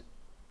whooped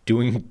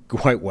doing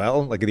quite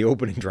well, like the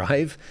opening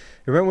drive.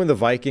 Remember when the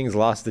Vikings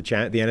lost the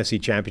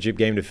NFC Championship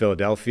game to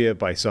Philadelphia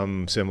by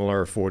some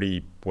similar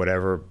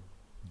 40-whatever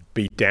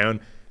beat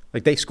down?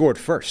 Like, they scored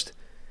first.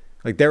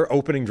 Like, their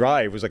opening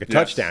drive was like a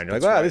touchdown. You're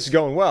like, wow, this is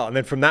going well. And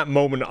then from that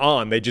moment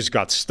on, they just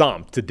got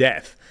stomped to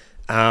death.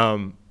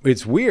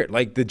 It's weird.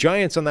 Like, the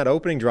Giants on that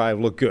opening drive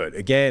look good.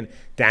 Again,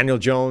 Daniel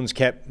Jones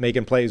kept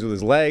making plays with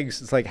his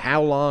legs. It's like,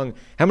 how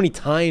many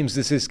times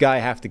does this guy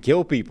have to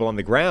kill people on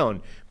the ground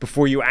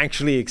before you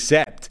actually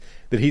accept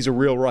that he's a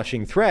real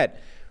rushing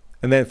threat?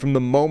 And then from the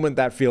moment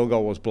that field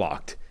goal was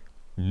blocked,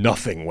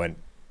 nothing went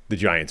the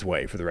Giants'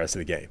 way for the rest of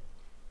the game.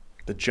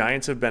 The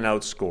Giants have been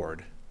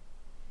outscored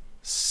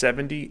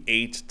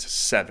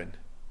 78-7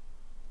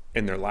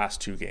 in their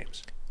last 2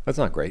 games. That's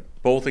not great.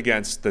 Both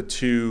against the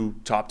 2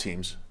 top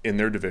teams in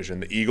their division.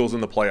 The Eagles in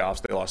the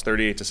playoffs, they lost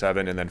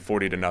 38-7 and then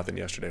 40-0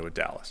 yesterday with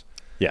Dallas.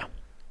 Yeah.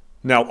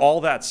 Now,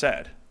 all that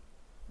said,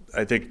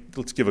 I think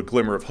let's give a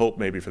glimmer of hope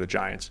maybe for the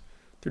Giants.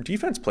 Their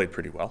defense played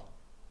pretty well,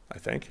 I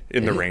think,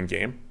 in the rain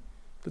game.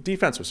 The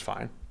defense was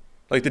fine.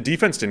 Like, the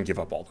defense didn't give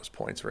up all those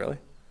points, really.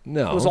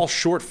 No. It was all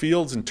short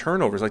fields and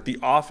turnovers. Like, the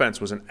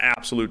offense was an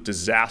absolute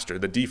disaster.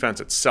 The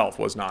defense itself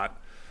was not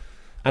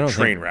a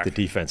train wreck. The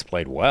defense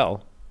played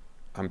well.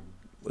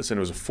 Listen,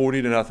 it was a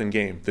 40-0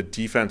 game. The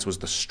defense was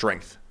the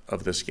strength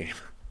of this game.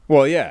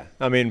 Well, yeah.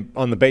 I mean,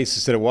 on the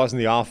basis that it wasn't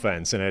the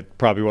offense and it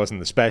probably wasn't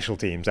the special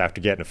teams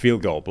after getting a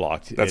field goal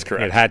blocked. That's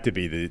correct. It had to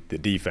be the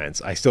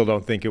defense. I still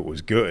don't think it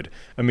was good.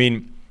 I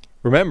mean,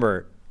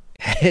 remember,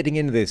 heading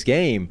into this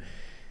game,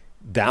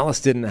 Dallas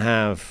didn't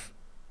have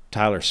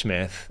Tyler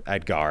Smith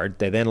at guard.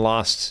 They then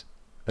lost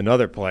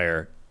another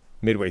player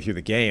midway through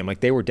the game.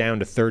 Like, they were down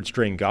to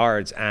third-string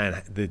guards,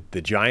 and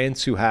the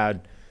Giants, who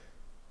had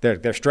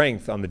their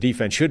strength on the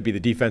defense should be the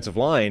defensive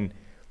line,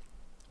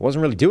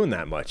 wasn't really doing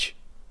that much.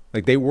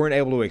 Like, they weren't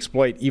able to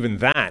exploit even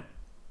that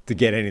to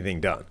get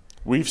anything done.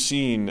 We've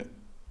seen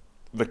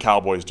the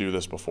Cowboys do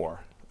this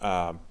before.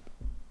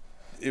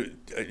 It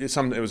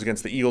was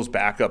against the Eagles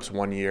backups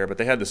one year, but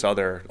they had this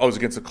other. Oh, it was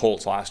against the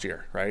Colts last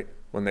year, right?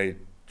 When they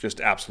just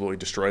absolutely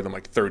destroyed them,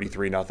 like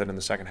 33-0 in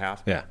the second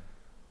half. Yeah.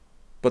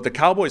 But the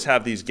Cowboys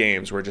have these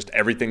games where just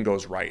everything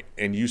goes right,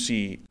 and you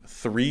see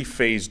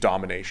 3-phase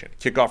domination.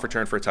 Kickoff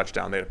return for a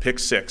touchdown. They had a pick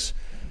 6.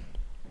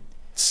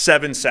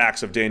 7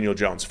 sacks of Daniel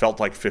Jones. Felt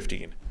like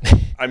 15.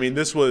 I mean,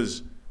 this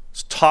was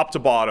top to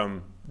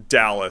bottom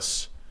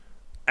Dallas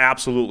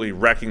absolutely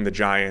wrecking the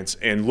Giants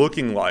and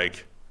looking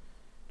like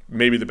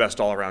maybe the best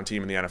all-around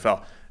team in the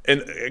NFL.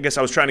 And I guess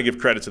I was trying to give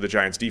credit to the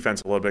Giants'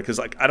 defense a little bit because,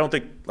 I don't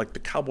think the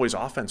Cowboys'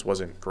 offense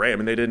wasn't great. I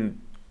mean, they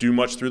didn't do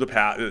much through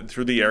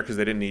the air because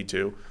they didn't need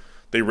to.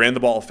 They ran the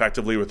ball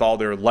effectively with all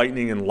their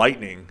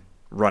lightning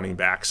running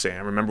backs,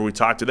 Sam. Remember we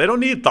talked to they don't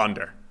need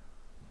thunder.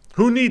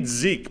 Who needs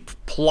Zeke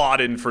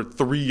plotting for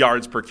 3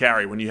 yards per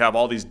carry when you have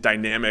all these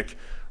dynamic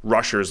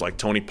rushers like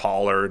Tony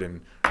Pollard and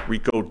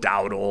Rico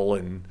Dowdle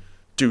and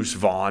Deuce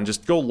Vaughn?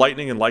 Just go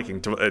lightning.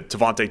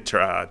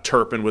 Devontae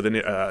Turpin with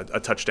a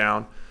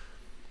touchdown.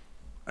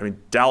 I mean,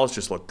 Dallas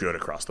just looked good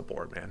across the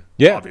board, man.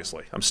 Yeah.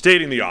 Obviously. I'm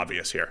stating the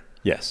obvious here.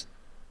 Yes.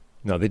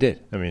 No, they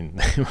did. I mean,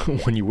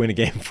 when you win a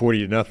game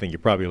 40-0, you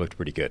probably looked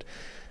pretty good.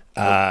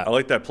 I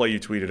like that play you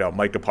tweeted out,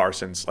 Micah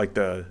Parsons. Like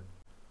the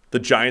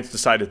Giants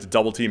decided to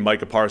double team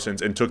Micah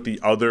Parsons and took the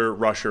other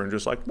rusher and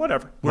just like,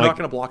 whatever, we're not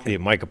going to block him. Yeah,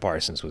 Micah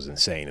Parsons was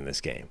insane in this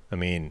game. I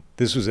mean,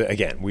 this was,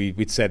 again,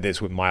 we'd said this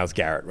with Myles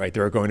Garrett, right?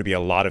 There are going to be a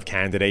lot of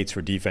candidates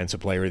for Defensive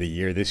Player of the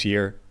Year this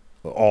year,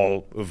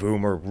 all of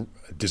whom are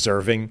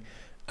deserving.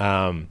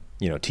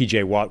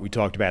 TJ Watt, we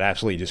talked about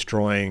absolutely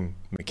destroying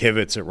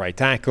McKivitz at right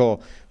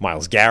tackle.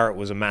 Myles Garrett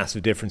was a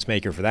massive difference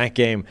maker for that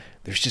game.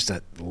 There's just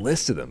a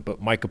list of them.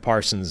 But Micah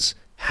Parsons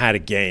had a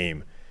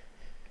game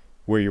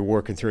where you're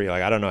working through, you're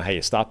like, I don't know how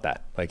you stop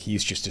that. Like,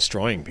 he's just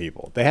destroying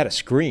people. They had a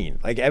screen.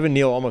 Like, Evan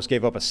Neal almost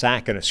gave up a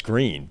sack and a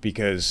screen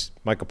because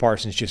Micah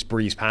Parsons just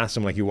breezed past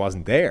him like he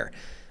wasn't there.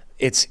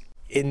 It's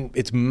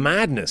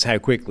madness how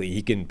quickly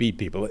he can beat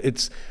people.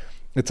 It's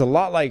a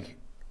lot like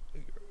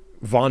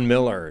Von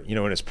Miller,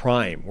 in his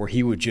prime, where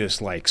he would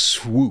just like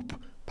swoop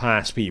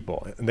past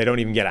people and they don't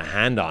even get a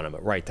hand on him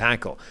at right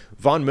tackle.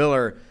 Von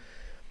Miller,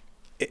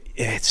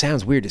 it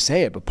sounds weird to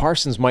say it, but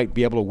Parsons might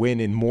be able to win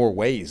in more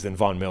ways than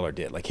Von Miller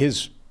did. Like,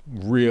 his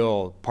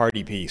real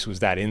party piece was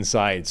that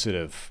inside sort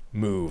of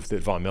move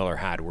that Von Miller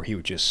had where he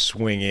would just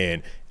swing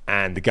in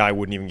and the guy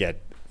wouldn't even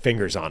get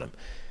fingers on him.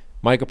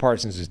 Micah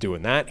Parsons is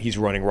doing that. He's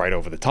running right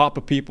over the top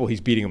of people.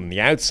 He's beating them on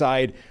the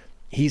outside.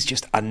 He's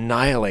just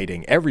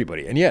annihilating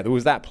everybody. And yeah, there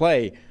was that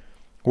play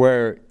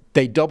where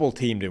they double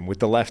teamed him with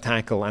the left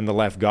tackle and the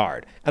left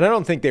guard. And I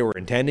don't think they were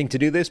intending to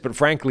do this, but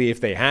frankly,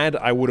 if they had,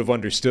 I would have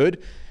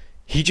understood.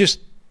 He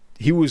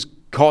was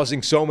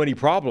causing so many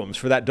problems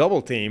for that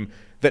double team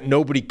that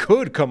nobody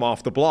could come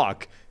off the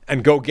block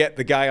and go get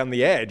the guy on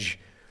the edge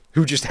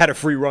who just had a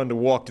free run to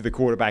walk to the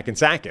quarterback and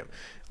sack him.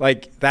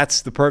 Like,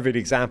 that's the perfect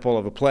example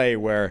of a play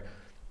where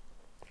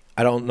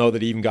I don't know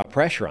that he even got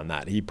pressure on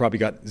that. He probably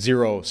got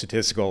zero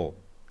statistical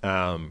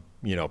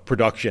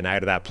production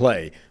out of that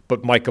play,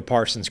 but Micah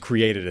Parsons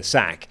created a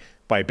sack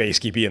by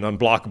basically being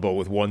unblockable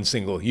with one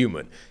single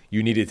human.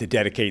 You needed to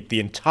dedicate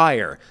the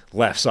entire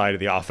left side of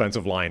the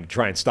offensive line to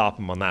try and stop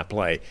him on that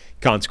play.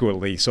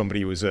 Consequently,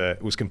 somebody was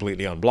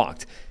completely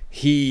unblocked.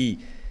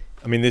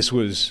 This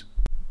was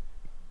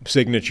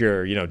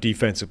signature,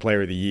 defensive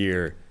player of the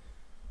year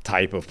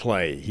type of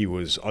play. He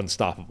was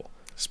unstoppable.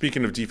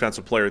 Speaking of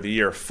defensive player of the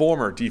year,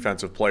 former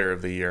defensive player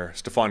of the year,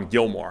 Stephon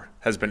Gilmore,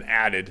 has been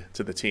added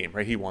to the team,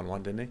 right? He won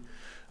one, didn't he?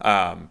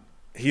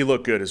 He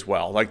looked good as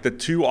well. Like the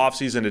 2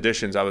 offseason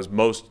additions I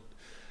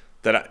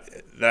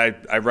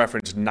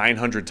referenced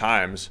 900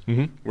 times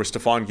were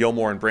Stephon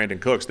Gilmore and Brandon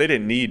Cooks. They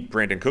didn't need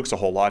Brandon Cooks a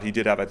whole lot. He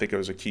did have, I think it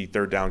was a key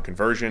 3rd down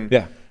conversion.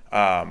 Yeah.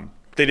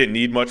 They didn't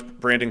need much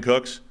Brandon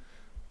Cooks,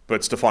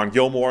 but Stephon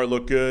Gilmore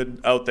looked good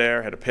out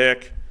there, had a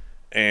pick,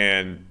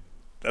 and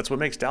that's what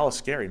makes Dallas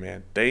scary,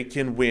 man. They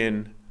can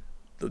win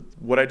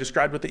what I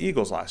described with the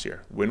Eagles last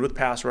year. Win with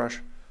pass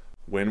rush,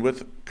 win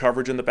with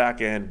coverage in the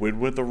back end, win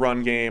with the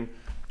run game.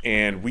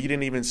 And we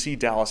didn't even see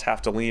Dallas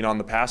have to lean on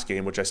the pass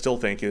game, which I still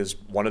think is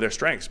one of their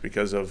strengths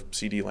because of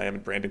CeeDee Lamb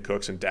and Brandon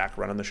Cooks and Dak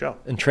running the show.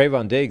 And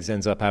Trayvon Diggs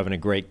ends up having a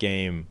great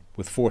game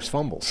with forced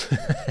fumbles.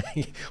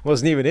 He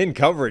wasn't even in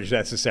coverage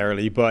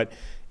necessarily, but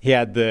he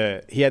had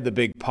the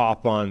big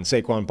pop on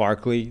Saquon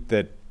Barkley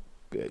that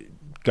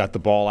got the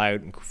ball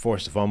out and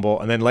forced a fumble.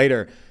 And then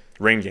later,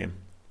 rain game.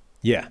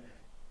 Yeah.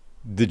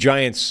 The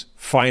Giants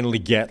finally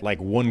get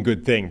like one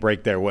good thing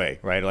break their way,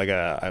 right? Like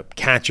a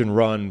catch and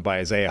run by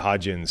Isaiah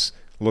Hodgins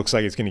looks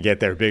like it's going to get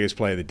their biggest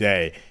play of the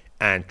day.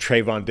 And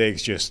Trayvon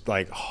Diggs just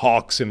like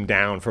hawks him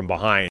down from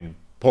behind,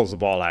 pulls the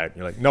ball out.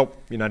 You're like,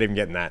 nope, you're not even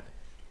getting that.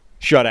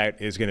 Shutout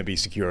is going to be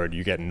secured.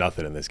 You get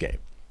nothing in this game.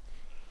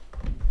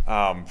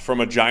 From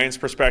a Giants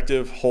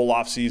perspective, whole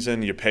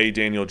offseason, you pay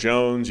Daniel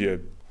Jones,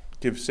 you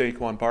give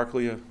Saquon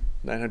Barkley a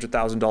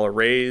 $900,000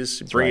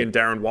 raise, bring in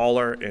Darren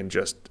Waller, and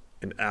just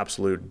an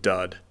absolute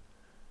dud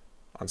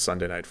on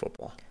Sunday Night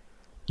Football.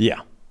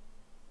 Yeah.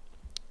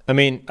 I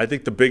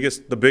think the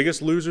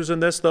biggest losers in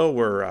this, though,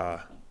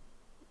 were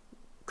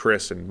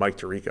Chris and Mike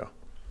Tirico.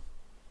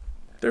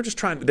 They're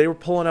just they were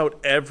pulling out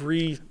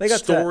every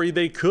story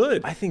they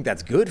could. I think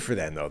that's good for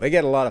them, though. They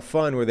get a lot of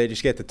fun where they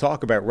just get to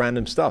talk about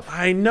random stuff.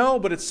 I know,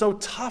 but it's so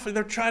tough, and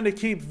they're trying to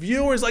keep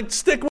viewers like,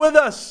 stick with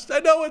us. I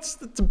know it's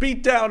a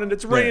beatdown, and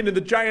it's rain, and the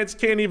Giants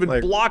can't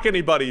even block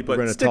anybody,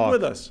 but stick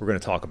with us. We're going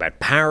to talk about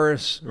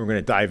Paris. We're going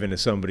to dive into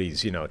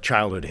somebody's,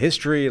 childhood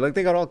history. Like,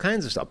 they got all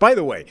kinds of stuff. By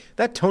the way,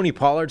 that Tony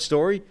Pollard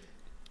story.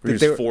 He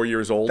was 4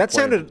 years old. That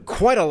sounded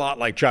quite a lot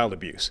like child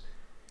abuse.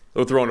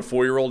 They're throwing a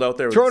 4-year-old out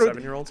there with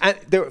 7-year-olds? And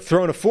they're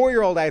throwing a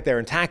 4-year-old out there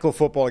and tackle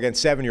football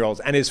against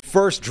 7-year-olds, and his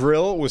first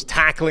drill was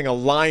tackling a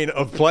line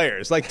of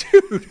players. Like,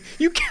 dude,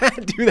 you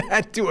can't do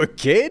that to a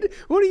kid.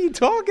 What are you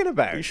talking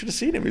about? You should have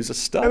seen him. He was a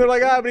stud. And they're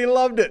like, but he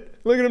loved it.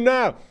 Look at him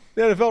now.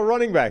 The NFL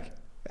running back.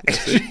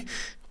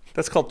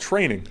 That's called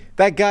training.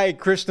 That guy,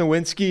 Chris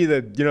Nowinski,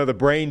 the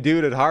brain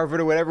dude at Harvard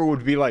or whatever,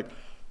 would be like,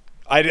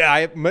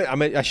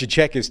 I should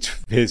check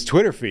his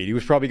Twitter feed. He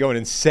was probably going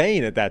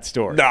insane at that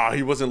story. No,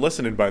 he wasn't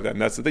listening by then.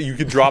 That's the thing. You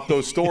could drop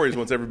those stories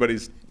once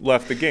everybody's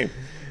left the game.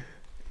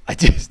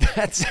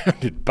 That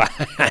sounded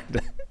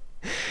bad.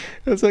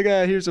 It's like,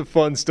 here's a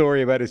fun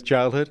story about his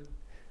childhood.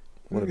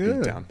 What a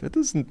beatdown. That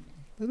doesn't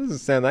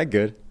sound that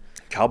good.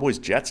 Cowboys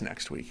Jets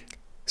next week.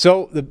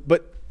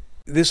 But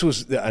this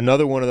was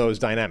another one of those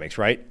dynamics,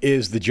 right?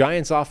 Is the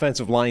Giants'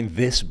 offensive line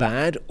this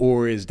bad,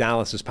 or is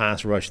Dallas's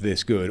pass rush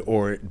this good,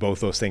 or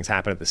both those things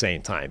happen at the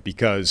same time?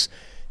 Because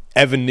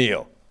Evan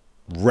Neal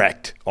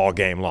wrecked all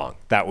game long.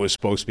 That was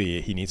supposed to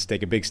be, he needs to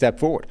take a big step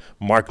forward.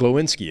 Mark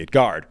Lewinsky at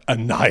guard,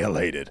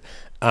 annihilated.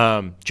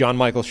 John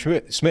Michael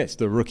Smith,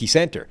 the rookie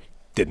center,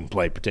 didn't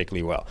play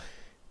particularly well.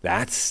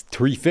 That's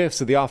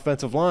 3/5 of the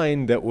offensive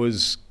line that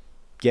was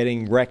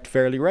getting wrecked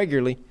fairly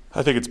regularly.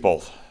 I think it's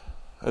both.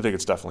 I think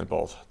it's definitely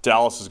both.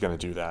 Dallas is going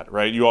to do that,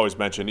 right? You always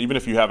mention, even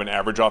if you have an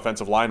average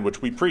offensive line,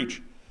 which we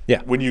preach,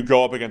 when you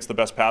go up against the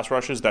best pass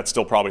rushes, that's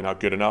still probably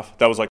not good enough.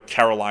 That was like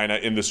Carolina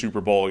in the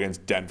Super Bowl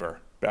against Denver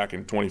back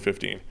in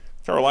 2015.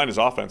 Carolina's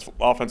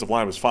offensive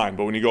line was fine,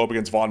 but when you go up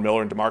against Von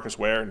Miller and DeMarcus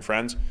Ware and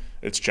friends,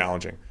 it's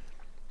challenging.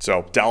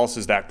 So Dallas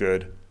is that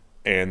good,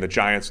 and the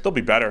Giants, they'll be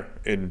better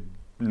in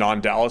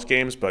non-Dallas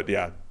games, but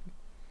yeah,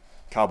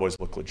 Cowboys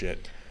look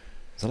legit.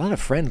 There's a lot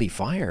of friendly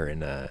fire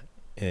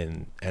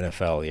in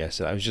NFL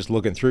yesterday. I was just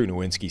looking through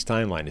Nowinski's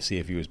timeline to see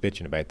if he was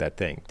bitching about that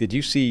thing. Did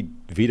you see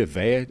Vita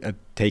Vea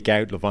take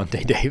out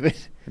Levante David?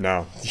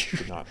 No,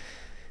 did not.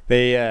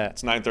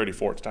 It's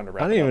 9:34. It's time to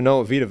wrap it up. I don't even know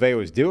what Vita Vea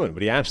was doing,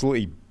 but he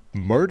absolutely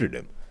murdered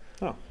him.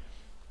 Oh.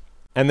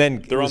 And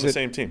then they're on the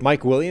same team.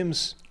 Mike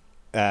Williams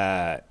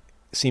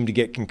seemed to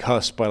get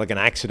concussed by like an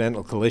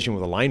accidental collision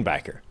with a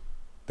linebacker.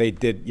 They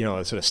did,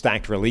 a sort of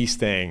stacked release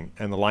thing,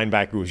 and the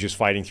linebacker was just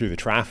fighting through the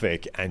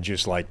traffic and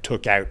just like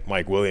took out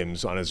Mike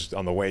Williams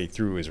on the way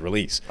through his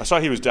release. I saw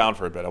he was down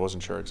for a bit. I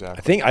wasn't sure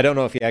exactly. I don't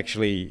know if he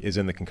actually is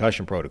in the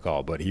concussion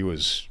protocol, but he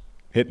was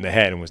hit in the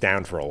head and was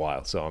down for a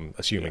while, so I'm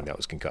assuming that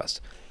was concussed.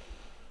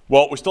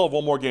 Well, we still have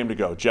one more game to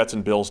go. Jets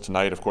and Bills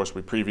tonight. Of course,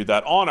 we previewed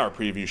that on our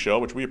preview show,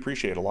 which we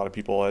appreciate. A lot of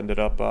people ended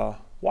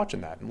up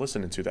watching that and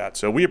listening to that.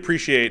 So we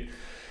appreciate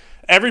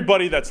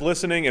everybody that's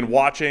listening and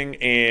watching.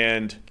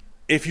 And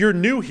if you're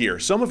new here,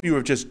 some of you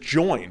have just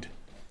joined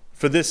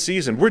for this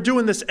season. We're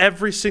doing this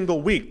every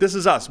single week. This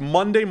is us,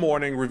 Monday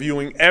morning,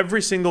 reviewing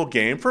every single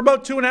game for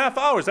about 2.5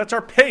 hours. That's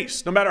our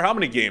pace, no matter how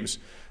many games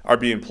are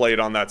being played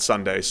on that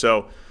Sunday.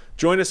 So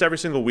join us every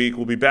single week.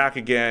 We'll be back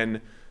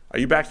again. Are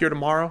you back here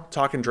tomorrow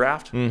talking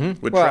draft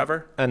with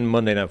Trevor? And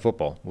Monday Night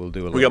Football. We'll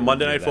do a little. We got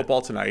Monday Night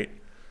Football tonight.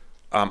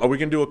 Are we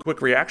going to do a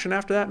quick reaction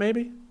after that,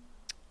 maybe?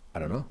 I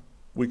don't know.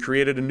 We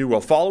created a new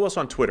world. Follow us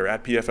on Twitter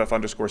at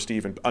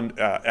PFF_Steve and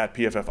at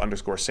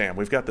PFF_Sam.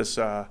 We've got this,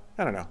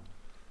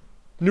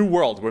 new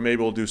world where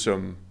maybe we'll do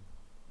some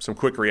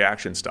quick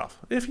reaction stuff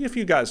if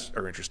you guys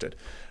are interested.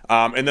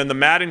 And then the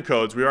Madden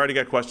codes, we already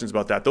got questions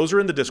about that. Those are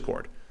in the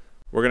Discord.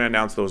 We're going to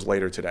announce those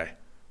later today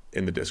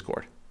in the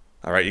Discord.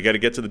 All right, you got to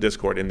get to the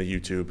Discord in the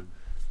YouTube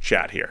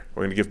chat here.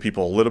 We're going to give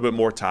people a little bit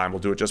more time. We'll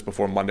do it just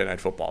before Monday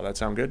Night Football. That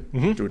sound good?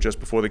 Mm-hmm. Do it just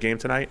before the game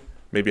tonight,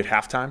 maybe at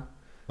halftime.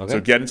 Okay.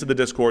 So get into the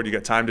Discord. You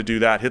got time to do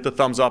that. Hit the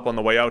thumbs up on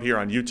the way out here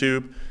on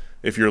YouTube.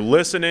 If you're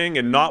listening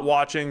and not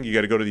watching, you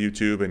got to go to the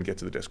YouTube and get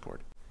to the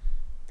Discord.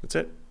 That's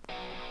it.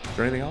 Is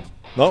there anything else?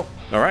 No.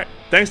 All right.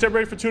 Thanks to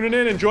everybody for tuning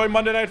in. Enjoy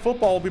Monday Night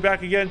Football. We'll be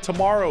back again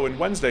tomorrow and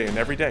Wednesday and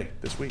every day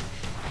this week.